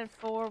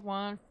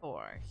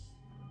 7414.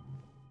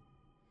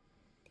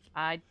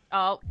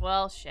 Oh,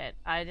 well, shit.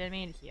 I didn't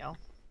mean to heal.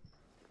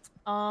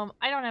 I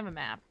don't have a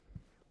map.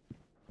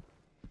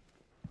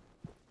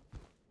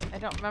 I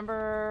don't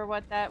remember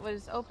what that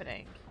was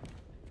opening.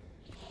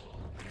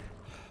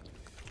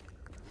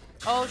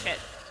 Oh, shit.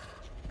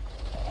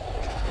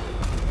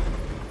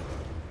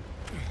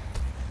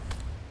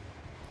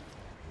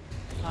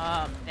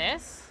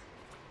 This?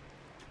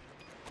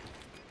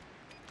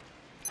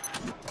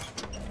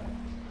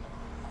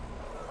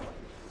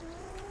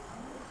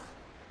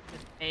 The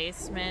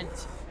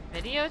basement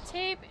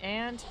videotape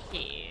and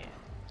key.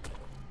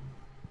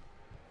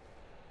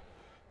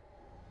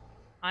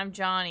 I'm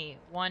Johnny,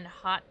 one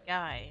hot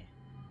guy.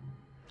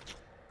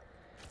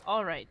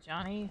 Alright,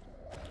 Johnny.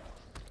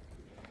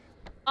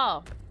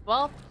 Oh,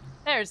 well,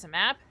 there's a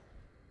map.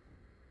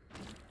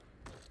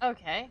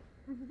 Okay.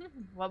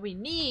 What we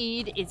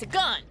need is a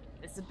gun.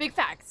 This is a big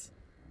fact.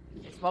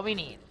 It's what we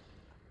need.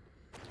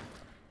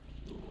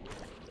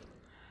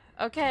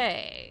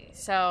 Okay,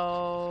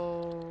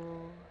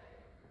 so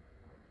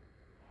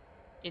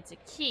it's a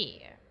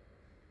key.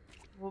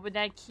 What would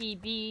that key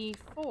be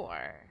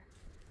for?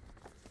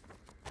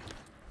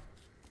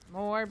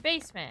 More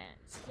basement.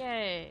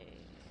 Yay.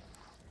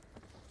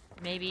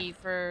 Maybe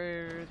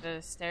for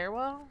the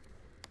stairwell?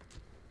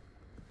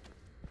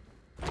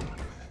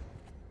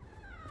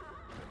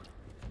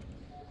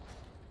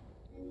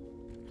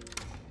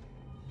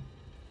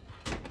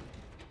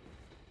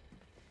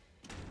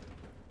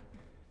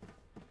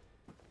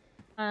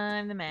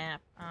 On the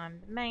map, on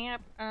the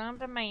map, on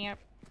the map.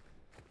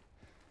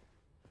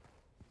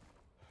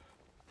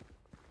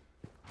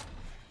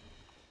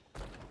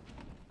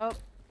 Oh.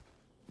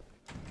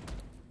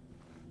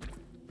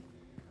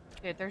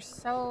 Dude, they're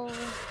so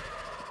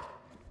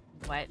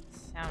wet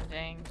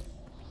sounding.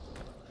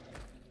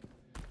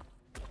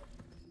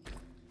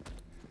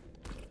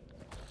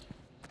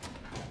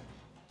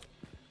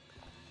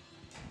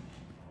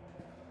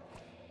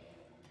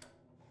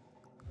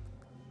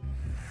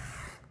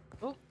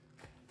 Oh.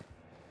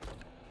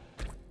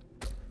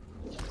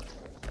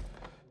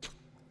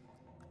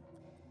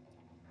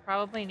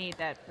 Probably need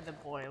that for the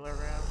boiler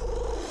room.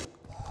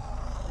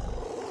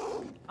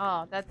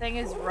 Oh, that thing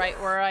is right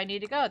where I need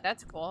to go.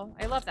 That's cool.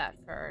 I love that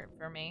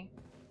for me.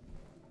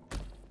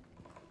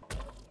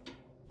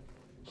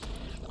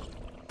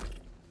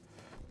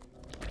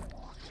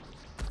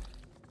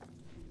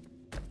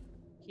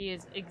 He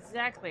is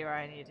exactly where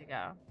I need to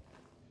go.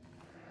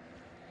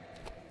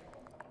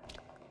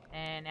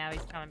 And now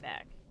he's coming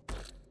back.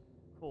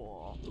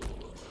 Cool.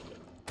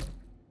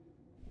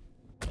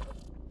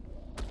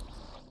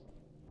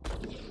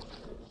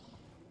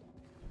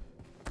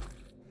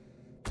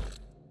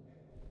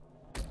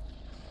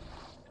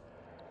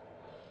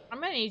 I'm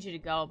gonna need you to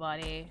go,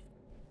 buddy.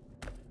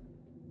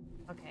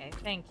 Okay,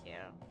 thank you.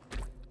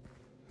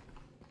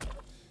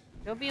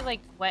 Go be,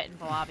 like, wet and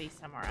blobby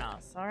somewhere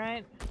else,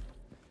 alright?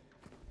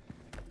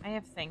 I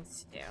have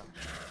things to do.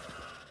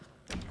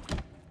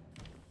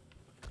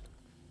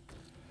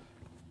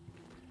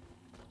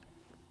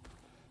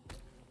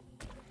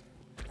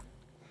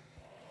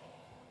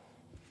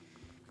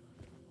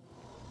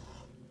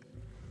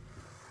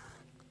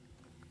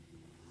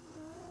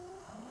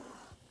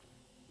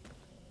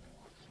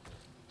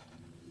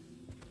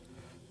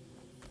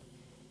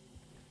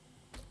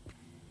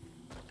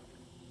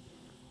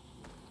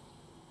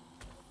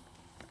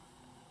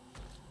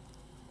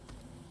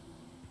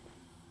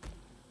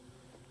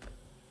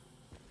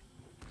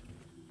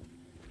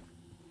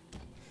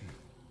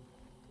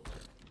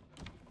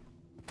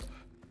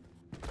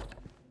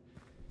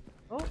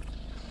 Oh.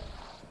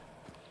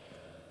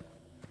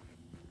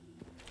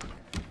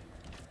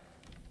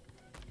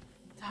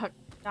 Duck,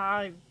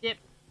 dive, dip.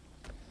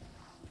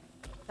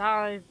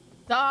 Dive,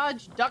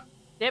 dodge, duck,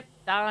 dip,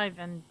 dive,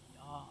 and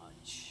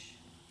dodge.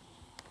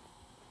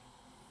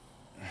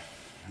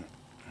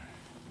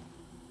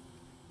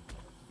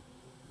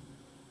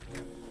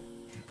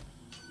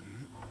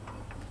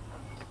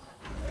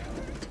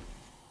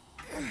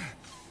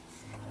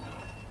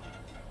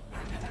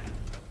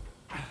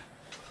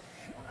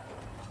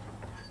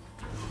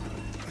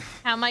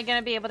 How am I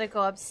gonna be able to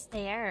go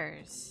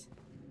upstairs?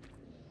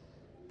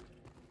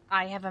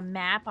 I have a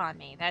map on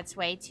me. That's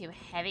way too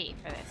heavy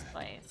for this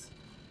place.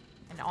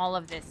 And all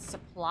of this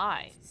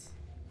supplies.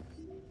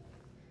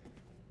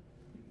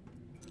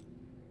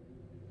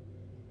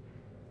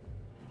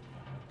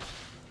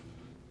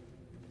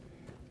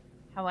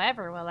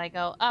 However, will I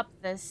go up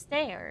the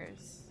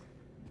stairs?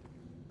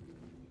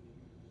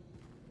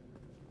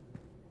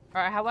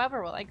 Or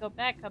however, will I go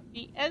back up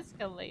the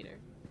escalator?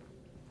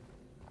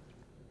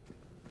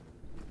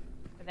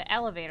 Or the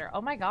elevator?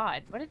 Oh my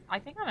god. What is, I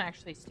think I'm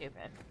actually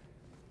stupid.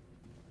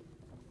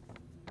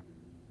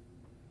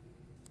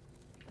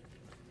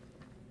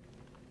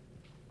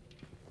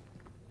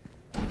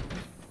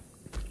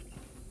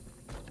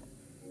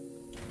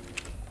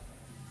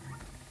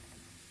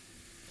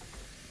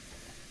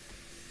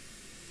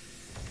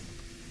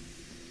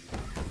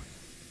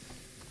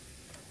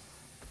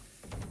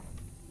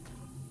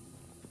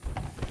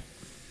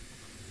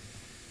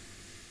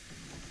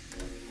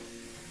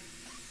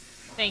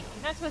 Thank you.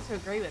 You're not supposed to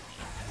agree with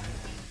me.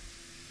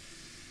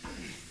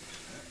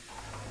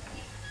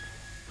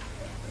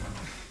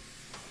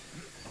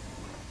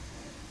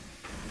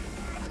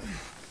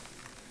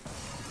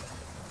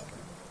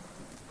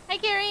 Hi,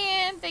 Carrie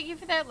Ann. Thank you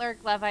for that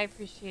lurk, love. I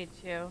appreciate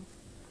you.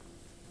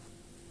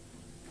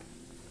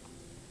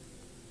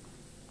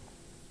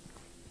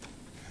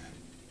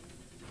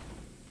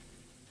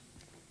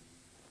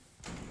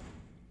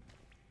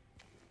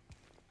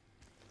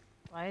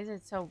 Why is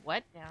it so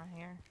wet down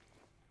here?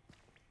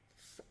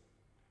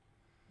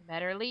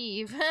 Better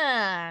leave.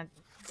 I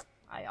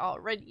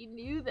already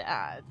knew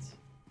that.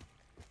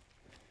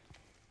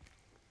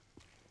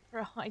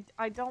 Bro,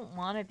 I don't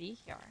want to be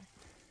here.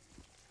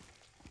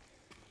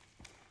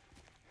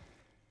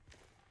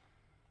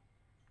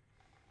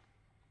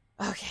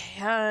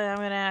 Okay, I'm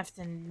gonna have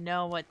to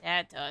know what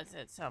that does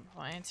at some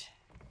point.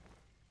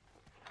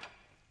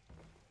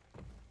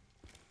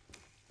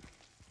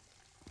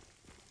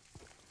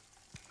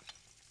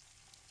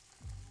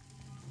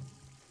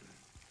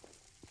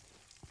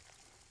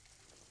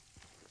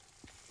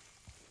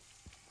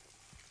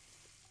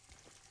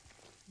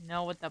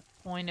 Know what the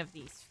point of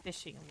these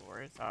fishing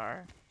lures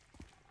are.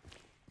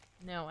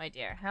 No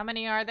idea. How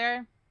many are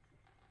there?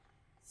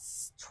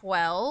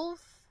 12?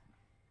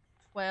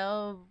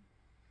 12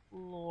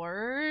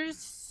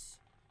 lures.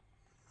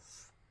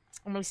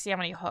 Let me see how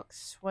many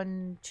hooks.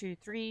 1, 2,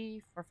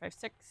 3, 4, 5,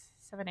 6,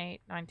 7,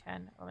 8, 9,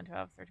 10, 11,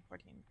 12, 13,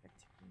 14,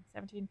 15.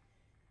 17,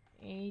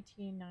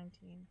 18, 19,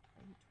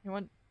 20,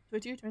 21,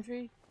 22,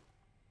 23,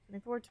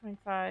 24,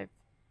 25,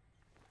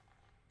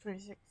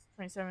 26,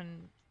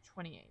 27,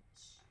 28.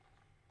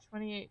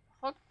 28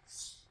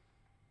 hooks.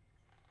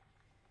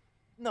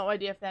 No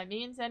idea if that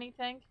means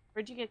anything.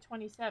 Where'd you get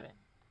 27?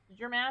 Did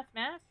your math?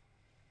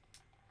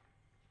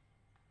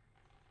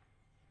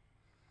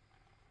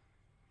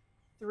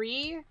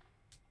 3,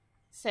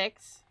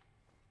 6,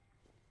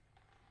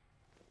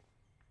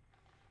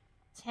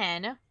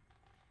 10,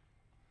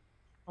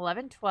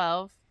 11,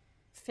 12,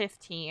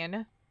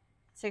 15,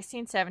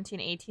 16, 17,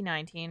 18,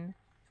 19,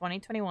 20,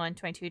 21,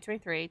 22,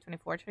 23,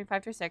 24,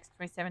 25, 26,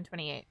 27,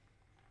 28.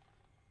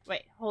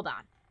 Wait, hold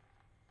on.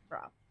 Bro.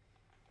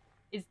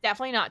 It's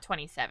definitely not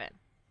 27.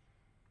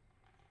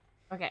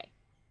 Okay.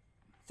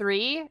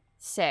 3,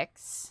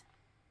 6,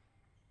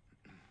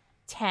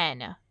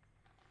 10,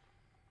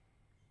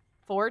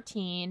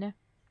 14,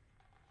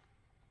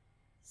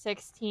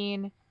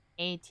 16,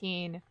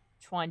 18,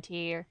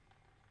 20,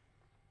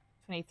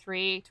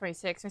 23,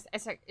 26.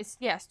 It's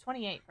yes,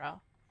 28,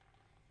 bro.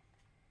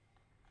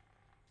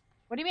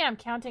 What do you mean I'm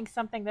counting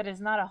something that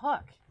is not a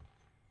hook?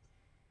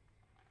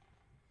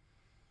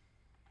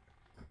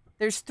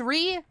 There's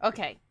 3.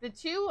 Okay, the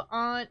 2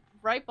 on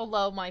right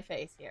below my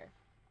face here.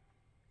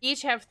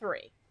 Each have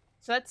 3.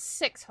 So that's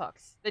 6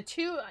 hooks. The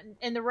 2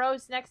 in the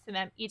rows next to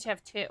them each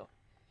have 2.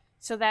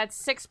 So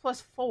that's 6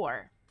 plus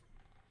 4.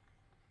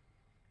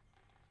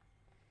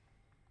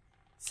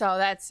 So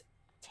that's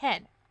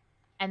 10.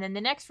 And then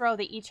the next row,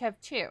 they each have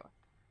 2.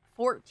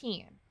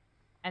 14.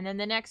 And then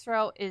the next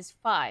row is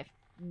 5.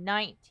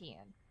 19.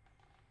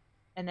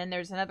 And then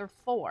there's another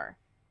 4.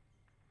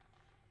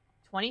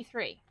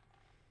 23.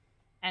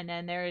 And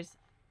then there's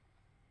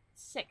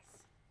 6.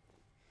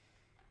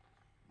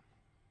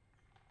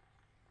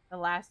 The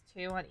last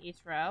 2 on each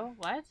row.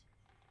 What?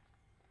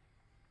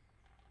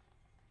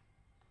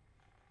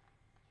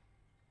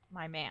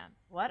 My man,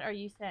 what are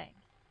you saying?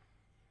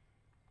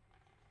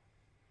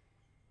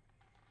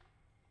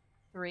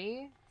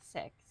 3,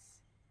 6,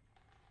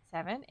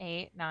 7,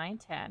 8, 9,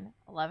 10,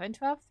 11,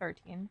 12,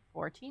 13,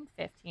 14,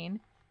 15,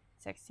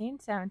 16,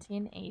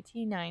 17,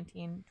 18,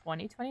 19,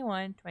 20,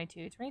 21,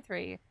 22,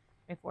 23,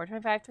 24,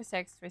 25,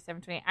 26,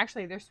 27, 28.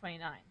 Actually, there's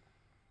 29.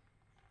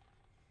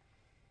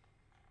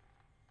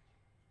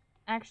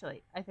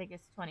 Actually, I think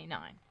it's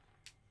 29.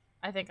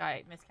 I think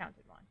I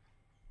miscounted one.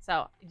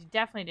 So, you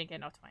definitely didn't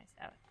get no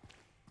 27.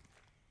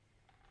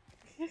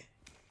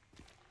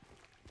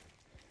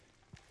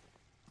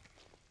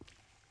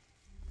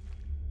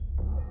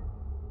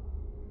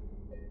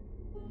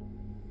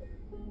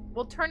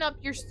 We'll turn up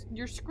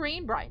your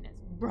screen brightness,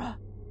 bruh.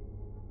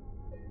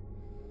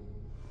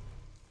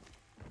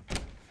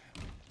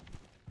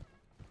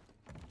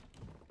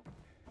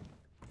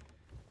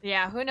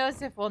 Yeah, who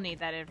knows if we'll need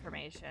that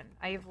information.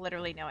 I have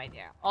literally no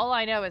idea. All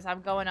I know is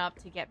I'm going up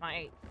to get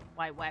my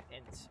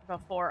weapons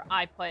before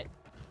I put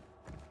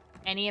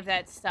any of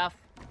that stuff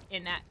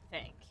in that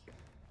thing.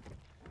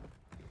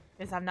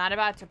 Because I'm not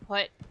about to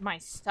put my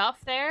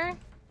stuff there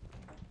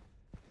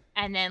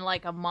and then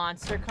like a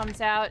monster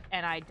comes out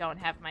and I don't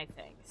have my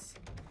things.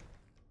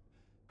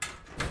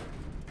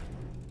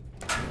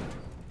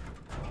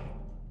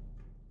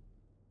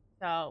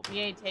 So we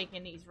ain't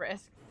taking these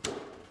risks.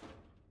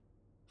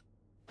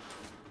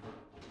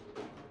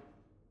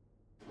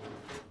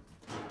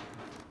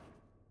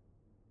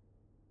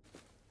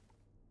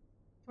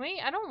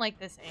 I don't like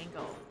this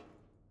angle.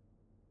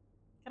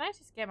 Can I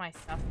just get my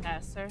stuff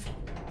faster?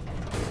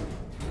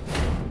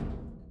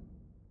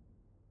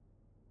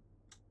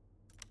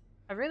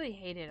 I really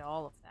hated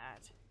all of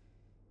that.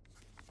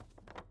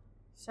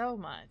 So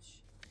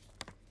much.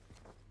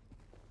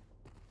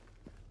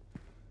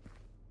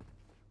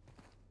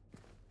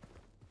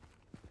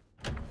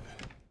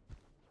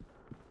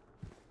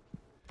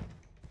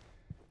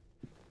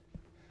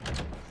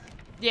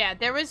 Yeah,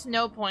 there was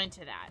no point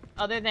to that,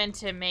 other than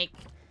to make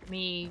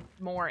me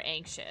more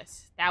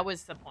anxious. That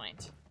was the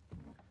point.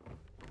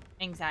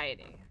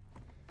 Anxiety.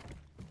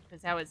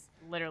 Because that was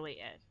literally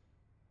it.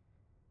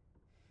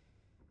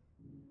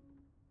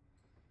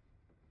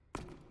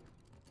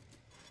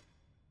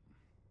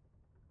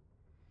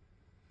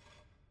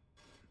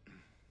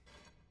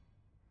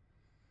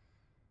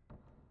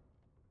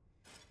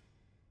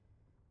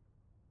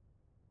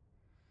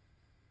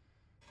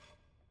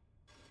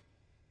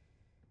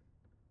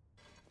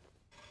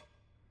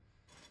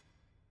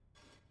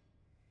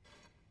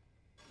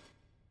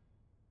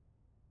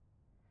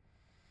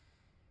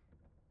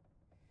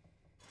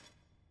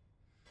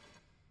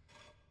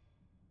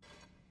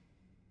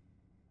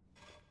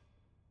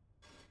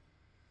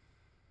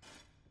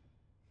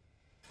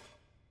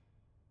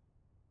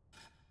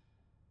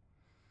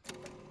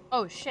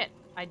 Oh shit,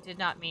 I did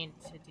not mean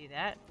to do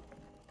that.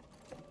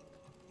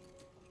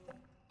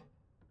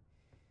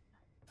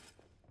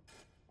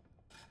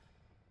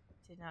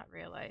 Did not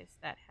realize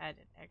that had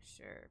an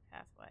extra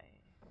pathway.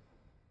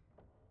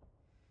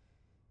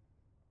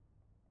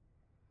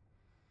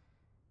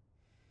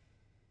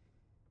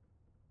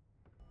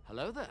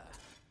 Hello there.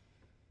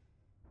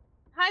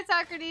 Hi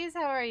Hi, Socrates.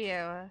 How are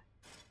you?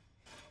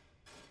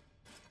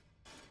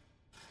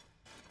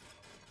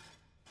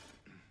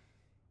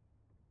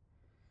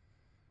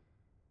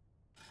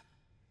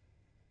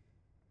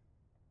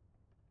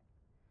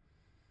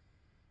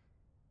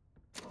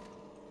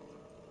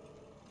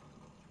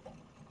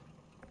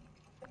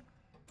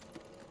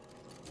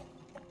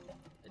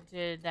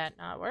 Did that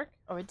not work?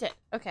 Oh, it did.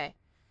 Okay.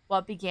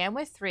 What began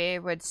with 3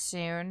 would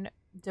soon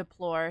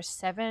deplore.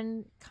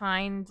 7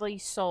 kindly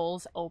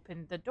souls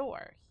opened the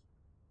door.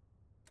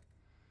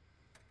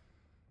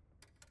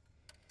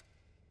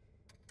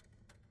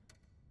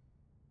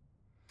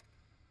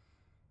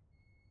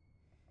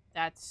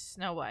 That's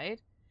Snow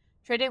White.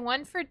 Trading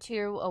 1 for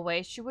 2,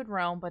 away she would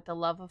roam, but the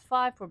love of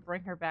 5 would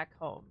bring her back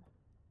home.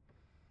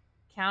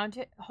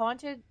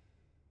 Haunted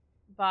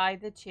by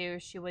the 2,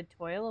 she would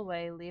toil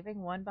away,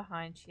 leaving 1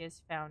 behind. She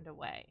has found a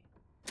way.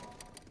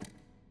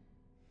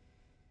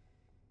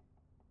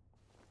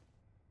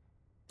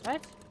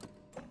 What?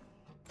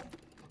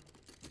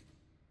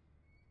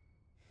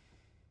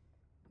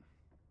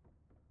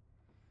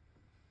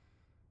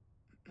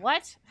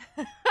 What?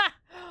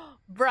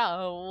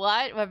 Bro,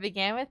 what? What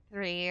began with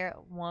 3,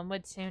 1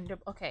 would soon...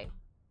 Okay,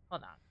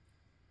 hold on.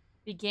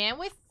 Began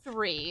with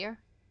 3,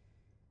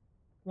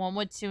 1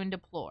 would soon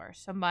deplore.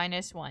 So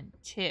 -1,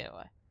 2.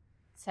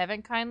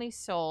 7 kindly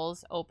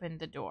souls opened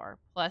the door.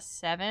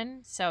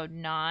 +7, so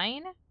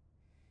 9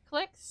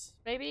 clicks,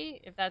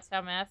 maybe? If that's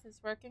how math is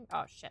working.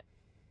 Oh, shit.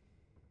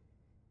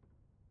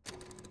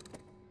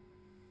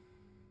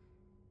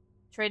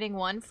 Trading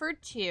 1 for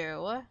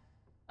 2.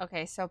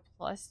 Okay, so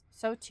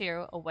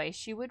 2, away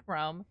she would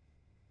roam.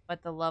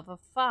 But the love of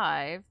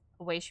 5,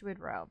 away she would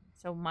roam.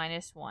 So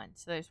 -1.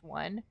 So there's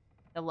 1.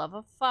 The love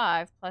of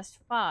 5 plus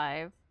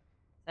 5,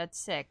 that's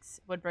 6,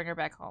 would bring her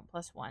back home.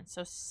 +1,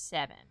 so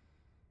 7.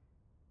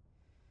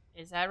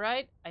 Is that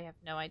right? I have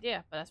no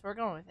idea, but that's where we're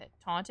going with it.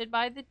 Taunted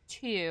by the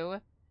 2,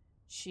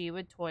 she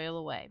would toil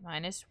away.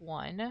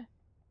 -1,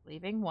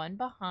 leaving 1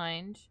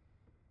 behind.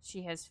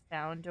 She has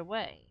found a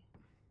way.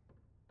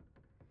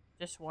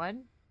 Just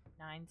 1?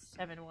 9,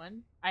 7,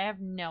 1? I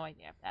have no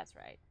idea if that's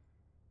right.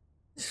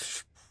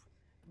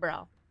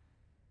 Bro.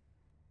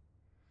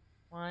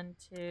 1,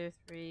 2,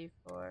 3,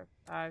 4,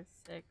 5,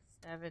 6,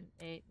 7,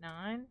 8,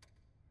 9.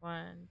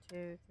 1,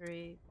 2,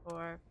 3,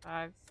 4,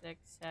 5,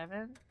 6,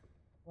 7,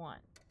 1.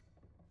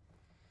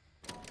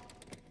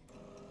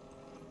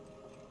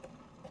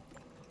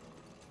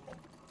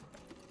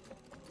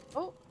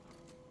 Oh.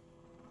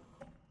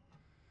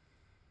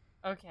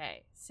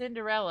 Okay.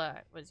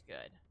 Cinderella was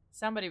good.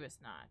 Somebody was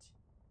not.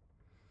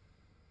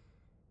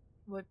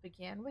 Would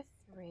begin with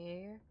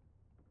 3.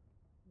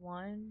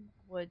 1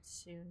 would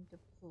soon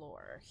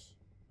deplore.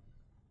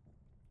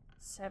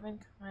 7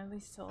 kindly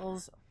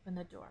souls open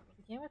the door. Would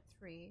begin with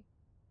 3.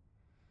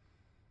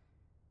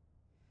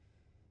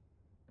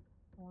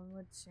 1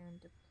 would soon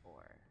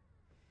deplore.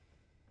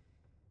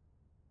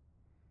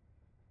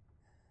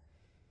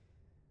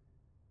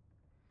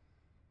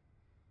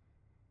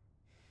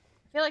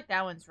 I feel like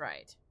that one's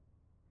right.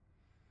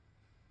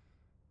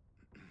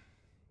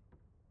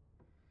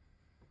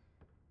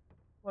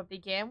 What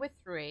began with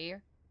 3,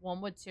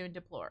 1 would soon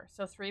deplore.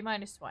 So 3 -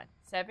 1.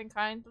 7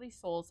 kindly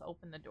souls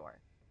open the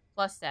door.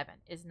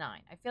 +7 is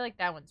 9. I feel like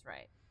that one's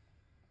right.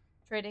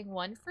 Trading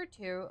 1 for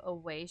 2,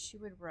 away she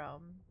would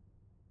roam.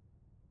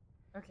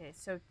 Okay,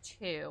 so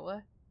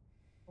 2,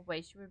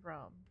 away she would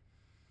roam.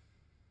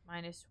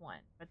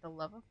 -1. But the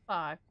love of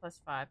 5 plus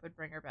 5 would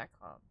bring her back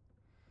home.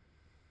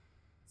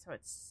 So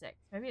it's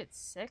 6. Maybe it's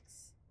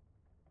 6?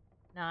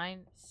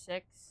 9,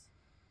 6.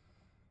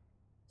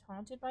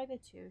 Taunted by the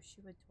 2,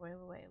 she would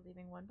toil away,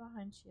 leaving 1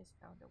 behind. She has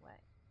found a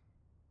way.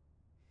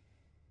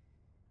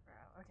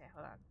 Bro, okay,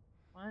 hold on.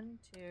 1,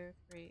 2,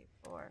 3,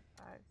 4,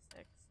 5,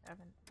 6,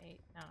 7,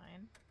 8,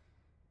 9.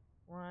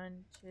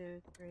 1,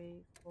 2,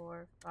 3,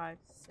 4, 5,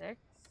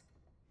 6.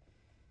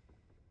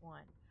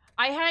 1.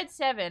 I had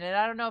 7, and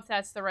I don't know if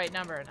that's the right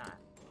number or not.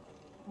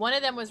 One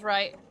of them was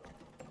right.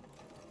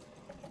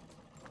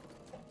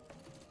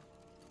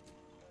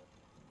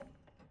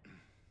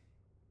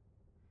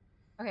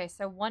 Okay,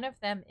 so one of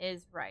them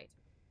is right.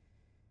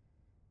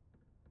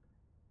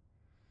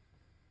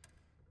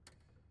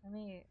 Let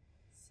me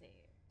see.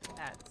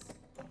 That's...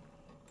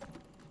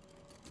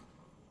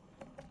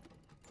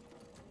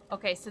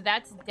 Okay, so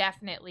that's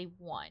definitely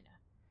 1.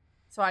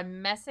 So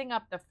I'm messing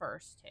up the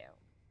first 2.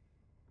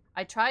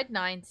 I tried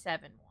 9,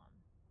 7, 1.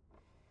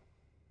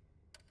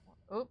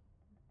 Oop.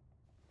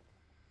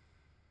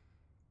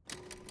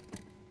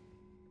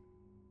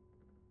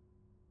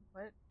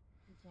 What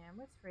began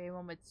with 3,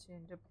 1 would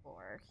soon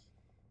deplore.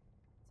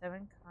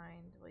 7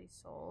 kindly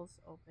souls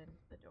opened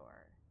the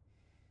door.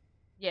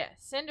 Yeah,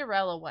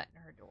 Cinderella went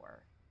in her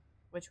door,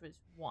 which was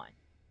 1.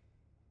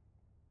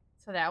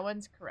 So that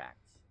one's correct.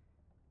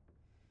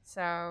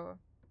 So...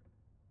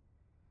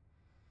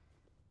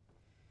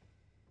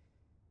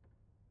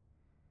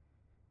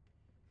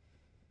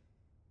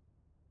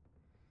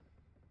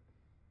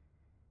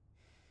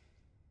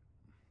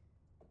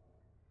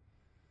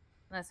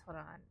 Let's hold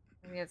on.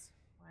 Maybe it's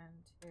 1,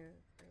 2,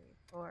 3,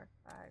 4,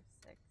 5,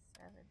 6,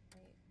 7,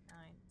 8, 9,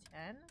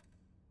 10.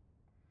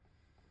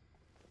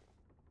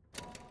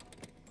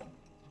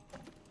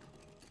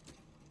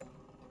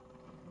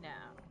 No.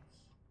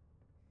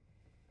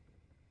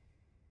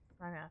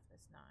 My math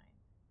was 9.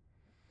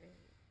 3,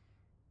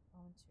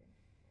 1, 2,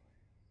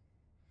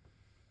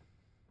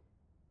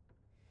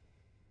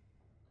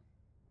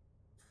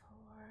 4.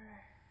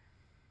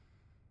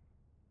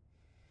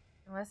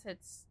 Unless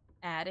it's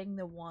adding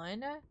the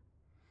 1.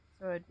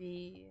 So it'd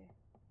be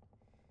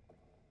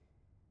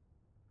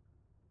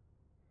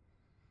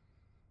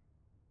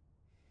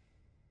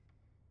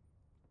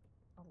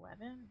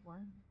 11.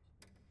 1,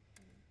 2,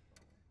 3,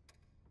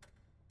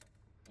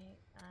 4, 8,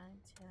 9,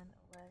 10,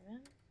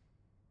 11.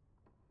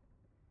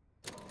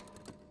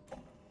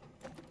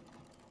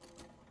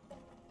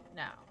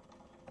 No.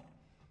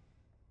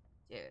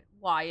 Dude,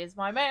 why is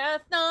my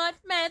math not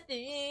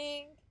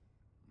mathing?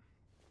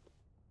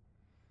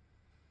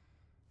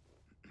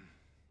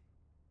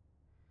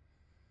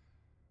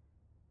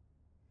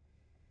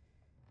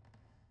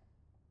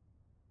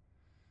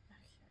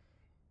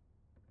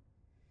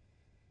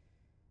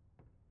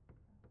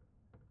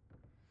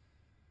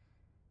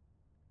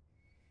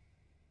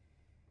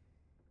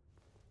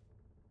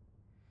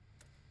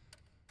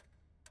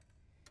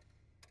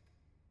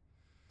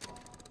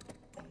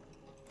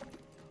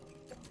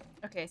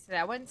 Okay, so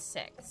that one's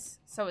 6.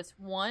 So it's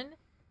 1.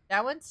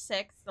 That one's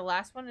 6. The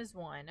last one is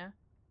 1. I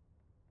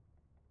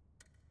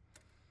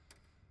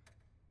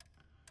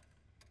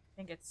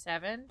think it's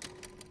 7.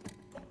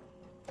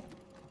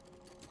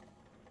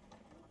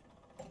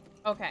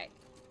 Okay.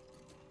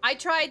 I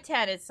tried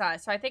 10. It's not.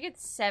 So I think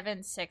it's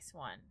 7, 6,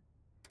 1.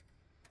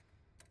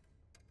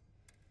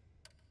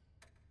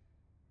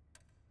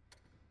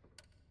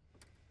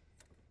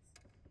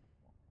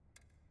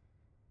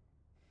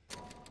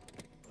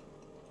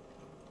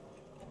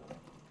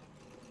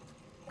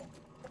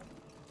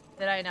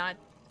 Did I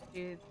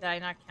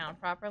not count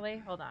properly?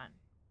 Hold on.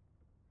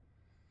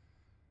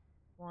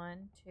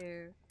 1,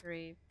 2,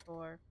 3,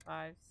 4,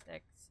 5,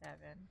 6, 7.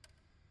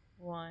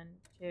 1,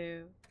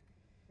 2,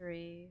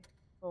 3,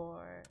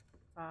 4,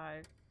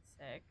 5,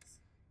 6,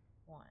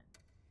 1.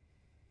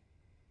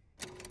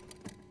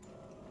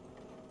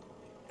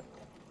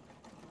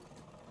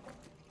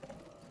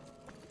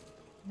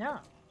 No.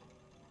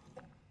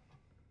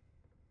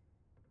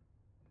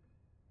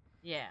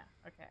 Yeah,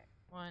 okay.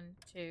 1,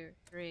 2,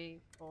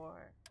 3,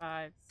 4,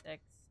 5,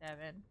 6,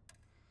 7.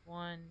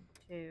 1,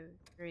 2,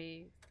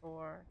 3,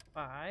 4,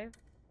 5,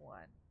 1.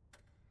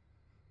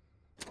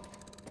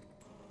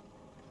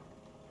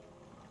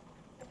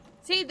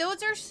 See,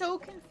 those are so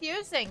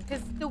confusing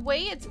because the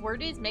way it's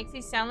worded makes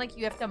it sound like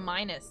you have to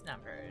minus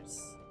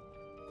numbers.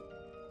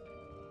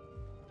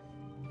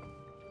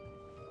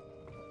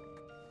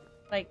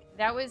 Like,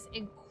 that was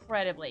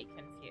incredibly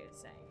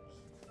confusing.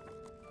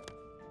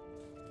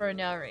 For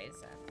no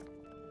reason.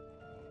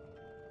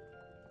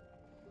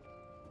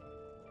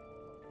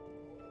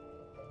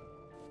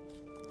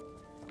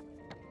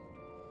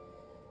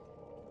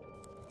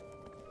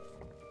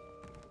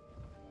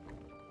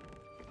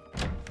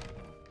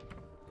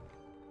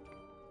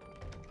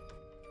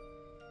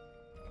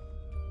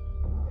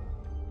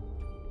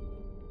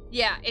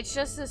 Yeah, it's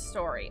just a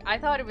story. I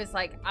thought it was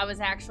like I was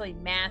actually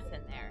math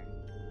in there.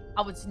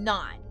 I was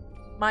not.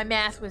 My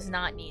math was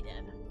not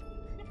needed.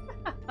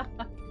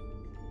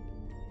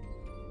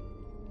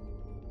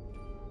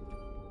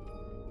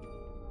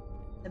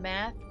 The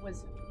math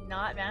was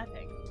not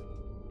mathing.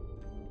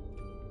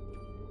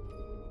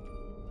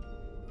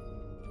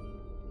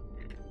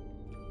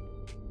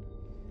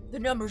 The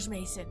numbers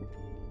Mason.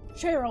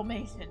 Cheryl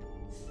Mason.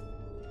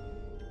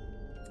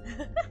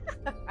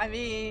 I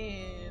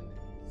mean...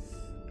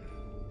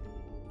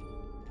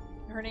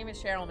 Her name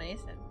is Cheryl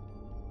Mason.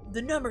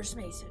 The numbers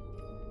Mason.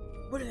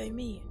 What do they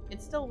mean?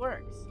 It still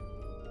works.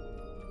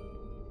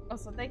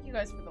 Also, thank you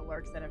guys for the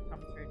lurks that have come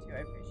through too. I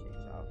appreciate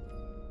y'all.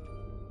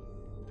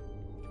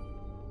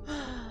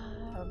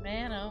 Oh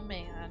man, oh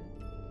man.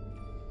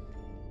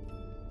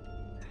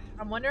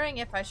 I'm wondering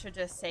if I should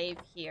just save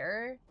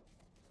here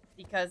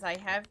because I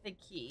have the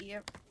key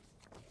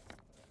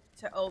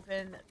to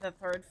open the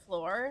 3rd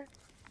floor.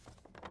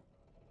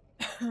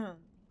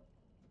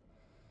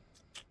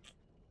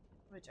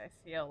 Which I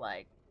feel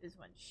like is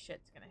when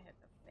shit's gonna hit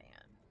the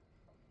fan.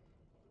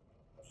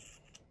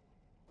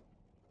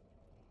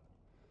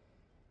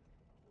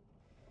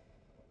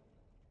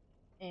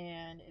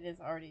 And it is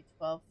already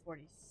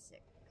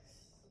 12:46.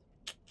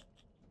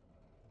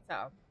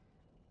 So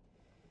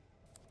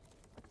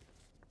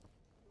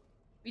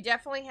we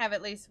definitely have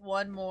at least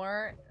one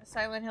more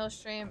Silent Hill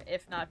stream,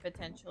 if not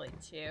potentially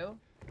 2.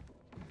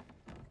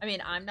 I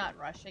mean, I'm not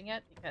rushing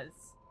it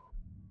because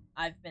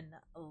I've been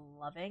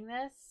loving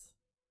this.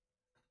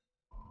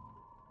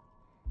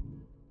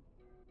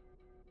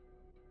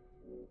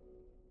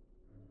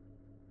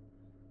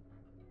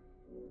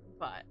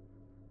 But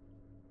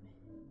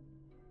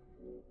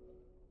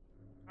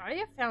I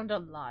have found a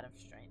lot of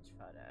strange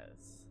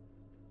photos.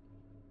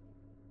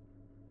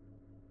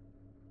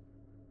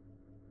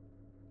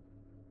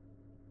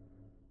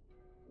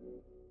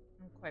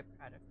 quite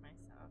proud of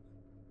myself.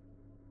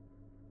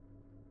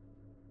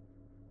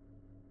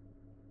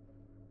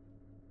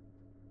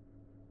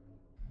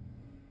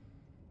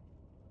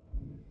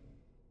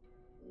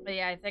 But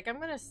yeah, I think I'm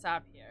gonna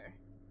stop here.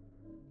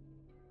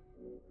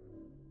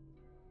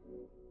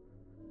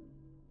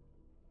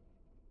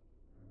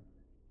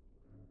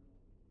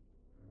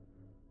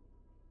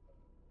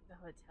 The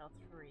hotel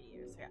 3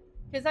 years ago.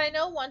 Because I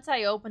know once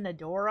I open the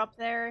door up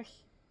there,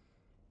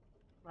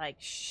 like,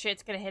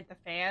 shit's gonna hit the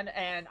fan,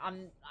 and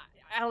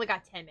I only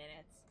got 10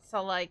 minutes.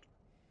 So, like,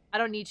 I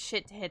don't need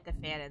shit to hit the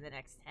fan in the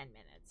next 10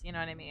 minutes. You know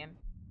what I mean?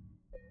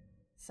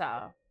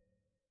 So,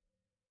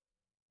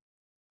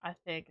 I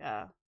think,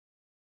 the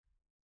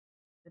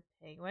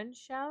penguin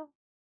show?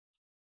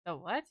 The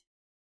what?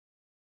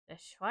 The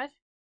what?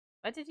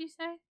 What did you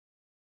say?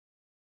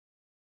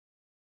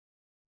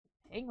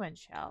 Penguin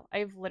shell. I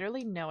have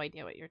literally no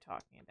idea what you're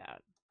talking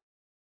about.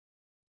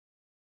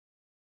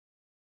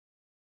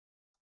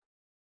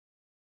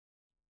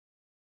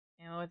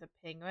 Ammo with a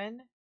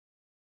penguin?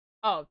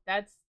 Oh,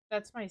 that's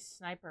my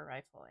sniper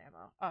rifle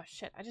ammo. Oh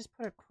shit, I just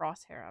put a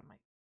crosshair on my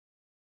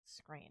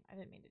screen. I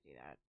didn't mean to do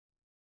that.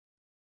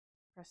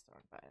 Press the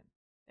wrong button.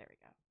 There we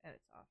go. And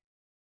it's off.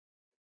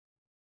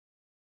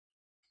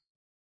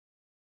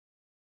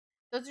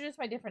 Those are just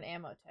my different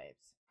ammo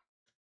types.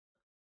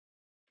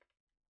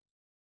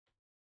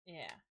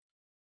 Yeah.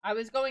 I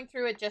was going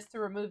through it just to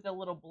remove the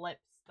little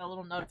blips, the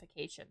little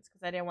notifications,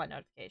 because I didn't want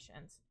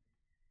notifications.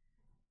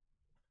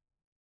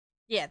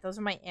 Yeah, those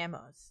are my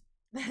ammos.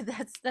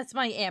 that's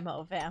my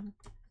ammo, fam.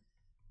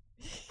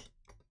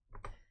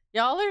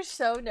 Y'all are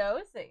so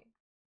nosy.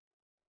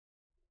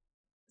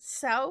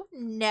 So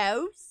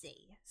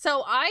nosy.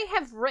 So I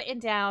have written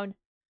down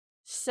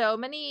so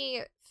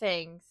many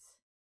things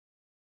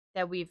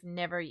that we've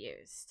never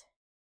used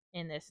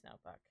in this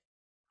notebook.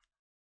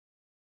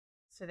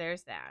 So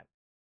there's that.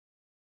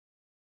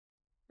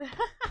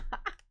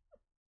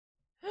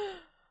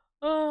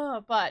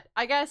 Oh, but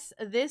I guess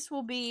this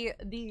will be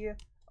the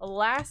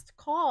last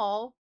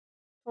call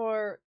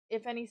for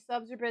if any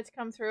subs or bits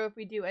come through, if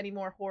we do any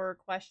more horror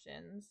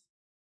questions.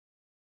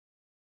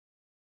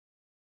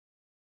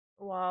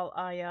 While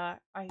I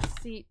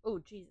see, oh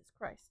Jesus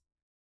Christ,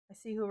 I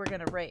see who we're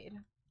gonna raid.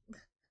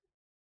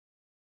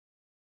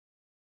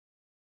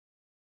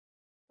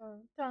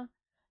 I'm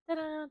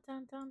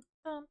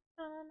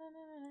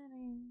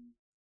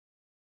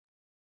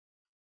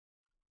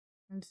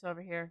just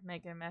over here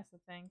making a mess of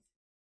things.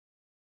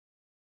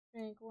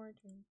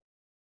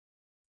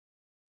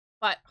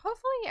 But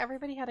hopefully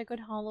everybody had a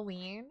good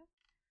Halloween.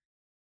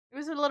 It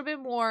was a little bit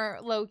more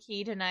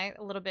low-key tonight,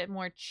 a little bit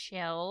more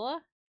chill.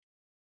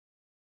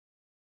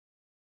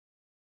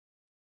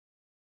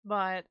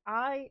 But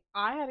I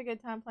had a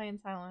good time playing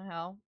Silent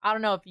Hill. I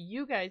don't know if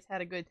you guys had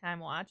a good time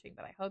watching,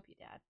 but I hope you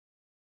did.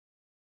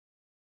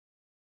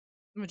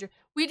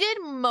 We did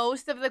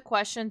most of the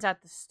questions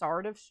at the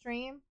start of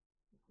stream.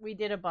 We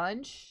did a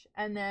bunch,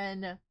 and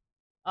then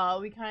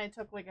we kind of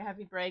took like a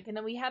heavy break, and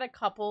then we had a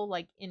couple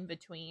like in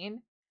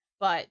between.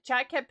 But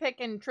chat kept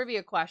picking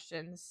trivia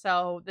questions,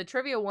 so the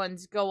trivia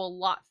ones go a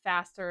lot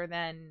faster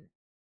than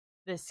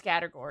the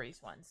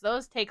categories ones.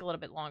 Those take a little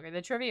bit longer.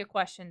 The trivia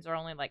questions are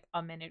only like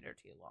a minute or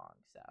two long,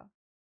 so.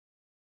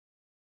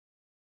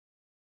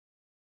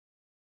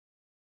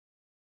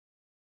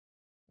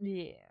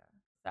 Yeah.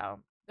 So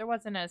there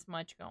wasn't as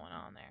much going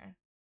on there.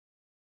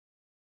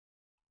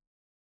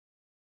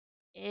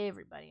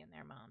 Everybody and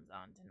their mom's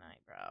on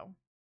tonight, bro.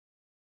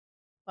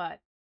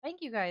 But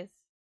thank you guys.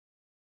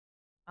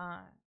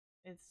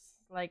 It's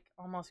like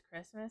almost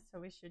Christmas, so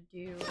we should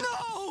do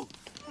No!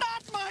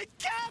 Not my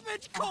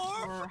cabbage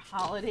corp! or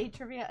holiday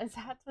trivia. Is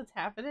that what's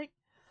happening?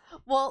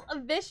 Well,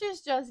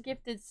 Vicious just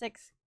gifted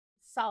 6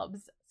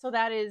 subs, so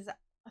that is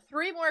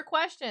 3 more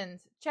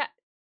questions. Chat,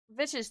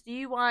 Vicious, do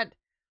you want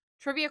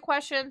trivia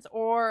questions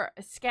or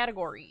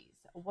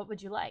categories? What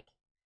would you like?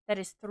 That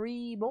is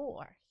 3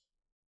 more.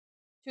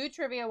 2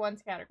 trivia, 1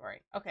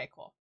 category. Okay,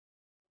 cool.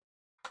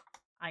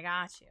 I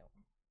got you.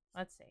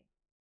 Let's see.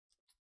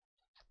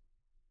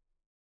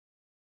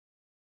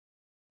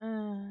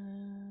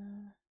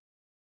 Ooh.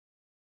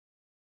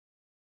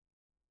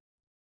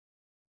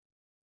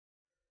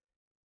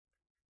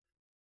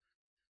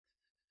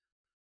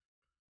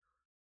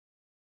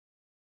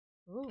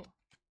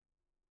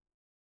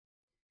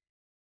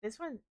 This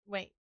one,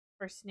 wait,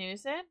 for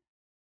snooze it?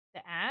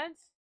 The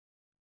ads?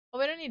 Oh,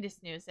 we don't need to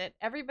snooze it.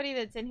 Everybody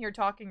that's in here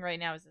talking right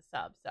now is a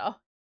sub, so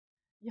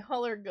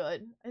y'all are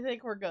good. I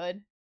think we're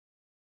good.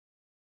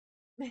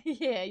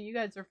 Yeah, you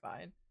guys are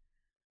fine.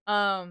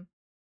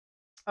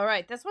 All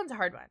right, this one's a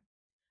hard one.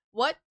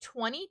 What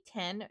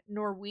 2010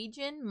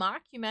 Norwegian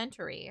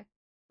mockumentary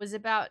was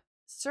about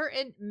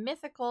certain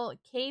mythical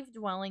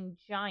cave-dwelling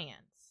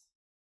giants?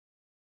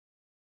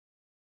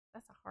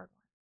 That's a hard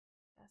one.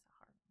 That's a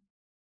hard one.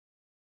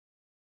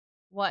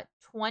 What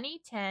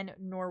 2010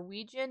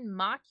 Norwegian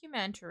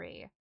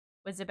mockumentary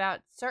was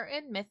about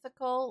certain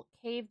mythical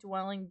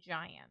cave-dwelling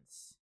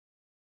giants?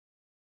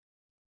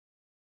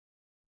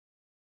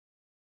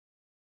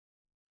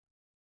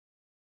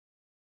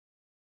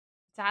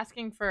 It's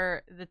asking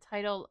for the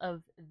title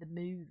of the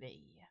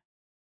movie.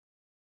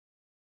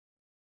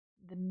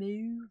 The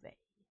movie.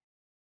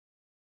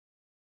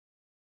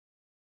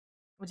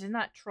 Which is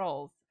not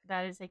Trolls.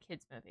 That is a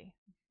kid's movie.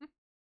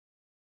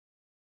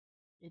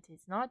 It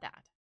is not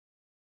that.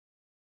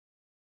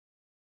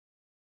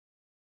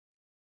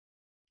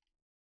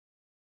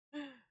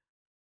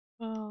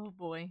 Oh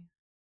boy.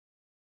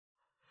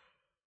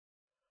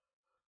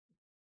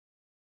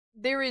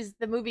 There is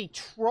the movie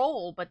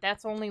Troll, but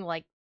that's only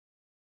like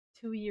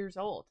 2 years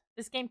old.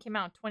 This game came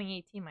out in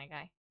 2018, my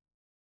guy.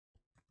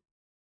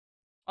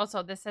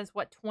 Also, this says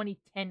what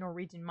 2010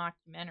 Norwegian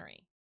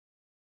mockumentary.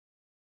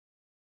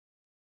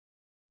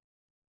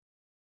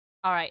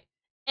 Alright.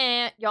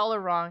 And y'all are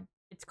wrong.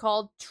 It's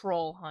called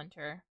Troll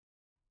Hunter.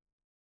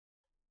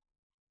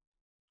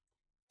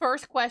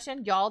 First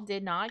question, y'all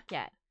did not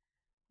get.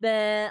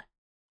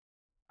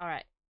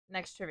 Alright,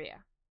 next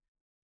trivia.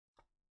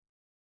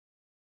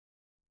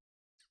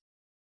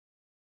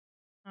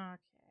 Okay.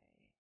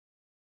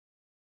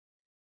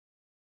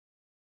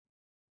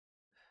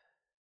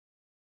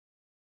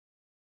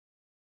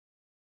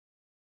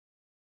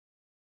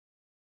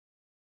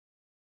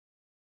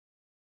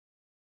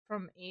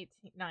 From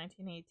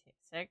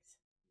 1986.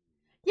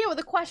 Yeah, well,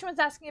 the question was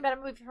asking about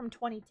a movie from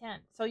 2010,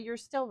 so you're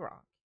still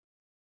wrong.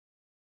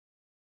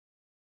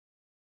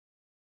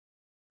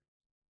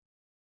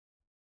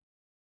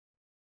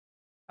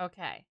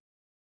 Okay.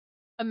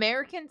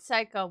 American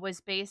Psycho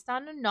was based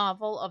on a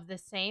novel of the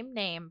same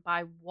name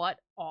by what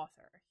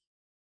author?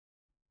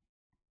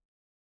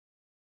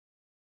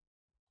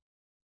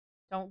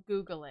 Don't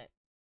Google it,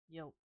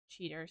 you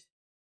cheaters.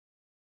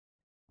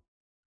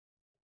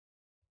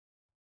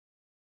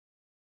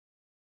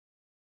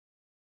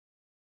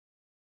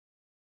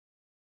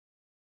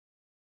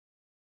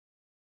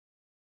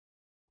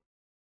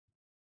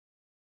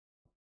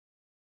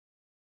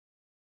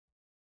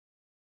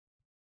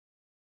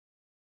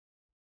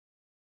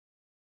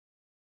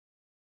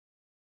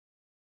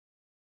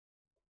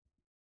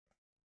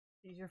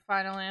 These are your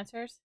final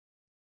answers?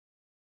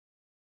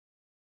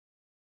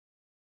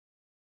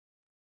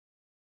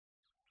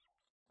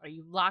 Are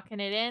you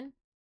locking it in?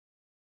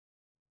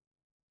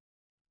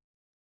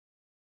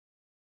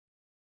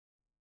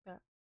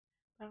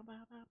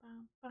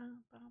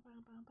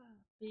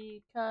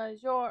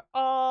 Because you're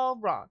all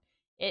wrong.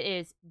 It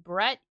is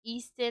Bret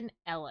Easton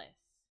Ellis.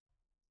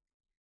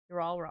 You're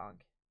all wrong.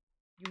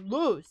 You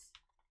lose.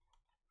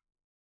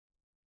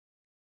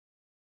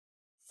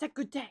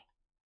 Second.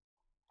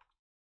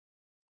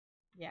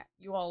 Yeah,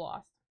 you all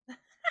lost.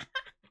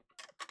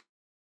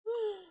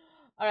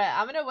 Alright,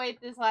 I'm gonna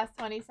wait this last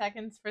 20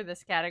 seconds for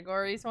this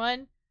categories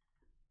one.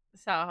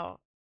 So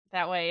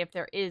that way, if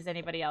there is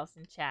anybody else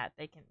in chat,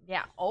 they can.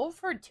 Yeah, 0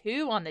 for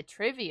 2 on the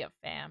trivia,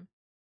 fam.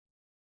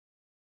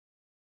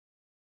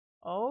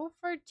 0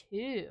 for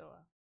 2.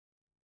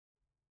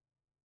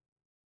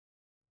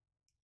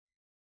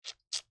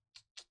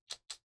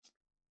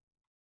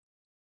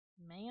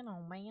 Man,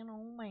 oh man,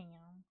 oh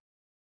man.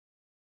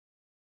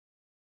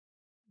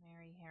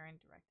 Mary Herron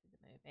directed the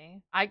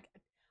movie.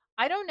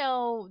 I don't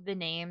know the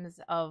names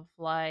of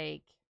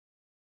like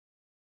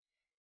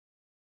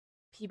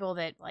people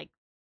that like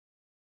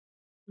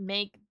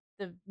make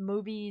the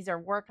movies or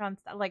work on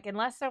stuff, like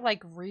unless they're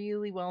like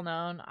really well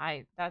known.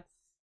 That's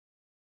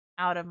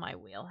out of my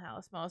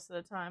wheelhouse most of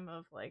the time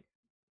of like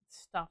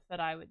stuff that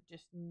I would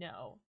just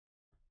know.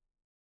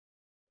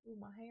 Ooh,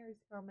 my hair's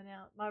coming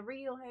out. My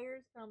real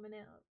hair's coming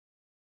out.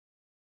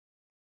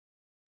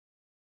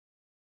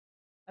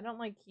 I don't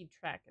like keep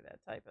track of that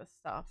type of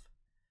stuff.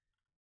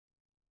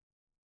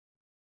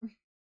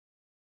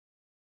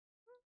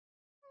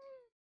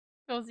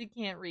 Josie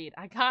can't read.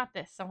 I got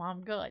this, so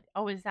I'm good.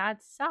 Oh, is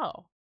that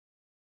so?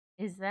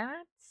 Is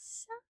that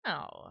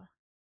so?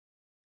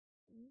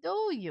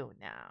 Do you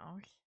now?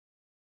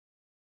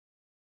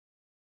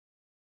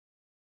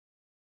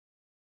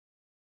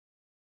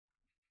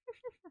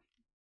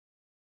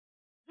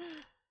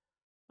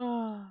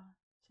 Oh,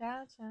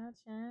 chat.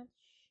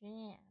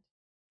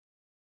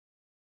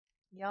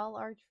 Y'all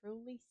are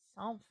truly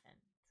something.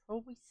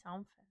 Truly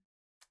something.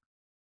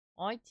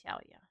 I tell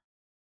ya.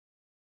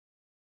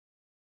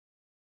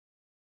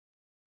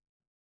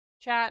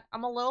 Chat,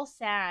 I'm a little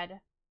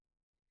sad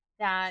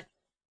that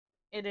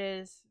it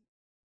is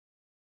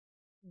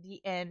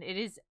the end. It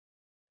is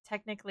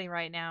technically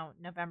right now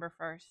November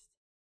 1st.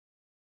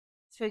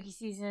 Spooky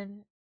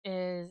season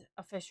is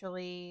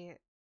officially,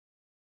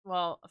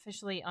 well,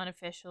 officially,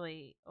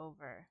 unofficially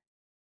over.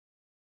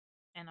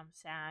 And I'm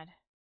sad.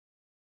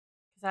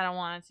 Because I don't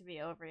want it to be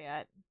over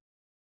yet.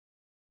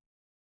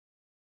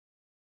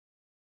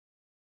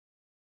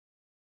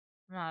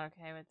 I'm not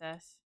okay with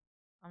this.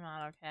 I'm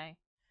not okay.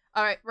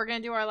 Alright, we're going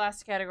to do our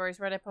last categories.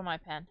 Where'd I put my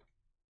pen?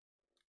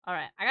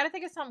 Alright, I got to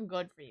think of something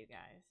good for you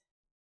guys.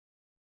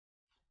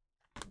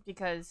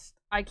 Because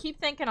I keep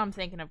thinking I'm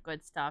thinking of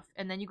good stuff.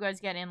 And then you guys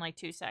get in like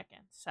 2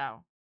 seconds.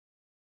 So,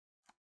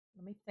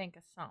 let me think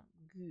of something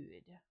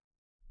good.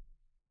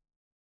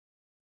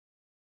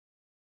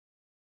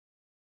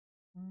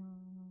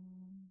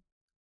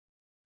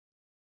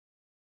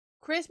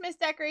 Christmas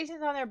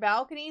decorations on their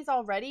balconies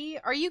already?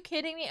 Are you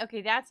kidding me?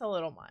 Okay, that's a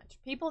little much.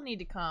 People need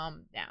to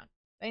calm down.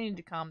 They need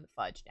to calm the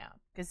fudge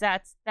down. Because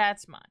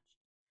that's much.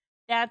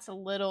 That's a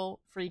little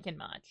freaking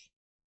much.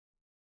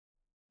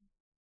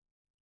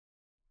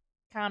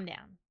 Calm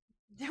down.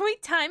 Did we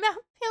time out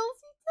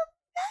pills until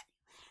February?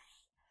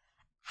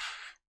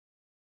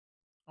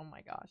 Oh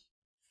my gosh.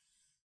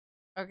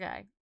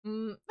 Okay.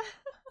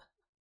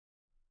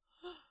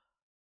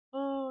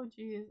 Oh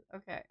jeez.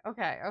 Okay.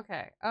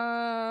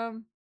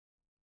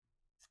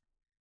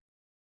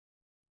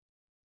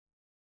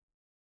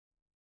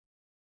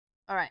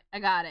 All right, I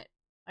got it.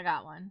 I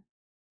got one.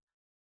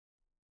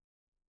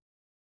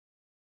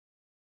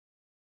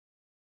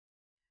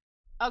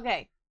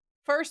 Okay.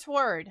 First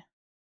word.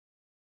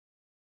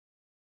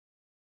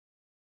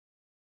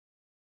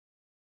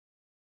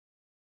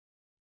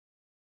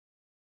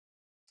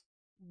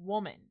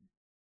 Woman.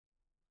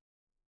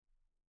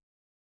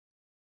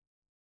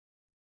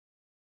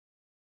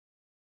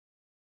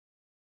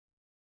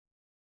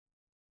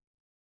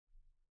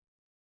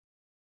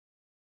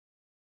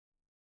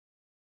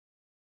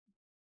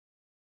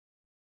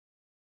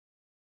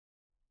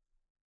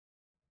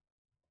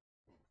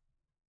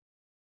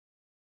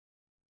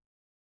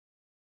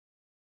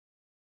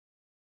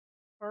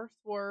 First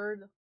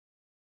word.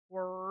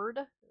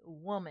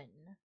 Woman.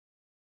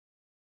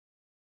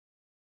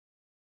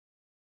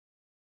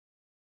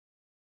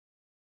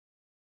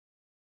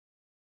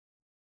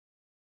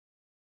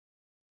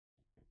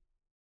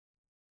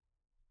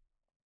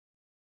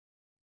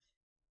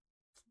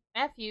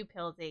 F you,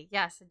 Pilsy.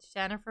 Yes, it's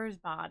Jennifer's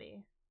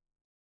body.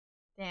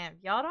 Damn,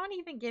 y'all don't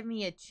even give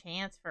me a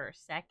chance for a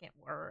second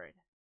word.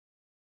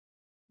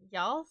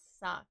 Y'all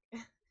suck.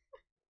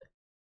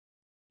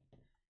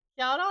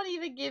 Y'all don't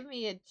even give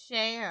me a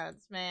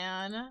chance,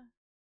 man.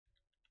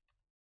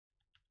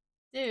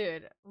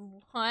 Dude,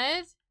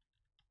 what?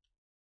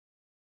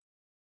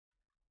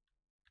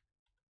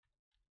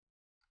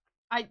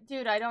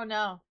 Dude, I don't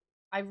know.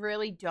 I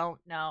really don't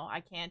know. I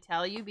can't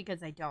tell you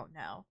because I don't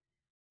know.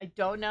 I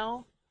don't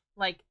know.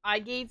 Like, I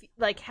gave,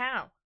 like,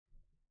 how?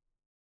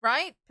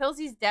 Right?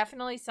 Pilsy's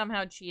definitely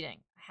somehow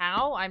cheating.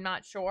 How? I'm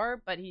not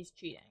sure, but he's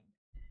cheating.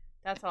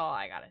 That's all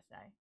I gotta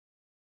say.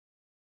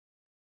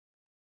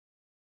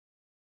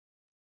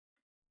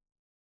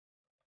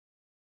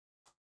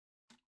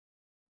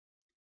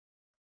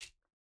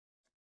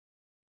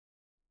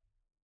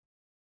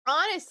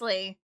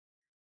 Honestly,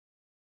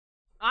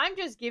 I'm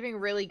just giving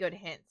really good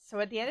hints. So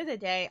at the end of the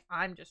day,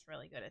 I'm just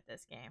really good at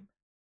this game.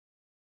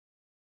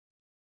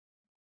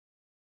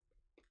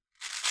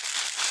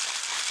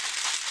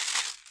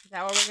 Is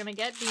that what we're gonna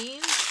get,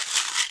 beans?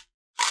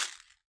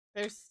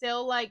 There's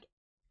still, like,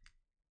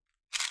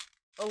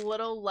 a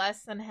little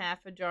less than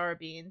half a jar of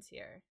beans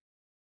here.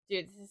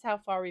 Dude, this is how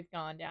far we've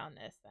gone down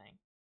this thing.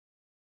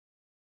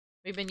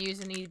 We've been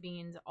using these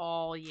beans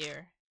all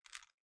year.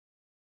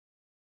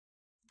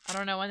 I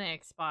don't know when they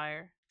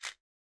expire.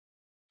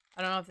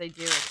 I don't know if they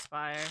do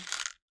expire.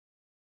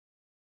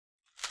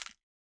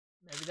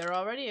 Maybe they're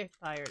already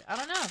expired. I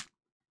don't know.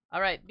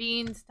 Alright,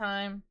 beans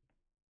time.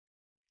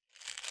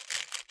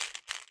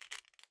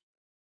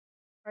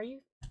 Are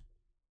you... I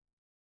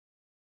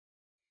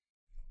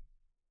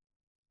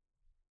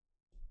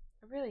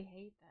really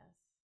hate this.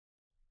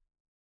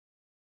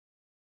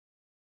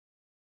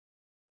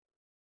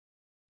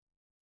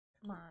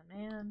 Come on,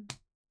 man.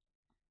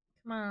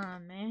 Come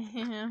on,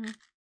 man.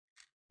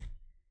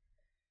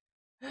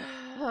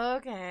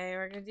 Okay,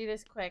 we're gonna do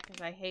this quick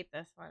because I hate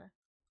this one.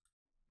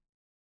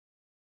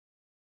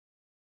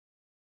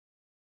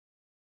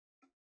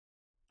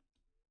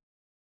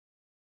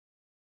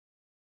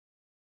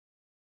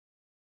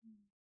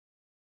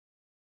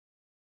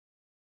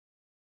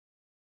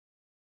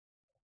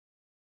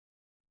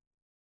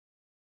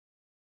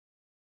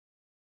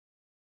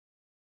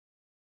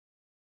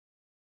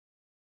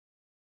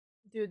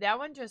 Dude, that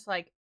one just,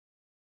 like,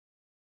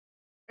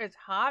 it's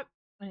hot,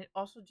 and it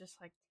also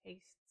just, like,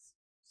 tastes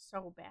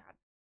so bad.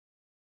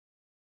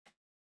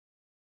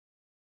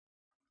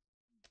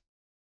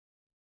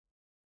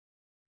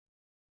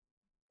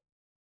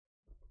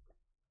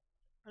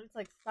 It's,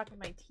 like, stuck in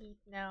my teeth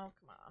now.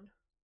 Come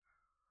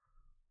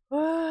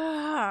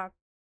on.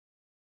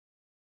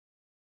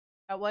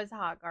 That was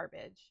hot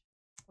garbage.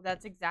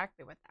 That's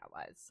exactly what that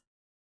was.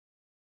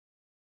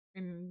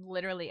 In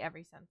literally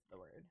every sense of the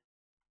word.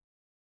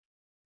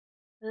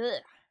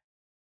 Ugh.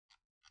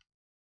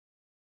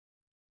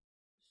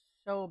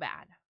 So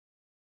bad.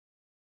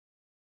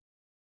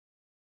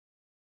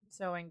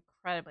 So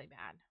incredibly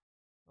bad.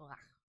 Ugh.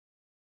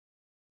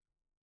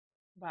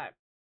 But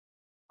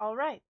all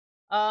right.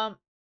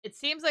 It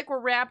seems like we're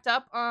wrapped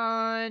up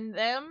on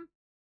them.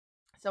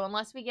 So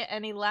unless we get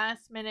any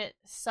last minute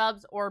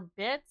subs or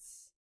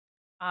bits,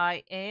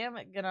 I am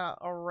gonna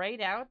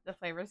rate out. The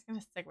flavor's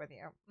gonna stick with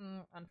you.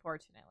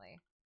 Unfortunately.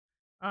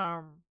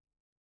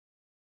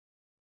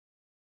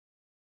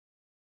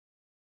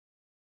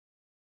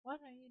 What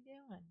are you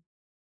doing?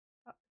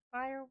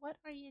 Fire, what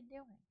are you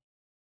doing?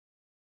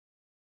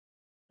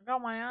 I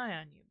got my eye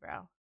on you,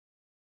 bro.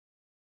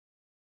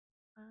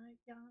 I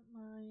got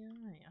my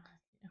eye on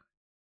you.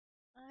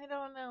 I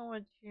don't know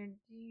what you're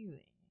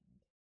doing.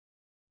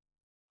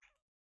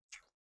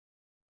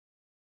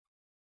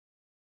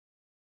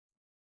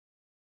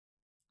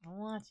 I'm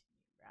watching you,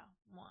 bro.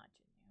 I'm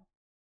watching you.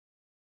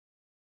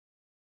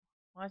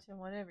 Watching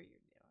whatever you're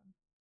doing.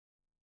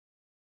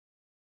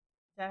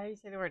 Is that how you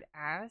say the word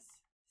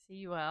ass?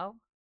 C-U-L?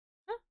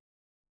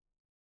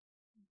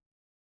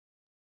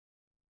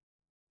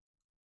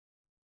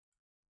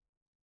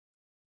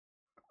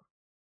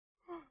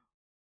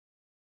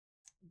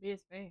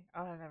 BSB.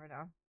 Oh, I've never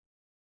known.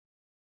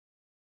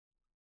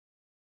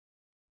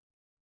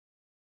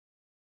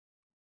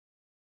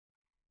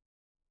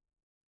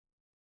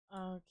 Okay.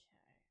 I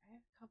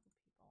have a couple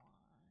people on.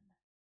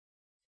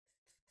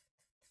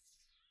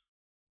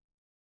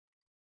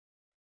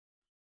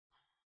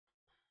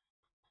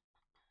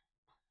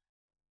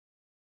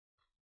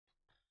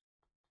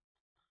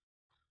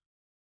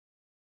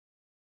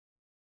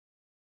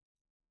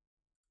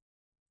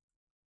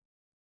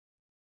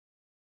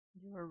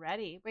 You were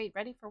ready. Wait,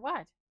 ready for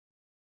what?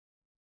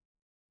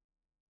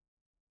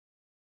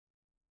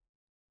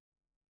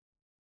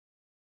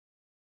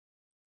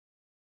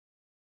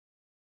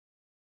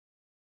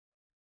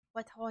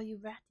 What are you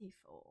ready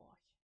for?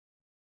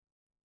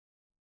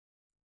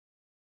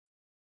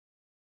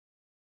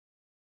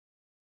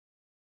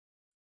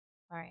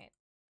 All right.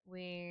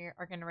 We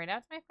are going to write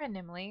out to my friend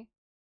Emily.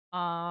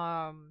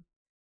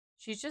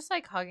 She's just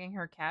like hugging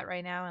her cat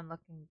right now and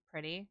looking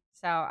pretty.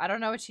 So I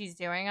don't know what she's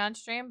doing on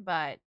stream,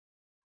 but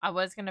I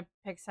was going to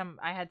pick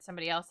I had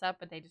somebody else up,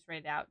 but they just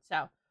read it out.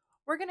 So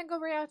we're going to go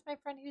right out to my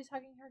friend who's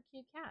hugging her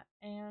cute cat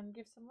and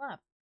give some love.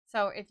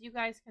 So if you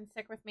guys can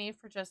stick with me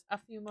for just a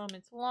few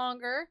moments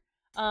longer.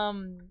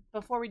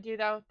 Before we do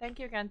though, thank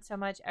you again so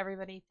much,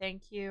 everybody.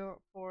 Thank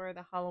you for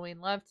the Halloween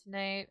love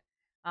tonight.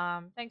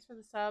 Thanks for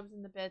the subs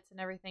and the bits and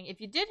everything. If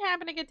you did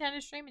happen to get down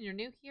to stream and you're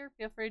new here,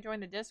 feel free to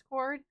join the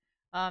Discord.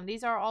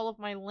 These are all of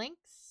my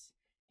links,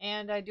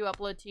 and I do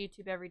upload to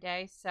YouTube every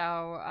day.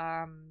 So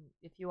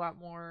if you want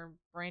more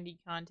Brandy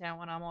content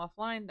when I'm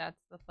offline,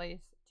 that's the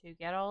place to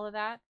get all of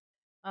that.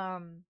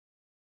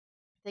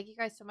 Thank you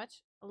guys so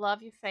much. I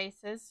love you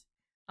faces.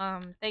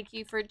 Thank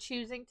you for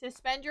choosing to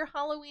spend your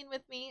Halloween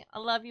with me. I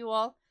love you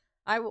all.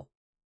 I will.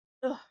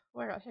 Ugh,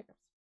 where are hiccups?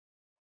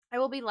 I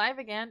will be live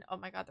again. Oh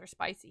my god, they're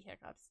spicy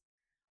hiccups.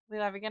 We'll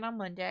be live again on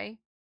Monday.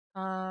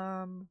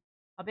 I'll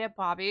be at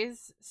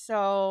Bobby's.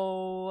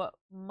 So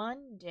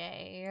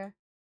Monday.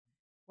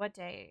 What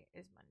day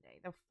is Monday?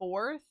 The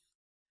 4th.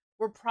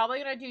 We're probably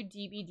gonna do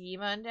DBD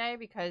Monday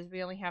because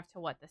we only have to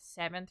the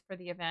 7th for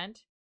the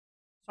event.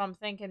 So I'm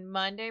thinking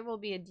Monday will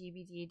be a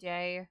DBD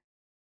day.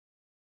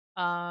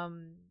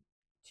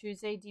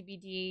 Tuesday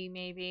DBD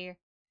maybe.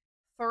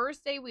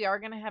 Thursday we are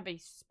gonna have a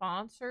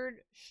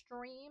sponsored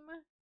stream.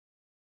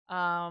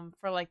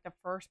 For like the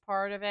first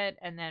part of it,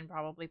 and then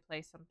probably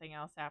play something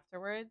else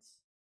afterwards.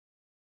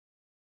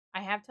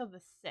 I have till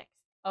the 6th.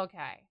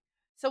 Okay.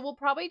 So we'll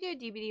probably do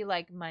DBD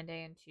like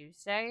Monday and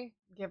Tuesday,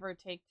 give or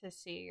take, to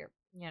see,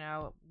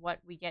 what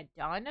we get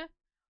done.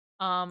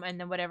 And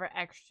then whatever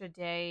extra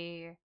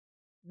day,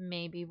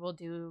 maybe we'll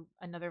do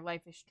another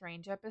Life is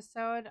Strange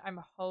episode.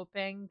 I'm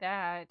hoping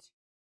that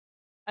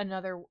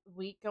another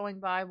week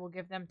going by will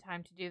give them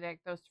time to do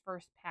like those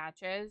first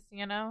patches,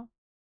 and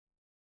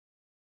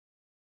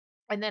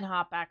then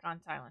hop back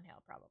on Silent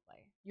Hill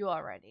probably. You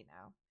already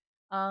know.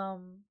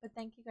 But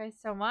thank you guys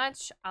so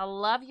much. I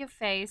love you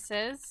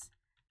faces.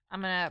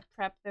 I'm gonna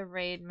prep the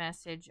raid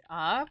message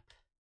up.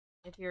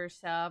 If you're a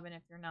sub, and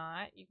if you're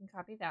not, you can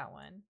copy that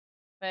one.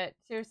 But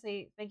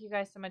seriously, thank you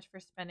guys so much for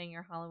spending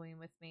your Halloween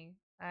with me.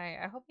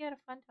 I hope you had a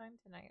fun time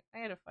tonight. I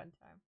had a fun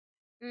time.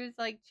 It was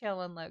like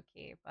chill and low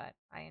key, but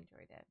I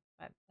enjoyed it.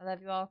 But I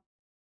love you all.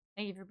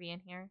 Thank you for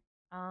being here.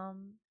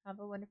 Have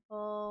a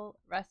wonderful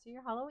rest of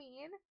your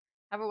Halloween.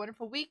 Have a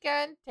wonderful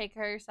weekend. Take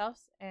care of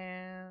yourselves,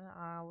 and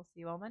we'll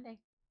see you all Monday.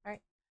 All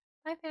right.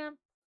 Bye, fam.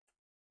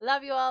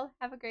 Love you all.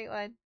 Have a great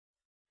one.